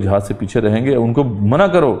کہ جو لوگ جہاد سے پیچھے رہیں گے ان کو منع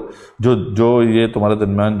کرو، جو یہ تمہارے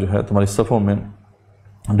درمیان جو ہے تمہاری صفوں میں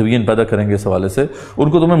ڈویژن پیدا کریں گے اس حوالے سے،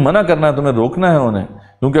 ان کو تمہیں منع کرنا ہے، تمہیں روکنا ہے انہیں،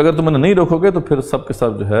 کیونکہ اگر تم انہیں نہیں روکو گے تو پھر سب کے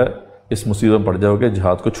ساتھ جو ہے اس مصیبت میں پڑ جاؤ گے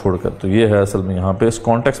جہاد کو چھوڑ کر۔ تو یہ ہے اصل میں یہاں پہ اس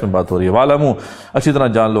کانٹیکس میں بات ہو رہی ہے۔ وَاعْلَمُوا، اچھی طرح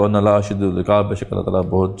جان لو، أَنَّ اللَّهَ شَدِيدُ الْعِقَابِ، بے شک اللہ تعالیٰ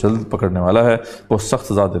بہت جلد پکڑنے والا ہے، بہت سخت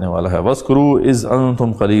سزا دینے والا ہے۔ وَاذْكُرُوا إِذْ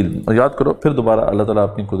أَنْتُمْ قَلِيلٌ، اور یاد کرو پھر دوبارہ اللہ تعالیٰ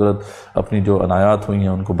اپنی قدرت، اپنی جو عنایات ہوئی ہیں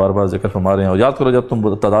ان کو بار بار ذکر فرما رہے ہیں۔ اور یاد کرو جب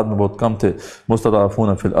تم تعداد میں بہت کم تھے،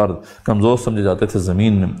 مستضعفون فی الارض، کمزور سمجھے جاتے تھے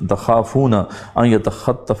زمین میں، تخافون ان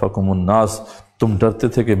یتخطفکم الناس، تم ڈرتے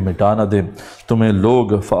تھے کہ مٹا نہ دیں تمہیں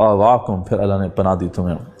لوگ، فآواکم، پھر اللہ نے پناہ دی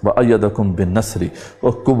تمہیں، وأیدکم بالنصر،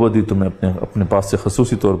 اور قوت دی تمہیں اپنے پاس سے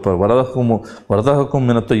خصوصی طور پر، ورزقکم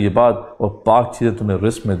من الطیبات، اور پاک چیزیں تمہیں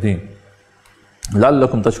رزق میں دیں،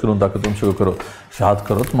 لعلکم تشکرون، تاکہ تم شکر کرو، شہادت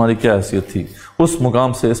کرو تمہاری کیا حیثیت تھی، اس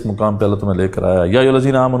مقام سے اس مقام پہ اللہ تمہیں لے کر آیا۔ یا ایھا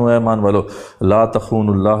الذین آمنوا، اے ایمان والو، لا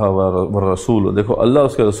تخونوا اللہ والرسول، دیکھو اللہ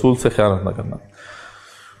اس کے رسول سے خیانت نہ کرنا۔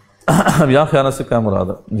 اب یہاں خیانت سے کیا مراد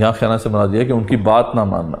ہے؟ یہاں خیانت سے مراد یہ ہے کہ ان کی بات نہ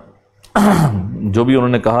ماننا، جو بھی انہوں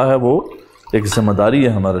نے کہا ہے وہ ایک ذمہ داری ہے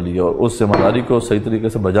ہمارے لیے، اور اس ذمہ داری کو صحیح طریقے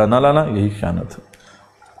سے بجا نہ لانا، یہی خیانت ہے۔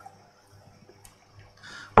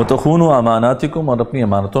 وَتَخُونُوا أَمَانَاتِكُمْ، اور اپنی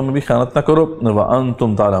امانتوں میں بھی خیانت نہ کرو،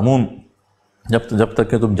 وَأَنْتُمْ تَعْلَمُونَ، جب تک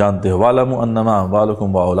کہ تم جانتے ہو، وَاعْلَمُوا أَنَّمَا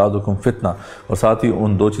أَمْوَالُكُمْ وَأَوْلَادُكُمْ فِتْنَةٌ، اور ساتھ ہی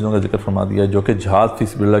ان دو چیزوں کا ذکر فرما دیا جو کہ جہاد فی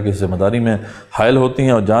سبیل اللہ کی ذمہ داری میں حائل ہوتی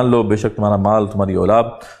ہیں، اور جان لو بے شک تمہارا مال، تمہاری اولاد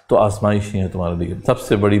تو آزمائش ہی ہے تمہارے لیے، سب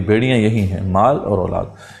سے بڑی بیڑیاں یہی ہیں، مال اور اولاد،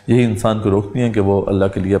 یہی انسان کو روکتی ہیں کہ وہ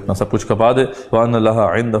اللہ کے لیے اپنا سب کچھ کھپا دے۔ وَأَنَّ اللَّهَ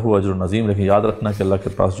عِندَهُ أَجْرٌ عَظِيمٌ، لیکن یاد رکھنا کہ اللہ کے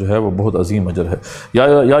پاس جو ہے وہ بہت عظیم اجر ہے۔ یا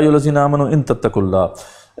ایھا الذین آمنوا ان تتقوا اللہ،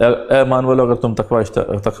 اے ایمان والو اگر تم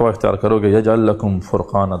تقوی اختیار کرو گے، یجعل لکم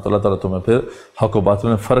فرقانا، تو اللہ تعالیٰ تمہیں پھر حق و باطل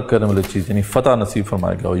میں فرق کرنے والی چیز یعنی فتح نصیب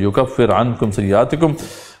فرمائے گا، یکفر عنکم سیئاتکم،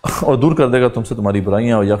 اور دور کر دے گا تم سے تمہاری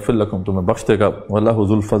برائیاں، اور یغفر لکم، تمہیں بخش دے گا، واللہ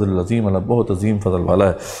ذو الفضل العظیم، اللہ بہت عظیم فضل والا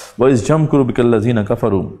ہے۔ وَإِذْ يَمْكُرُ بِكَ الَّذِينَ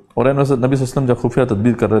كَفَرُوا، اور نبی صلی اللہ علیہ وسلم جب خفیہ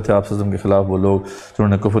تدبیر کر رہے تھے آپ صلی اللہ علیہ وسلم کے خلاف وہ لوگ جنہوں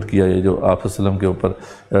نے کفر کیا، یہ جو آپ صلی اللہ علیہ وسلم کے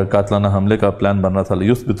اوپر قاتلانہ حملے کا پلان بن رہا تھا،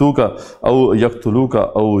 لِيُثْبِتُوكَ أَوْ يَقْتُلُوكَ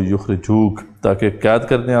أَوْ يُخْرِجُوكَ، تاکہ قید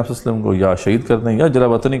کر دیں آپ صلی اللہ علیہ وسلم کو، یا شہید کر دیں، یا جلا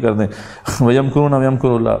وطنی کر دیں۔ وَيَمْكُرُونَ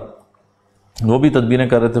وَيَمْكُرُ اللَّهُ، وہ بھی تدبیریں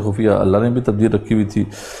کر رہے تھے خفیہ، اللہ نے بھی تدبیر رکھی ہوئی تھی،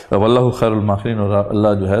 واللہ خیر الماکرین، اور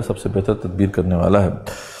اللہ جو ہے سب سے بہتر تدبیر کرنے والا ہے۔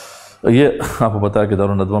 یہ آپ کو بتایا کہ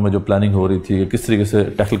دارالندوہ میں جو پلاننگ ہو رہی تھی کہ کس طریقے سے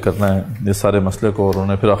ٹیکل کرنا ہے اس سارے مسئلے کو، اور انہوں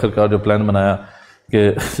نے پھر آخر کار جو پلان بنایا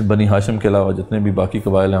کہ بنی ہاشم کے علاوہ جتنے بھی باقی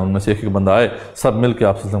قبائل ہیں ان میں سے ایک بندہ آئے، سب مل کے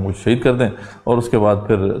آپ صلی اللہ علیہ وسلم کو شہید کر دیں، اور اس کے بعد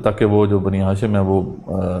پھر تاکہ وہ جو بنی ہاشم ہیں وہ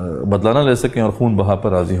بدلہ نہ لے سکیں اور خون بہا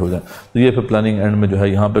پر راضی ہو جائیں۔ تو یہ پھر پلاننگ اینڈ میں جو ہے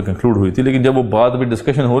یہاں پہ کنکلوڈ ہوئی تھی، لیکن جب وہ بعد میں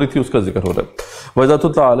ڈسکشن ہو رہی تھی اس کا ذکر ہو رہا ہے۔ وَإِذَا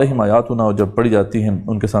تُتْلَىٰ عَلَيْهِمْ آيَاتُنَا، اور جب پڑھی جاتی ہیں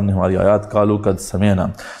ان کے سامنے ہماری آیات، قَالُوا قَدْ سَمِعْنَا،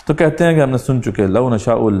 تو کہتے ہیں کہ ہم نے سن چکے، لَوْ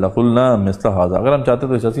نَشَاءُ لَقُلْنَا مِثْلَ هَٰذَا، اگر ہم چاہتے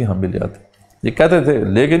تو ایسا ہم بھی لے آتے۔ یہ کہتے تھے،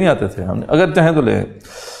 لے کے نہیں آتے تھے، ہم نے اگر چاہیں تو لے۔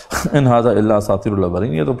 ان هذا الا اساطیر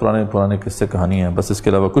الاولین، یہ تو پرانے قصے کہانی ہیں، بس اس کے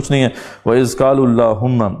علاوہ کچھ نہیں ہے۔ وَإِذْ قَالُوا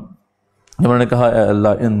اللَّهُمَّ، جب انہوں نے کہا اے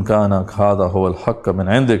اللہ ان کان هذا هو الحق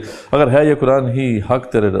من عندك، اگر ہے یہ قرآن ہی حق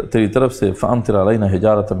تیری طرف سے، فامطر علینا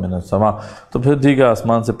حجارۃ من السماء، تو پھر ٹھیک ہے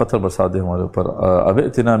آسمان سے پتھر برسا دے ہمارے اوپر، اب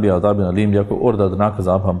ائتنا بعذاب علیم، یا کوئی اور دردناک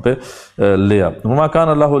عذاب ہم پہ لے آ۔ وما کان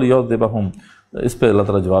اللہ لیعذبہم، اس پہ اللہ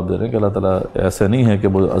تعالیٰ جواب دے رہے ہیں کہ اللہ تعالیٰ ایسے نہیں ہے کہ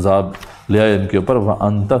وہ عذاب لے آئے ان کے اوپر،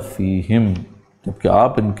 وانت فیہم، جبکہ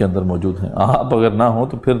آپ ان کے اندر موجود ہیں۔ آپ اگر نہ ہوں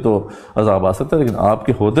تو پھر تو عذاب آ سکتا ہے، لیکن آپ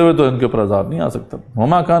کے ہوتے ہوئے تو ان کے اوپر عذاب نہیں آ سکتا۔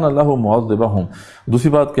 وما کان اللہ معذبہم،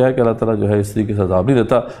 دوسری بات کیا ہے کہ اللہ تعالیٰ جو ہے اس طریقے سے عذاب نہیں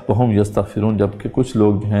دیتا، وہم یستغفرون، جبکہ کچھ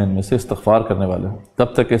لوگ جو ہیں ان میں سے استغفار کرنے والے ہوں،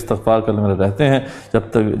 جب تک کہ استغفار کرنے والے رہتے ہیں،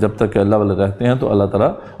 جب تک کہ اللہ والے رہتے ہیں تو اللہ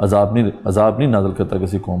تعالیٰ عذاب نہیں نازل کرتا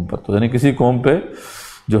کسی قوم پر۔ تو یعنی کسی قوم پہ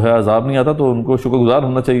جو ہے عذاب نہیں آتا تو ان کو شکر گزار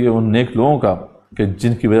ہونا چاہیے ان نیک لوگوں کا کہ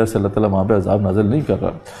جن کی وجہ سے اللہ تعالیٰ وہاں پہ عذاب نازل نہیں کر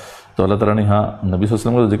رہا۔ تو اللہ تعالیٰ نے ہاں نبی صلی اللہ علیہ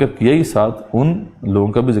وسلم کا ذکر کیا ہی، ساتھ ان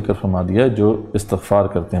لوگوں کا بھی ذکر فرما دیا جو استغفار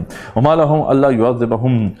کرتے ہیں۔ وما لہم اللہ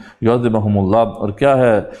یعذبہم اللہ، اور کیا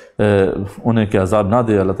ہے انہیں کہ عذاب نہ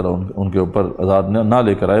دے اللہ تعالیٰ ان کے اوپر، عذاب نہ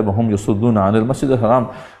لے کر آئے۔ وہم یصدون عن المسجد الحرام،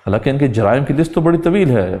 حالانکہ ان کے جرائم کی لسٹ تو بڑی طویل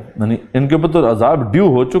ہے، یعنی ان کے اوپر تو عذاب ڈیو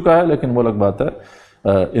ہو چکا ہے، لیکن وہ الگ بات ہے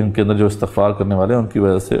ان کے اندر جو استغفار کرنے والے ہیں ان کی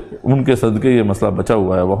وجہ سے ان کے صدقے یہ مسئلہ بچا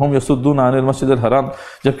ہوا ہے۔ وَهُمْ يَصُدُّونَ عَنِ الْمَسْجِدِ الْحَرَامِ،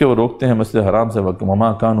 جبکہ وہ روکتے ہیں مسجد حرام سے،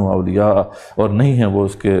 وَمَا كَانُوا أَوْلِيَاءَ، اور نہیں ہیں وہ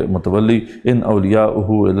اس کے متولی، ان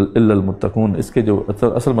أَوْلِيَاؤُهُ إِلَّا الْمُتَّقُونَ، اس کے جو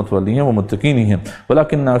اصل متولی ہیں وہ متقین ہی ہیں،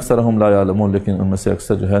 وَلَكِنَّ أَكْثَرَهُمْ لَا يَعْلَمُونَ، لیکن ان میں سے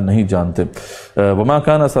اکثر جو ہے نہیں جانتے۔ وَمَا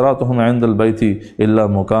كَانَ صَلَاتُهُمْ عِندَ الْبَيْتِ إِلَّا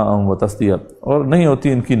مُكَاءً وَتَصْدِيَةً، اور نہیں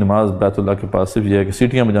ہوتی ان کی نماز بیت اللہ کے پاس صرف یہ ہے کہ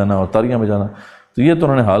سیٹیاں بجانا اور تالیاں بجانا۔ تو یہ تو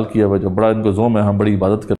انہوں نے حال کیا ہے، جو بڑا ان کو زوم ہے ہم بڑی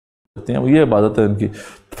عبادت کرتے ہیں، وہ یہ عبادت ہے ان کی۔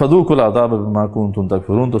 فذوقوا العذاب بما کنتم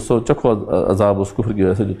تکفرون، تو چکھو عذاب اس کفر کی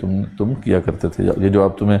وجہ سے جو تم کیا کرتے تھے، یہ جو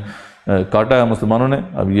اب تمہیں کاٹا ہے مسلمانوں نے،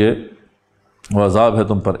 اب یہ وہ عذاب ہے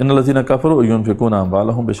تم پر۔ ان الذین کفروا ینفقون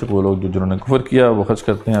اموالہم، بے شک وہ لوگ جنہوں نے کفر کیا وہ خرچ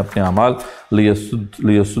کرتے ہیں اپنے اعمال،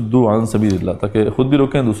 لیصدوا عن سبیل اللہ، تاکہ خود بھی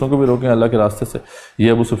روکیں دوسروں کو بھی روکیں اللہ کے راستے سے۔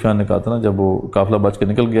 یہ ابو سفیان نے کہا تھا نا جب وہ قافلہ بچ کے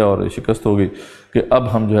نکل گیا اور شکست ہو گئی کہ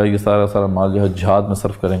اب ہم جو ہے یہ سارا مال جو ہے جہاد میں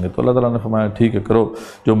صرف کریں گے، تو اللہ تعالیٰ نے فرمایا ٹھیک ہے کرو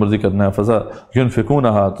جو مرضی کرنا ہے، فضا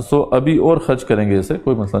ینفقونہا، تو سو ابھی اور خرچ کریں گے، اسے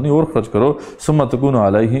کوئی مسئلہ نہیں، اور خرچ کرو، ثم تکون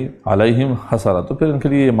علیہم حسرہ، تو پھر ان کے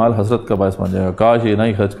لیے یہ مال حسرت کا باعث بن جائے گا، کاش یہ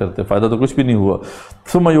نہیں خرچ کرتے، فائدہ تو کچھ بھی نہیں ہوا۔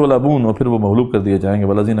 ثم یغلبون، اور پھر وہ مغلوب کر دیے جائیں گے،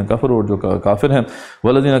 والذین کفروا، اور جو کافر ہیں،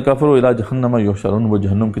 والذین کفروا الی جہنم یحشرون، وہ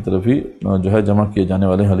جہنم کی طرف ہی جو ہے جمع کیے جانے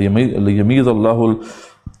والے ہیں، لیمیز اللہ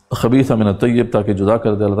الخبیث من الطیب، تاکہ جدا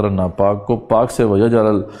کر دے اللہ تعالیٰ ناپاک کو پاک سے، ویجعل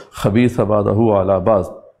الخبیث بعضہ علی بعض،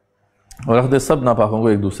 اور رکھ دے سب ناپاکوں کو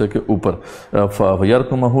ایک دوسرے کے اوپر،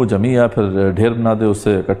 فیرکمہ جمیعا، پھر ڈھیر بنا دے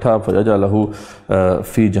اسے اکٹھا، فیجعلہ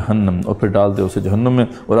فی جہنم، اور پھر ڈال دے اسے جہنم میں،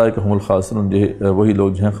 اولئک هم الخاسرون، وہی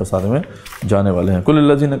لوگ جو ہیں خسارے میں جانے والے ہیں۔ کل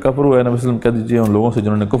الذین کفروا، اے نبی صلی اللہ علیہ وسلم کہہ دیجیے ان لوگوں سے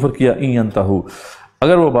جنہوں نے کفر کیا، ان ینتہوا،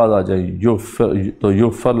 اگر وہ باز آ جائے، تو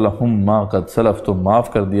یغفر لہم ما قد سلف، تو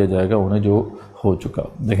معاف کر دیا جائے گا انہیں جو ہو چکا۔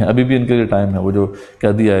 دیکھیں ابھی بھی ان کے لیے ٹائم ہے، وہ جو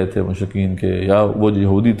قیدی آئے تھے مشرکین کے، یا وہ جو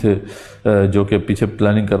یہودی تھے جو کہ پیچھے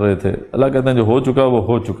پلاننگ کر رہے تھے، اللہ کہتے ہیں جو ہو چکا وہ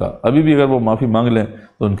ہو چکا، ابھی بھی اگر وہ معافی مانگ لیں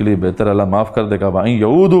تو ان کے لیے بہتر، اللہ معاف کر دے گا۔ وَإِن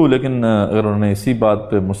يَعُودُوا، لیکن اگر انہوں نے اسی بات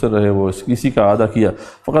پہ مصر رہے، وہ اسی کا اعادہ کیا،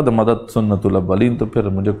 فقد مدت سنت الاولین، تو پھر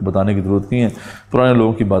مجھے بتانے کی ضرورت نہیں ہے، پرانے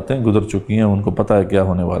لوگوں کی باتیں گزر چکی ہیں، ان کو پتہ ہے کیا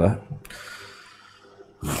ہونے والا ہے۔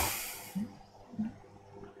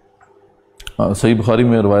 صحیح بخاری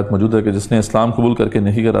میں روایت موجود ہے کہ جس نے اسلام قبول کر کے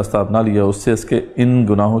نیکی کا راستہ اپنا لیا، اس سے اس کے ان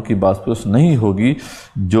گناہوں کی باس پرس نہیں ہوگی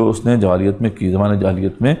جو اس نے جاہلیت میں کی، زمانے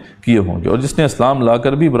جاہلیت میں کیے ہوں گے، اور جس نے اسلام لا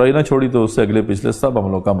کر بھی برائی نہ چھوڑی تو اس سے اگلے پچھلے سب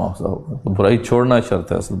عملوں کا مواخذہ ہوگا۔ تو برائی چھوڑنا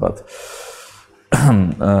شرط ہے، اصل بات۔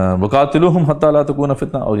 وَقَاتِلُوهُمْ حَتَّى لَا تَكُونَ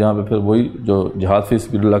فِتْنَةٌ، اور یہاں پہ پھر وہی جو جہاد فی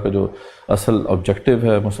سبیل اللہ کا جو اصل آبجیکٹیو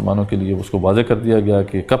ہے مسلمانوں کے لیے، اس کو واضح کر دیا گیا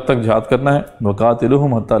کہ کب تک جہاد کرنا ہے۔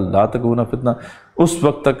 وَقَاتِلُوهُمْ حَتَّى لَا تَكُونَ فِتْنَةٌ، اس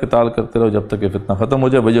وقت تک قتال کرتے رہو جب تک کہ فتنہ ختم ہو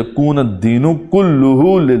جائے، وَيَكُونَ الدِّينُ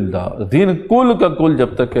كُلُّهُ لِلَّهِ، دین کل کا کل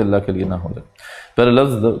جب تک کہ اللہ کے لیے نہ ہو جائے۔ پہلے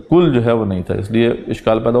لفظ کل جو ہے وہ نہیں تھا، اس لیے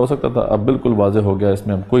اشکال پیدا ہو سکتا تھا، اب بالکل واضح ہو گیا، اس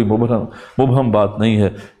میں کوئی مبہم بات نہیں ہے۔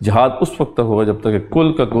 جہاد اس وقت تک ہوگا جب تک کہ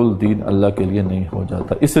کل کا کل دین اللہ کے لیے نہیں ہو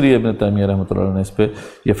جاتا، اس لیے ابن تیمیہ رحمۃ اللہ نے اس پہ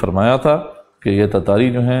یہ فرمایا تھا کہ یہ تتاری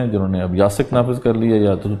جو ہیں جنہوں نے اب یاسک نافذ کر لی ہے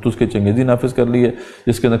یا تس کے چنگیزی نافذ کر لی ہے،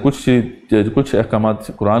 جس کے اندر کچھ احکامات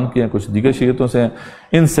قرآن کے ہیں، کچھ دیگر شریعتوں سے ہیں،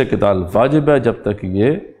 ان سے قتال واجب ہے جب تک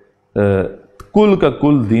یہ کل کا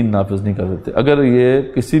کل دین نافذ نہیں کر دیتے۔ اگر یہ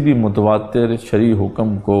کسی بھی متواتر شرعی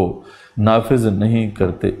حکم کو نافذ نہیں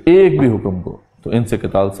کرتے، ایک بھی حکم کو، تو ان سے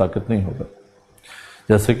قتال ساقط نہیں ہوگا۔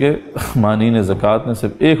 جیسے کہ مانین زکوٰۃ نے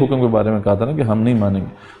صرف ایک حکم کے بارے میں کہا تھا نا کہ ہم نہیں مانیں گے،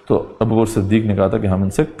 تو ابو بکر صدیق نے کہا تھا کہ ہم ان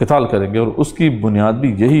سے قتال کریں گے، اور اس کی بنیاد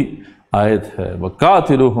بھی یہی آیت ہے،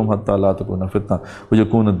 وَقَاتِلُوهُمْ حَتَّى لَا تَكُونَ فِتْنَةٌ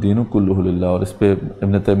وَيَكُونَ الدِّينُ كُلُّهُ لِلَّهِ۔ اور اس پہ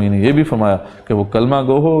ابن تیمیہ نے یہ بھی فرمایا کہ وہ کلمہ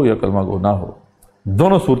گو ہو یا کلمہ گو نہ ہو،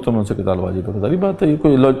 دونوں صورتوں میں ان سے قتال واجب ہے۔ ظاہری بات ہے،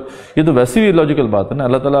 یہ تو ویسی بھی لاجیکل بات ہے نا۔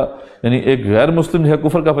 اللہ تعالیٰ یعنی ایک غیر مسلم جو ہے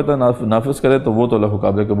کفر کا فتنہ نافذ کرے تو وہ تو اللہ کو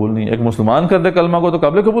قابل قبول نہیں ہے، ایک مسلمان کر دے کلمہ کو تو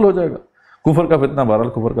قابل قبول ہو جائے گا۔ کفر کا فتنہ بہرحال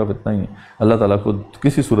کفر کا فتنہ ہی ہے، اللہ تعالیٰ کو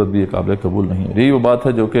کسی صورت بھی یہ قابل قبول نہیں ہے۔ یہی وہ بات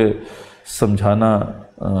ہے جو کہ سمجھانا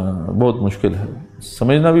بہت مشکل ہے،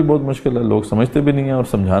 سمجھنا بھی بہت مشکل ہے، لوگ سمجھتے بھی نہیں ہیں اور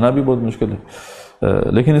سمجھانا بھی بہت مشکل ہے،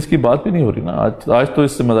 لیکن اس کی بات بھی نہیں ہو رہی نا آج تو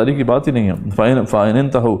اس ذمہ داری کی بات ہی نہیں ہے۔ فَإِنْ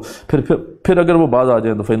انْتَهُوا پھر اگر وہ باز آ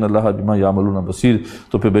جائیں تو فَإِنَّ اللَّهَ بِمَا يَعْمَلُونَ بَصِيرٌ،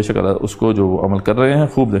 تو پھر بے شک اللہ اس کو جو وہ عمل کر رہے ہیں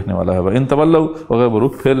خوب دیکھنے والا ہے۔ وَإِنْ تَوَلَّوْا اگر وہ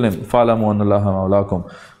رخ پھیر لیں فَاعْلَمُوا أَنَّ اللَّهَ مَوْلَاكُمْ،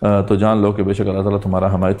 تو جان لو کہ بے شک اللہ تعالیٰ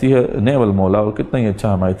تمہارا حمایتی ہے، نعم المولا، اور کتنا ہی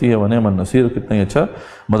اچھا حمایتی ہے، وَنِعْمَ النَّصِيرُ، کتنا ہی اچھا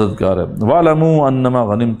مددگار ہے۔ وَاعْلَمُوا أَنَّمَا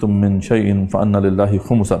غَنِمْتُم مِّن شَيْءٍ فَأَنَّ لِلَّهِ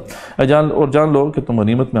خُمُسَهُ، اور جان لو کہ تم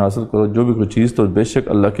غنیمت میں حاصل کرو جو بھی کوئی چیز تو بے شک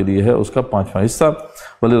اللہ کے لیے ہے اس کا 5واں حصہ،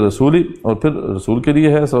 وَلِلرَّسُولِ، اور پھر رسول کے لیے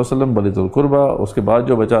ہے صلی اللہ علیہ وسلم، وَلِذِي الْقُرْبَىٰ، اس کے بعد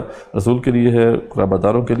جو بچا رسول کے لیے ہے، قرابہ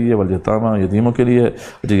داروں کے لیے، والیتامىٰ، یتیموں کے لیے ہے۔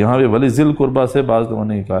 یہاں پہ وَلِذِی الْقُرْبَىٰ سے بعض لوگوں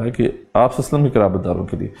نے کہا ہے کہ آپ صلی اللہ علیہ وسلم کے قرابہ داروں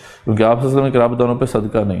کے لیے، کیونکہ آپ صلی اللہ علیہ وسلم کے قرابہ داروں پہ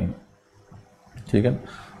صدقہ نہیں، ٹھیک ہے،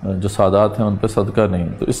 جو سادات ہیں ان پہ صدقہ نہیں،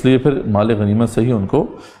 تو اس لیے پھر مال غنیمت سے ہی ان کو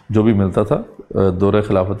جو بھی ملتا تھا دور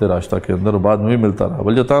خلافت راشدہ کے اندر اور بعد میں بھی ملتا رہا۔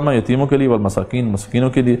 والیتامىٰ، یتیموں کے لیے، والمساکین، مسکینوں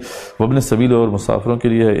کے لیے، وابن السبیل، اور مسافروں کے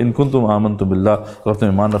لیے ہے۔ ان کنتم آمنتم باللہ، اگر تم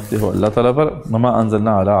ایمان رکھتے ہو اللہ تعالیٰ پر، وما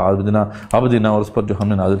انزلنا علی عبدنا، اور اس پر جو ہم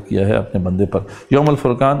نے نازل کیا ہے اپنے بندے پر، یوم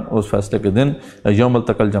الفرقان، اس فیصلے کے دن، یوم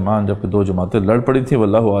التقى الجمعان، جب کہ دو جماعتیں لڑ پڑی تھیں،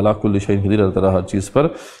 واللہ علی کل شیء قدیر، اللہ تعالیٰ ہر چیز پر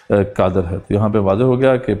قادر ہے۔ تو یہاں پہ واضح ہو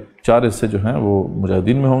گیا کہ 4 حصے جو ہیں وہ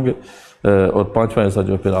مجاہدین میں ہوں گے، اور 5واں حصہ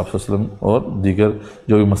جو پھر آپ صلی اللہ علیہ وسلم اور دیگر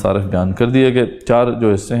جو بھی مصارف بیان کر دیے گئے۔ 4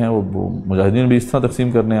 جو حصے ہیں وہ مجاہدین بھی اس طرح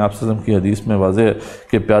تقسیم کرنے ہیں۔ آپ صلی اللہ علیہ وسلم کی حدیث میں واضح ہے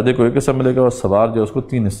کہ پیادے کو 1 حصہ ملے گا اور سوار جو اس کو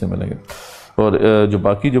 3 حصے ملیں گے، اور جو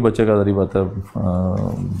باقی جو بچے کا ظاہری بات ہے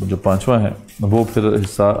جو 5واں ہے وہ پھر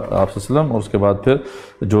حصہ آپ صلی اللہ علیہ وسلم، اور اس کے بعد پھر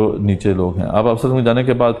جو نیچے لوگ ہیں، آپ صلی اللہ علیہ وسلم جانے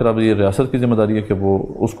کے بعد پھر اب یہ ریاست کی ذمہ داری ہے کہ وہ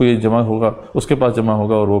اس کو یہ جمع ہوگا، اس کے پاس جمع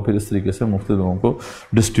ہوگا، اور وہ پھر اس طریقے سے مختلف لوگوں کو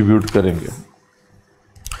ڈسٹریبیوٹ کریں گے۔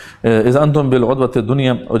 اذ انتم بالعدوۃ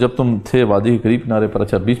الدنیا، اور جب تم تھے وادی کے قریب کنارے پر۔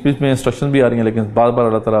 اچھا، بیچ بیچ میں انسٹرکشن بھی آ رہی ہیں، لیکن بار بار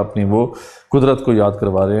اللہ تعالیٰ اپنی وہ قدرت کو یاد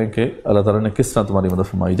کروا رہے ہیں کہ اللہ تعالیٰ نے کس طرح تمہاری مدد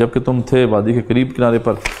فرمائی جب کہ تم تھے وادی کے قریب کنارے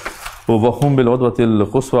پر، وَهُمْ بِالْعُدْوَةِ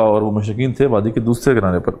الْقُصْوَىٰ، اور وہ مشرکین تھے وادی کے دوسرے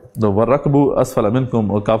کنارے پر، وَالرَّكْبُ أَسْفَلَ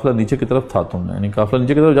مِنْكُمْ، اور قافلہ نیچے کی طرف تھا تم نے، یعنی قافلہ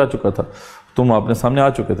نیچے کی طرف جا چکا تھا، تم اپنے سامنے آ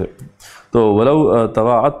چکے تھے۔ تو وَلَوْ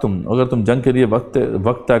تَوَاعَدْتُمْ، اگر تم جنگ کے لیے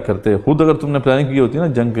وقت طے کرتے، خود اگر تم نے پلاننگ کی ہوتی ہے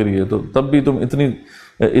نا جنگ کے لیے، تو تب بھی تم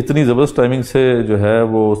اتنی زبردست ٹائمنگ سے جو ہے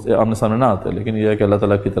وہ آمنے سامنے نہ آتے، لیکن یہ ہے کہ اللہ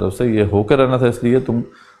تعالیٰ کی طرف سے یہ ہو کر رہنا تھا، اس لیے تم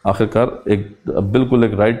آخرکار بالکل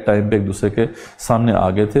ایک رائٹ ٹائم پہ ایک دوسرے کے سامنے آ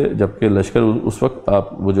گئے تھے، جبکہ لشکر اس وقت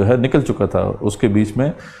وہ جو ہے نکل چکا تھا، اس کے بیچ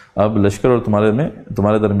میں اب لشکر اور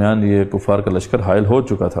تمہارے درمیان یہ کفار کا لشکر حائل ہو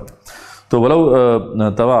چکا تھا۔ تو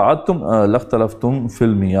وَلَوْ تَوَاعَدْتُمْ لَاخْتَلَفْتُمْ فِي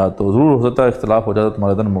الْمِيعَادِ، تو ضرور ہو سکتا ہے اختلاف ہو جاتا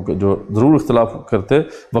تمہارے درمیان، جو ضرور اختلاف کرتے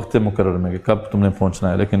وقت مقرر میں کہ کب تم نے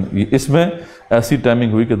پہنچنا ہے، لیکن اس میں ایسی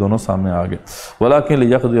ٹائمنگ ہوئی کہ دونوں سامنے آ گئے۔ وَلَٰكِن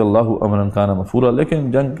لِيَقْضِيَ اللَّهُ أَمْرًا كَانَ مَفْعُولًا،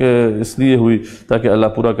 لیکن جنگ اس لیے ہوئی تاکہ اللہ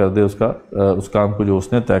پورا کر دے اس کام کو جو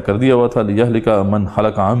اس نے طے کر دیا ہوا تھا، لِيَهْلِكَ مَنْ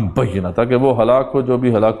ہَلَكَ عَن بَيِّنَةٍ، تاکہ وہ ہلاک ہو جو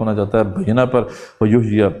بھی ہلاک ہونا چاہتا ہے بینہ پر،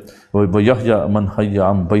 وَيَحْيَىٰ مَنْ حَيَّ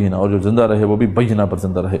عَن بَيِّنَةٍ، اور جو زندہ رہے وہ بھی بینہ پر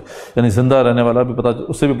زندہ رہے، یعنی زندہ رہنے والا بھی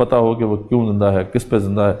اسے بھی پتہ ہو کہ وہ کیوں زندہ ہے، کس پہ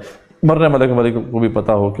زندہ ہے، مرنے والے کو بھی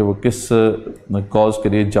پتہ ہو کہ وہ کس کاز کے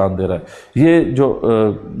لیے جان دے رہا ہے۔ یہ جو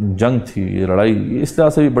جنگ تھی، یہ لڑائی اس طرح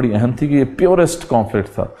سے بھی بڑی اہم تھی کہ یہ پیورسٹ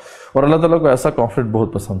کانفلکٹ تھا، اور اللہ تعالیٰ کو ایسا کانفلکٹ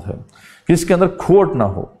بہت پسند ہے کہ اس کے اندر کھوٹ نہ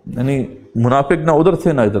ہو، یعنی منافق نہ ادھر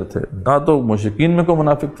تھے نہ ادھر تھے، نہ تو مشرکین میں کو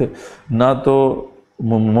منافق تھے نہ تو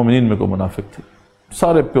مومنین میں کو منافق تھے،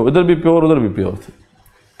 سارے پیور، ادھر بھی پیور ادھر بھی پیور تھے۔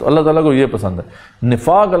 تو اللہ تعالیٰ کو یہ پسند ہے۔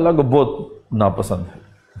 نفاق اللہ کو بہت ناپسند ہے،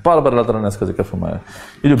 بار بار اللہ تعالیٰ نے اس کا ذکر فرمایا۔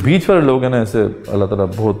 یہ جو بیچ والے لوگ ہیں نا، اسے اللہ تعالیٰ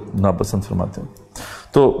بہت ناپسند فرماتے ہیں،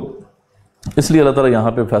 تو اس لیے اللہ تعالیٰ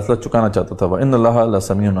یہاں پہ فیصلہ چکانا چاہتا تھا۔ وَإِنَّ اللَّهَ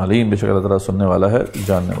لَسَمِيعٌ عَلِيمٌ، بے شک اللہ تعالیٰ سننے والا ہے،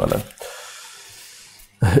 جاننے والا ہے۔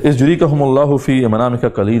 اِذْ يُرِيكَهُمُ اللَّهُ فِي مَنَامِكَ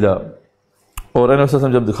قَلِيلًا، اور نبی صلی اللہ علیہ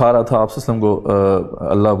وسلم جب دکھا رہا تھا آپ صلی اللہ علیہ وسلم کو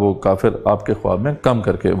اللہ وہ کافر آپ کے خواب میں کم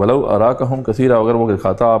کر کے ولو اراکہم کثیرا، اگر وہ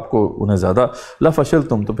دکھاتا آپ کو انہیں زیادہ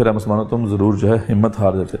لفشلتم، تو پھر اے مسلمانوں تم ضرور جو ہے ہمت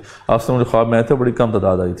ہار دیتے۔ آپ سے خواب میں آئے تھے بڑی کم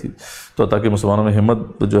تعداد آئی تھی، تو تاکہ مسلمانوں میں ہمت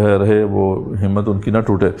جو ہے رہے، وہ ہمت ان کی نہ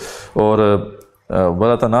ٹوٹے۔ اور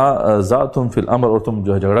وَلَا تَنَازَعْتُمْ فِي الْأَمْرِ، اور تم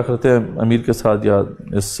جو ہے جھگڑا کرتے ہیں امیر کے ساتھ یا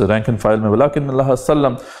اس رینک اینڈ فائل میں، وَلَٰكِنَّ اللَّهَ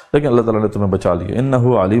سَلَّمَ، لیکن اللہ تعالیٰ نے تمہیں بچا لیا۔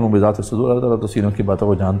 إِنَّهُ عَلِيمٌ بِذَاتِ الصُّدُورِ، اللہ تعالیٰ تو سینوں کی باتوں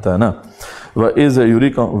کو جانتا ہے نا۔ وَإِذْ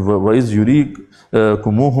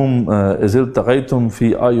يُرِيكُمُوهُمْ إِذِ الْتَقَيْتُمْ فِي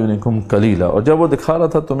أَعْيُنِكُمْ قَلِيلًا، اور جب وہ دکھا رہا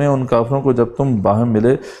تھا تمہیں ان کافروں کو جب تم باہم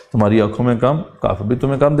ملے تمہاری آنکھوں میں کم، کافر بھی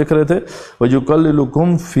تمہیں کم دکھ رہے تھے۔ وَيُقَلِّلُكُمْ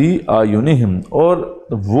فِي أَعْيُنِهِمْ، اور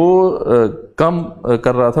وہ کم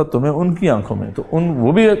کر رہا تھا تمہیں ان کی آنکھوں میں، تو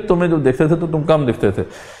وہ بھی تمہیں جو دیکھتے تھے تو تم کم دکھتے تھے،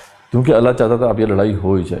 کیونکہ اللہ چاہتا تھا اب یہ لڑائی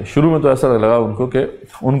ہو ہی جائے۔ شروع میں تو ایسا لگا ان کو کہ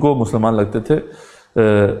ان کو مسلمان لگتے تھے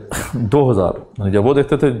 2000، جب وہ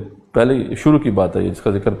دیکھتے تھے، پہلے شروع کی بات ہے جس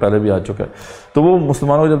کا ذکر پہلے بھی آ چکا ہے، تو وہ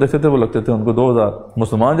مسلمانوں کو جب دیکھتے تھے وہ لگتے تھے ان کو 2000،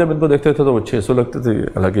 مسلمان جب ان کو دیکھتے تھے تو وہ 600 لگتے تھے،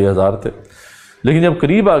 حالانکہ 1000 تھے۔ لیکن جب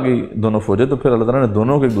قریب آ گئی دونوں فوجیں تو پھر اللہ تعالیٰ نے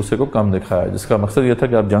دونوں کو ایک دوسرے کو کم دکھایا، جس کا مقصد یہ تھا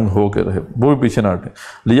کہ آپ جنگ ہو کے رہے، وہ بھی پیچھے نہ ہٹیں۔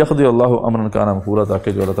 لیقضی اللہ امرا کان مفعولا،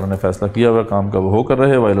 تاکہ جو اللہ تعالیٰ نے فیصلہ کیا ہوا کام کا وہ ہو کر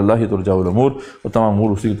رہے۔ وإلی اللہ ترجع الامور، اور تمام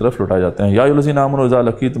امور اسی کی طرف لوٹائے جاتے ہیں۔ یا ایھا الذین آمنوا اذا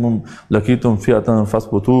لقیتم فئۃ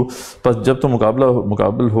فاثبتوا، پس جب تم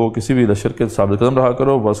مقابل ہو کسی بھی لشکر کے ثابت قدم رہا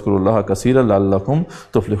کرو۔ واذکروا اللہ کثیرا لعلکم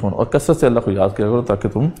تفلحون، اور کثرت سے اللہ کو یاد کیا کرو تاکہ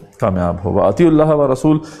تم کامیاب ہو۔ واطیعوا اللہ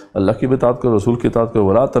ورسول، اللہ کی بھی اطاعت کرو، رسول کی اطاعت کرو۔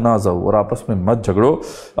 ولا تنازعوا، اور آپس میں مت جھگڑو،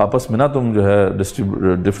 آپس میں نہ تم جو ہے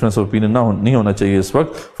ڈفرینس آف اوپینین نہیں ہونا چاہیے اس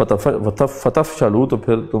وقت۔ فتفشلوا، تو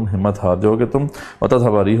پھر تم ہمت ہار جاؤ گے تم۔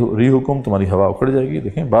 وتذهب ریحکم، تمہاری ہوا اکھڑ جائے گی۔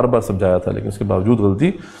 دیکھیں بار بار سمجھایا تھا لیکن اس کے باوجود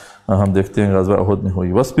غلطی ہم دیکھتے ہیں غزوہ احد میں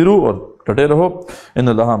ہوئی۔ وَاصْبِرُوا، اور ڈٹے رہو۔ ان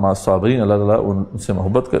اللہ مع الصابرین، اللہ تعالیٰ ان سے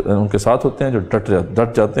محبت ان کے ساتھ ہوتے ہیں جو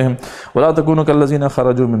ڈٹ جاتے ہیں۔ ولا تکونوا کالذین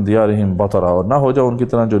خرجوا من دیارہم بطرا، اور نہ ہو جاؤ ان کی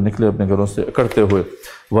طرح جو نکلے اپنے گھروں سے اکڑتے ہوئے،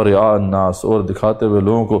 ورعاء الناس، اور دکھاتے ہوئے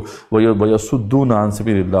لوگوں کو، ویصدون عن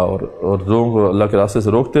سبیل اللہ، اور لوگوں کو اللہ کے راستے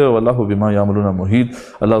سے روکتے ہوئے۔ واللہ بما یعملون محیط،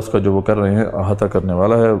 اللہ اس کا جو وہ کر رہے ہیں احاطہ کرنے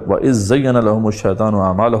والا ہے۔ وَإِذْ زَيَّنَ لَهُمُ الشَّيْطَانُ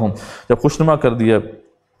أَعْمَالَهُمْ، جب خوشنما کر دیا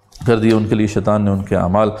ان کے لیے شیطان نے ان کے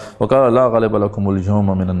اعمال۔ وَقَالَ لَا غَالِبَ لَكُمُ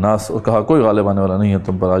الْيَوْمَ مِنَ النَّاسِ، اور کہا کوئی غالب آنے والا نہیں ہے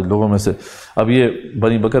تم پر آج لوگوں میں سے۔ اب یہ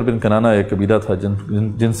بنی بکر بن کنانہ ایک قبیلہ تھا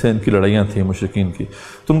جن سے ان کی لڑائیاں تھیں مشرکین کی،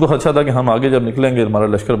 تو ان کو خدشہ تھا کہ ہم آگے جب نکلیں گے، ہمارا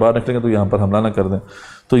لشکر باہر نکلیں گے تو یہاں پر حملہ نہ کر دیں۔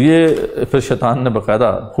 تو یہ پھر شیطان نے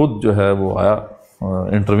باقاعدہ خود جو ہے وہ آیا،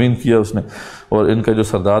 انٹروین کیا اس نے، اور ان کا جو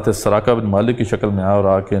سردار ہے سراقہ بن مالک کی شکل میں آیا اور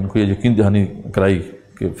آ کے ان کو یہ یقین دہانی کرائی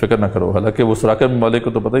کہ فکر نہ کرو، حالانکہ وہ سراقہ بن مالک کو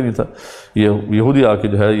تو پتہ ہی نہیں تھا، یہ یہودی آ کے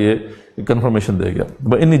جو ہے یہ کنفرمیشن دے گیا۔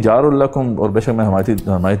 وَإِنِّي جَارٌ لَكُمْ، اور بے شک میں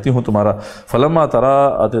حمایتی ہوں تمہارا۔ فَلَمَّا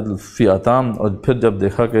تَرَاءَتِ الْفِئَتَانِ، اور پھر جب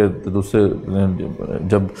دیکھا کہ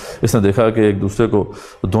جب اس نے دیکھا کہ ایک دوسرے کو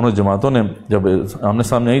دونوں جماعتوں نے جب آمنے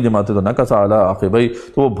سامنے آئی جماعتیں، تو نَكَصَ عَلَىٰ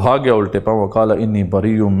عَقِبَيْهِ، تو وہ بھاگ گیا الٹے پاؤں۔ وَقَالَ إِنِّي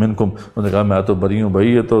بَرِيٌّ مِّنكُمْ، انہوں نے کہا میں تو بری ہوں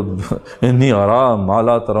بھائی، یہ تو إِنِّي أَرَىٰ مَا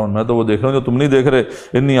لَا تَرَوْنَ، میں تو وہ دیکھ رہا ہوں جو تم نہیں دیکھ رہے۔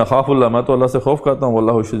 إِنِّي أَخَافُ اللَّهَ، میں تو اللہ سے خوف کرتا ہوں۔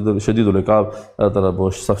 وَاللَّهُ شدید العقاب، اللہ تعالیٰ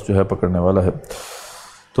بہت سخت جو ہے پکڑنے والا ہے۔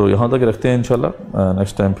 تو یہاں تک رکھتے ہیں انشاءاللہ،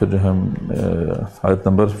 نیکسٹ ٹائم پھر جو ہم آیت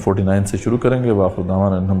نمبر 49 سے شروع کریں گے۔ وآخر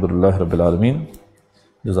دعوانا الحمدللہ رب العالمین،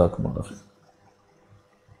 جزاکم اللہ خیر۔